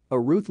breath, a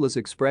ruthless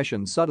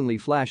expression suddenly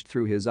flashed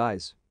through his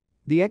eyes.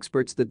 The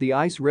experts that the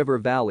Ice River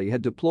Valley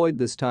had deployed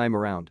this time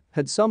around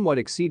had somewhat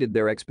exceeded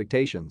their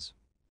expectations.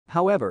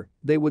 However,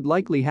 they would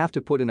likely have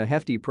to put in a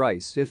hefty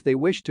price if they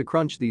wished to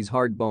crunch these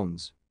hard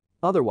bones.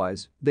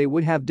 Otherwise, they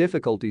would have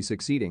difficulty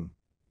succeeding.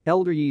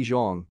 Elder Yi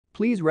Zhong,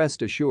 please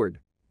rest assured.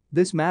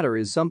 This matter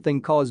is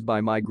something caused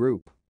by my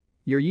group.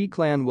 Your Yi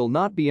clan will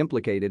not be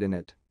implicated in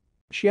it.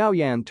 Xiao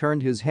Yan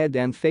turned his head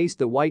and faced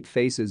the white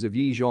faces of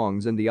Yi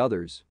Zhong's and the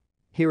others.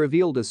 He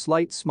revealed a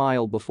slight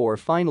smile before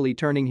finally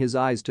turning his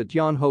eyes to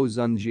Tianho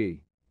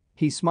Zunji.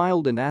 He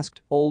smiled and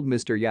asked, Old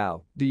Mr.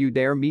 Yao, do you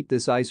dare meet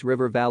this Ice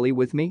River Valley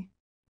with me?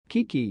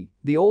 Kiki,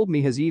 the old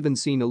me has even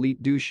seen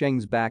elite Du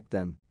Sheng's back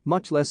then,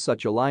 much less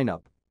such a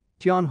lineup.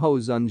 Tianho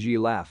Zunji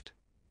laughed.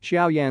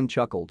 Xiao Yan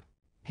chuckled.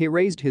 He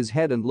raised his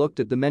head and looked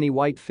at the many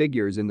white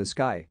figures in the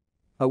sky.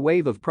 A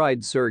wave of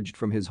pride surged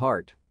from his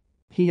heart.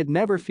 He had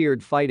never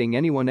feared fighting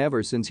anyone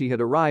ever since he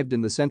had arrived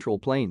in the Central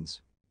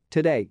Plains.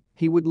 Today,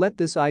 he would let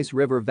this Ice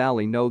River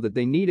Valley know that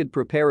they needed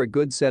prepare a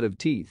good set of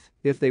teeth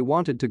if they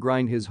wanted to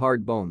grind his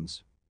hard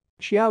bones.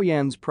 Xiao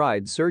Yan's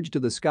pride surged to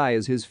the sky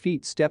as his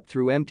feet stepped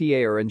through empty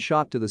air and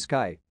shot to the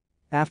sky.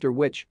 After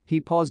which,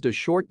 he paused a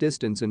short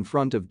distance in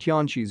front of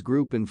Tianqi's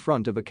group in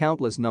front of a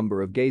countless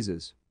number of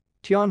gazes.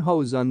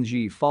 Tianho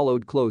Zunji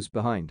followed close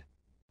behind.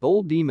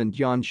 Old demon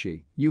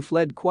Tianqi, you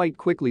fled quite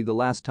quickly the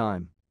last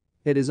time.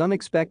 It is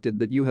unexpected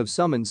that you have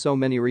summoned so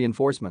many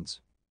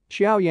reinforcements.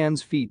 Xiao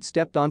Yan's feet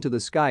stepped onto the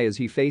sky as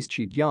he faced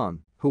Shi Tian,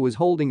 who was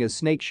holding a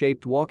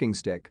snake-shaped walking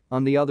stick,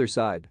 on the other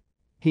side.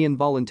 He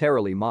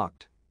involuntarily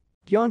mocked.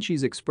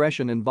 Tianqi's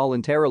expression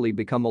involuntarily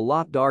became a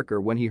lot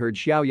darker when he heard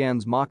Xiao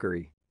Yan's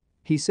mockery.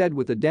 He said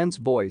with a dense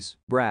voice,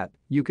 Brat,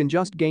 you can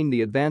just gain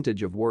the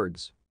advantage of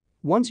words.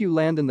 Once you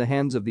land in the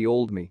hands of the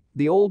old me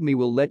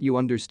will let you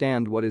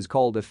understand what is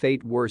called a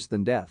fate worse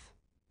than death.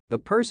 A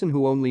person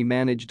who only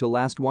managed to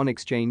last one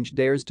exchange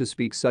dares to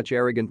speak such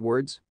arrogant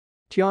words?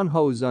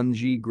 Tianho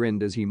Zunji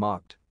grinned as he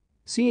mocked.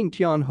 Seeing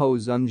Tianho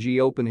Zunji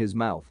open his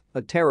mouth,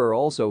 a terror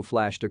also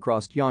flashed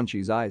across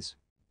Tianqi's eyes.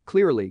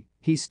 Clearly,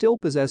 he still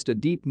possessed a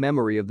deep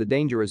memory of the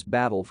dangerous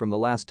battle from the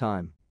last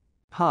time.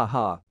 Ha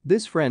ha,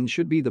 this friend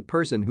should be the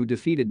person who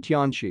defeated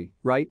Tianqi,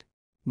 right?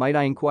 Might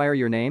I inquire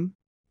your name?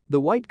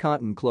 The white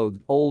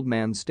cotton-clothed old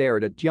man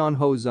stared at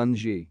Tianho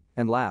Zunji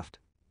and laughed.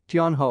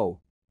 Tianho.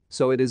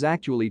 So it is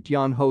actually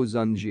Tianho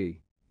Zunji.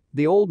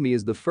 The old me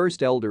is the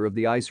first elder of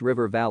the Ice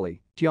River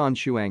Valley, Tian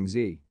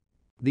Shuangzi.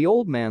 The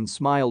old man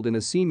smiled in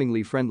a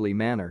seemingly friendly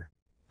manner.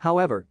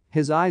 However,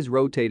 his eyes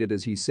rotated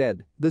as he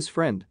said, this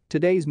friend,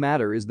 today's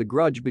matter is the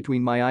grudge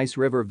between my Ice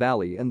River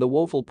Valley and the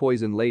woeful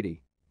poison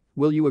lady.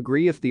 Will you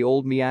agree if the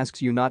old me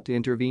asks you not to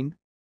intervene?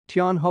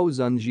 Tianho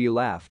Zunji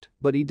laughed,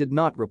 but he did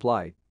not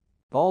reply.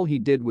 All he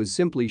did was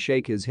simply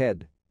shake his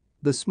head.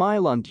 The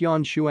smile on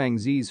Tian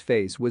Shuangzi's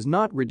face was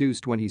not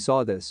reduced when he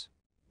saw this.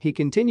 He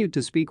continued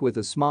to speak with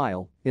a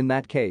smile, in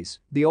that case,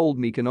 the old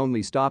me can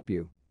only stop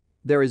you.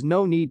 There is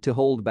no need to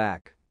hold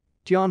back.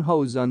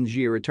 Tianho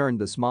Zunji returned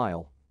the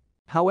smile.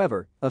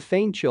 However, a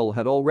faint chill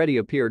had already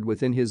appeared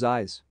within his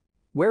eyes.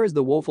 Where is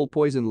the woeful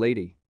poison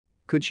lady?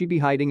 Could she be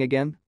hiding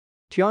again?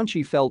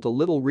 Tianqi felt a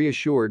little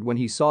reassured when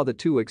he saw the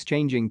two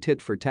exchanging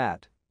tit for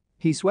tat.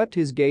 He swept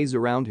his gaze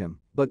around him,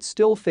 but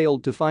still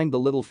failed to find the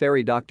little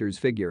fairy doctor's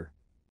figure.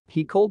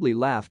 He coldly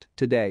laughed,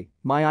 today,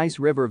 my Ice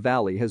River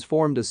Valley has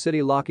formed a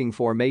city-locking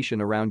formation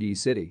around Yi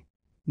City.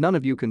 None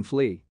of you can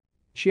flee.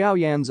 Xiao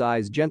Yan's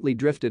eyes gently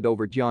drifted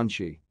over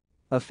Tianqi.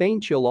 A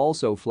faint chill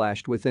also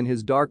flashed within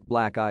his dark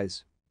black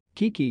eyes.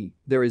 Kiki,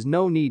 there is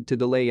no need to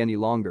delay any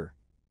longer.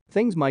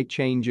 Things might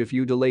change if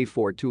you delay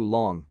for too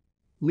long.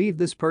 Leave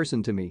this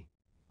person to me.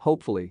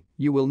 Hopefully,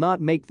 you will not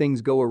make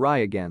things go awry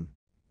again.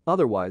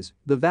 Otherwise,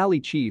 the valley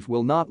chief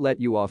will not let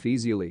you off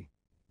easily.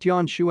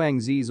 Tian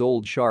Shuangzi's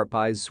old sharp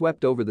eyes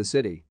swept over the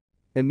city.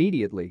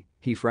 Immediately,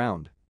 He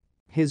frowned.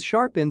 His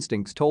sharp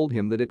instincts told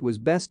him that it was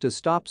best to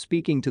stop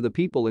speaking to the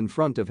people in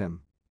front of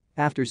him.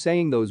 After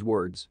saying those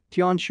words,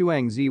 Tian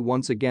Shuangzi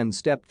once again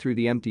stepped through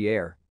the empty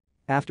air.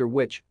 After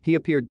which, he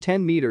appeared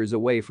 10 meters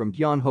away from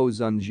Tianho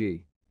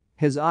Zunji.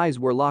 His eyes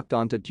were locked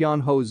onto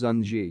Tianho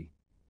Zunji.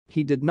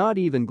 He did not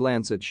even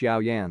glance at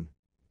Xiao Yan.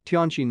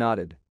 Tianchi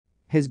nodded.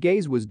 His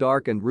gaze was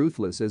dark and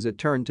ruthless as it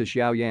turned to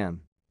Xiao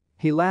Yan.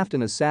 He laughed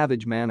in a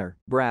savage manner.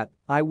 "Brat,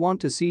 I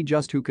want to see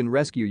just who can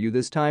rescue you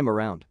this time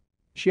around."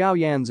 Xiao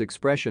Yan's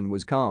expression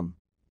was calm.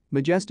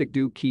 Majestic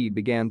Du Qi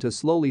began to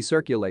slowly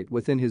circulate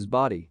within his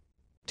body.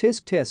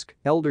 "Tisk tisk,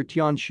 Elder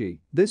Tianxi,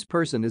 this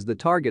person is the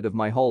target of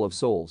my Hall of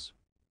Souls.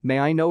 May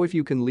I know if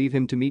you can leave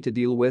him to me to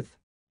deal with?"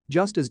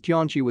 Just as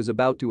Tianxi was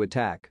about to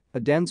attack, a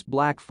dense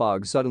black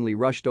fog suddenly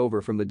rushed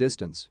over from the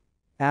distance.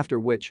 After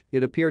which,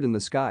 it appeared in the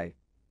sky.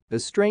 A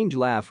strange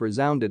laugh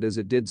resounded as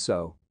it did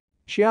so.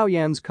 Xiao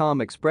Yan's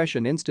calm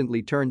expression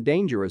instantly turned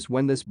dangerous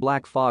when this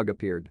black fog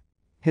appeared.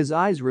 His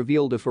eyes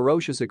revealed a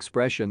ferocious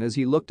expression as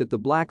he looked at the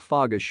black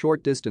fog a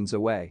short distance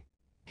away.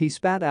 He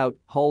spat out,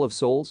 "Hall of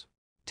Souls?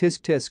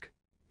 Tisk tisk.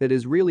 It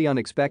is really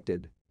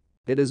unexpected.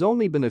 It has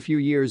only been a few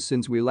years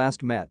since we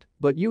last met,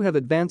 but you have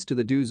advanced to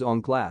the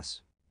Duzong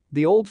class.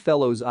 The old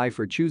fellow's eye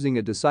for choosing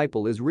a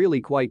disciple is really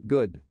quite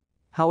good."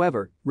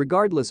 However,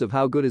 regardless of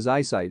how good his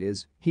eyesight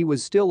is, he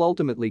was still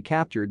ultimately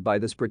captured by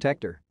this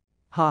protector.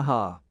 Ha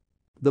ha.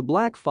 The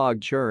black fog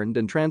churned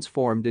and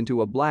transformed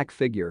into a black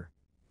figure.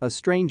 A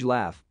strange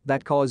laugh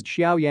that caused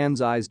Xiao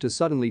Yan's eyes to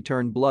suddenly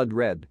turn blood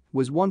red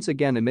was once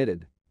again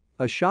emitted.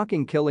 A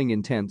shocking killing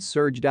intent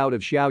surged out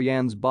of Xiao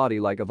Yan's body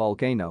like a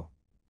volcano.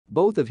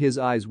 Both of his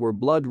eyes were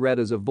blood red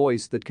as a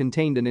voice that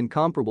contained an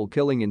incomparable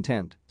killing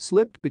intent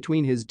slipped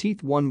between his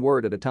teeth, one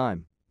word at a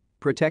time.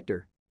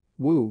 Protector.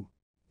 Wu.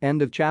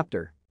 End of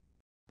chapter.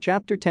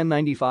 Chapter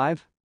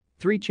 1095?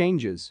 3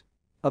 changes.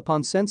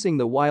 Upon sensing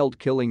the wild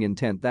killing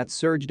intent that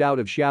surged out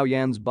of Xiao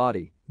Yan's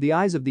body, the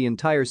eyes of the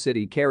entire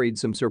city carried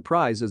some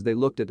surprise as they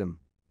looked at him.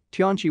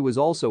 Tianqi was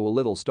also a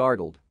little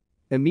startled.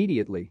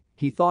 Immediately,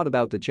 he thought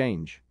about the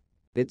change.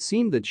 It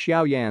seemed that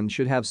Xiao Yan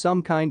should have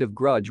some kind of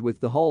grudge with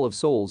the Hall of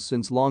Souls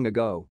since long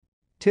ago.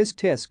 Tisk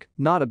tisk,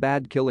 not a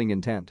bad killing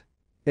intent.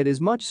 It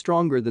is much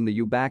stronger than the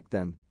you back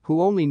then,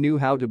 who only knew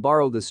how to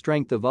borrow the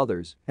strength of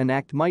others and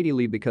act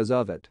mightily because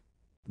of it.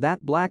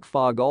 That black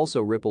fog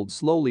also rippled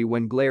slowly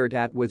when glared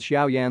at with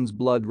Xiao Yan's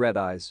blood-red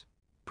eyes.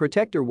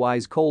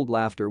 Protector-wise cold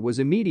laughter was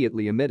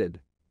immediately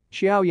emitted.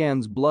 Xiao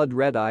Yan's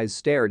blood-red eyes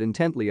stared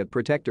intently at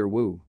Protector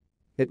Wu.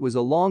 It was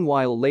a long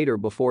while later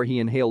before he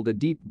inhaled a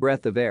deep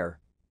breath of air.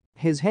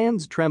 His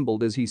hands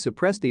trembled as he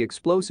suppressed the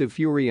explosive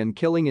fury and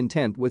killing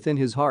intent within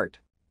his heart.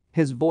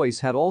 His voice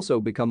had also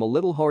become a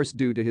little hoarse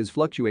due to his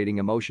fluctuating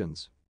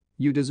emotions.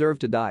 "You deserve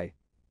to die.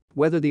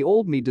 Whether the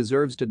old me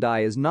deserves to die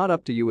is not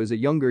up to you as a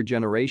younger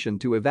generation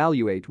to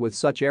evaluate with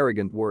such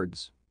arrogant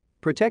words."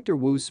 Protector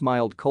Wu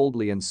smiled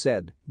coldly and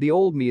said, "The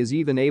old me is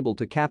even able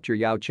to capture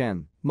Yao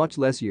Chen, much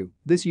less you,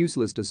 this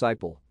useless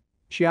disciple."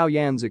 Xiao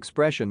Yan's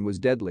expression was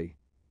deadly.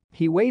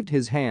 He waved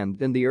his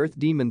hand and the earth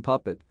demon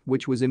puppet,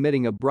 which was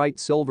emitting a bright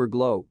silver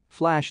glow,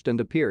 flashed and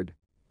appeared.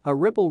 A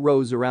ripple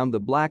rose around the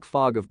black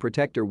fog of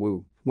Protector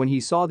Wu when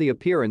he saw the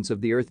appearance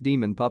of the earth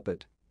demon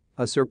puppet.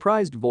 A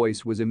surprised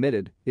voice was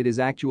emitted, "It is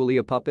actually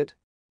a puppet?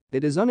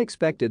 It is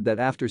unexpected that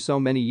after so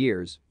many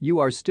years, you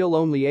are still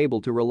only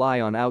able to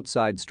rely on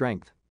outside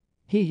strength.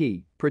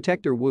 Hee,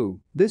 Protector Wu,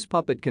 this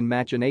puppet can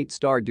match an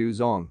 8-star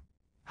Duzong.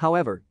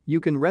 However, you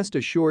can rest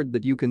assured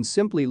that you can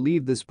simply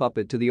leave this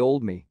puppet to the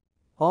old me.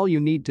 All you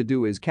need to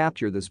do is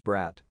capture this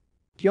brat."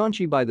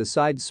 Tianqi by the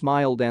side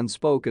smiled and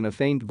spoke in a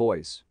faint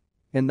voice.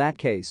 "In that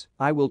case,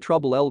 I will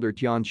trouble Elder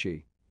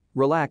Tianqi.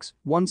 Relax,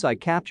 once I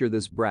capture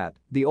this brat,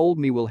 the old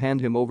me will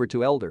hand him over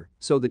to Elder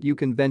so that you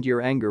can vent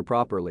your anger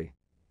properly."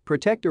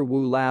 Protector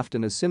Wu laughed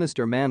in a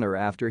sinister manner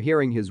after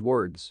hearing his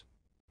words.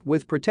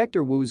 With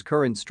Protector Wu's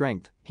current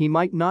strength, he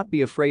might not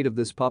be afraid of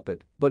this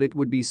puppet, but it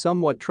would be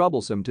somewhat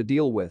troublesome to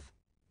deal with.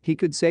 He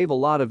could save a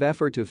lot of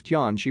effort if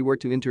Tianqi were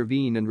to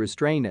intervene and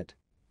restrain it.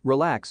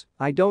 "Relax,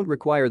 I don't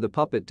require the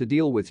puppet to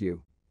deal with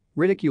you."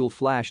 Ridicule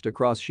flashed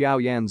across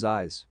Xiao Yan's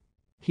eyes.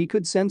 He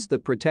could sense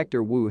that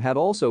Protector Wu had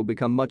also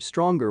become much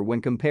stronger when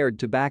compared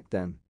to back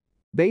then.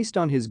 Based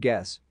on his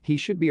guess, he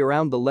should be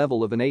around the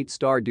level of an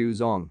 8-star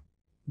Duzong.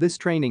 This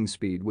training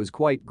speed was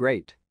quite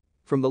great.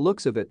 From the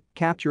looks of it,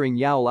 capturing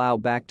Yao Lao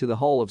back to the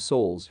Hall of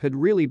Souls had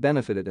really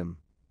benefited him.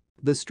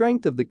 The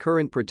strength of the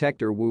current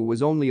Protector Wu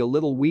was only a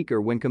little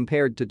weaker when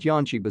compared to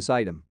Tianqi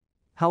beside him.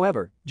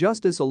 However,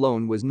 just this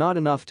alone was not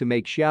enough to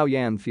make Xiao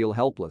Yan feel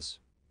helpless.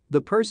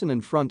 The person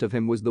in front of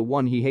him was the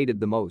one he hated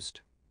the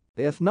most.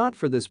 If not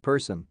for this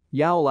person,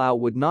 Yao Lao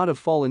would not have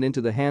fallen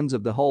into the hands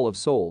of the Hall of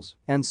Souls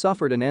and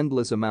suffered an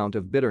endless amount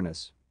of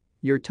bitterness.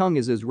 "Your tongue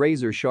is as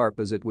razor sharp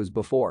as it was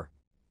before."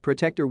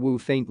 Protector Wu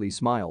faintly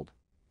smiled.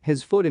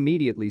 His foot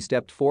immediately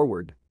stepped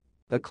forward.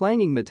 A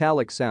clanging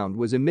metallic sound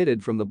was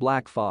emitted from the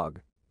black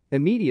fog.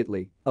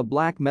 Immediately, a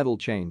black metal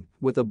chain,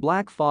 with a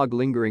black fog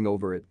lingering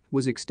over it,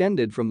 was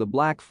extended from the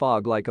black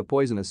fog like a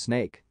poisonous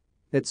snake.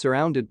 It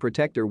surrounded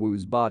Protector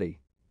Wu's body.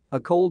 A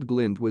cold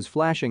glint was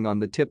flashing on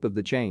the tip of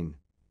the chain.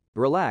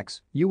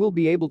 "Relax, you will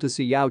be able to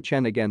see Yao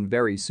Chen again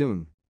very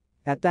soon.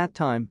 At that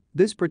time,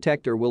 this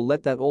protector will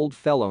let that old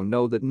fellow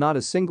know that not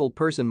a single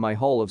person my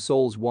Hall of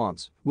Souls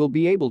wants will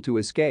be able to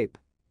escape."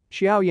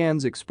 Xiao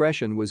Yan's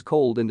expression was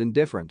cold and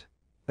indifferent.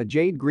 A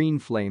jade green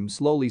flame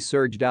slowly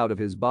surged out of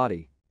his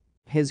body.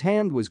 His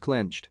hand was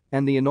clenched,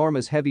 and the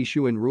enormous heavy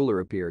Shuan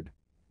ruler appeared.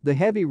 The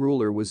heavy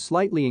ruler was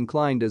slightly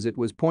inclined as it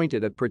was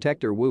pointed at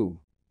Protector Wu.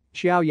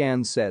 Xiao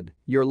Yan said,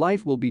 "Your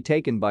life will be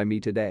taken by me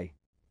today."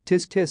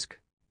 Tisk tisk.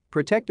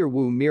 Protector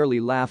Wu merely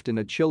laughed in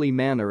a chilly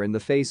manner in the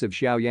face of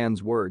Xiao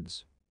Yan's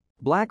words.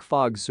 Black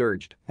fog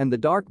surged, and the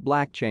dark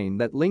black chain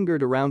that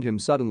lingered around him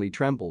suddenly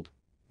trembled.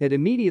 It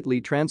immediately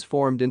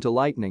transformed into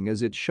lightning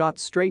as it shot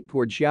straight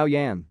toward Xiao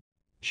Yan.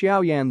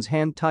 Xiao Yan's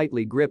hand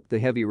tightly gripped the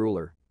heavy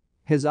ruler.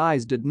 His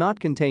eyes did not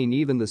contain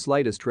even the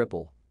slightest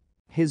ripple.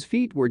 His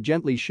feet were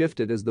gently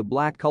shifted as the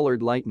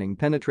black-colored lightning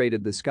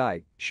penetrated the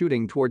sky,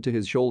 shooting toward to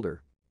his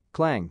shoulder.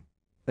 Clang.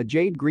 A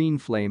jade-green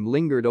flame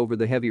lingered over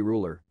the heavy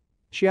ruler.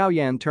 Xiao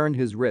Yan turned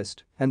his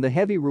wrist, and the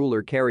heavy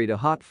ruler carried a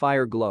hot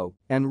fire glow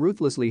and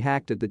ruthlessly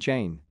hacked at the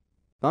chain.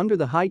 Under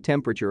the high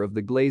temperature of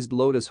the glazed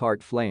lotus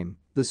heart flame,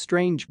 the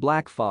strange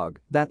black fog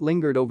that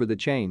lingered over the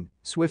chain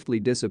swiftly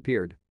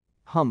disappeared.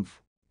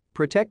 Humph.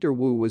 Protector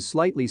Wu was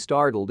slightly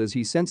startled as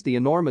he sensed the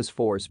enormous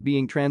force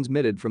being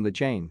transmitted from the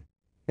chain.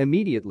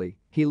 Immediately,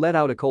 he let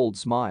out a cold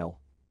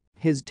smile.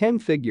 His 10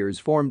 figures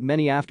formed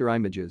many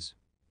afterimages.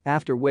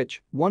 After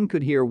which, one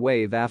could hear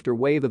wave after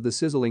wave of the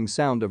sizzling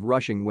sound of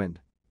rushing wind.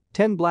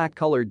 10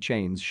 black-colored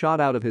chains shot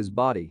out of his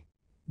body.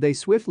 They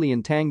swiftly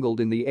entangled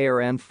in the air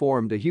and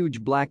formed a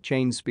huge black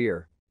chain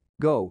spear.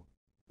 Go.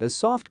 A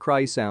soft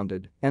cry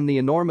sounded, and the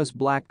enormous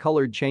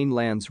black-colored chain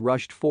lance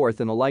rushed forth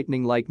in a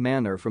lightning-like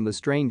manner from the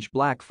strange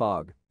black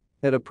fog.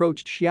 It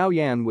approached Xiao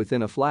Yan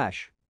within a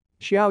flash.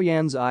 Xiao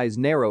Yan's eyes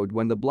narrowed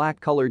when the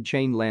black-colored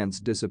chain lance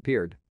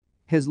disappeared.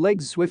 His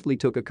legs swiftly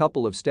took a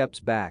couple of steps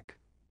back.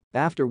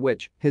 After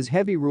which, his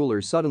heavy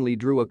ruler suddenly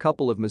drew a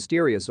couple of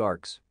mysterious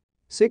arcs.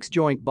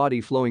 6-joint body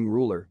flowing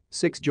ruler,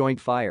 6-joint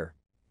fire.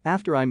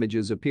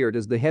 Afterimages appeared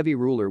as the heavy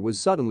ruler was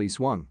suddenly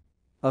swung.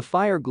 A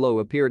fire glow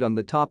appeared on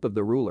the top of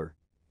the ruler.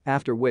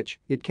 After which,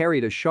 it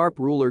carried a sharp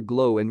ruler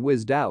glow and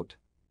whizzed out.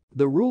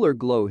 The ruler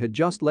glow had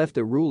just left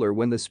the ruler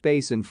when the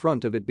space in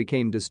front of it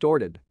became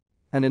distorted.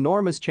 An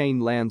enormous chain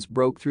lance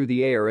broke through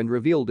the air and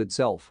revealed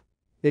itself.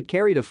 It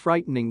carried a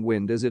frightening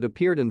wind as it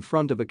appeared in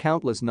front of a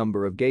countless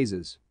number of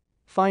gazes.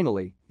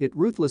 Finally, it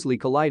ruthlessly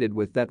collided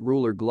with that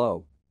ruler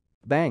glow.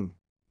 Bang!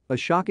 A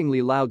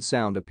shockingly loud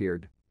sound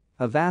appeared.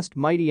 A vast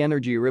mighty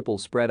energy ripple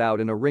spread out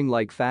in a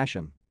ring-like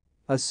fashion.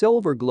 A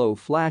silver glow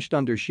flashed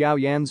under Xiao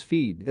Yan's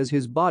feet as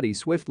his body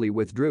swiftly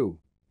withdrew.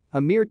 A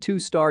mere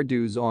 2-star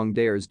Duzong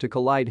dares to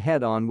collide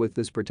head-on with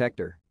this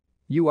protector.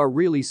 You are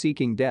really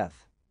seeking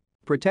death.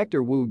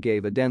 Protector Wu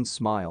gave a dense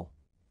smile.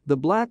 The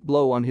black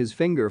blow on his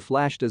finger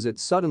flashed as it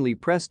suddenly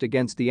pressed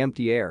against the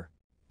empty air.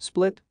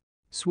 Split.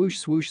 Swoosh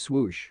swoosh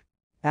swoosh.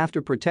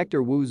 After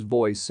Protector Wu's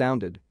voice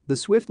sounded, the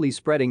swiftly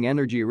spreading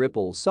energy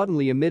ripple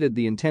suddenly emitted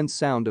the intense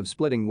sound of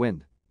splitting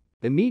wind.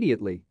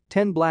 Immediately,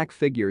 10 black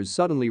figures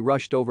suddenly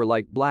rushed over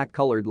like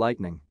black-colored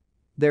lightning.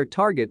 Their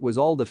target was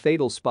all the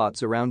fatal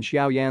spots around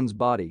Xiao Yan's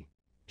body.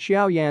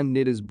 Xiao Yan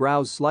knit his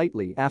brows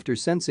slightly after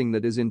sensing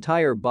that his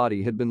entire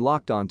body had been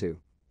locked onto.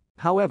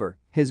 However,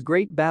 his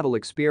great battle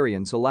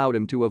experience allowed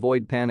him to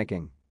avoid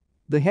panicking.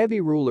 The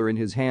heavy ruler in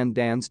his hand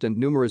danced and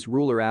numerous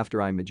ruler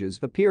afterimages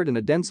appeared in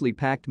a densely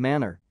packed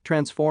manner,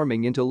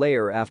 transforming into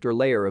layer after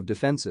layer of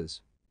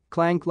defenses.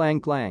 Clang clang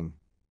clang.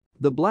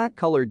 The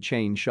black-colored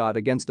chain shot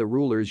against the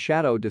ruler's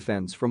shadow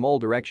defense from all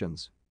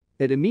directions.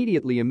 It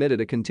immediately emitted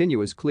a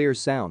continuous clear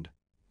sound.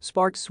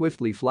 Sparks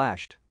swiftly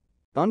flashed.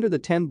 Under the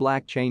 10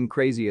 black chain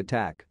crazy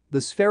attack,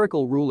 the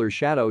spherical ruler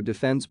shadow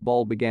defense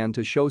ball began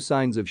to show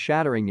signs of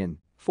shattering in,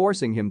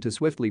 forcing him to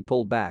swiftly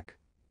pull back.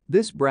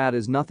 This brat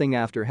is nothing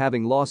after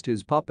having lost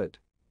his puppet.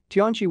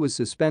 Tianqi was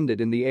suspended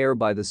in the air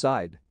by the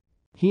side.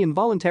 He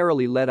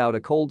involuntarily let out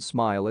a cold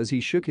smile as he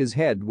shook his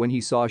head when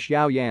he saw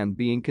Xiao Yan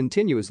being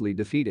continuously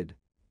defeated.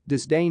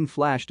 Disdain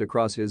flashed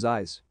across his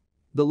eyes.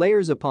 The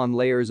layers upon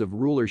layers of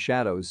ruler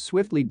shadows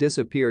swiftly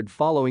disappeared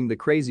following the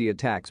crazy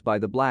attacks by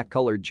the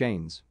black-colored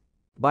chains.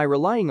 By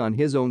relying on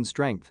his own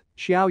strength,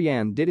 Xiao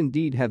Yan did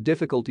indeed have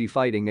difficulty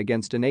fighting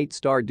against an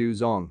 8-star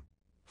Duzong.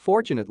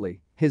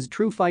 Fortunately, his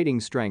true fighting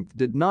strength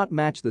did not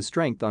match the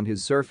strength on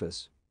his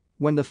surface.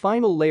 When the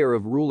final layer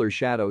of ruler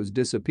shadows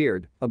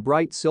disappeared, a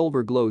bright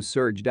silver glow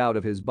surged out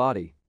of his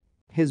body.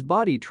 His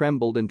body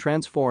trembled and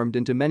transformed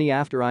into many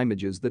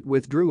afterimages that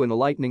withdrew in a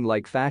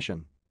lightning-like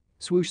fashion.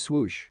 Swoosh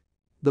swoosh.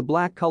 The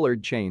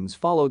black-colored chains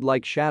followed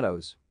like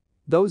shadows.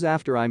 Those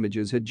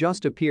afterimages had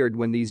just appeared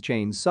when these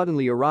chains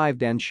suddenly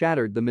arrived and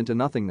shattered them into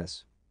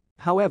nothingness.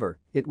 However,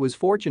 it was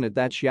fortunate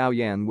that Xiao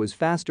Yan was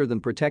faster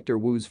than Protector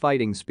Wu's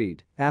fighting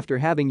speed after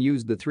having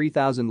used the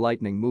 3000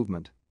 lightning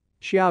movement.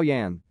 Xiao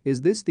Yan,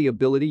 is this the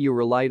ability you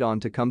relied on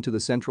to come to the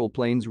Central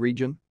Plains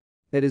region?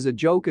 It is a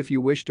joke if you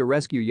wish to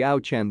rescue Yao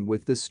Chen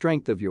with this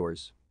strength of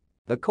yours.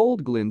 A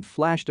cold glint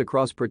flashed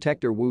across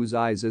Protector Wu's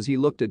eyes as he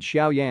looked at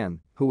Xiao Yan,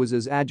 who was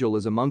as agile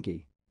as a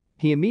monkey.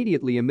 He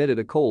immediately emitted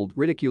a cold,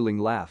 ridiculing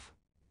laugh.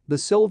 The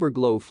silver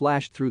glow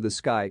flashed through the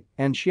sky,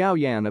 and Xiao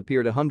Yan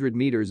appeared 100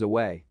 meters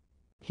away.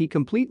 He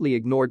completely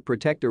ignored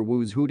Protector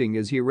Wu's hooting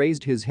as he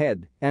raised his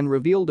head and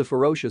revealed a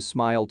ferocious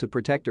smile to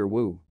Protector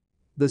Wu.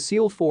 The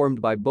seal formed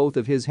by both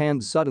of his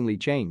hands suddenly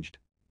changed.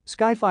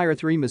 Skyfire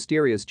 3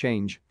 Mysterious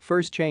Change,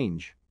 First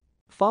Change.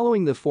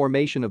 Following the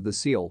formation of the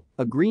seal,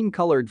 a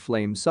green-colored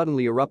flame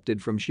suddenly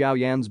erupted from Xiao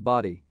Yan's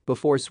body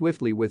before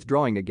swiftly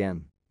withdrawing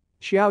again.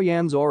 Xiao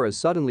Yan's aura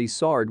suddenly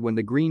soared when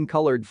the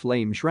green-colored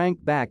flame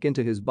shrank back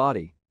into his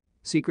body.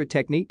 Secret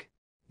technique?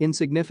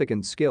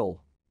 Insignificant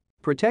skill.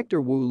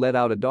 Protector Wu let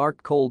out a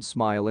dark cold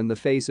smile in the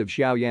face of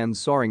Xiao Yan's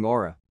soaring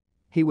aura.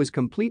 He was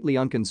completely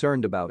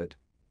unconcerned about it.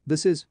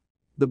 This is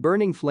the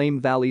Burning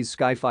Flame Valley's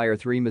Skyfire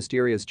 3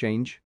 Mysterious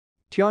Change?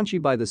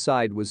 Tianqi by the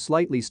side was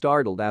slightly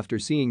startled after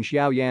seeing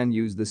Xiao Yan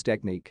use this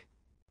technique.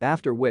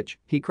 After which,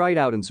 he cried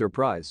out in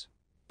surprise.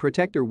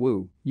 Protector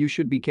Wu, you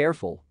should be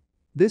careful.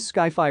 This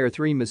Skyfire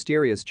 3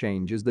 Mysterious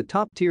Change is the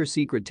top-tier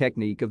secret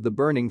technique of the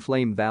Burning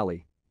Flame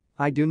Valley.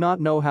 I do not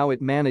know how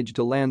it managed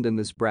to land in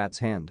this brat's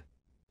hand.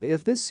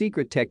 If this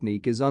secret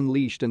technique is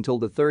unleashed until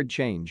the third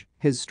change,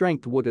 his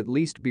strength would at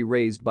least be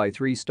raised by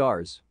 3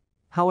 stars.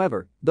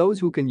 However, those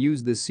who can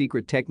use this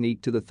secret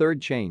technique to the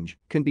third change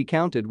can be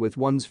counted with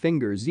one's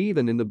fingers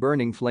even in the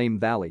Burning Flame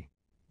Valley.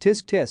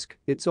 Tisk tisk,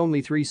 it's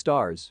only 3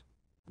 stars.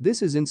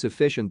 This is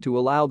insufficient to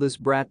allow this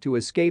brat to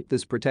escape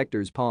this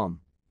protector's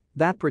palm.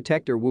 That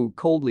Protector Wu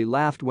coldly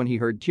laughed when he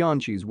heard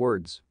Tianqi's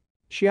words.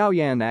 Xiao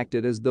Yan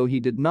acted as though he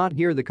did not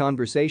hear the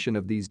conversation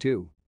of these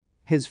two.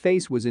 His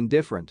face was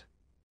indifferent.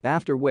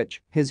 After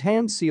which, his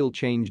hand seal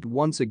changed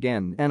once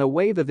again and a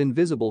wave of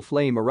invisible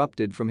flame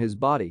erupted from his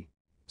body.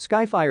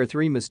 Skyfire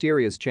 3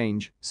 Mysterious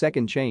Change,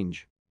 Second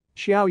Change.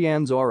 Xiao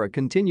Yan's aura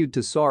continued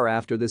to soar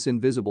after this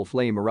invisible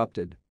flame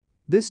erupted.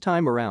 This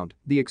time around,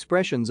 the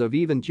expressions of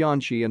even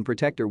Tianqi and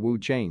Protector Wu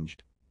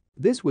changed.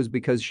 This was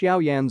because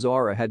Xiao Yan's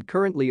aura had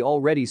currently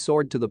already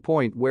soared to the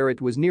point where it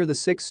was near the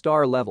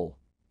 6-star level.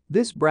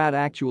 This brat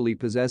actually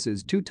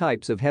possesses 2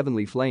 types of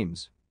heavenly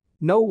flames.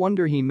 No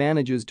wonder he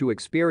manages to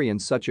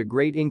experience such a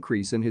great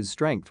increase in his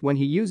strength when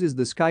he uses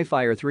the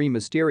Skyfire 3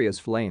 Mysterious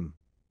Flame.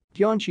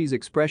 Tianqi's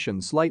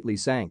expression slightly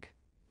sank.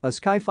 A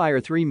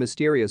Skyfire 3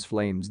 Mysterious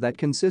Flames that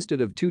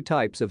consisted of 2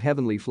 types of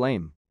heavenly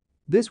flame.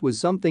 This was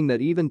something that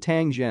even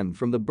Tang Zhen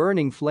from the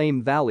Burning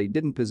Flame Valley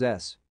didn't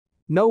possess.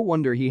 No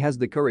wonder he has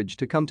the courage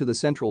to come to the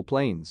Central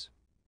Plains.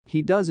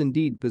 He does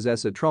indeed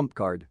possess a trump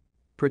card.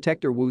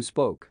 Protector Wu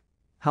spoke.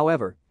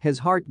 However, his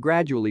heart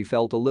gradually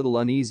felt a little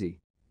uneasy.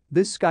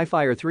 This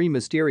Skyfire 3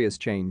 Mysterious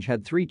Change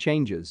had 3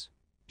 changes.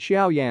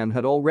 Xiao Yan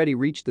had already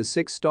reached the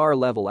 6-star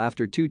level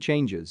after 2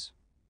 changes.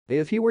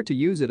 If he were to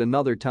use it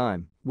another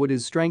time, would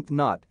his strength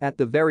not, at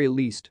the very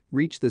least,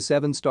 reach the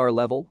 7-star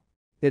level?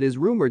 It is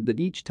rumored that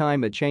each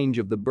time a change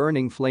of the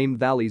Burning Flame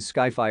Valley's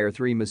Skyfire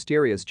 3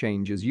 Mysterious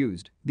Change is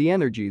used, the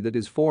energy that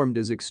is formed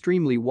is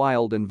extremely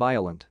wild and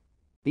violent.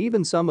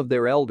 Even some of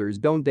their elders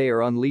don't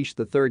dare unleash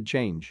the third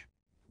change.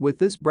 With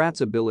this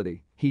brat's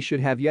ability, he should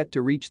have yet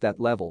to reach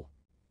that level.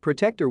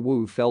 Protector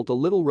Wu felt a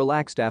little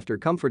relaxed after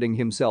comforting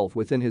himself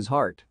within his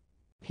heart.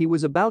 He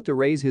was about to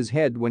raise his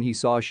head when he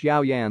saw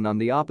Xiao Yan on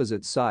the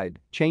opposite side,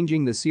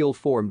 changing the seal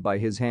formed by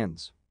his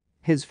hands.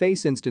 His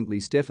face instantly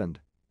stiffened.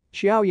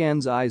 Xiao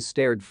Yan's eyes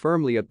stared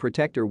firmly at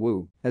Protector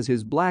Wu as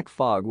his black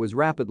fog was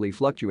rapidly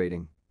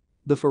fluctuating.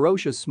 The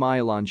ferocious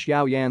smile on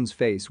Xiao Yan's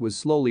face was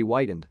slowly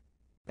whitened.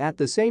 At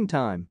the same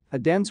time, a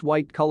dense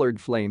white-colored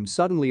flame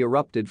suddenly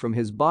erupted from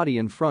his body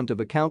in front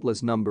of a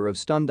countless number of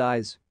stunned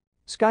eyes.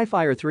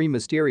 Skyfire 3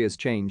 Mysterious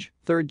Change,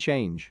 Third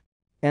Change.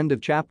 End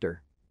of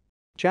chapter.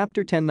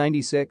 Chapter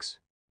 1096.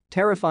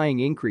 Terrifying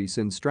increase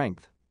in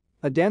strength.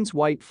 A dense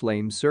white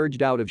flame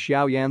surged out of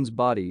Xiao Yan's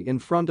body in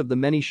front of the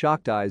many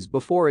shocked eyes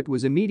before it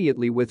was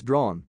immediately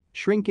withdrawn,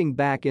 shrinking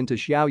back into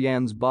Xiao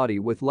Yan's body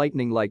with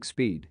lightning-like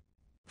speed.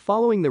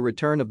 Following the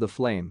return of the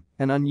flame,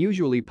 an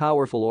unusually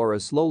powerful aura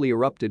slowly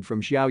erupted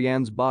from Xiao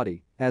Yan's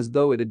body, as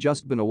though it had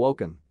just been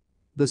awoken.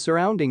 The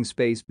surrounding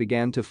space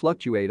began to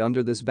fluctuate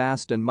under this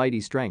vast and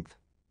mighty strength.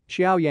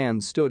 Xiao Yan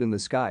stood in the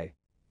sky.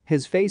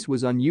 His face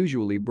was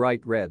unusually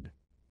bright red.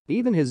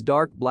 Even his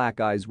dark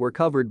black eyes were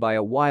covered by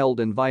a wild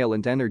and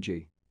violent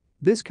energy.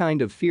 This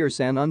kind of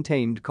fierce and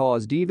untamed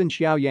caused even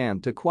Xiao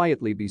Yan to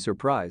quietly be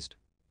surprised.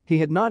 He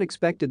had not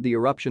expected the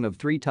eruption of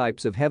 3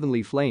 types of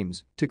heavenly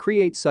flames to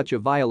create such a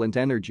violent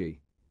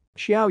energy.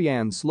 Xiao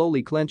Yan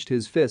slowly clenched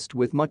his fist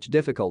with much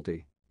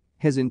difficulty.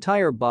 His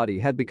entire body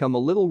had become a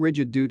little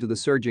rigid due to the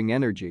surging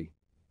energy.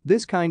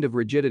 This kind of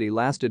rigidity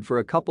lasted for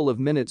a couple of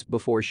minutes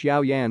before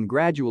Xiao Yan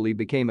gradually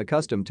became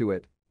accustomed to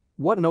it.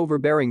 What an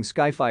overbearing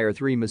Skyfire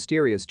 3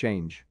 Mysterious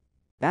Change.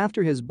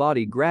 After his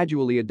body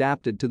gradually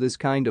adapted to this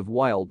kind of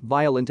wild,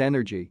 violent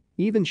energy,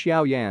 even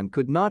Xiao Yan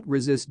could not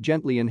resist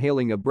gently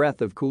inhaling a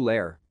breath of cool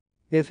air.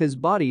 If his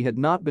body had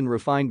not been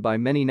refined by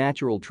many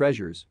natural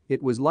treasures,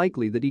 it was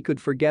likely that he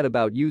could forget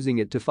about using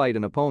it to fight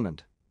an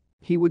opponent.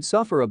 He would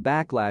suffer a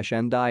backlash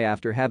and die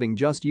after having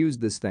just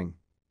used this thing.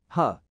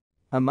 Huh.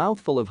 A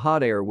mouthful of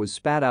hot air was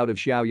spat out of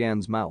Xiao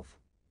Yan's mouth.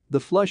 The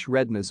flush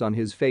redness on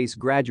his face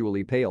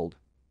gradually paled.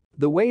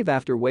 The wave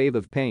after wave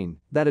of pain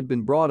that had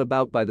been brought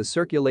about by the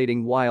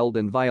circulating wild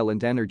and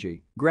violent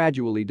energy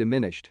gradually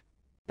diminished.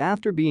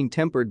 After being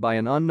tempered by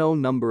an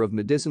unknown number of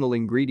medicinal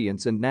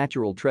ingredients and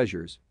natural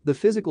treasures, the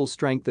physical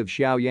strength of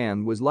Xiao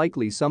Yan was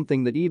likely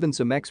something that even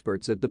some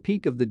experts at the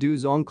peak of the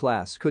Duzong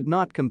class could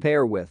not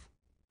compare with.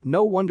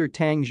 No wonder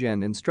Tang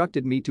Zhen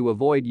instructed me to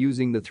avoid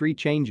using the 3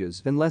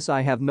 changes unless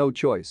I have no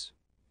choice.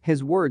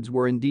 His words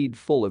were indeed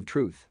full of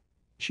truth.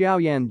 Xiao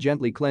Yan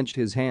gently clenched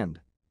his hand.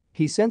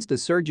 He sensed a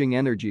surging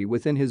energy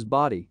within his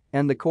body,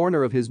 and the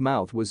corner of his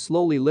mouth was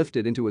slowly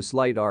lifted into a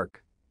slight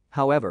arc.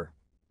 However,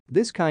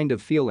 this kind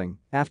of feeling,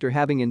 after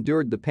having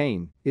endured the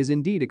pain, is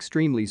indeed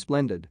extremely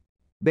splendid.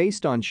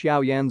 Based on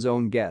Xiao Yan's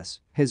own guess,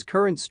 his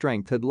current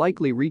strength had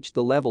likely reached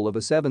the level of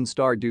a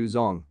 7-star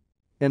Duzong.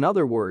 In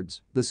other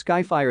words, the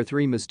Skyfire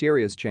 3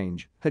 mysterious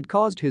change had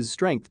caused his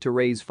strength to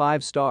raise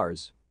 5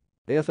 stars.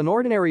 If an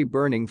ordinary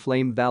Burning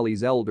Flame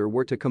Valley's Elder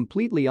were to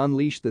completely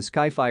unleash the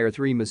Skyfire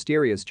 3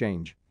 mysterious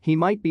change, he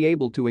might be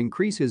able to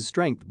increase his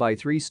strength by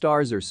 3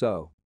 stars or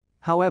so.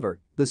 However,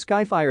 the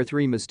Skyfire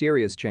 3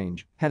 mysterious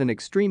change had an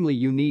extremely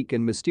unique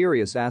and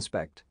mysterious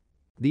aspect.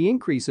 The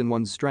increase in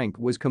one's strength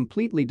was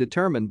completely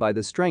determined by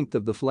the strength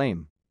of the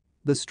flame.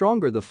 The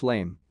stronger the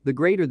flame, the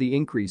greater the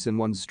increase in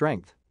one's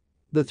strength.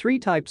 The 3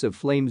 types of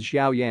flames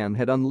Xiao Yan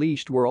had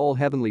unleashed were all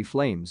heavenly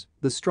flames,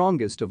 the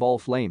strongest of all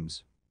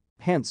flames.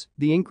 Hence,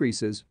 the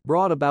increases,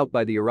 brought about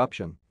by the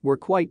eruption, were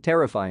quite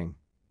terrifying.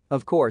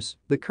 Of course,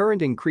 the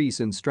current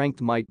increase in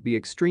strength might be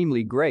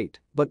extremely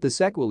great, but the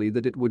sequelae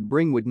that it would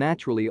bring would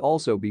naturally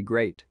also be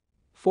great.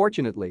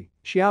 Fortunately,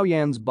 Xiao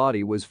Yan's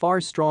body was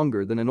far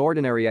stronger than an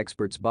ordinary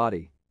expert's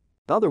body.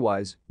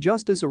 Otherwise,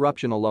 just this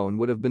eruption alone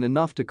would have been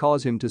enough to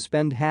cause him to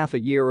spend half a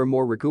year or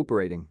more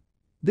recuperating.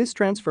 This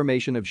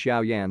transformation of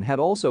Xiao Yan had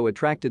also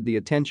attracted the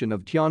attention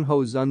of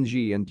Tianhou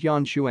Zunji and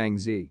Tian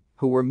Shuangzi,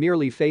 who were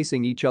merely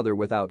facing each other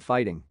without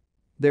fighting.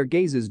 Their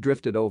gazes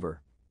drifted over.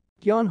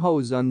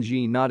 Tianhou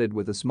Zunji nodded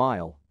with a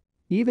smile.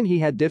 Even he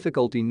had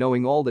difficulty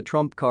knowing all the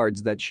trump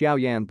cards that Xiao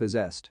Yan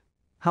possessed.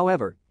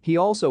 However, he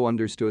also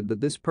understood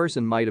that this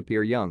person might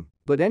appear young,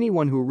 but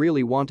anyone who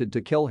really wanted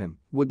to kill him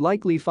would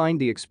likely find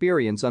the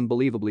experience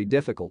unbelievably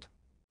difficult.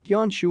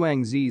 Tian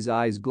Shuangzi's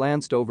eyes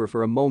glanced over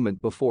for a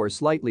moment before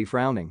slightly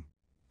frowning.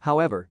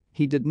 However,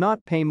 he did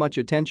not pay much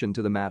attention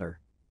to the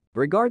matter.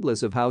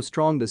 Regardless of how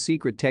strong the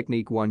secret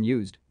technique one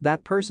used,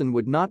 that person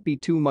would not be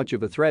too much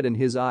of a threat in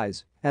his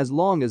eyes, as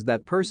long as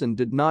that person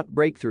did not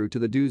break through to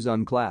the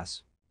Duzun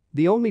class.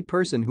 The only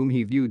person whom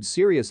he viewed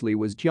seriously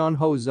was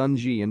Tianhou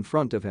Zunji in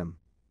front of him.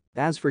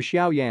 As for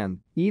Xiao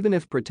Yan, even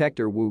if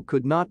Protector Wu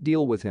could not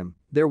deal with him,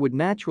 there would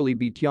naturally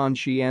be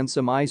Tianxi and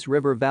some Ice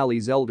River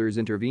Valley's elders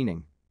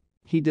intervening.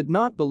 He did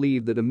not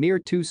believe that a mere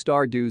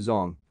 2-star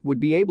Duzong would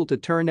be able to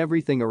turn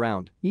everything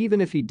around, even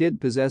if he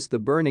did possess the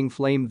Burning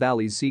Flame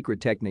Valley's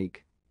secret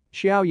technique.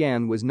 Xiao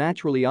Yan was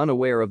naturally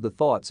unaware of the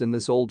thoughts in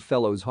this old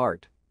fellow's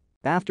heart.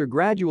 After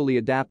gradually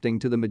adapting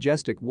to the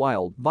majestic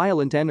wild,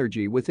 violent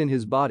energy within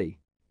his body,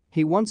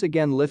 he once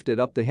again lifted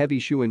up the heavy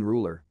Shuan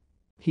ruler.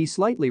 He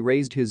slightly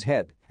raised his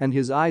head, and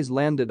his eyes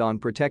landed on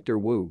Protector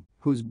Wu,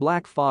 whose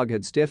black fog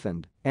had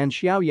stiffened, and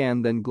Xiao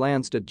Yan then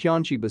glanced at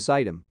Tianxi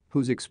beside him,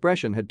 whose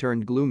expression had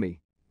turned gloomy.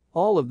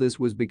 All of this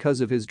was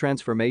because of his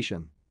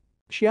transformation.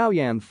 Xiao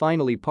Yan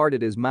finally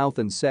parted his mouth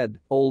and said,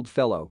 "Old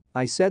fellow,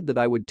 I said that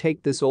I would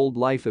take this old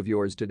life of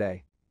yours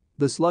today."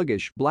 The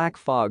sluggish, black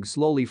fog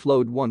slowly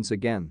flowed once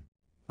again.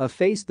 A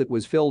face that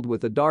was filled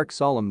with a dark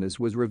solemnness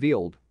was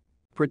revealed.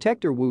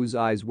 Protector Wu's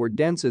eyes were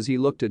dense as he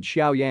looked at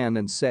Xiao Yan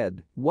and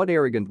said, "What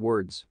arrogant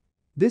words.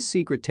 This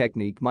secret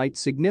technique might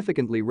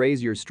significantly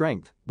raise your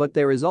strength, but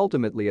there is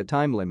ultimately a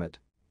time limit.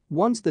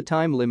 Once the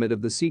time limit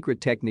of the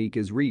secret technique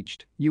is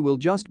reached, you will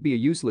just be a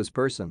useless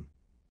person.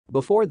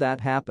 Before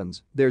that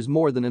happens, there's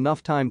more than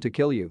enough time to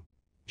kill you."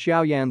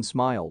 Xiao Yan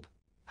smiled.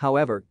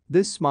 However,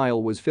 this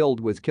smile was filled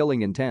with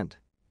killing intent.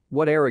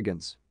 "What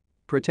arrogance."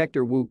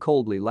 Protector Wu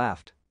coldly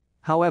laughed.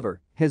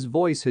 However, his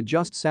voice had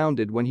just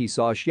sounded when he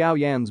saw Xiao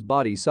Yan's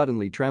body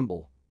suddenly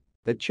tremble.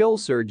 A chill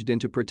surged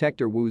into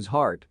Protector Wu's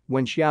heart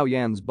when Xiao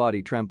Yan's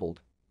body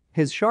trembled.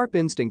 His sharp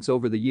instincts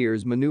over the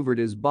years maneuvered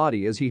his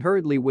body as he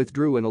hurriedly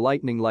withdrew in a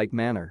lightning-like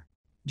manner.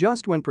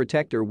 Just when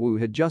Protector Wu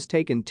had just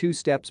taken 2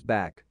 steps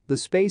back, the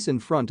space in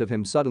front of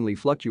him suddenly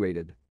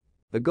fluctuated.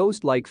 A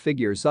ghost-like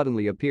figure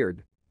suddenly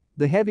appeared.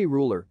 The heavy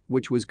ruler,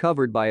 which was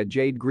covered by a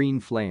jade-green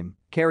flame,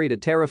 carried a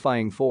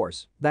terrifying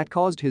force that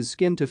caused his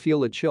skin to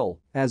feel a chill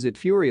as it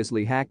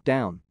furiously hacked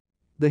down.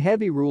 The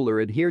heavy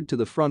ruler adhered to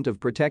the front of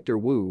Protector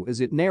Wu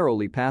as it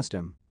narrowly passed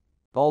him.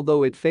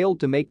 Although it failed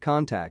to make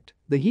contact,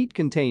 the heat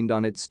contained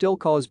on it still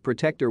caused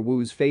Protector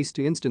Wu's face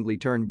to instantly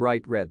turn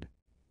bright red.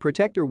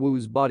 Protector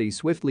Wu's body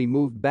swiftly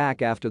moved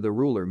back after the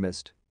ruler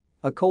missed.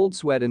 A cold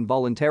sweat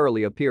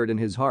involuntarily appeared in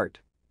his heart.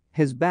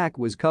 His back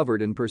was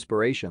covered in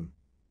perspiration.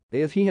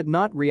 If he had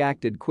not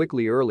reacted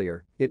quickly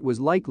earlier, it was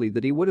likely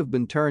that he would have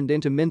been turned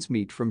into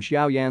mincemeat from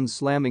Xiao Yan's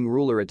slamming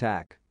ruler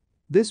attack.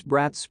 This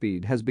brat's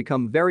speed has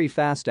become very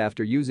fast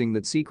after using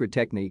that secret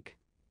technique.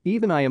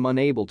 Even I am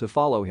unable to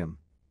follow him.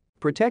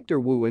 Protector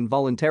Wu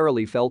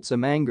involuntarily felt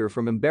some anger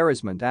from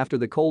embarrassment after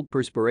the cold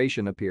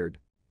perspiration appeared.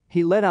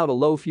 He let out a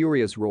low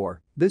furious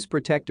roar. This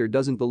protector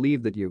doesn't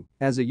believe that you,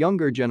 as a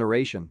younger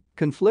generation,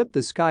 can flip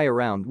the sky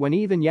around when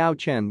even Yao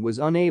Chen was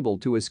unable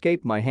to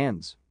escape my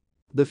hands.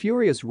 The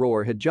furious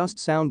roar had just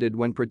sounded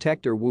when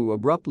Protector Wu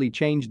abruptly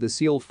changed the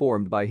seal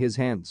formed by his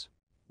hands.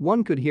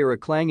 One could hear a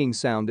clanging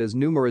sound as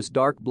numerous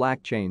dark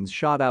black chains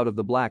shot out of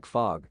the black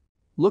fog.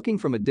 Looking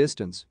from a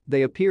distance,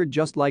 they appeared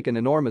just like an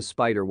enormous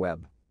spider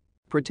web.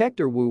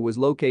 Protector Wu was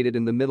located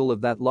in the middle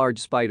of that large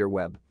spider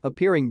web,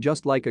 appearing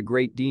just like a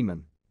great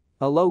demon.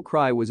 A low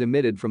cry was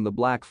emitted from the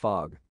black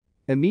fog.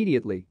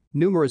 Immediately,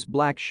 numerous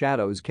black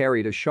shadows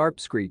carried a sharp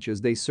screech as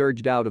they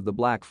surged out of the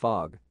black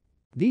fog.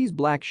 These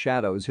black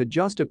shadows had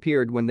just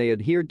appeared when they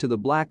adhered to the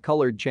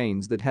black-colored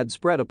chains that had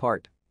spread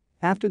apart.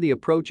 After the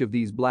approach of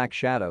these black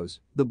shadows,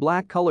 the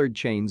black-colored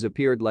chains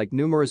appeared like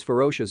numerous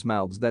ferocious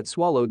mouths that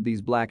swallowed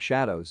these black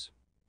shadows.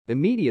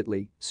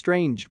 Immediately,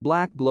 strange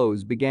black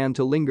glows began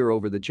to linger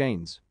over the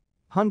chains.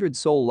 100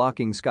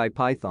 soul-locking sky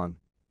python.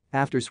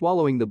 After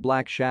swallowing the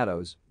black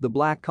shadows, the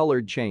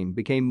black-colored chain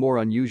became more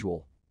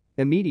unusual.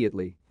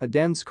 Immediately, a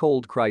dense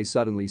cold cry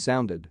suddenly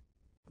sounded.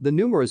 The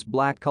numerous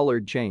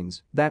black-colored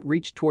chains that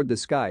reached toward the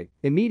sky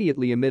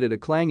immediately emitted a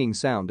clanging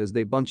sound as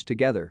they bunched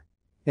together.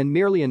 In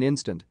merely an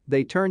instant,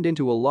 they turned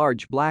into a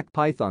large black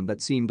python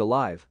that seemed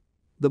alive.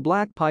 The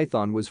black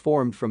python was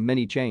formed from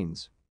many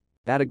chains.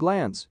 At a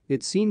glance,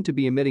 it seemed to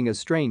be emitting a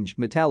strange,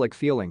 metallic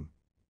feeling.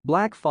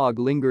 Black fog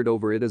lingered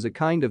over it as a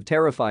kind of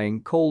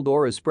terrifying cold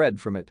aura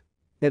spread from it.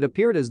 It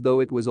appeared as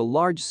though it was a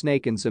large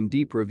snake in some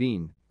deep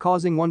ravine,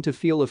 causing one to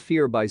feel a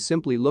fear by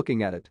simply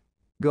looking at it.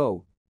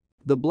 Go.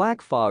 The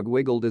black fog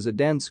wiggled as a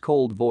dense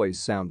cold voice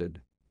sounded.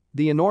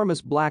 The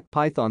enormous black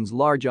python's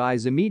large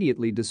eyes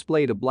immediately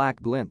displayed a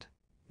black glint.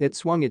 It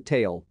swung its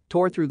tail,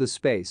 tore through the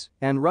space,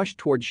 and rushed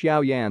toward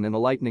Xiao Yan in a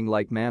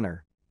lightning-like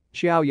manner.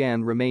 Xiao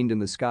Yan remained in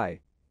the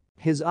sky.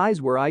 His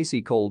eyes were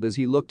icy cold as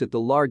he looked at the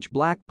large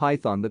black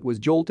python that was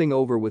jolting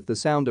over with the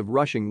sound of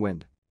rushing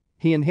wind.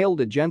 He inhaled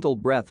a gentle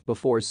breath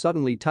before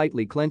suddenly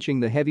tightly clenching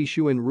the heavy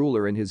Shuan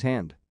ruler in his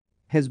hand.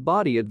 His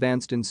body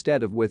advanced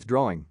instead of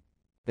withdrawing.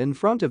 In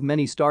front of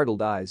many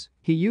startled eyes,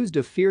 he used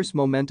a fierce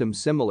momentum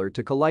similar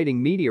to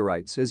colliding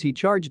meteorites as he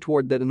charged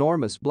toward that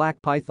enormous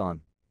black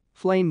python.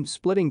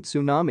 Flame-splitting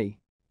tsunami.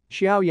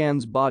 Xiao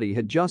Yan's body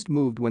had just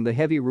moved when the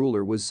heavy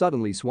ruler was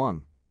suddenly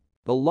swung.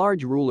 A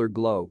large ruler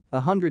glow,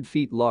 100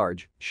 feet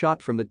large,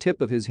 shot from the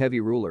tip of his heavy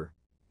ruler.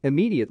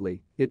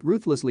 Immediately, it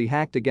ruthlessly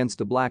hacked against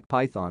the black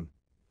python.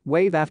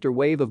 Wave after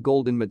wave of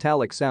golden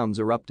metallic sounds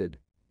erupted.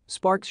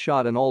 Sparks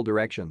shot in all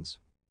directions.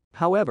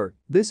 However,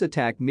 this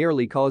attack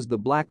merely caused the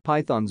black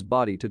python's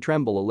body to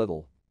tremble a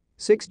little.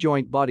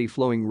 6-joint body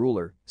flowing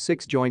ruler,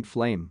 6-joint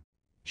flame.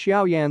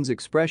 Xiao Yan's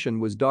expression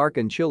was dark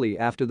and chilly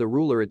after the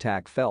ruler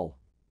attack fell.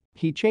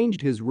 He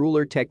changed his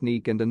ruler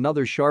technique and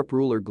another sharp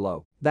ruler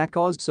glow that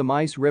caused some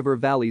Ice River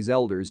Valley's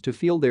elders to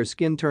feel their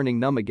skin turning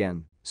numb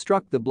again,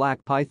 struck the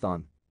black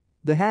python.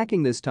 The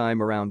hacking this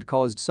time around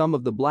caused some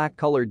of the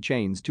black-colored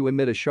chains to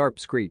emit a sharp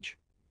screech.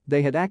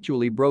 They had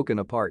actually broken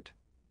apart.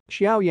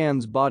 Xiao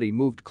Yan's body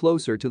moved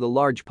closer to the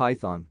large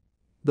python.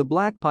 The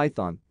black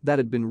python, that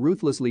had been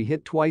ruthlessly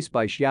hit twice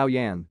by Xiao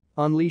Yan,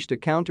 unleashed a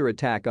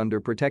counter-attack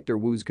under Protector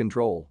Wu's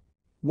control.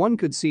 One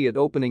could see it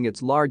opening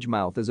its large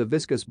mouth as a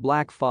viscous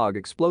black fog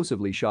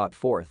explosively shot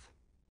forth.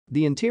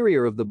 The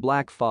interior of the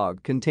black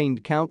fog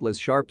contained countless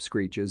sharp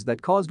screeches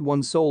that caused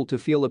one's soul to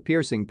feel a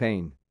piercing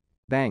pain.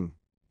 Bang!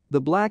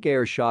 The black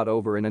air shot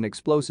over in an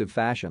explosive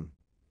fashion.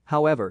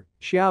 However,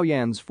 Xiao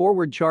Yan's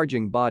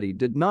forward-charging body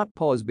did not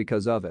pause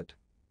because of it.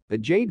 A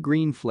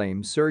jade-green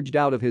flame surged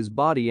out of his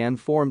body and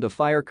formed a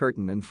fire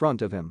curtain in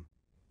front of him.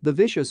 The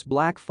vicious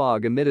black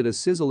fog emitted a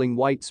sizzling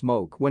white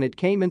smoke when it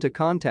came into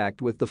contact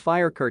with the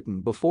fire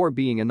curtain before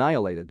being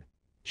annihilated.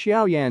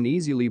 Xiao Yan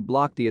easily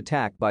blocked the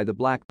attack by the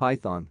black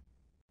python.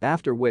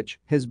 After which,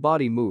 his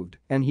body moved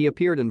and he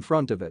appeared in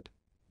front of it.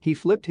 He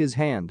flipped his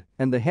hand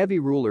and the heavy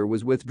ruler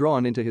was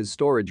withdrawn into his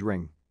storage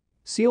ring.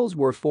 Seals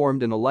were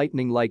formed in a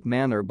lightning-like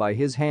manner by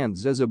his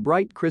hands as a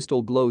bright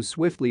crystal glow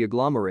swiftly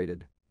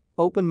agglomerated.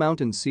 Open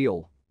mountain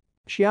seal.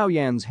 Xiao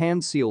Yan's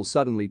hand seal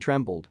suddenly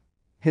trembled.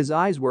 His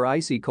eyes were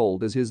icy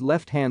cold as his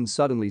left hand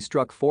suddenly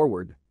struck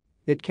forward.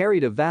 It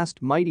carried a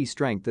vast mighty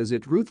strength as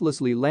it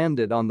ruthlessly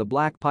landed on the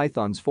black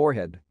python's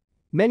forehead.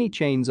 Many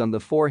chains on the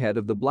forehead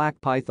of the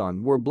black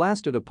python were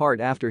blasted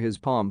apart after his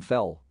palm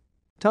fell.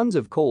 Tons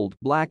of cold,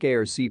 black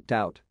air seeped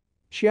out.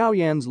 Xiao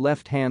Yan's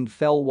left hand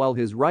fell while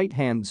his right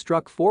hand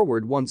struck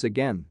forward once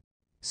again.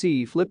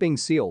 See flipping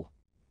seal.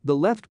 The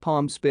left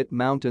palm spit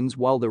mountains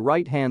while the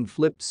right hand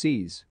flipped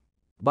seas.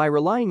 By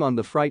relying on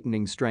the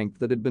frightening strength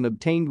that had been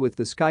obtained with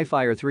the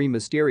Skyfire 3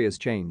 mysterious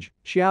change,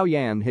 Xiao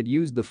Yan had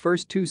used the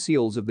first 2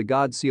 seals of the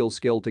God Seal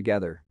skill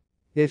together.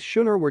 If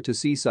Shun'er were to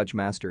see such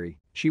mastery,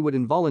 she would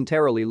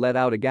involuntarily let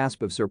out a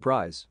gasp of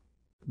surprise.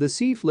 The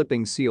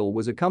sea-flipping seal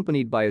was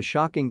accompanied by a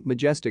shocking,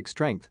 majestic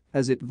strength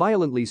as it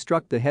violently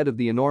struck the head of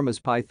the enormous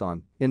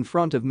python in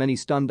front of many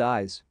stunned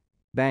eyes.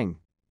 Bang!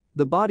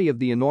 The body of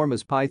the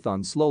enormous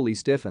python slowly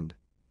stiffened.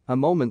 A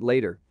moment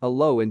later, a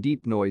low and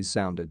deep noise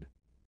sounded.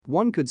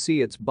 One could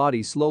see its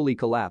body slowly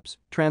collapse,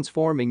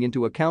 transforming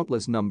into a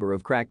countless number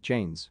of cracked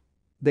chains.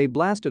 They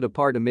blasted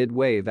apart amid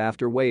wave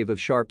after wave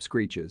of sharp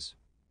screeches.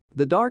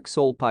 The dark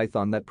soul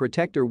python that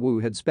Protector Wu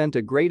had spent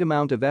a great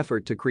amount of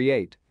effort to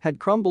create had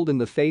crumbled in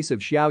the face of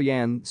Xiao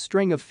Yan's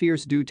string of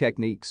fierce do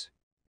techniques.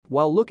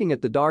 While looking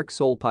at the dark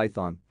soul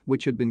python,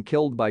 which had been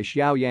killed by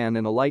Xiao Yan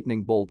in a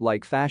lightning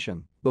bolt-like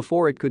fashion,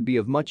 before it could be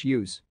of much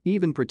use,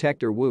 even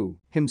Protector Wu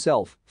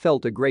himself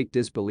felt a great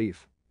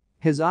disbelief.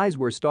 His eyes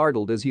were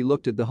startled as he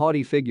looked at the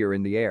haughty figure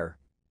in the air.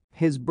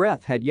 His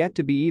breath had yet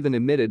to be even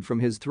emitted from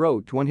his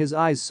throat when his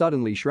eyes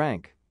suddenly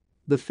shrank.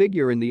 The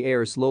figure in the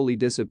air slowly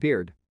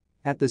disappeared.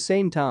 At the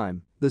same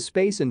time, the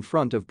space in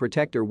front of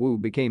Protector Wu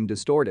became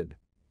distorted.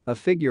 A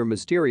figure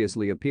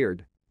mysteriously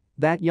appeared.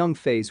 That young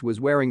face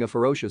was wearing a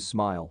ferocious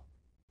smile.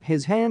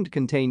 His hand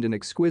contained an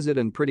exquisite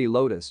and pretty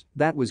lotus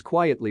that was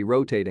quietly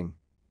rotating.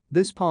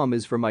 "This palm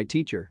is for my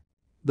teacher."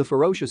 The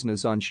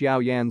ferociousness on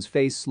Xiao Yan's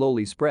face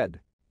slowly spread.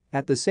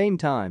 At the same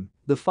time,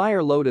 the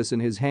fire lotus in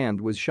his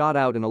hand was shot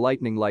out in a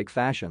lightning-like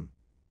fashion.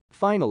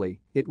 Finally,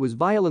 it was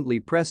violently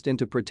pressed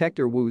into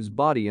Protector Wu's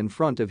body in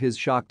front of his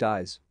shocked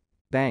eyes.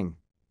 Bang!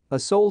 A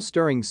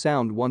soul-stirring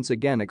sound once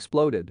again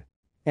exploded.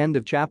 End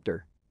of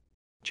chapter.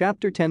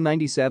 Chapter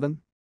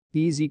 1097.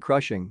 Easy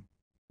crushing.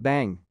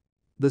 Bang!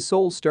 The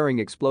soul-stirring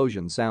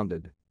explosion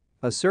sounded.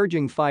 A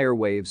surging fire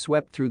wave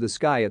swept through the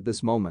sky at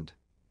this moment.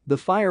 The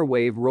fire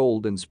wave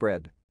rolled and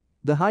spread.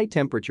 The high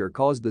temperature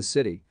caused the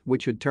city,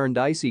 which had turned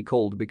icy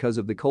cold because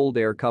of the cold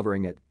air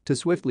covering it, to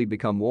swiftly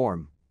become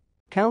warm.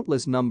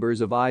 Countless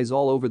numbers of eyes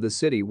all over the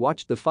city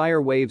watched the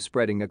fire wave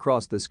spreading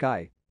across the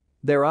sky.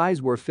 Their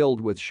eyes were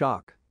filled with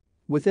shock.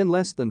 Within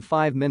less than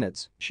 5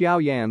 minutes,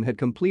 Xiao Yan had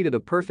completed a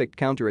perfect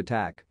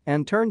counterattack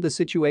and turned the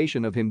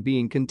situation of him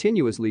being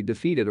continuously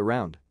defeated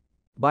around.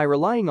 By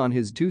relying on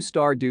his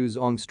 2-star Du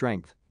Zong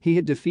strength, he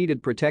had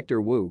defeated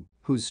Protector Wu,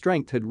 whose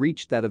strength had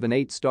reached that of an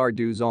 8-star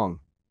Du Zong.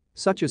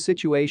 Such a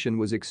situation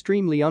was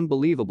extremely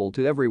unbelievable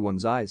to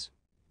everyone's eyes.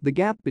 The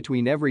gap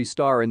between every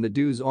star in the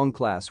Du Zong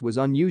class was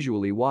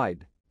unusually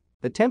wide.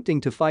 Attempting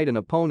to fight an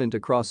opponent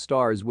across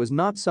stars was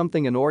not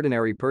something an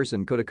ordinary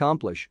person could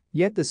accomplish,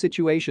 yet the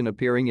situation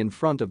appearing in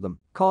front of them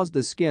caused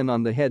the skin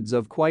on the heads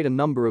of quite a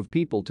number of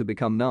people to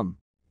become numb.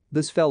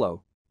 This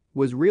fellow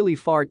was really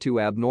far too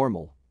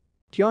abnormal.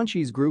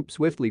 Tianxi's group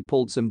swiftly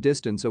pulled some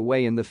distance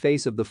away in the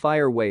face of the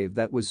fire wave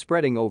that was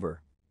spreading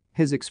over.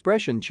 His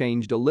expression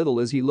changed a little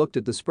as he looked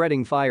at the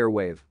spreading fire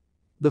wave.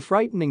 The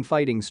frightening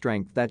fighting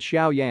strength that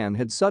Xiao Yan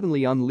had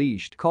suddenly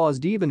unleashed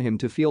caused even him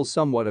to feel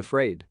somewhat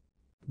afraid.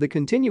 The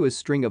continuous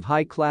string of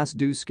high-class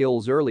Du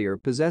skills earlier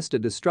possessed a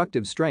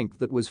destructive strength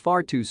that was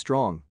far too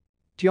strong.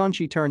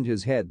 Tianxi turned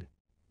his head.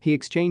 He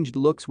exchanged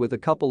looks with a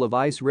couple of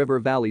Ice River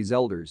Valley's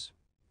elders.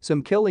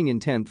 Some killing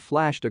intent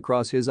flashed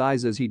across his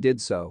eyes as he did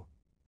so.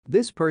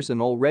 This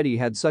person already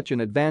had such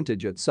an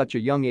advantage at such a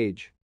young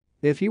age.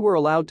 If he were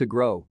allowed to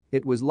grow,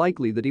 it was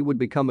likely that he would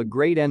become a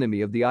great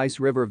enemy of the Ice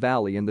River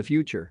Valley in the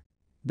future.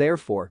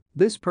 Therefore,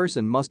 this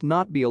person must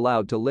not be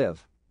allowed to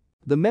live.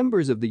 The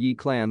members of the Yi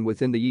clan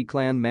within the Yi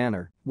clan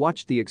manor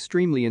watched the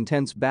extremely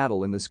intense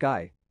battle in the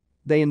sky.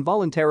 They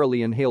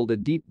involuntarily inhaled a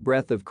deep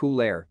breath of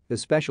cool air,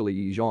 especially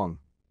Yi Zhong.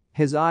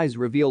 His eyes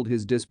revealed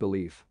his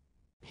disbelief.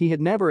 He had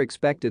never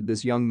expected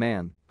this young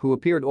man, who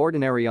appeared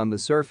ordinary on the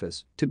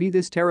surface, to be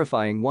this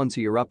terrifying once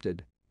he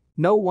erupted.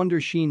 No wonder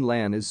Xin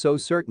Lan is so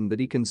certain that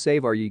he can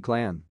save our Yi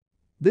clan.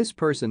 This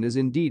person is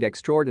indeed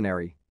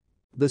extraordinary.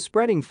 The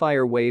spreading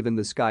fire wave in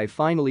the sky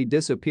finally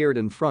disappeared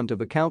in front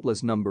of a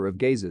countless number of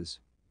gazes.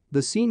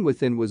 The scene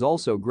within was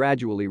also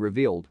gradually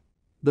revealed.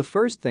 The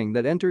first thing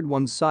that entered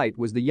one's sight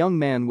was the young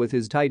man with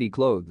his tidy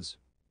clothes.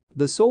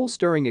 The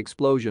soul-stirring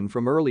explosion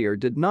from earlier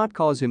did not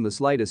cause him the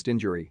slightest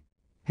injury.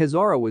 His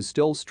aura was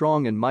still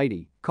strong and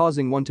mighty,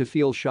 causing one to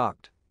feel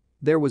shocked.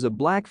 There was a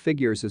black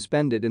figure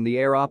suspended in the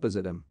air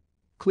opposite him.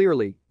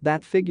 Clearly,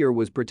 that figure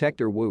was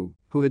Protector Wu,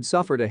 who had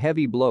suffered a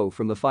heavy blow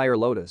from the fire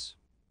lotus.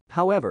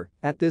 However,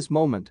 at this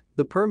moment,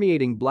 the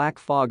permeating black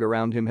fog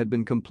around him had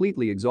been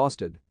completely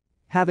exhausted.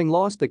 Having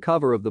lost the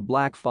cover of the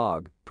black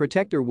fog,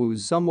 Protector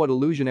Wu's somewhat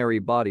illusionary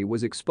body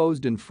was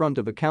exposed in front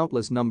of a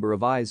countless number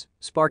of eyes,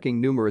 sparking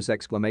numerous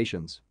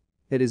exclamations.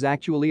 It is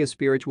actually a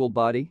spiritual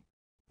body?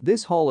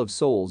 This Hall of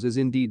Souls is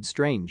indeed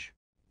strange.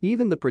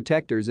 Even the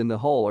protectors in the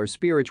hall are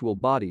spiritual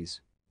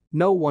bodies.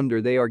 No wonder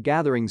they are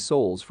gathering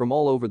souls from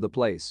all over the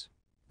place.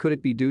 Could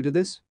it be due to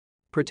this?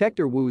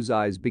 Protector Wu's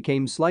eyes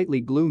became slightly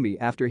gloomy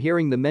after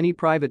hearing the many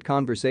private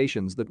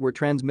conversations that were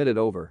transmitted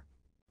over.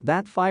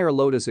 That fire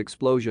lotus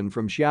explosion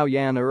from Xiao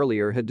Yan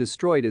earlier had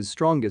destroyed his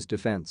strongest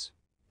defense.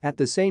 At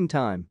the same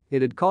time,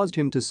 it had caused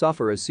him to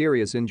suffer a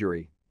serious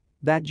injury.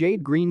 That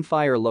jade-green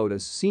fire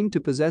lotus seemed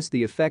to possess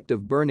the effect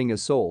of burning a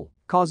soul,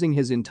 causing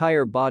his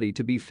entire body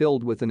to be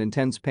filled with an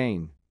intense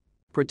pain.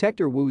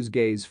 Protector Wu's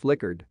gaze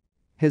flickered.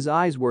 His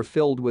eyes were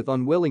filled with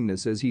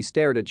unwillingness as he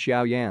stared at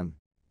Xiao Yan.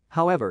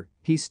 However,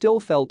 he still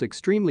felt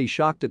extremely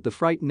shocked at the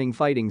frightening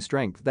fighting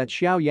strength that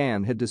Xiao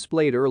Yan had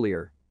displayed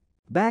earlier.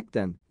 Back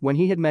then, when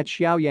he had met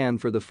Xiao Yan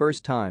for the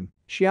first time,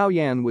 Xiao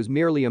Yan was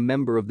merely a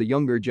member of the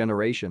younger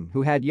generation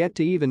who had yet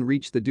to even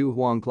reach the Du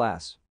Huang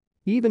class.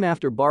 Even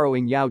after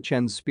borrowing Yao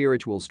Chen's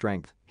spiritual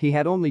strength, he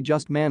had only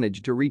just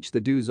managed to reach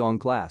the Du Zong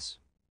class.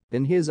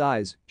 In his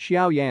eyes,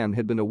 Xiao Yan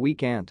had been a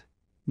weak ant.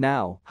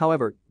 Now,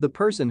 however, the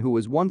person who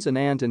was once an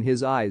ant in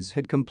his eyes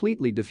had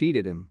completely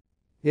defeated him.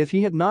 If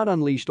he had not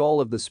unleashed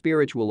all of the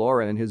spiritual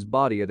aura in his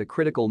body at a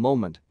critical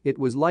moment, it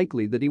was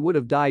likely that he would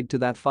have died to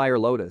that fire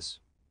lotus.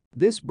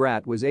 This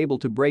brat was able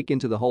to break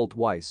into the hull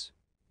twice.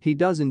 He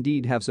does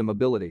indeed have some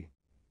ability.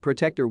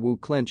 Protector Wu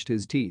clenched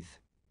his teeth.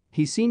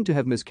 He seemed to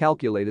have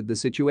miscalculated the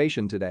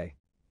situation today.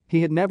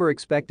 He had never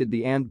expected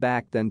the ant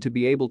back then to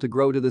be able to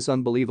grow to this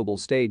unbelievable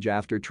stage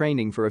after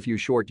training for a few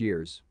short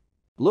years.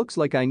 Looks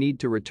like I need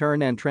to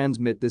return and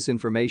transmit this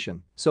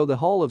information, so the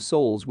Hall of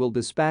Souls will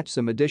dispatch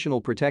some additional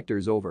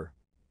protectors over.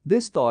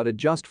 This thought had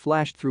just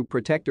flashed through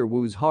Protector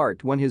Wu's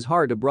heart when his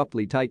heart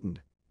abruptly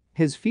tightened.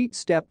 His feet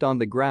stepped on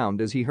the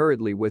ground as he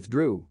hurriedly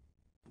withdrew.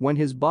 When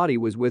his body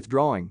was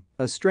withdrawing,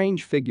 a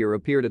strange figure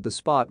appeared at the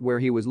spot where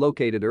he was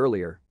located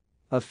earlier.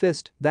 A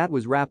fist that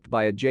was wrapped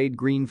by a jade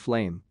green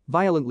flame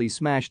violently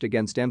smashed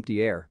against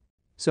empty air.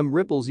 Some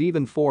ripples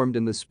even formed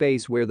in the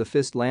space where the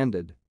fist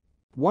landed.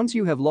 Once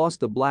you have lost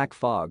the black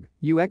fog,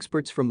 you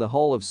experts from the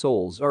Hall of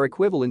Souls are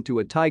equivalent to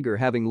a tiger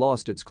having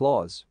lost its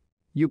claws.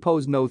 You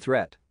pose no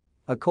threat.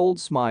 A cold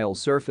smile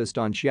surfaced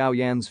on Xiao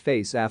Yan's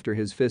face after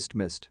his fist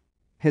missed.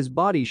 His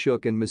body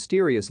shook and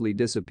mysteriously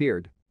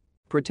disappeared.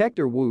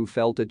 Protector Wu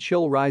felt a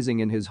chill rising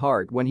in his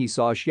heart when he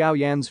saw Xiao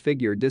Yan's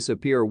figure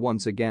disappear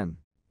once again.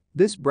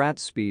 This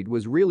brat's speed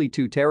was really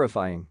too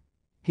terrifying.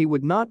 He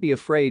would not be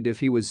afraid if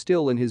he was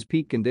still in his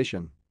peak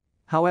condition.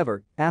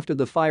 However, after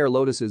the Fire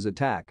Lotus's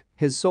attack,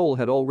 his soul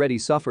had already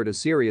suffered a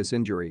serious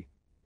injury.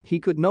 He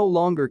could no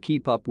longer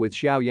keep up with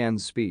Xiao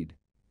Yan's speed.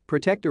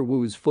 Protector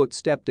Wu's foot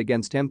stepped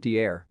against empty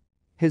air.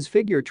 His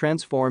figure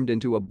transformed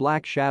into a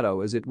black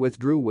shadow as it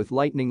withdrew with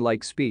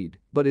lightning-like speed,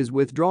 but his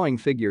withdrawing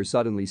figure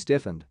suddenly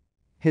stiffened.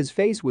 His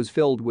face was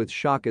filled with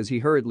shock as he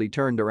hurriedly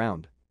turned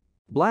around.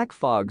 Black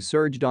fog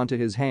surged onto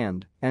his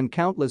hand, and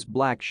countless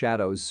black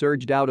shadows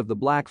surged out of the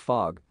black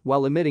fog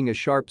while emitting a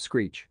sharp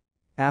screech.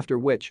 After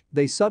which,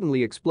 they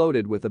suddenly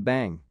exploded with a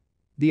bang.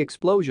 The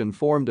explosion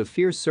formed a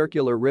fierce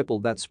circular ripple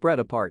that spread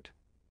apart.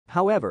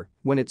 However,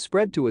 when it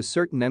spread to a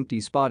certain empty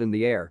spot in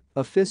the air,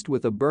 a fist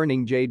with a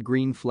burning jade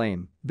green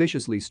flame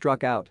viciously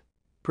struck out.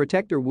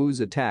 Protector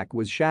Wu's attack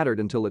was shattered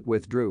until it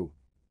withdrew.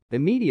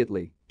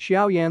 Immediately,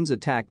 Xiao Yan's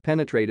attack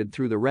penetrated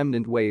through the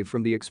remnant wave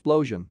from the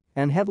explosion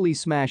and heavily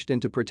smashed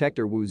into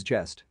Protector Wu's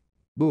chest.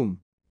 Boom.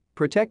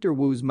 Protector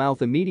Wu's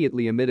mouth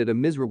immediately emitted a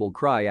miserable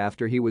cry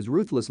after he was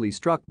ruthlessly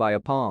struck by a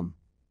palm.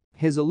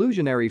 His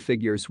illusionary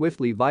figure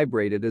swiftly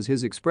vibrated as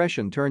his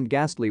expression turned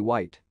ghastly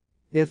white.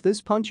 If this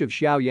punch of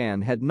Xiao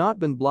Yan had not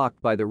been blocked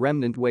by the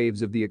remnant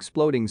waves of the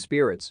exploding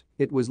spirits,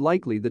 it was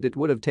likely that it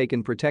would have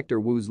taken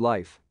Protector Wu's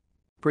life.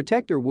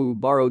 Protector Wu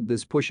borrowed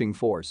this pushing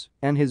force,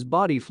 and his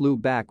body flew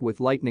back with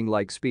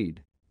lightning-like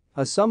speed.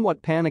 A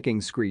somewhat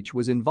panicking screech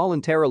was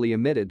involuntarily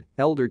emitted.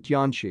 "Elder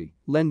Tianxi,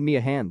 lend me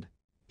a hand."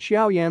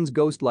 Xiao Yan's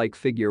ghost-like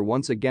figure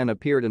once again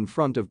appeared in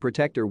front of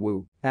Protector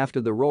Wu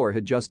after the roar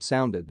had just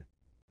sounded.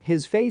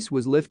 His face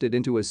was lifted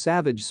into a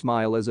savage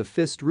smile as a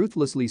fist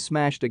ruthlessly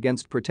smashed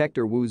against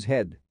Protector Wu's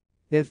head.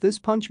 If this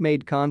punch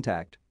made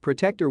contact,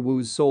 Protector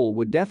Wu's soul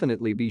would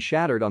definitely be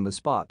shattered on the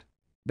spot.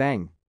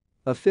 Bang.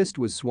 A fist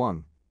was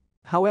swung.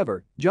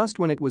 However, just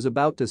when it was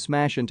about to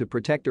smash into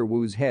Protector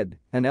Wu's head,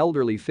 an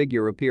elderly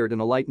figure appeared in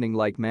a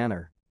lightning-like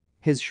manner.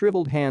 His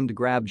shriveled hand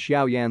grabbed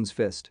Xiao Yan's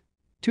fist.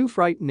 Two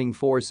frightening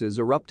forces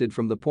erupted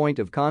from the point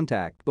of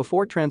contact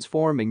before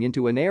transforming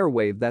into an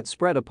airwave that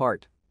spread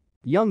apart.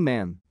 "Young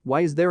man,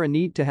 why is there a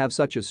need to have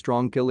such a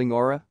strong killing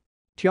aura?"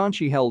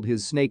 Tianxi held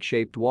his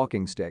snake-shaped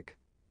walking stick.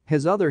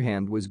 His other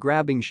hand was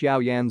grabbing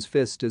Xiao Yan's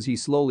fist as he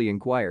slowly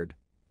inquired.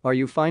 "Are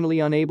you finally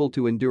unable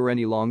to endure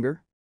any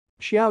longer?"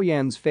 Xiao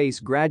Yan's face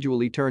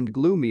gradually turned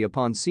gloomy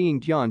upon seeing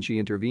Tianxi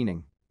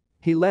intervening.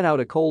 He let out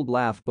a cold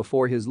laugh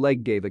before his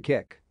leg gave a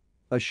kick.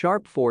 A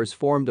sharp force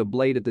formed a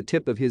blade at the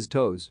tip of his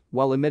toes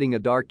while emitting a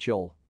dark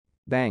chill.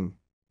 Bang.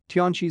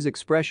 Tianxi's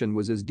expression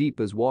was as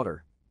deep as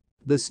water.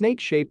 The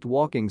snake-shaped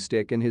walking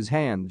stick in his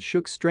hand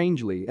shook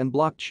strangely and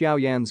blocked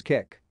Xiao Yan's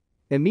kick.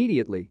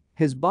 Immediately,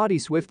 his body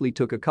swiftly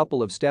took a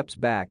couple of steps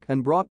back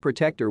and brought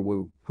Protector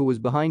Wu, who was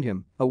behind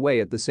him, away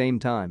at the same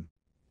time.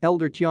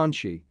 "Elder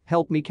Tianxi,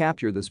 help me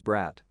capture this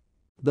brat.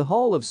 The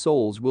Hall of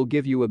Souls will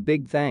give you a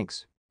big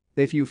thanks.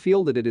 If you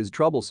feel that it is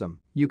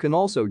troublesome, you can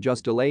also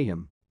just delay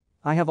him.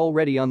 I have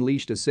already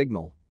unleashed a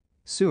signal.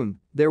 Soon,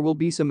 there will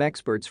be some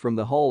experts from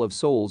the Hall of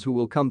Souls who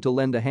will come to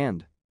lend a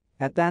hand.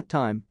 At that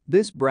time,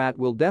 this brat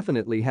will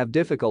definitely have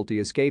difficulty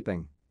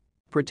escaping."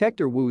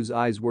 Protector Wu's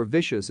eyes were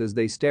vicious as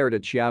they stared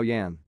at Xiao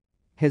Yan.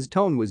 His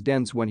tone was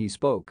dense when he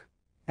spoke.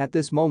 At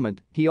this moment,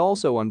 he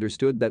also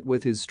understood that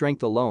with his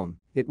strength alone,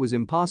 it was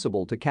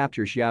impossible to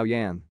capture Xiao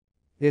Yan.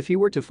 If he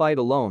were to fight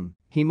alone,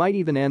 he might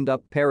even end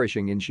up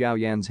perishing in Xiao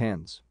Yan's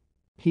hands.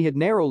 He had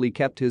narrowly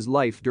kept his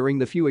life during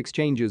the few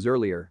exchanges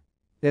earlier.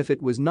 If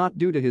it was not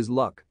due to his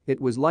luck, it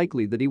was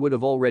likely that he would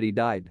have already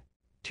died.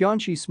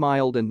 Tianqi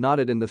smiled and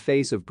nodded in the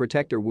face of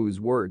Protector Wu's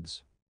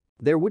words.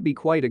 There would be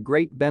quite a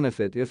great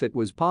benefit if it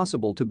was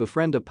possible to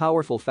befriend a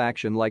powerful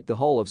faction like the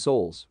Hall of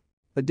Souls.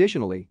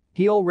 Additionally,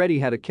 he already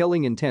had a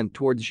killing intent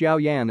towards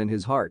Xiao Yan in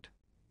his heart.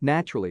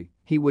 Naturally,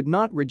 he would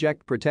not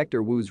reject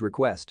Protector Wu's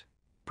request.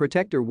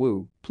 Protector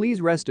Wu,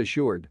 please rest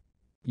assured.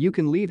 You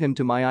can leave him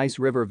to my Ice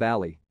River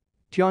Valley.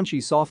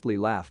 Tianqi softly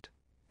laughed.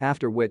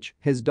 After which,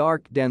 his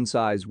dark, dense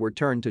eyes were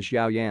turned to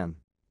Xiao Yan.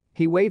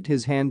 He waved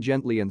his hand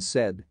gently and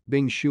said,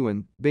 Bing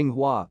Xuan, Bing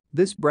Hua,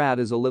 this brat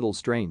is a little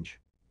strange.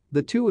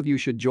 The two of you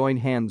should join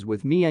hands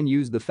with me and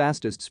use the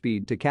fastest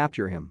speed to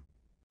capture him.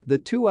 The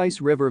two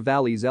Ice River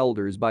Valley's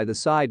elders by the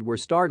side were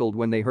startled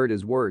when they heard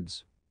his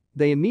words.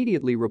 They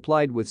immediately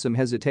replied with some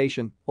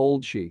hesitation,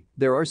 Old Shi,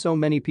 there are so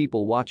many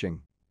people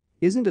watching.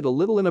 Isn't it a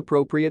little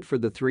inappropriate for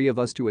the three of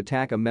us to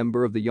attack a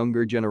member of the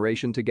younger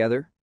generation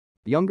together?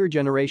 Younger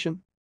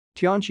generation?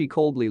 Tianqi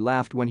coldly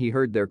laughed when he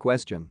heard their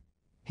question.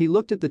 He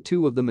looked at the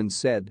two of them and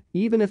said,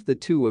 even if the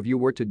two of you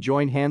were to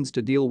join hands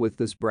to deal with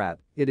this brat,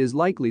 it is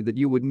likely that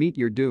you would meet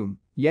your doom,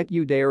 yet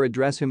you dare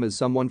address him as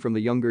someone from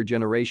the younger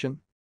generation?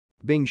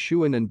 Bing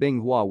Xuan and Bing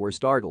Hua were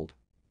startled.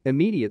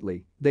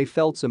 Immediately, they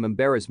felt some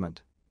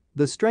embarrassment.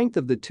 The strength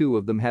of the two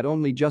of them had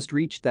only just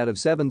reached that of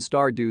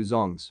 7-star Du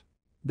Zongs.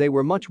 They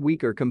were much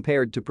weaker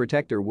compared to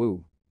Protector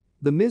Wu.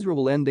 The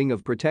miserable ending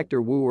of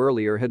Protector Wu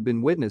earlier had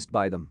been witnessed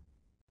by them.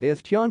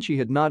 If Tianqi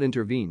had not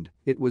intervened,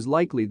 it was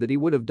likely that he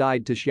would have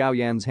died to Xiao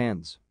Yan's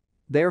hands.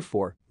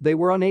 Therefore, they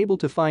were unable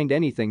to find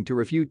anything to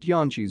refute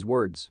Tianqi's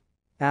words.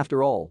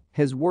 After all,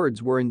 his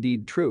words were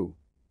indeed true.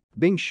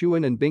 Bing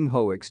Xuan and Bing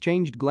Ho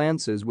exchanged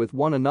glances with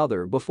one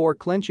another before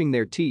clenching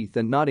their teeth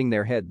and nodding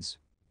their heads.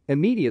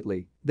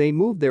 Immediately, they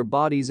moved their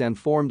bodies and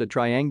formed a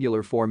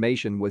triangular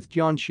formation with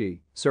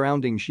Tianqi,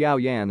 surrounding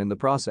Xiao Yan in the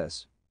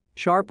process.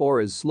 Sharp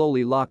auras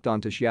slowly locked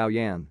onto Xiao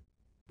Yan.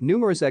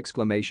 Numerous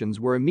exclamations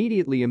were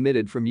immediately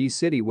emitted from Yi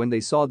City when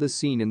they saw this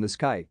scene in the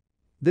sky.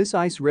 This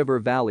Ice River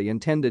Valley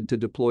intended to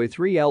deploy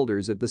 3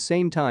 elders at the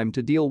same time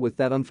to deal with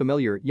that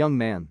unfamiliar young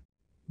man.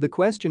 The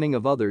questioning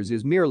of others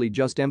is merely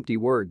just empty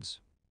words.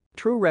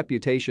 True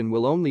reputation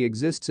will only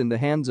exist in the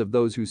hands of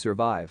those who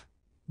survive.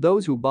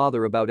 Those who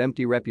bother about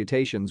empty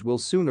reputations will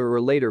sooner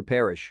or later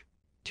perish.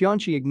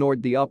 Tianqi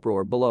ignored the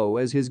uproar below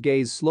as his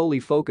gaze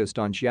slowly focused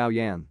on Xiao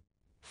Yan.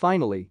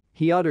 Finally,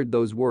 he uttered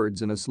those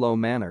words in a slow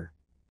manner.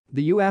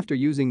 The you after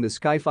using the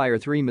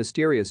Skyfire 3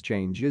 mysterious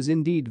change is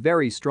indeed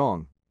very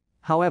strong.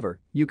 However,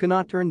 you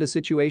cannot turn the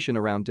situation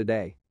around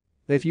today.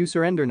 If you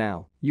surrender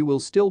now, you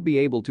will still be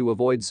able to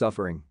avoid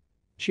suffering.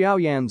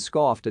 Xiao Yan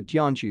scoffed at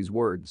Tianqi's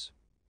words.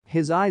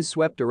 His eyes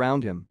swept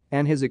around him,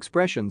 and his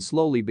expression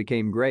slowly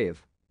became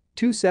grave.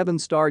 2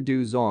 7-star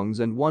Du Zongs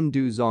and 1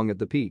 Du Zong at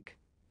the peak.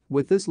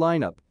 With this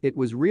lineup, it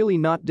was really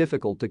not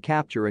difficult to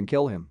capture and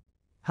kill him.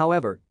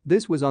 However,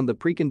 this was on the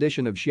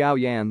precondition of Xiao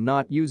Yan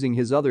not using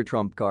his other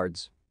trump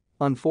cards.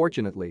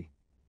 Unfortunately,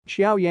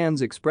 Xiao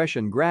Yan's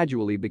expression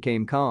gradually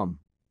became calm.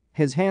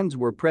 His hands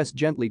were pressed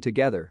gently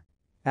together.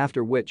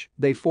 After which,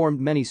 they formed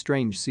many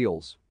strange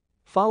seals.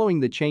 Following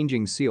the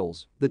changing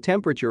seals, the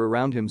temperature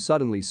around him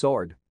suddenly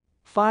soared.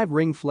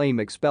 5-ring flame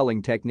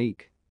expelling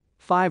technique.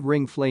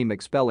 5-ring flame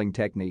expelling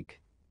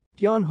technique.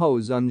 Tianho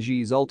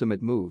Zunji's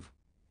ultimate move.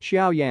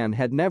 Xiao Yan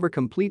had never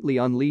completely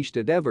unleashed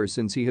it ever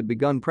since he had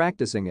begun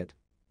practicing it.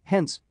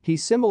 Hence, he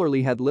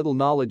similarly had little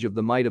knowledge of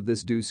the might of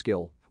this Du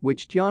skill,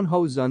 which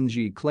Tianho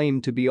Zunji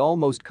claimed to be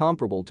almost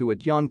comparable to a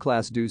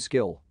Tian-class Du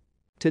skill.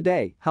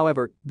 Today,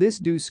 however, this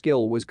Du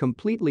skill was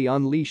completely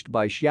unleashed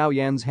by Xiao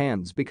Yan's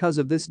hands because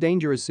of this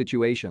dangerous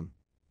situation.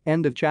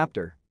 End of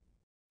chapter.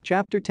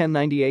 Chapter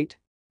 1098.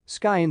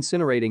 Sky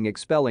incinerating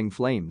expelling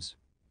flames.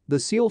 The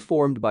seal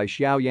formed by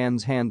Xiao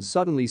Yan's hands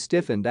suddenly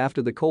stiffened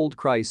after the cold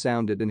cry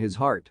sounded in his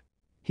heart.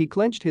 He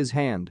clenched his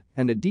hand,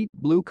 and a deep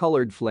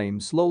blue-colored flame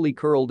slowly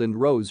curled and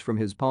rose from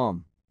his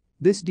palm.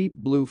 This deep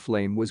blue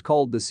flame was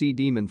called the Sea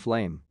Demon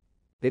Flame.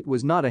 It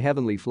was not a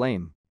heavenly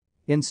flame.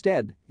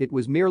 Instead, it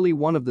was merely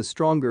one of the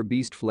stronger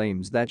beast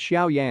flames that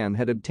Xiao Yan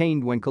had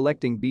obtained when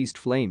collecting beast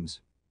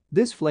flames.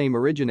 This flame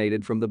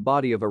originated from the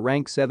body of a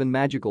rank 7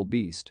 magical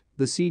beast,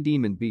 the Sea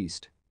Demon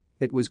Beast.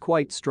 It was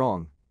quite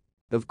strong.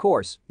 Of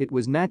course, it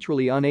was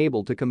naturally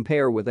unable to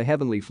compare with a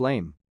heavenly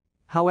flame.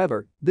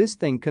 However, this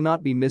thing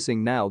cannot be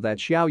missing now that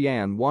Xiao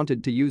Yan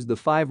wanted to use the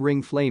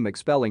 5-ring flame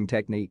expelling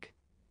technique.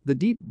 The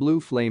deep blue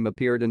flame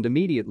appeared and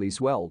immediately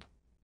swelled.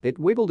 It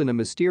wiggled in a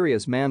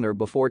mysterious manner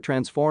before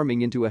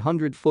transforming into a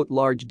 100-foot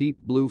large deep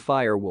blue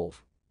fire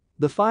wolf.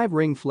 The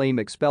 5-ring flame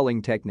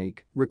expelling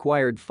technique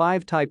required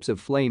 5 types of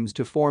flames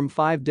to form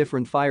 5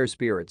 different fire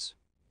spirits: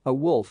 a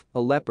wolf,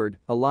 a leopard,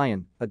 a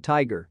lion, a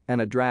tiger,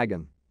 and a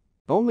dragon.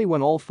 Only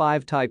when all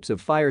 5 types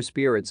of fire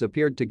spirits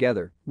appeared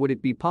together would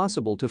it be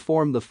possible to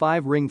form the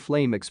 5-ring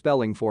flame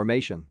expelling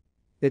formation.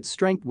 Its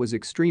strength was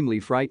extremely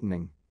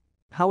frightening.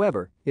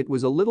 However, it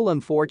was a little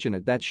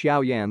unfortunate that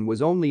Xiao Yan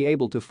was only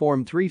able to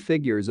form 3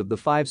 figures of the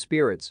 5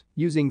 spirits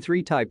using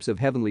 3 types of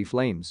heavenly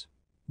flames.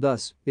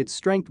 Thus, its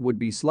strength would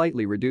be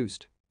slightly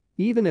reduced.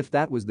 Even if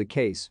that was the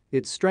case,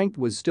 its strength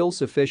was still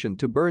sufficient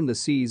to burn the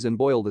seas and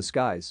boil the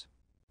skies.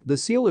 The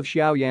seal of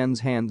Xiao Yan's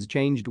hands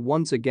changed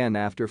once again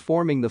after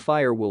forming the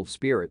fire wolf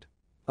spirit.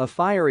 A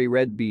fiery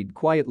red bead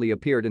quietly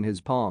appeared in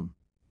his palm.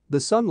 The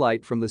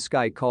sunlight from the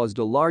sky caused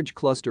a large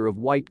cluster of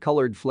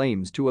white-colored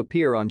flames to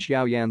appear on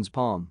Xiao Yan's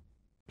palm.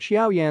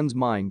 Xiao Yan's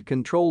mind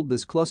controlled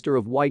this cluster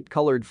of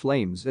white-colored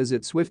flames as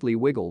it swiftly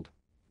wiggled.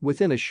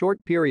 Within a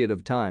short period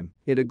of time,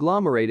 it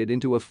agglomerated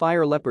into a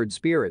fire leopard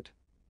spirit.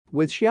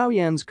 With Xiao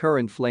Yan's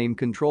current flame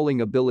controlling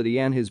ability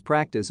and his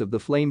practice of the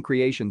flame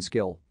creation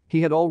skill,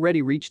 he had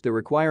already reached the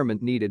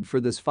requirement needed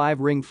for this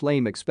 5-ring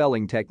flame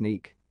expelling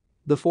technique.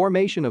 The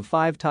formation of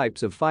 5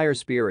 types of fire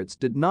spirits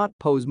did not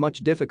pose much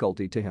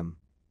difficulty to him.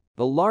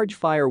 A large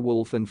fire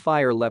wolf and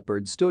fire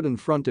leopard stood in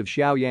front of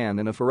Xiao Yan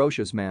in a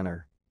ferocious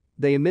manner.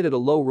 They emitted a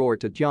low roar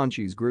to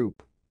Tianqi's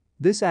group.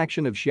 This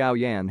action of Xiao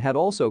Yan had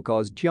also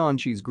caused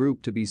Tianqi's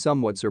group to be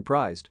somewhat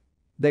surprised.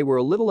 They were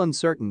a little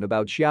uncertain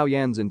about Xiao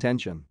Yan's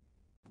intention.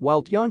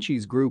 While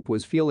Tianqi's group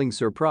was feeling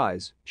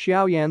surprise,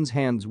 Xiao Yan's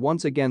hands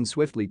once again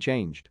swiftly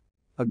changed.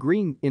 A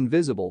green,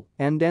 invisible,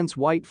 and dense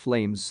white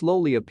flames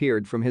slowly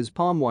appeared from his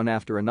palm one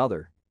after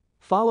another.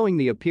 Following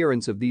the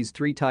appearance of these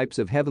 3 types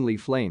of heavenly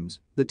flames,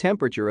 the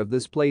temperature of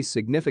this place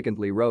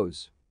significantly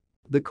rose.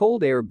 The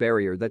cold air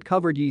barrier that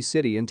covered Yi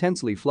City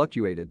intensely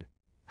fluctuated.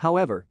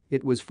 However,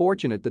 it was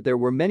fortunate that there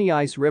were many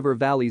Ice River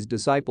Valley's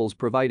disciples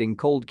providing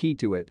cold ki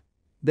to it.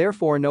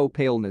 Therefore no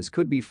paleness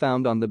could be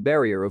found on the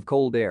barrier of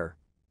cold air.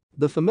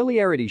 The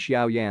familiarity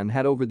Xiao Yan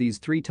had over these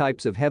 3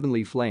 types of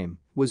heavenly flame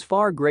was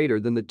far greater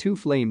than the 2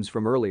 flames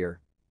from earlier.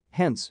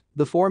 Hence,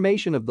 the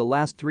formation of the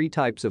last 3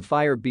 types of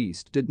fire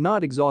beast did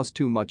not exhaust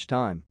too much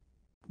time.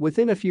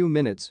 Within a few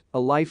minutes, a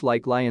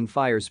lifelike lion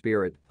fire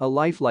spirit, a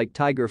lifelike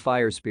tiger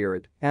fire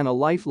spirit, and a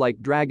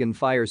lifelike dragon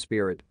fire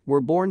spirit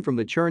were born from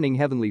the churning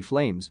heavenly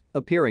flames,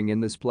 appearing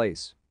in this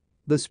place.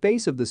 The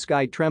space of the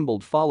sky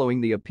trembled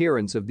following the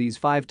appearance of these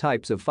 5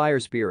 types of fire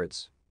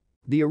spirits.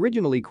 The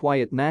originally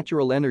quiet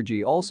natural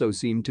energy also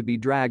seemed to be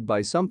dragged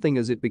by something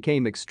as it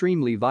became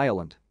extremely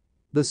violent.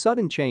 The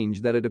sudden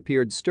change that had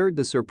appeared stirred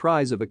the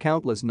surprise of a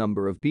countless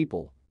number of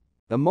people.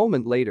 A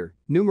moment later,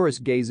 numerous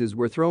gazes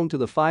were thrown to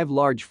the 5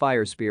 large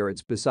fire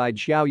spirits beside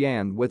Xiao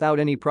Yan without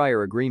any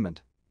prior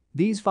agreement.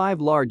 These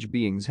 5 large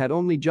beings had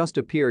only just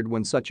appeared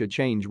when such a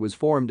change was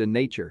formed in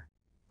nature.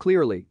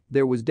 Clearly,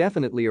 there was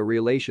definitely a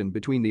relation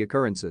between the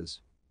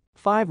occurrences.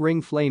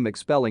 5-ring flame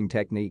expelling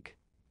technique.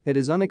 It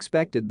is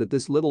unexpected that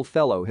this little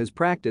fellow has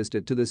practiced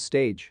it to this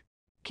stage.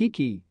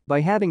 Kiki,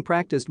 by having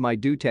practiced my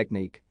do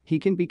technique, he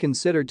can be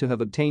considered to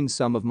have obtained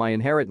some of my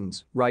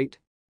inheritance, right?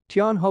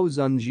 Tianho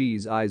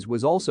Zunji's eyes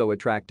was also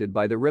attracted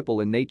by the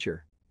ripple in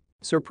nature.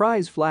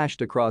 Surprise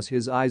flashed across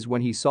his eyes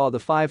when he saw the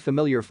 5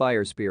 familiar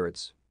fire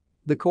spirits.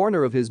 The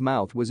corner of his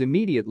mouth was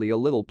immediately a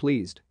little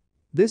pleased.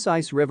 This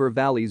Ice River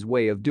Valley's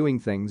way of doing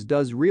things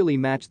does really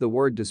match the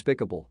word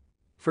despicable.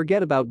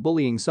 Forget about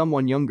bullying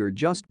someone younger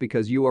just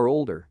because you are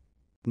older.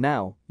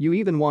 Now, you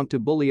even want to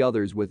bully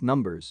others with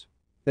numbers.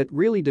 It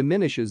really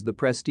diminishes the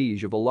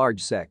prestige of a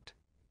large sect.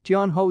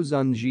 Tianho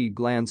Zunji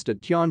glanced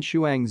at Tian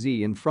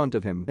Shuangzi in front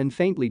of him and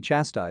faintly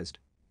chastised.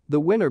 The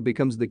winner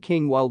becomes the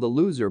king while the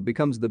loser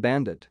becomes the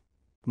bandit.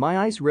 My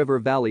Ice River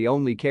Valley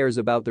only cares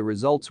about the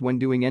results when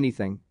doing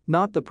anything,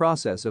 not the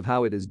process of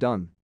how it is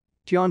done.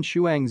 Tian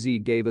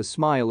Shuangzi gave a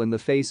smile in the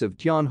face of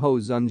Tianho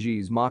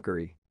Zunji's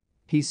mockery.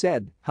 He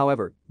said,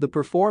 however, the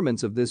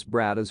performance of this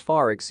brat has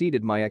far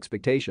exceeded my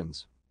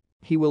expectations.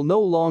 He will no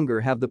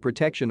longer have the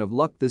protection of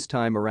luck this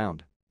time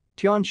around.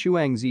 Tian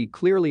Shuangzi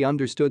clearly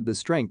understood the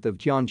strength of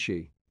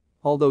Tianxi.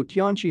 Although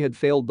Tianxi had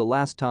failed the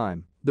last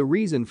time, the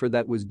reason for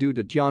that was due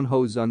to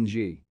Tianho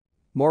Zunji.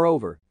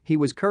 Moreover, he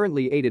was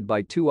currently aided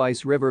by 2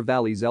 Ice River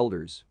Valley's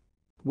elders.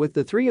 With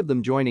the 3 of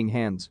them joining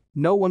hands,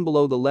 no one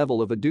below the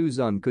level of a Du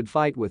Zun could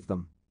fight with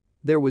them.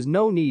 There was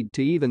no need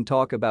to even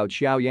talk about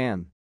Xiao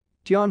Yan.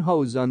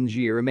 Tianho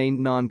Zunji remained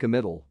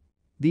non-committal.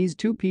 These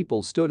 2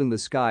 people stood in the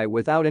sky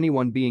without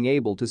anyone being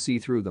able to see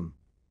through them.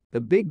 A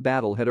big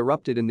battle had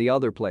erupted in the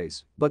other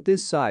place, but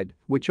this side,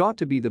 which ought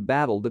to be the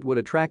battle that would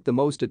attract the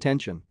most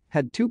attention,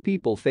 had 2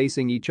 people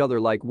facing each other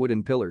like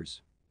wooden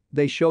pillars.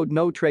 They showed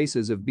no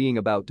traces of being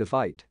about to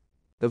fight.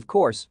 Of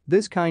course,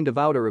 this kind of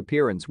outer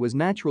appearance was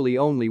naturally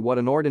only what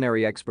an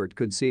ordinary expert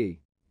could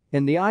see.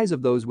 In the eyes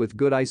of those with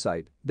good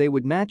eyesight, they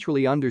would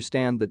naturally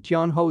understand that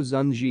Tianho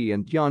Zunji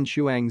and Tian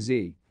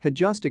Shuangzi had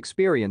just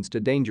experienced a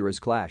dangerous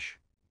clash.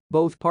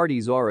 Both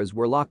parties' auras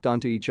were locked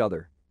onto each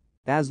other.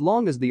 As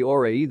long as the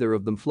aura either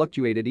of them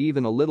fluctuated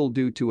even a little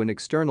due to an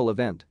external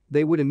event,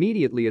 they would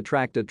immediately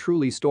attract a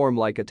truly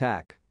storm-like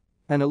attack.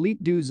 An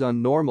elite Du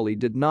Zun normally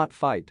did not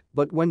fight,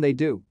 but when they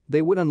do,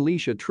 they would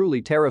unleash a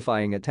truly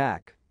terrifying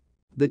attack.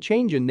 The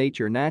change in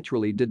nature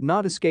naturally did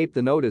not escape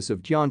the notice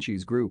of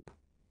Tianxi's group.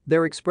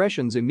 Their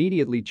expressions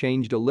immediately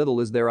changed a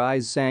little as their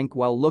eyes sank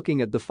while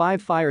looking at the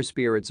 5 fire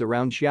spirits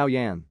around Xiao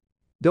Yan.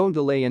 Don't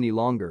delay any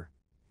longer.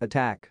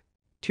 Attack.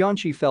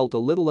 Tianqi felt a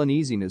little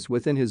uneasiness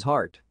within his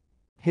heart.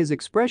 His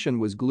expression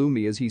was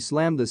gloomy as he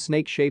slammed the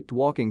snake-shaped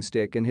walking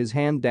stick in his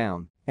hand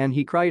down, and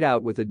he cried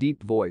out with a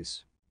deep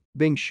voice.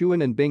 Bing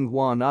Xuan and Bing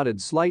Hua nodded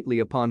slightly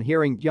upon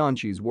hearing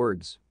Tianqi's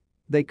words.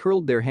 They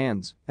curled their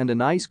hands, and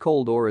an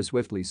ice-cold aura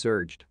swiftly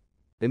surged.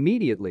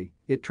 Immediately,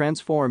 it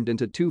transformed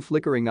into two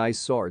flickering ice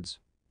swords.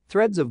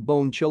 Threads of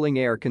bone-chilling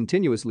air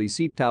continuously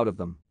seeped out of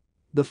them.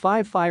 The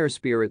five fire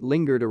spirit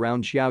lingered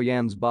around Xiao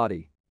Yan's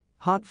body.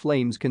 Hot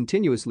flames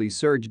continuously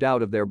surged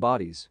out of their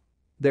bodies.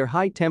 Their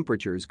high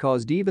temperatures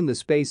caused even the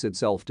space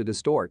itself to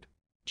distort.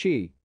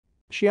 Chi.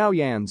 Xiao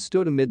Yan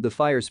stood amid the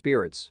fire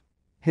spirits.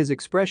 His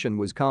expression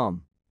was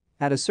calm.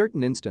 At a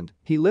certain instant,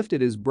 he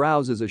lifted his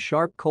brows as a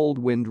sharp cold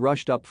wind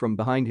rushed up from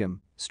behind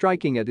him,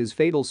 striking at his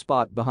fatal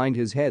spot behind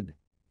his head.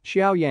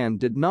 Xiao Yan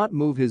did not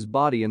move his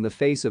body in the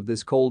face of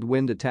this cold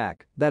wind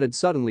attack that had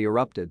suddenly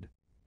erupted.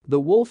 The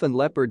wolf and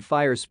leopard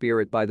fire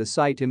spirit by the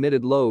sight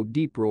emitted low,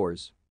 deep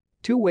roars.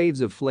 Two waves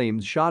of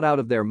flames shot out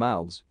of their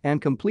mouths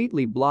and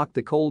completely blocked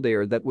the cold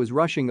air that was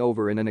rushing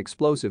over in an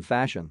explosive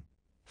fashion.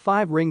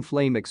 5-ring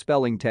flame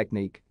expelling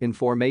technique in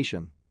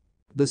formation.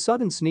 The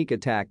sudden sneak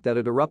attack that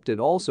had erupted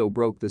also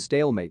broke the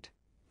stalemate.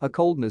 A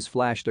coldness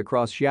flashed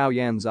across Xiao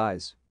Yan's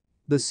eyes.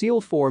 The seal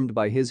formed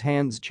by his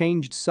hands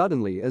changed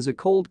suddenly as a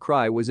cold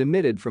cry was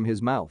emitted from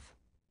his mouth.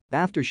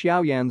 After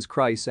Xiao Yan's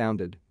cry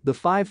sounded, the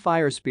 5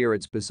 fire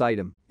spirits beside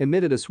him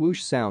emitted a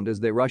swoosh sound as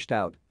they rushed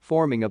out,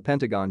 forming a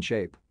pentagon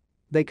shape.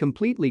 They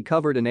completely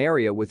covered an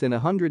area within a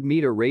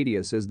 100-meter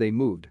radius as they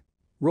moved.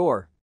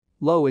 Roar.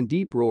 Low and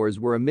deep roars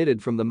were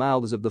emitted from the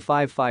mouths of the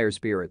 5 fire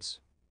spirits.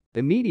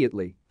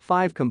 Immediately,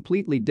 5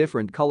 completely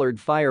different colored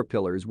fire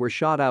pillars were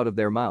shot out of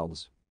their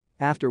mouths.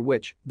 After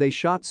which, they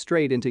shot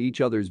straight into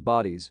each other's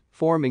bodies,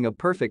 forming a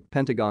perfect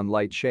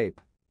pentagon-like shape.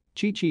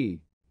 Chi-chi.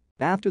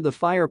 After the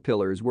fire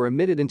pillars were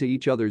emitted into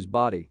each other's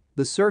body,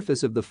 the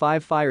surface of the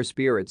 5 fire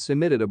spirits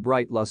emitted a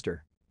bright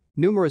luster.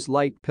 Numerous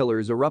light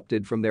pillars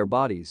erupted from their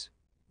bodies.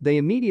 They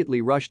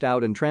immediately rushed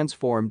out and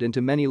transformed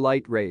into many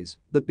light rays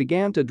that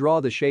began to draw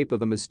the shape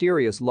of a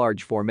mysterious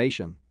large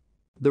formation.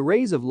 The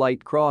rays of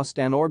light crossed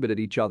and orbited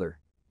each other.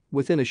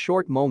 Within a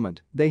short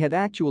moment, they had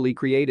actually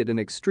created an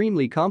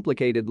extremely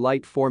complicated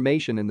light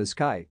formation in the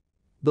sky.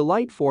 The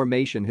light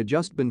formation had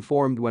just been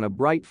formed when a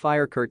bright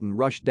fire curtain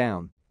rushed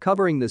down,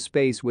 covering the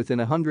space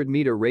within a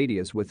 100-meter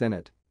radius within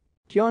it.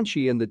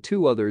 Tianqi and the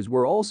 2 others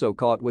were also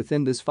caught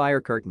within this fire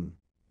curtain.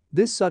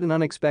 This sudden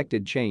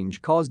unexpected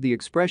change caused the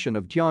expression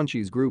of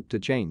Tianqi's group to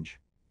change.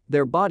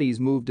 Their bodies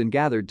moved and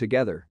gathered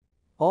together.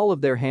 All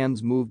of their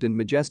hands moved and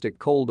majestic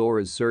cold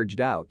auras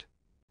surged out.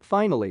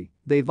 Finally,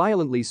 they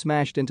violently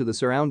smashed into the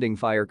surrounding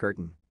fire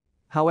curtain.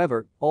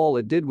 However, all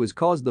it did was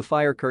cause the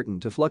fire curtain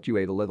to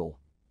fluctuate a little.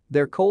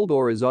 Their cold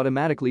auras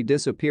automatically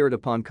disappeared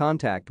upon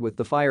contact with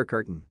the fire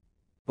curtain.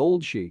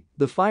 Old Shi,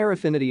 the fire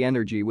affinity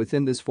energy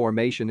within this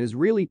formation is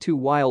really too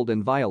wild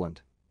and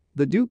violent.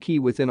 The Du Qi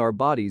within our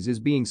bodies is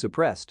being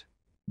suppressed.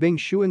 Bing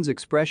Xuan's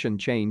expression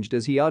changed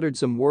as he uttered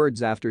some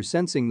words after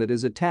sensing that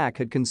his attack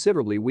had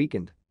considerably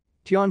weakened.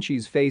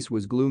 Tianqi's face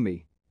was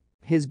gloomy.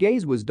 His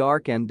gaze was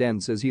dark and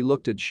dense as he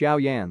looked at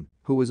Xiao Yan,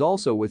 who was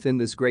also within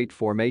this great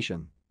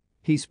formation.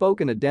 He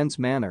spoke in a dense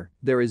manner,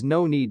 "There is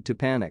no need to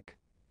panic.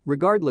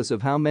 Regardless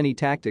of how many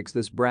tactics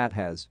this brat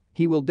has,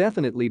 he will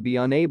definitely be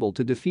unable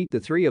to defeat the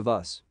 3 of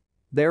us.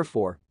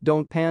 Therefore,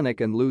 don't panic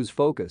and lose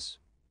focus."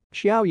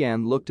 Xiao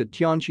Yan looked at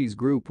Tianqi's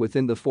group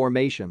within the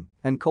formation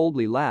and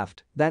coldly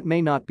laughed, "That may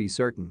not be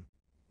certain."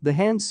 The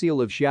hand seal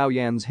of Xiao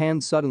Yan's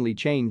hand suddenly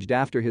changed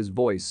after his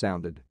voice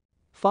sounded.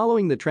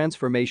 Following the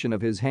transformation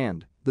of his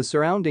hand, the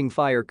surrounding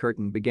fire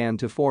curtain began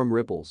to form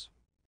ripples.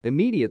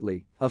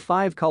 Immediately, a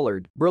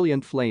 5-colored,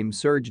 brilliant flame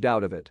surged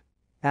out of it.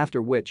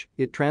 After which,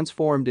 it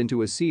transformed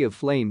into a sea of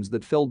flames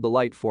that filled the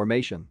light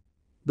formation.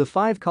 The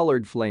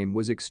 5-colored flame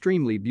was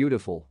extremely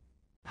beautiful.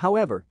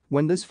 However,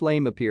 when this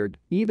flame appeared,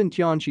 even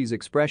Tianqi's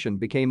expression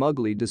became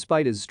ugly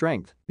despite his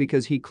strength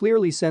because he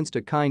clearly sensed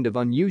a kind of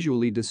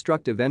unusually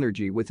destructive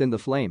energy within the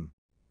flame.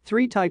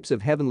 3 types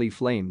of heavenly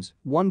flames,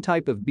 1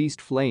 type of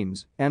beast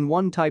flames, and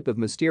 1 type of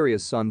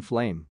mysterious sun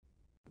flame.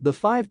 The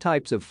 5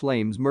 types of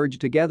flames merged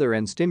together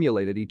and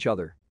stimulated each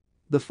other.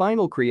 The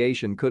final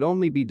creation could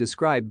only be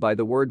described by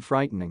the word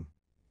frightening.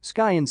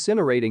 Sky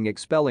incinerating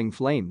expelling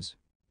flames.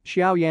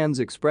 Xiao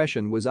Yan's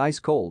expression was ice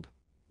cold.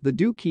 The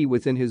Du Qi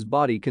within his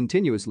body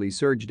continuously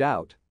surged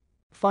out.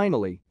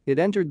 Finally, it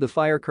entered the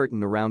fire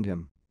curtain around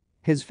him.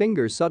 His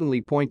fingers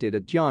suddenly pointed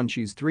at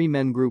Tianqi's 3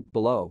 men group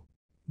below.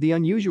 The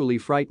unusually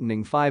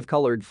frightening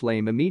 5-colored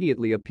flame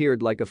immediately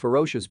appeared like a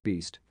ferocious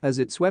beast as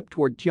it swept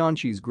toward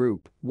Tianqi's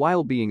group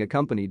while being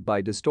accompanied by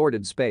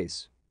distorted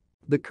space.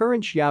 The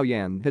current Xiao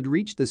Yan had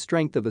reached the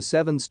strength of a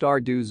 7-star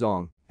Du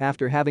Zong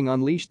after having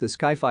unleashed the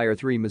Skyfire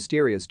 3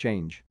 mysterious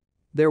change.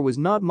 There was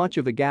not much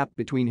of a gap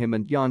between him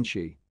and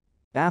Tianqi.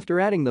 After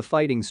adding the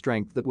fighting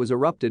strength that was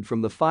erupted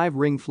from the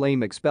 5-ring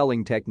flame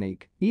expelling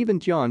technique, even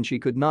Tianqi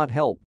could not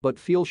help but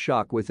feel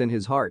shock within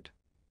his heart.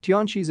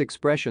 Tianqi's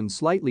expression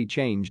slightly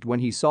changed when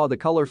he saw the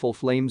colorful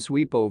flame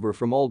sweep over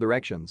from all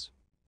directions.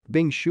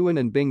 Bing Xuan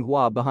and Bing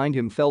Hua behind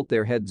him felt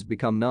their heads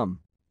become numb.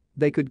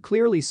 They could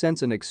clearly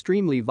sense an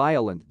extremely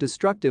violent,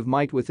 destructive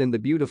might within the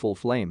beautiful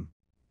flame.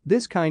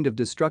 This kind of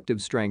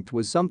destructive strength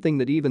was something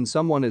that even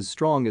someone as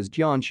strong as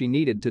Jianxi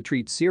needed to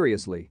treat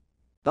seriously.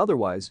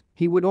 Otherwise,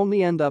 he would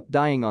only end up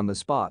dying on the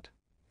spot.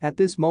 At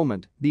this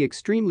moment, the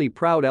extremely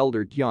proud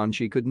elder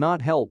Jianxi could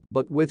not help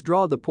but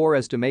withdraw the poor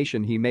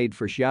estimation he made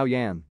for Xiao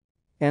Yan.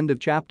 End of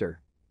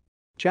chapter.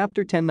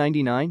 Chapter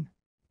 1099?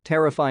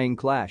 Terrifying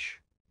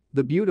Clash.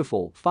 The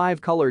beautiful,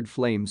 five-colored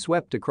flame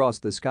swept across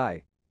the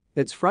sky.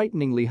 Its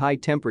frighteningly high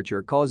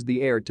temperature caused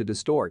the air to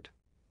distort.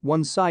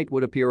 One's sight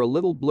would appear a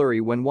little blurry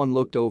when one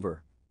looked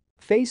over.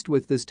 Faced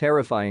with this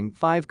terrifying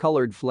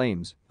five-colored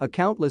flames, a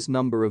countless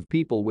number of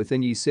people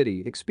within Yi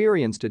City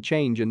experienced a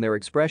change in their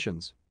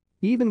expressions.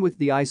 Even with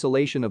the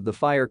isolation of the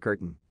fire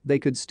curtain, they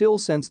could still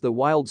sense the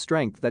wild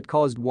strength that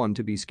caused one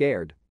to be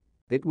scared.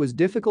 It was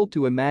difficult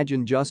to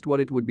imagine just what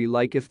it would be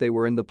like if they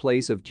were in the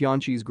place of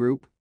Tianqi's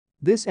group.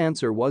 This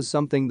answer was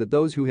something that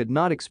those who had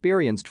not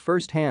experienced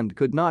firsthand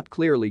could not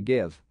clearly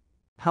give.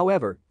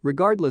 However,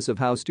 regardless of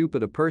how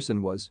stupid a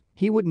person was,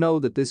 he would know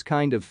that this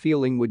kind of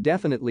feeling would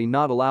definitely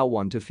not allow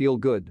one to feel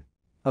good.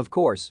 Of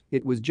course,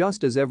 it was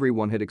just as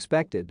everyone had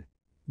expected.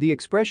 The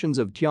expressions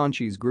of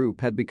Tianqi's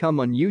group had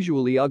become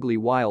unusually ugly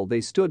while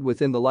they stood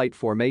within the light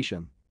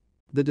formation.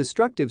 The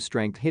destructive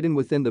strength hidden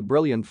within the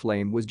brilliant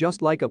flame was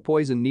just like a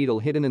poison needle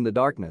hidden in the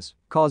darkness,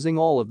 causing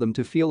all of them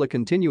to feel a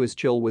continuous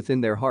chill within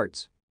their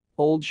hearts.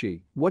 "Old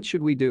Shi, what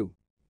should we do?"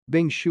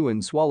 Bing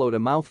Xuan swallowed a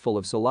mouthful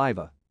of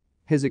saliva.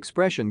 His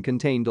expression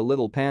contained a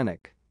little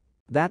panic.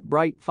 That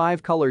bright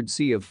five-colored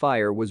sea of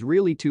fire was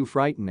really too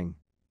frightening.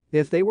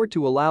 If they were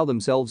to allow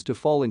themselves to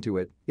fall into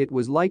it, it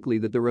was likely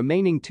that the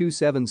remaining two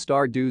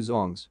seven-star Du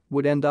Zongs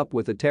would end up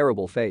with a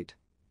terrible fate.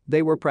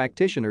 They were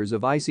practitioners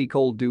of icy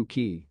cold Du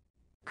Qi.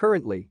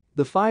 Currently,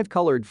 the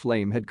five-colored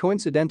flame had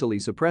coincidentally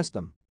suppressed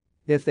them.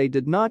 If they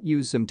did not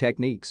use some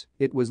techniques,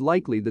 it was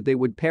likely that they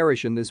would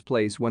perish in this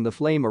place when the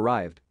flame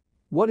arrived.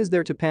 What is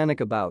there to panic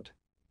about?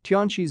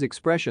 Tianqi's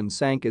expression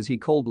sank as he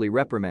coldly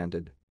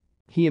reprimanded.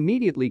 He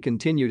immediately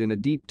continued in a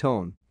deep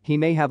tone, "He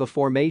may have a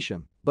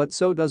formation, but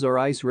so does our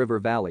ice river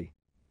valley.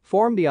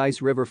 Form the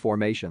ice river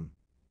formation.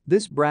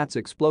 This brat's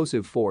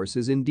explosive force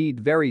is indeed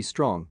very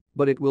strong,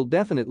 but it will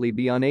definitely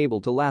be unable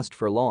to last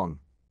for long.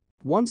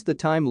 Once the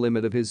time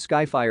limit of his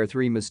Skyfire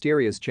 3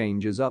 mysterious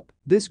change is up,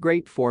 this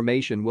great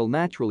formation will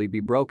naturally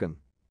be broken.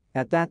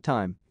 At that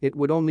time, it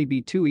would only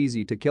be too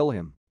easy to kill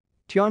him."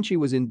 Tianqi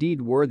was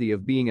indeed worthy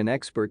of being an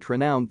expert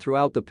renowned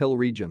throughout the Pill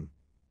region.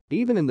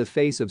 Even in the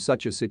face of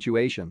such a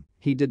situation,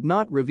 he did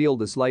not reveal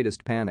the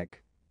slightest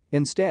panic.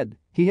 Instead,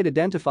 he had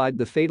identified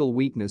the fatal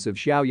weakness of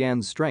Xiao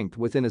Yan's strength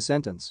within a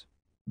sentence.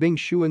 Bing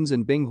Xuan's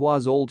and Bing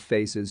Hua's old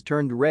faces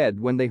turned red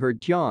when they heard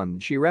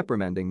Tianqi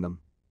reprimanding them.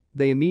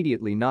 They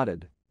immediately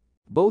nodded.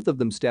 Both of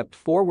them stepped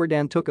forward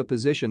and took a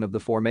position of the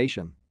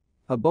formation.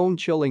 A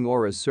bone-chilling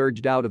aura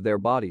surged out of their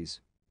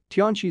bodies.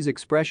 Tianqi's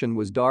expression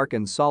was dark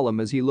and solemn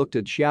as he looked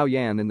at Xiao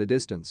Yan in the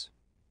distance.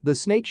 The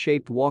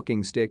snake-shaped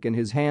walking stick in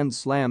his hand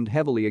slammed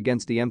heavily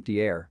against the empty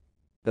air.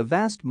 A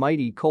vast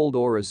mighty cold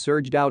aura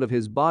surged out of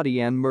his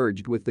body and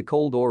merged with the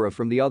cold aura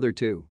from the other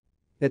two.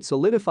 It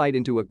solidified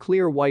into a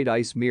clear white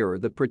ice mirror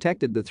that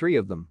protected the three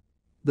of them.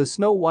 The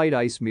snow-white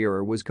ice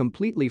mirror was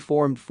completely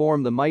formed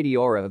the mighty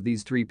aura of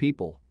these three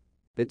people.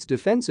 Its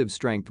defensive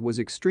strength was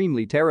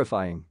extremely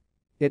terrifying.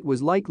 It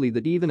was likely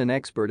that even an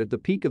expert at the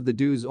peak of the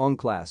Du Zong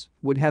class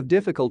would have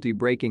difficulty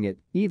breaking it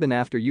even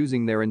after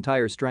using their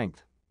entire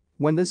strength.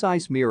 When this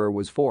ice mirror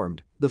was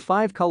formed, the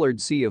five-colored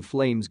sea of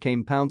flames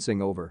came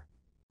pouncing over.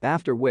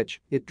 After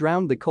which, it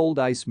drowned the cold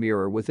ice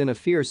mirror within a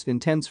fierce,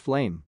 intense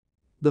flame.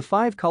 The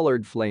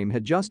five-colored flame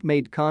had just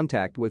made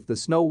contact with the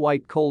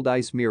snow-white cold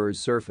ice mirror's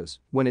surface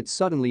when it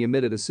suddenly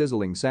emitted a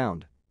sizzling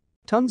sound.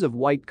 Tons of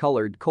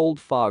white-colored cold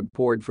fog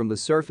poured from the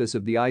surface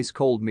of the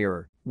ice-cold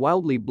mirror,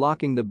 wildly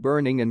blocking the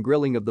burning and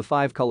grilling of the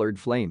five-colored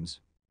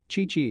flames.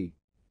 Chi-chi.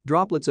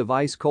 Droplets of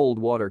ice-cold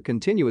water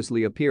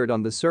continuously appeared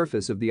on the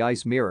surface of the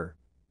ice mirror.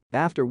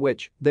 After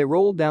which, they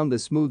rolled down the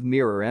smooth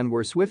mirror and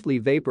were swiftly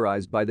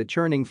vaporized by the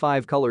churning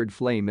five-colored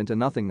flame into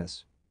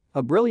nothingness.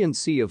 A brilliant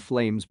sea of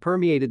flames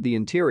permeated the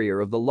interior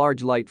of the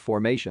large light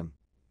formation.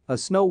 A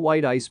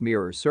snow-white ice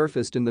mirror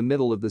surfaced in the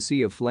middle of the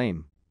sea of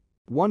flame.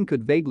 One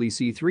could vaguely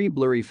see three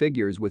blurry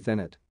figures within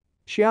it.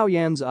 Xiao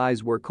Yan's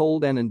eyes were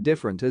cold and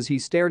indifferent as he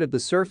stared at the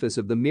surface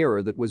of the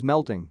mirror that was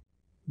melting.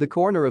 The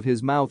corner of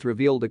his mouth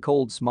revealed a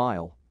cold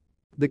smile.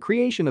 The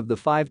creation of the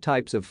five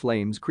types of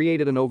flames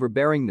created an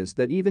overbearingness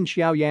that even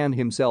Xiao Yan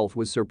himself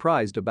was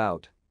surprised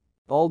about.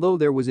 Although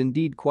there was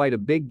indeed quite a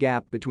big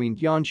gap between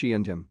Tianqi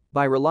and him,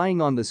 by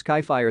relying on the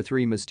Skyfire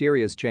 3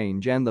 mysterious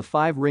change and the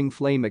 5-ring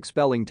flame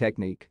expelling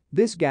technique,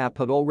 this gap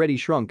had already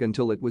shrunk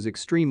until it was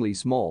extremely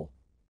small.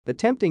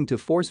 Attempting to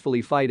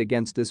forcefully fight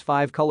against this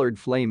five-colored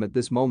flame at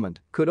this moment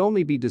could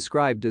only be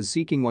described as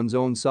seeking one's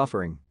own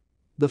suffering.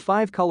 The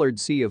five-colored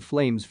sea of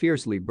flames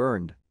fiercely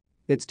burned.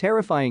 Its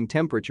terrifying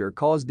temperature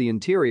caused the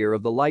interior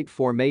of the light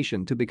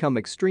formation to become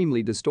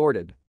extremely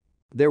distorted.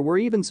 There were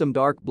even some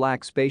dark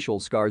black spatial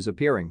scars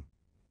appearing.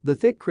 The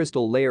thick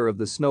crystal layer of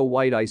the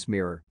snow-white ice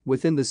mirror,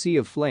 within the sea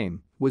of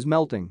flame, was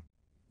melting.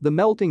 The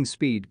melting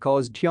speed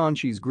caused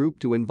Tianqi's group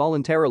to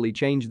involuntarily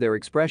change their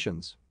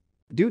expressions.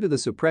 Due to the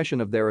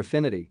suppression of their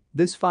affinity,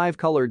 this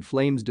five-colored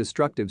flame's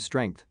destructive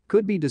strength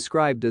could be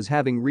described as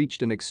having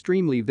reached an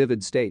extremely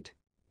vivid state.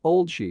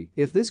 Old Shi,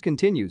 if this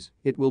continues,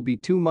 it will be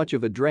too much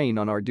of a drain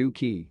on our Du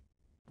Qi.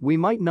 We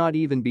might not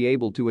even be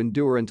able to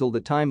endure until the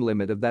time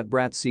limit of that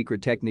brat's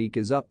secret technique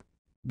is up.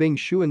 Bing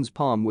Xuan's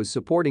palm was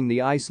supporting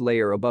the ice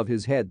layer above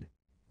his head.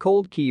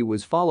 Cold Qi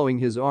was following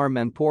his arm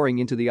and pouring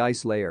into the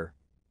ice layer.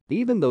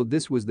 Even though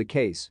this was the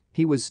case,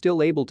 he was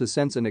still able to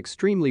sense an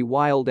extremely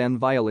wild and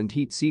violent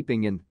heat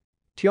seeping in.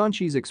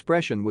 Tianqi's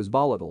expression was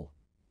volatile.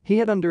 He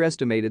had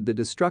underestimated the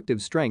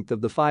destructive strength of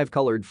the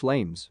five-colored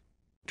flames.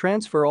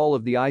 Transfer all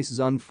of the ice's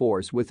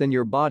unforce within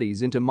your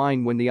bodies into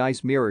mine when the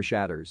ice mirror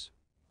shatters.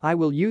 I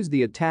will use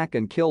the attack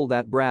and kill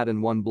that brat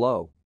in one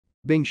blow.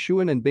 Bing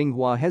Xuan and Bing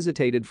Hua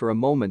hesitated for a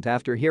moment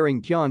after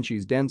hearing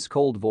Tianqi's dense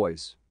cold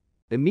voice.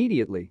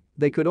 Immediately,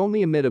 they could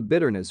only emit a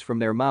bitterness from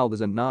their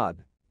mouths and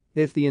nod.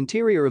 If the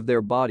interior of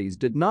their bodies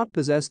did not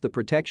possess the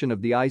protection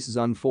of the ice's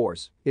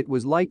unforce, it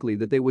was likely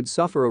that they would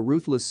suffer a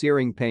ruthless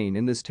searing pain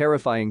in this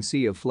terrifying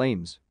sea of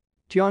flames.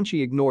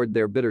 Tianqi ignored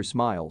their bitter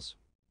smiles.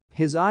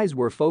 His eyes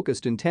were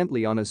focused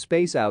intently on a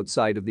space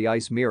outside of the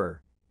ice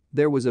mirror.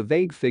 There was a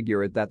vague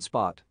figure at that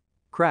spot.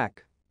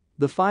 Crack.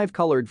 The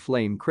five-colored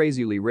flame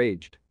crazily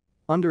raged.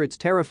 Under its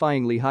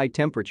terrifyingly high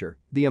temperature,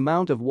 the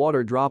amount of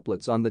water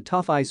droplets on the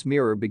tough ice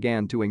mirror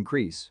began to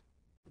increase.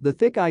 The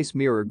thick ice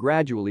mirror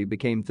gradually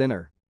became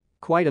thinner.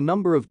 Quite a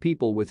number of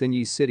people within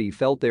Yi City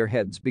felt their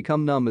heads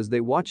become numb as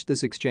they watched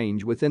this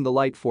exchange within the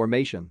light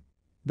formation.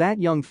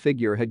 That young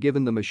figure had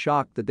given them a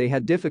shock that they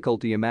had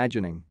difficulty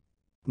imagining.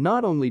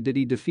 Not only did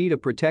he defeat a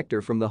protector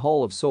from the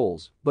Hall of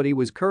Souls, but he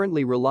was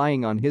currently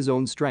relying on his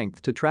own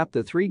strength to trap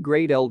the three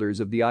great elders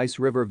of the Ice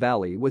River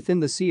Valley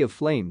within the Sea of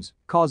Flames,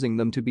 causing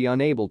them to be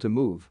unable to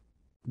move.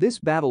 This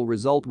battle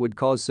result would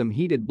cause some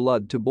heated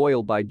blood to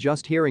boil by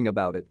just hearing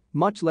about it,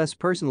 much less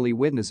personally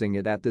witnessing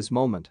it at this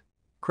moment.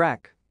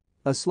 Crack.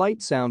 A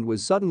slight sound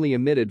was suddenly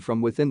emitted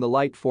from within the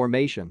light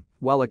formation,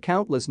 while a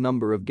countless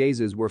number of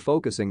gazes were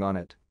focusing on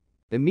it.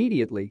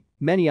 Immediately,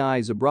 many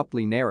eyes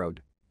abruptly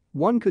narrowed.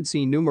 One could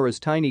see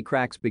numerous tiny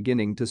cracks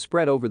beginning to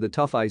spread over the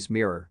tough ice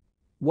mirror.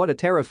 What a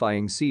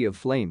terrifying sea of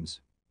flames.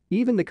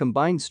 Even the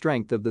combined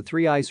strength of the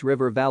three Ice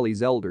River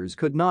Valley's elders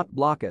could not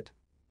block it.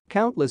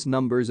 Countless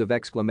numbers of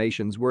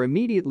exclamations were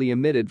immediately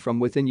emitted from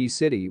within Yi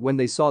City when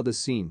they saw this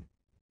scene.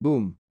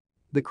 Boom.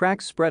 The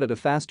cracks spread at a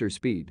faster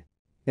speed.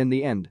 In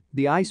the end,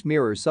 the ice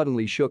mirror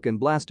suddenly shook and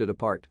blasted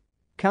apart.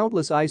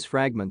 Countless ice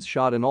fragments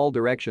shot in all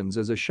directions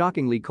as a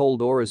shockingly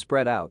cold aura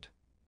spread out.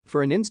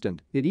 For an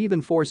instant, it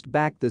even forced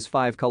back this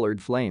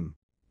five-colored flame.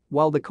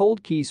 While the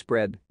cold Qi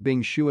spread,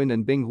 Bing Xuan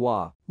and Bing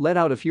Hua let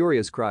out a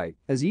furious cry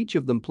as each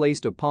of them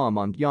placed a palm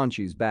on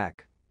Tianqi's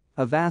back.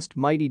 A vast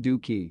mighty Du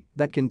Qi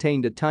that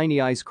contained a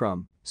tiny ice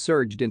crumb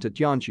surged into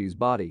Tianqi's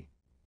body.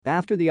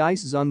 After the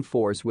ice's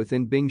unforce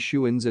within Bing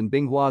Xuan's and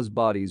Bing Hua's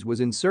bodies was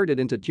inserted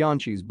into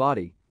Tianqi's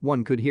body,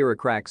 one could hear a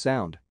crack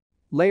sound.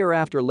 Layer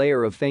after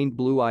layer of faint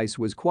blue ice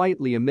was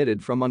quietly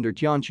emitted from under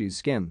Tianqi's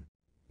skin.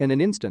 In an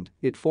instant,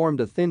 it formed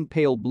a thin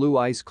pale blue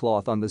ice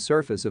cloth on the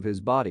surface of his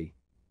body.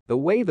 A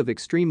wave of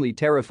extremely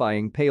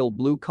terrifying pale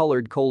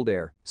blue-colored cold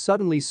air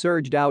suddenly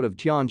surged out of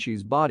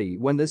Tianqi's body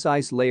when this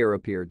ice layer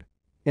appeared.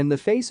 In the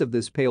face of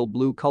this pale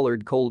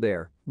blue-colored cold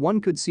air,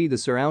 one could see the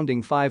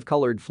surrounding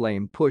five-colored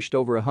flame pushed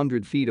over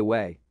 100 feet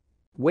away.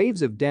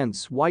 Waves of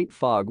dense white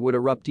fog would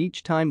erupt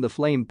each time the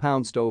flame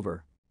pounced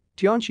over.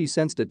 Tianqi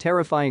sensed a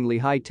terrifyingly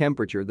high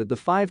temperature that the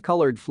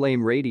five-colored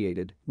flame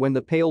radiated when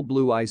the pale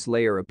blue ice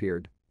layer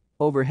appeared.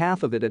 Over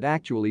half of it had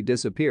actually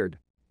disappeared.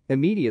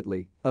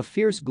 Immediately, a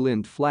fierce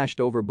glint flashed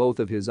over both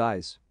of his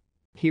eyes.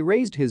 He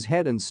raised his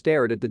head and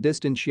stared at the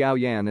distant Xiao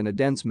Yan in a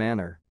dense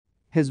manner.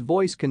 His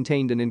voice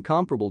contained an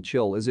incomparable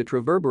chill as it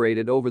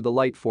reverberated over the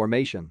light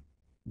formation.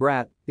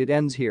 "Brat, it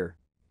ends here."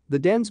 The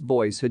dense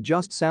voice had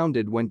just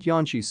sounded when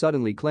Tianqi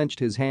suddenly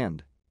clenched his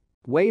hand.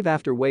 Wave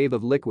after wave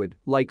of liquid,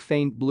 like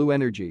faint blue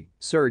energy,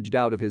 surged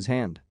out of his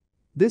hand.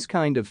 This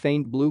kind of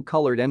faint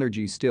blue-colored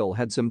energy still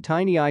had some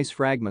tiny ice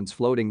fragments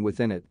floating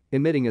within it,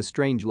 emitting a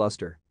strange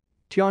luster.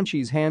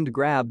 Tianqi's hand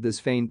grabbed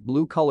this faint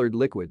blue-colored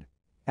liquid.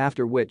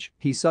 After which,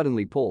 he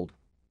suddenly pulled.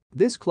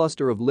 This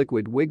cluster of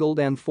liquid wiggled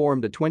and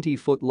formed a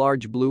 20-foot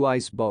large blue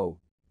ice bow.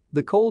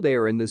 The cold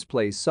air in this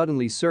place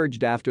suddenly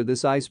surged after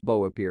this ice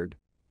bow appeared.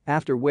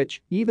 After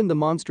which, even the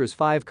monstrous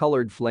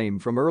five-colored flame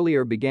from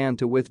earlier began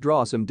to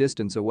withdraw some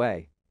distance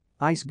away.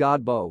 Ice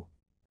God Bow.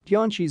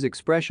 Tianqi's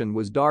expression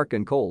was dark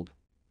and cold.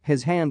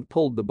 His hand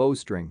pulled the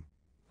bowstring.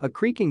 A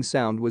creaking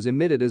sound was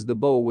emitted as the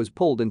bow was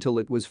pulled until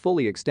it was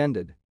fully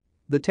extended.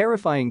 The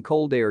terrifying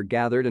cold air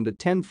gathered and a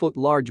 10-foot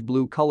large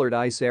blue-colored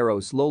ice arrow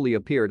slowly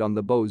appeared on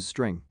the bow's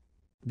string.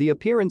 The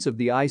appearance of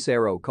the ice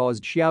arrow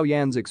caused Xiao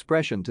Yan's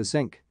expression to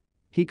sink.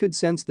 He could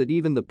sense that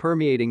even the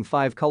permeating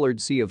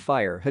five-colored sea of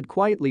fire had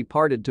quietly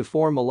parted to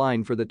form a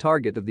line for the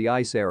target of the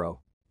ice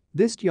arrow.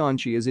 This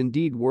Tianqi is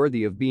indeed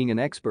worthy of being an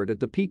expert at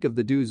the peak of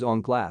the Du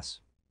Zong class.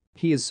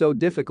 He is so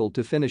difficult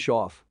to finish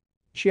off.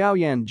 Xiao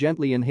Yan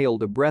gently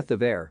inhaled a breath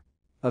of air.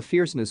 A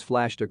fierceness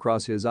flashed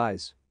across his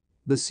eyes.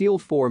 The seal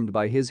formed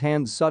by his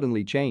hands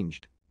suddenly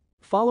changed.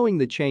 Following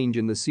the change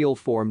in the seal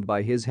formed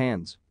by his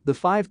hands, the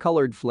 5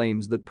 colored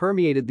flames that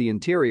permeated the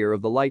interior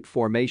of the light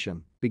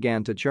formation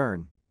began to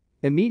churn.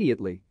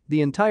 Immediately,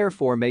 the entire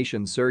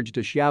formation surged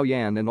to Xiao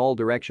Yan in all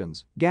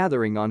directions,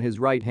 gathering on his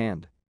right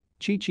hand.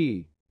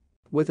 Chi-chi.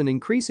 With an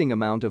increasing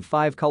amount of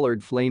 5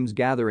 colored flames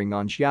gathering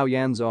on Xiao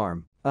Yan's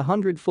arm, a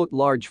 100-foot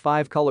large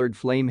 5 colored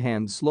flame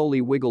hand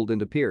slowly wiggled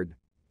and appeared.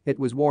 It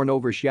was worn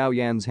over Xiao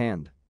Yan's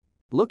hand.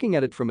 Looking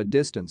at it from a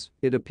distance,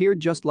 it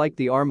appeared just like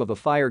the arm of a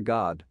fire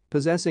god,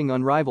 possessing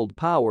unrivaled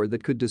power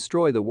that could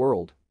destroy the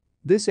world.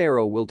 This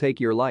arrow will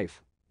take your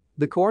life.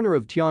 The corner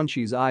of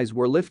Tianqi's eyes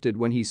were lifted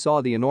when he saw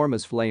the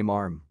enormous flame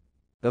arm.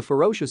 A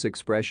ferocious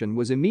expression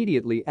was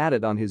immediately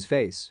added on his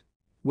face.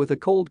 With a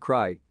cold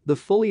cry, the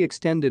fully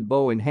extended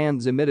bow in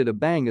hands emitted a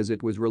bang as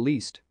it was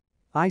released.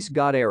 Ice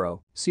god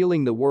arrow,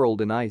 sealing the world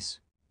in ice.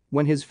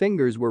 When his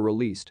fingers were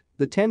released,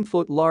 the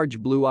 10-foot large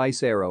blue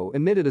ice arrow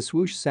emitted a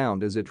swoosh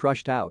sound as it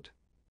rushed out.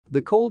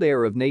 The cold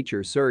air of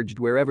nature surged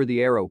wherever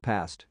the arrow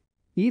passed.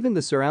 Even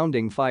the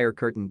surrounding fire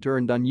curtain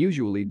turned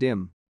unusually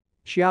dim.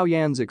 Xiao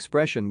Yan's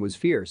expression was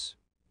fierce.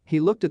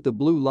 He looked at the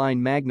blue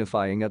line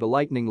magnifying at a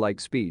lightning-like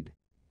speed.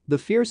 The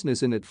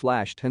fierceness in it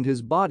flashed and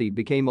his body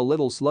became a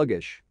little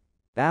sluggish.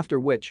 After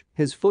which,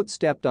 his foot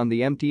stepped on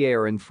the empty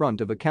air in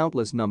front of a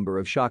countless number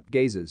of shocked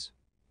gazes.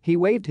 He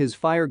waved his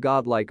fire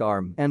god-like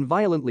arm and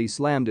violently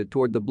slammed it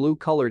toward the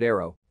blue-colored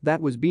arrow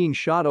that was being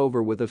shot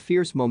over with a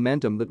fierce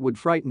momentum that would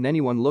frighten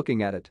anyone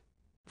looking at it.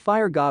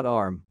 Fire god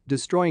arm,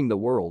 destroying the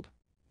world.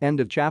 End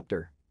of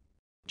chapter.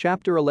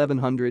 Chapter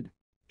 1100.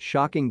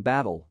 Shocking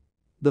battle.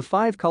 The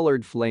 5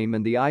 colored flame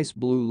and the ice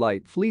blue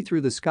light flee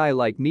through the sky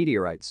like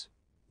meteorites.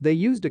 They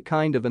used a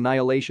kind of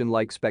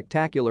annihilation-like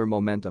spectacular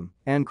momentum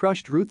and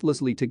crushed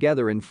ruthlessly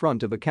together in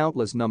front of a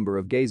countless number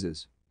of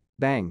gazes.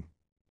 Bang.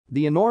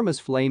 The enormous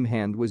flame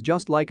hand was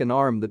just like an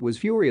arm that was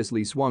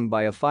furiously swung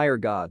by a fire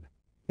god.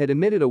 It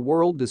emitted a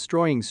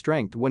world-destroying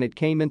strength when it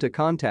came into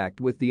contact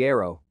with the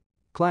arrow.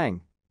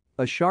 Clang.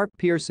 A sharp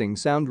piercing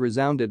sound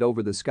resounded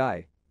over the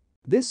sky.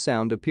 This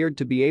sound appeared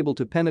to be able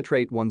to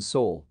penetrate one's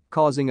soul,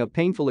 causing a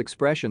painful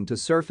expression to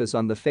surface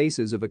on the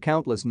faces of a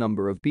countless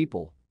number of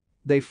people.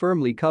 They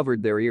firmly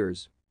covered their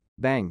ears.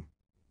 Bang.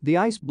 The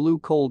ice blue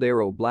cold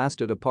arrow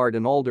blasted apart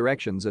in all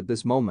directions at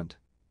this moment.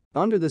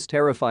 Under this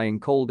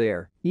terrifying cold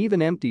air,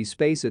 even empty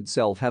space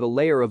itself had a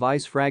layer of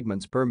ice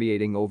fragments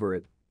permeating over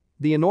it.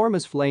 The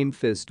enormous flame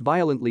fist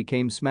violently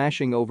came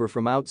smashing over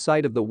from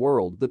outside of the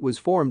world that was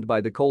formed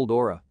by the cold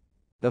aura.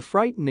 A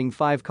frightening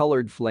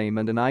 5-colored flame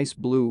and an ice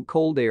blue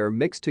cold air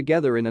mixed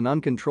together in an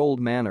uncontrolled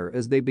manner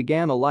as they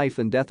began a life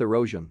and death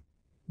erosion.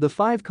 The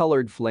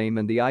 5-colored flame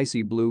and the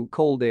icy blue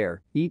cold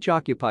air each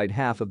occupied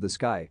half of the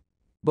sky.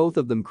 Both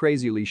of them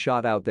crazily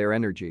shot out their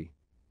energy.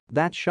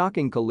 That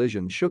shocking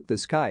collision shook the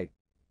sky.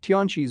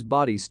 Tianqi's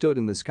body stood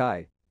in the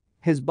sky.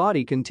 His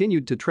body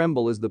continued to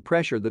tremble as the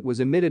pressure that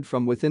was emitted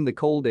from within the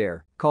cold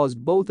air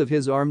caused both of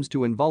his arms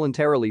to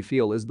involuntarily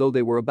feel as though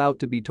they were about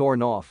to be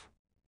torn off.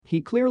 He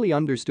clearly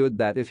understood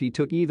that if he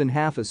took even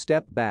half a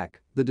step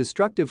back, the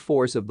destructive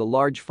force of the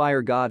large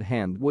fire god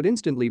hand would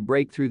instantly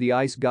break through the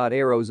ice god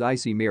arrow's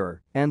icy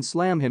mirror and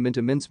slam him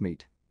into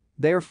mincemeat.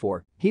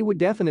 Therefore, he would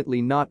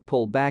definitely not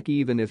pull back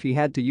even if he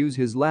had to use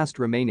his last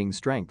remaining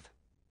strength.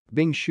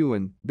 Bing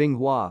Xuan, Bing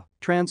Hua,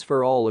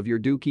 transfer all of your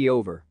Du Qi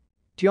over.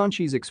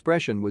 Tianqi's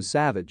expression was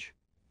savage.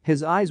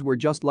 His eyes were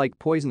just like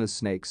poisonous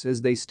snakes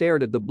as they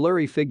stared at the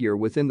blurry figure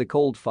within the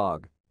cold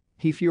fog.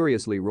 He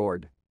furiously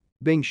roared.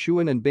 Bing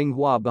Xuan and Bing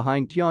Hua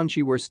behind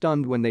Tianqi were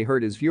stunned when they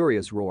heard his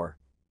furious roar.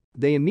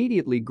 They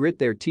immediately grit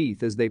their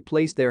teeth as they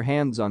placed their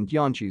hands on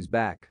Tianqi's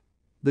back.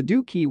 The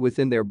Du Qi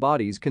within their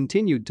bodies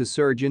continued to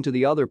surge into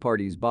the other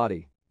party's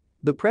body.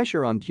 The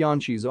pressure on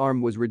Tianqi's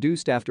arm was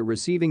reduced after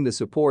receiving the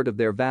support of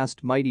their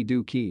vast mighty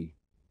Du Qi.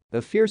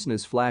 A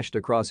fierceness flashed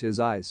across his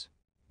eyes.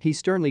 He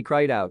sternly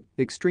cried out,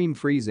 "Extreme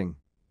freezing."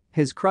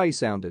 His cry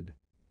sounded.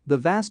 The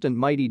vast and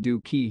mighty Du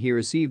Qi he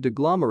received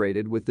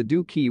agglomerated with the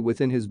Du Qi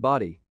within his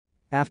body.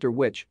 After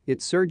which,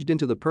 it surged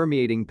into the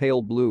permeating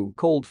pale blue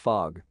cold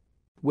fog.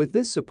 With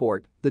this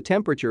support, the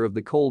temperature of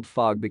the cold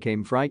fog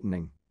became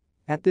frightening.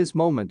 At this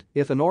moment,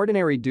 if an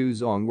ordinary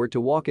Duzong were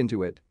to walk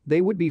into it, they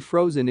would be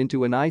frozen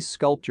into an ice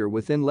sculpture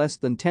within less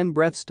than 10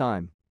 breaths'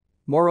 time.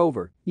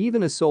 Moreover,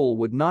 even a soul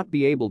would not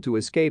be able to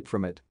escape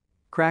from it.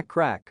 Crack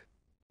crack.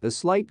 A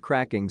slight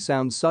cracking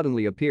sound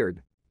suddenly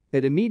appeared.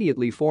 It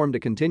immediately formed a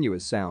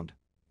continuous sound.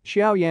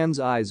 Xiao Yan's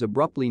eyes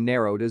abruptly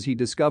narrowed as he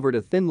discovered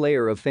a thin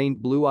layer of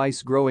faint blue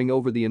ice growing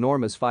over the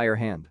enormous fire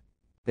hand.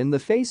 In the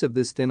face of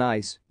this thin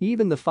ice,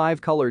 even the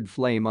 5-colored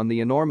flame on the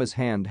enormous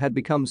hand had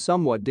become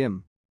somewhat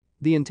dim.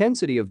 The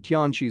intensity of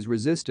Tianqi's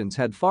resistance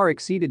had far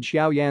exceeded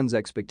Xiao Yan's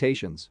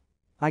expectations.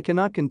 I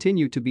cannot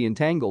continue to be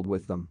entangled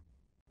with them.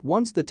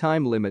 Once the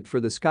time limit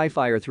for the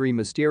Skyfire 3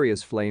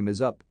 mysterious flame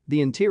is up,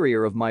 the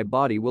interior of my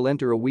body will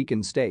enter a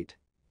weakened state.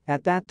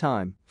 At that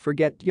time,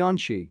 forget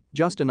Tianqi,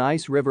 just an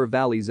Ice River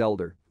Valley's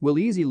elder, will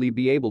easily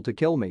be able to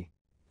kill me.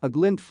 A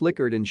glint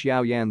flickered in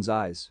Xiao Yan's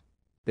eyes.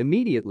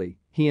 Immediately,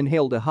 he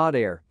inhaled a hot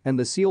air and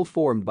the seal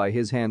formed by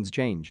his hands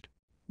changed.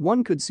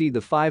 One could see the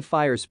 5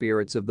 fire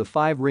spirits of the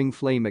 5-ring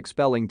flame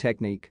expelling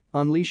technique,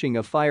 unleashing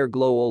a fire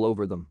glow all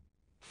over them.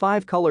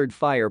 5 colored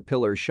fire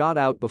pillars shot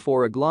out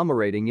before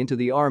agglomerating into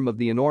the arm of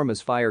the enormous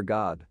fire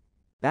god.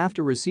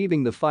 After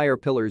receiving the fire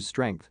pillar's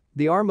strength,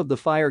 the arm of the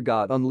fire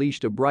god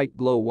unleashed a bright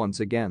glow once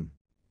again.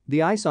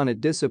 The ice on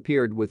it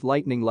disappeared with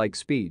lightning-like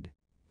speed.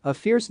 A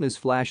fierceness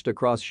flashed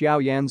across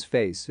Xiao Yan's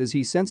face as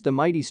he sensed a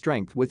mighty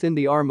strength within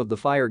the arm of the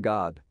fire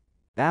god.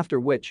 After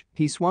which,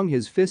 he swung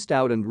his fist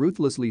out and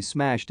ruthlessly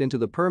smashed into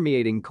the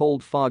permeating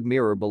cold fog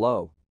mirror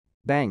below.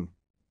 Bang!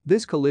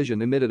 This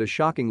collision emitted a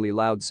shockingly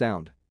loud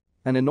sound.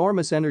 An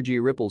enormous energy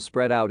ripple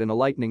spread out in a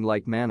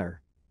lightning-like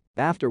manner.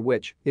 After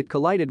which, it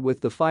collided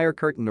with the fire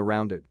curtain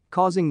around it,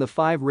 causing the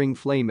 5-ring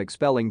flame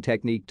expelling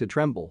technique to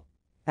tremble.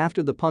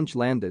 After the punch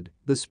landed,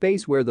 the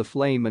space where the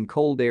flame and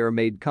cold air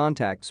made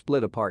contact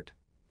split apart.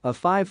 A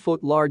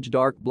 5-foot large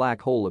dark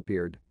black hole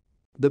appeared.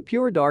 The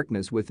pure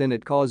darkness within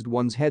it caused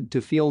one's head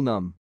to feel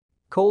numb.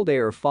 Cold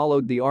air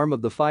followed the arm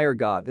of the fire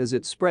god as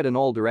it spread in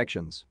all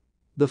directions.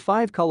 The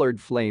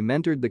 5-colored flame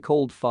entered the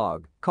cold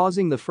fog,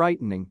 causing the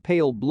frightening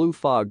pale blue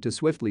fog to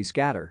swiftly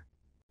scatter.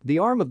 The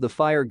arm of the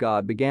fire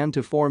god began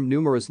to form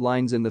numerous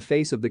lines in the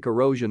face of the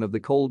corrosion of the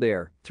cold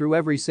air through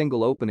every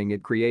single opening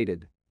it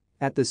created.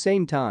 At the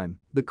same time,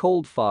 the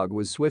cold fog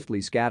was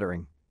swiftly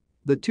scattering.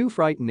 The 2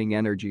 frightening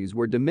energies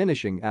were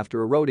diminishing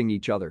after eroding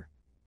each other.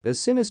 A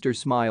sinister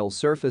smile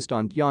surfaced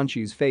on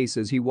Tianqi's face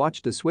as he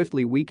watched the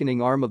swiftly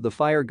weakening arm of the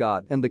fire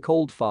god and the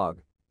cold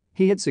fog.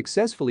 He had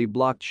successfully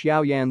blocked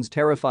Xiao Yan's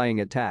terrifying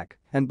attack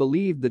and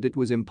believed that it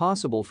was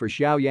impossible for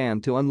Xiao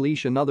Yan to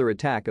unleash another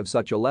attack of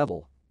such a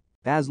level.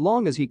 As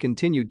long as he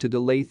continued to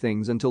delay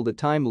things until the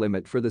time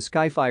limit for the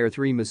Skyfire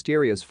 3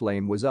 mysterious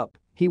flame was up,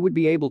 he would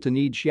be able to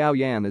knead Xiao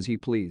Yan as he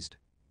pleased.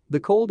 The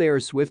cold air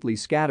swiftly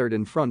scattered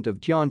in front of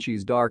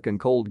Tianqi's dark and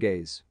cold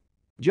gaze.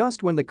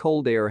 Just when the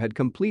cold air had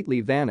completely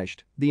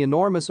vanished, the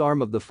enormous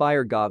arm of the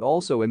fire god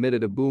also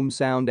emitted a boom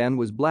sound and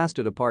was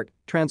blasted apart,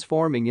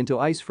 transforming into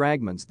ice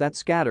fragments that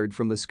scattered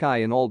from the sky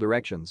in all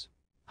directions.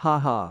 Ha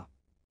ha.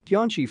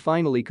 Tianqi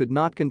finally could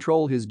not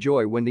control his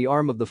joy when the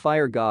arm of the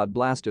fire god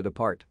blasted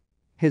apart.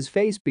 His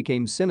face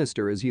became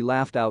sinister as he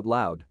laughed out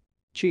loud.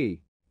 Chi.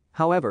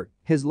 However,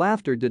 his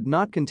laughter did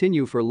not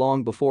continue for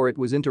long before it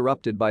was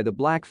interrupted by the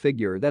black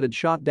figure that had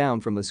shot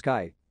down from the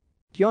sky.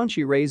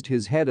 Tianqi raised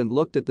his head and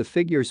looked at the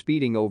figure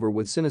speeding over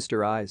with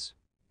sinister eyes.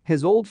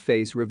 His old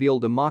face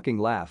revealed a mocking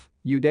laugh.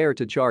 You dare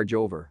to charge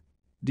over?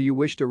 Do you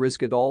wish to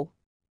risk it all?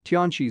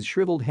 Tianqi's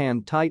shriveled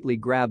hand tightly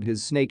grabbed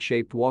his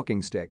snake-shaped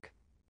walking stick.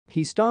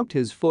 He stomped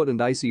his foot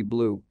and icy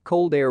blue,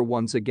 cold air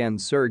once again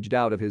surged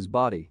out of his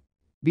body.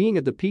 Being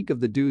at the peak of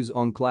the Du's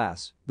own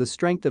class, the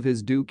strength of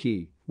his Du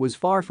Qi was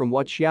far from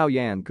what Xiao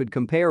Yan could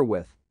compare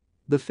with.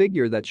 The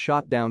figure that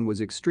shot down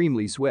was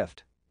extremely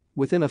swift.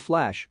 Within a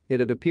flash,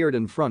 it had appeared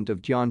in front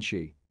of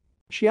Tianqi.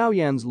 Xiao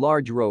Yan's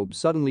large robe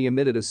suddenly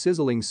emitted a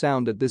sizzling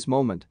sound at this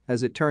moment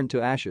as it turned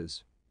to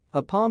ashes.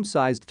 A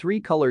palm-sized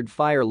 3-colored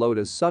fire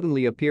lotus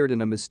suddenly appeared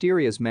in a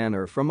mysterious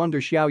manner from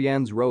under Xiao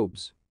Yan's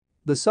robes.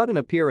 The sudden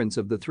appearance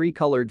of the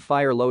 3-colored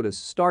fire lotus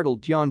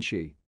startled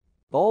Tianqi.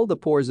 All the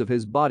pores of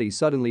his body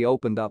suddenly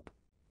opened up.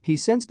 He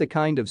sensed a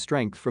kind of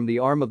strength from the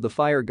arm of the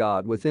fire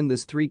god within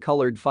this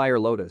 3-colored fire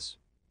lotus.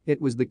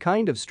 It was the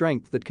kind of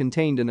strength that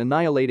contained an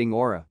annihilating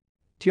aura.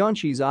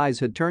 Tianqi's eyes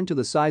had turned to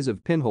the size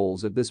of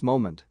pinholes at this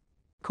moment.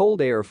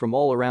 Cold air from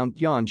all around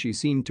Tianqi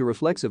seemed to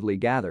reflexively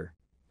gather.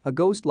 A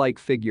ghost-like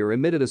figure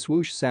emitted a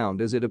swoosh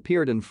sound as it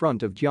appeared in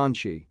front of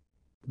Tianqi.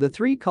 The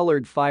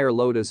 3-colored fire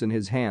lotus in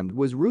his hand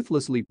was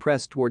ruthlessly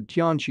pressed toward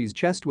Tianqi's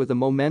chest with a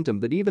momentum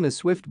that even a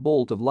swift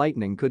bolt of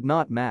lightning could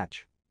not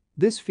match.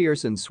 This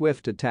fierce and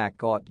swift attack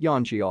caught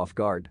Tianqi off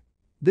guard.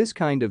 This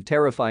kind of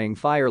terrifying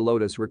fire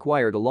lotus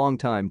required a long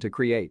time to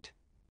create.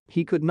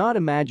 He could not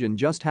imagine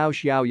just how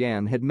Xiao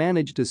Yan had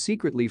managed to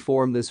secretly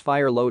form this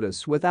fire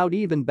lotus without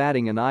even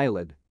batting an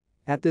eyelid.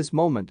 At this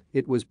moment,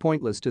 it was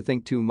pointless to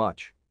think too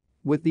much.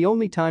 With the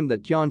only time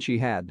that Tianqi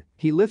had,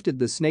 he lifted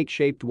the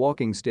snake-shaped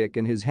walking stick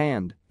in his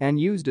hand and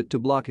used it to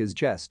block his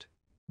chest.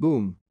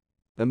 Boom.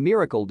 A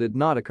miracle did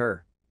not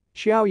occur.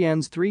 Xiao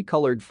Yan's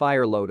 3-colored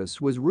fire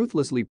lotus was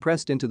ruthlessly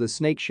pressed into the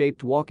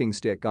snake-shaped walking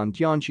stick on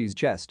Tianqi's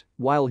chest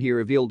while he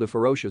revealed a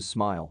ferocious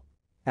smile.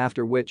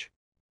 After which,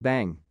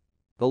 bang.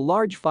 A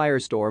large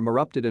firestorm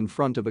erupted in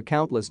front of a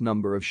countless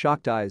number of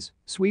shocked eyes,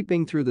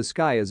 sweeping through the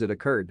sky as it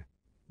occurred.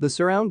 The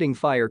surrounding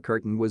fire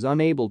curtain was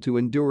unable to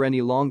endure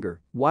any longer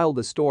while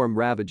the storm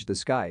ravaged the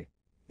sky.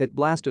 It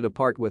blasted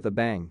apart with a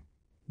bang.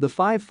 The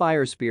 5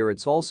 fire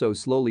spirits also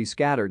slowly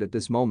scattered at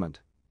this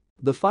moment.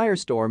 The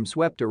firestorm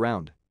swept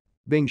around.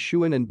 Bing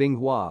Xuan and Bing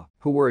Hua,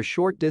 who were a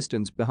short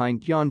distance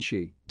behind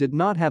Tianqi, did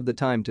not have the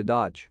time to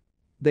dodge.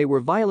 They were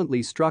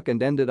violently struck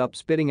and ended up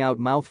spitting out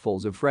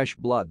mouthfuls of fresh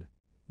blood.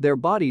 Their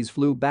bodies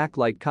flew back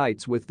like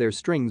kites with their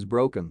strings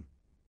broken.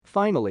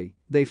 Finally,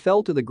 they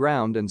fell to the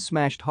ground and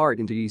smashed hard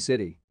into Yi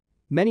City.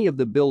 Many of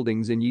the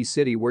buildings in Yi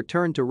City were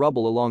turned to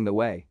rubble along the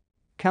way.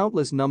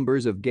 Countless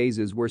numbers of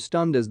gazes were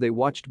stunned as they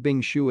watched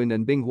Bing Xuan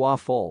and Bing Hua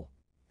fall.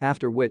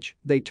 After which,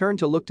 they turned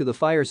to look to the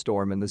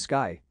firestorm in the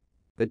sky.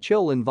 A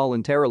chill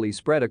involuntarily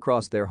spread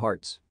across their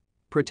hearts.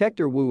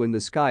 Protector Wu in the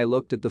sky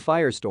looked at the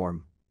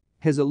firestorm.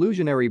 His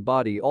illusionary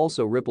body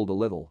also rippled a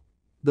little.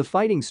 The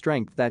fighting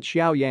strength that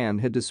Xiao Yan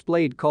had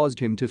displayed caused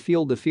him to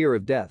feel the fear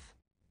of death.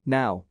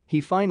 Now, he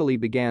finally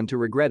began to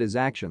regret his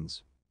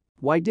actions.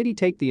 Why did he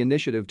take the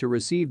initiative to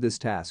receive this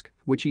task,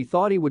 which he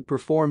thought he would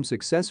perform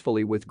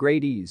successfully with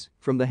great ease,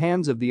 from the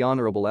hands of the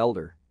honorable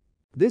elder?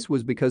 This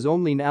was because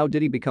only now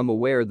did he become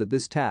aware that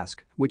this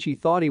task, which he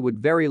thought he would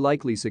very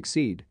likely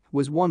succeed,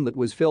 was one that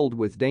was filled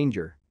with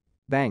danger.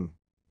 Bang!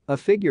 A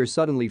figure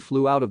suddenly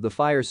flew out of the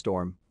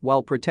firestorm,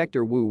 while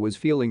Protector Wu was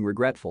feeling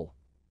regretful.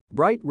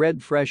 Bright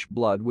red fresh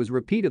blood was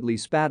repeatedly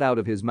spat out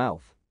of his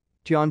mouth.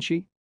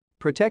 Tianxi?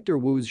 Protector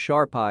Wu's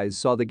sharp eyes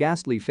saw the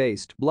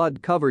ghastly-faced,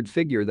 blood-covered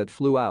figure that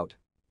flew out.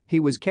 He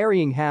was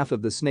carrying half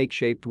of the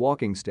snake-shaped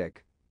walking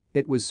stick.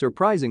 It was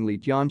surprisingly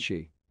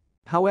Tianxi.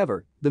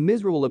 However, the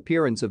miserable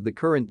appearance of the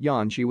current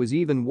Tianxi was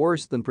even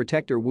worse than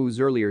Protector Wu's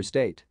earlier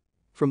state.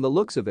 From the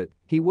looks of it,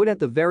 he would at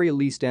the very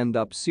least end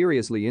up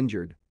seriously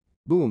injured.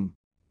 Boom!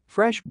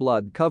 Fresh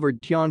blood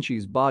covered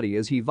Tianxi's body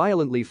as he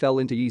violently fell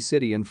into Yi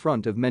City in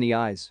front of many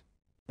eyes.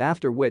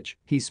 After which,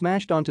 he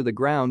smashed onto the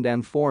ground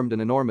and formed an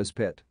enormous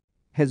pit.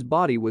 His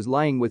body was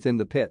lying within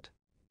the pit.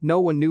 No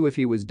one knew if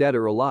he was dead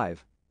or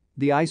alive.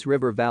 The Ice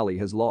River Valley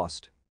has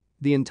lost.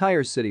 The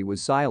entire city was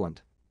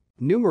silent.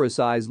 Numerous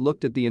eyes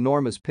looked at the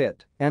enormous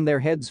pit, and their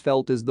heads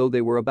felt as though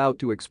they were about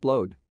to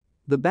explode.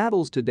 The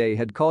battles today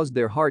had caused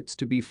their hearts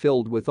to be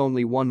filled with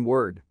only one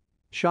word: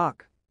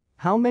 shock.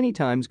 How many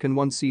times can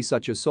one see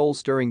such a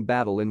soul-stirring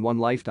battle in one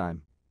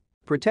lifetime?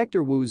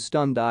 Protector Wu's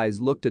stunned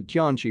eyes looked at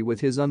Tianxi with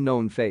his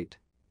unknown fate.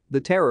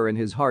 The terror in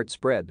his heart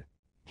spread.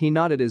 He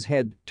nodded his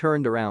head,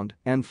 turned around,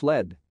 and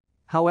fled.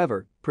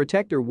 However,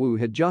 Protector Wu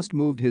had just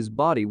moved his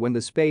body when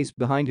the space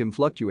behind him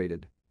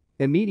fluctuated.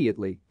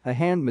 Immediately, a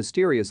hand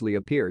mysteriously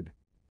appeared.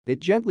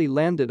 It gently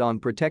landed on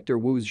Protector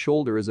Wu's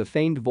shoulder as a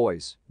feigned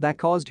voice that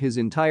caused his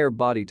entire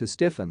body to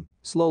stiffen,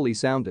 slowly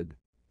sounded.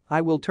 "I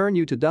will turn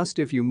you to dust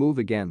if you move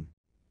again."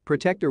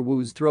 Protector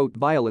Wu's throat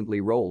violently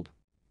rolled.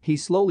 He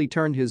slowly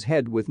turned his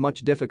head with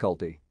much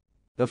difficulty.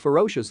 A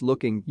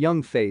ferocious-looking,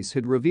 young face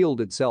had revealed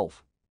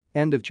itself.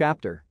 End of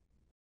chapter.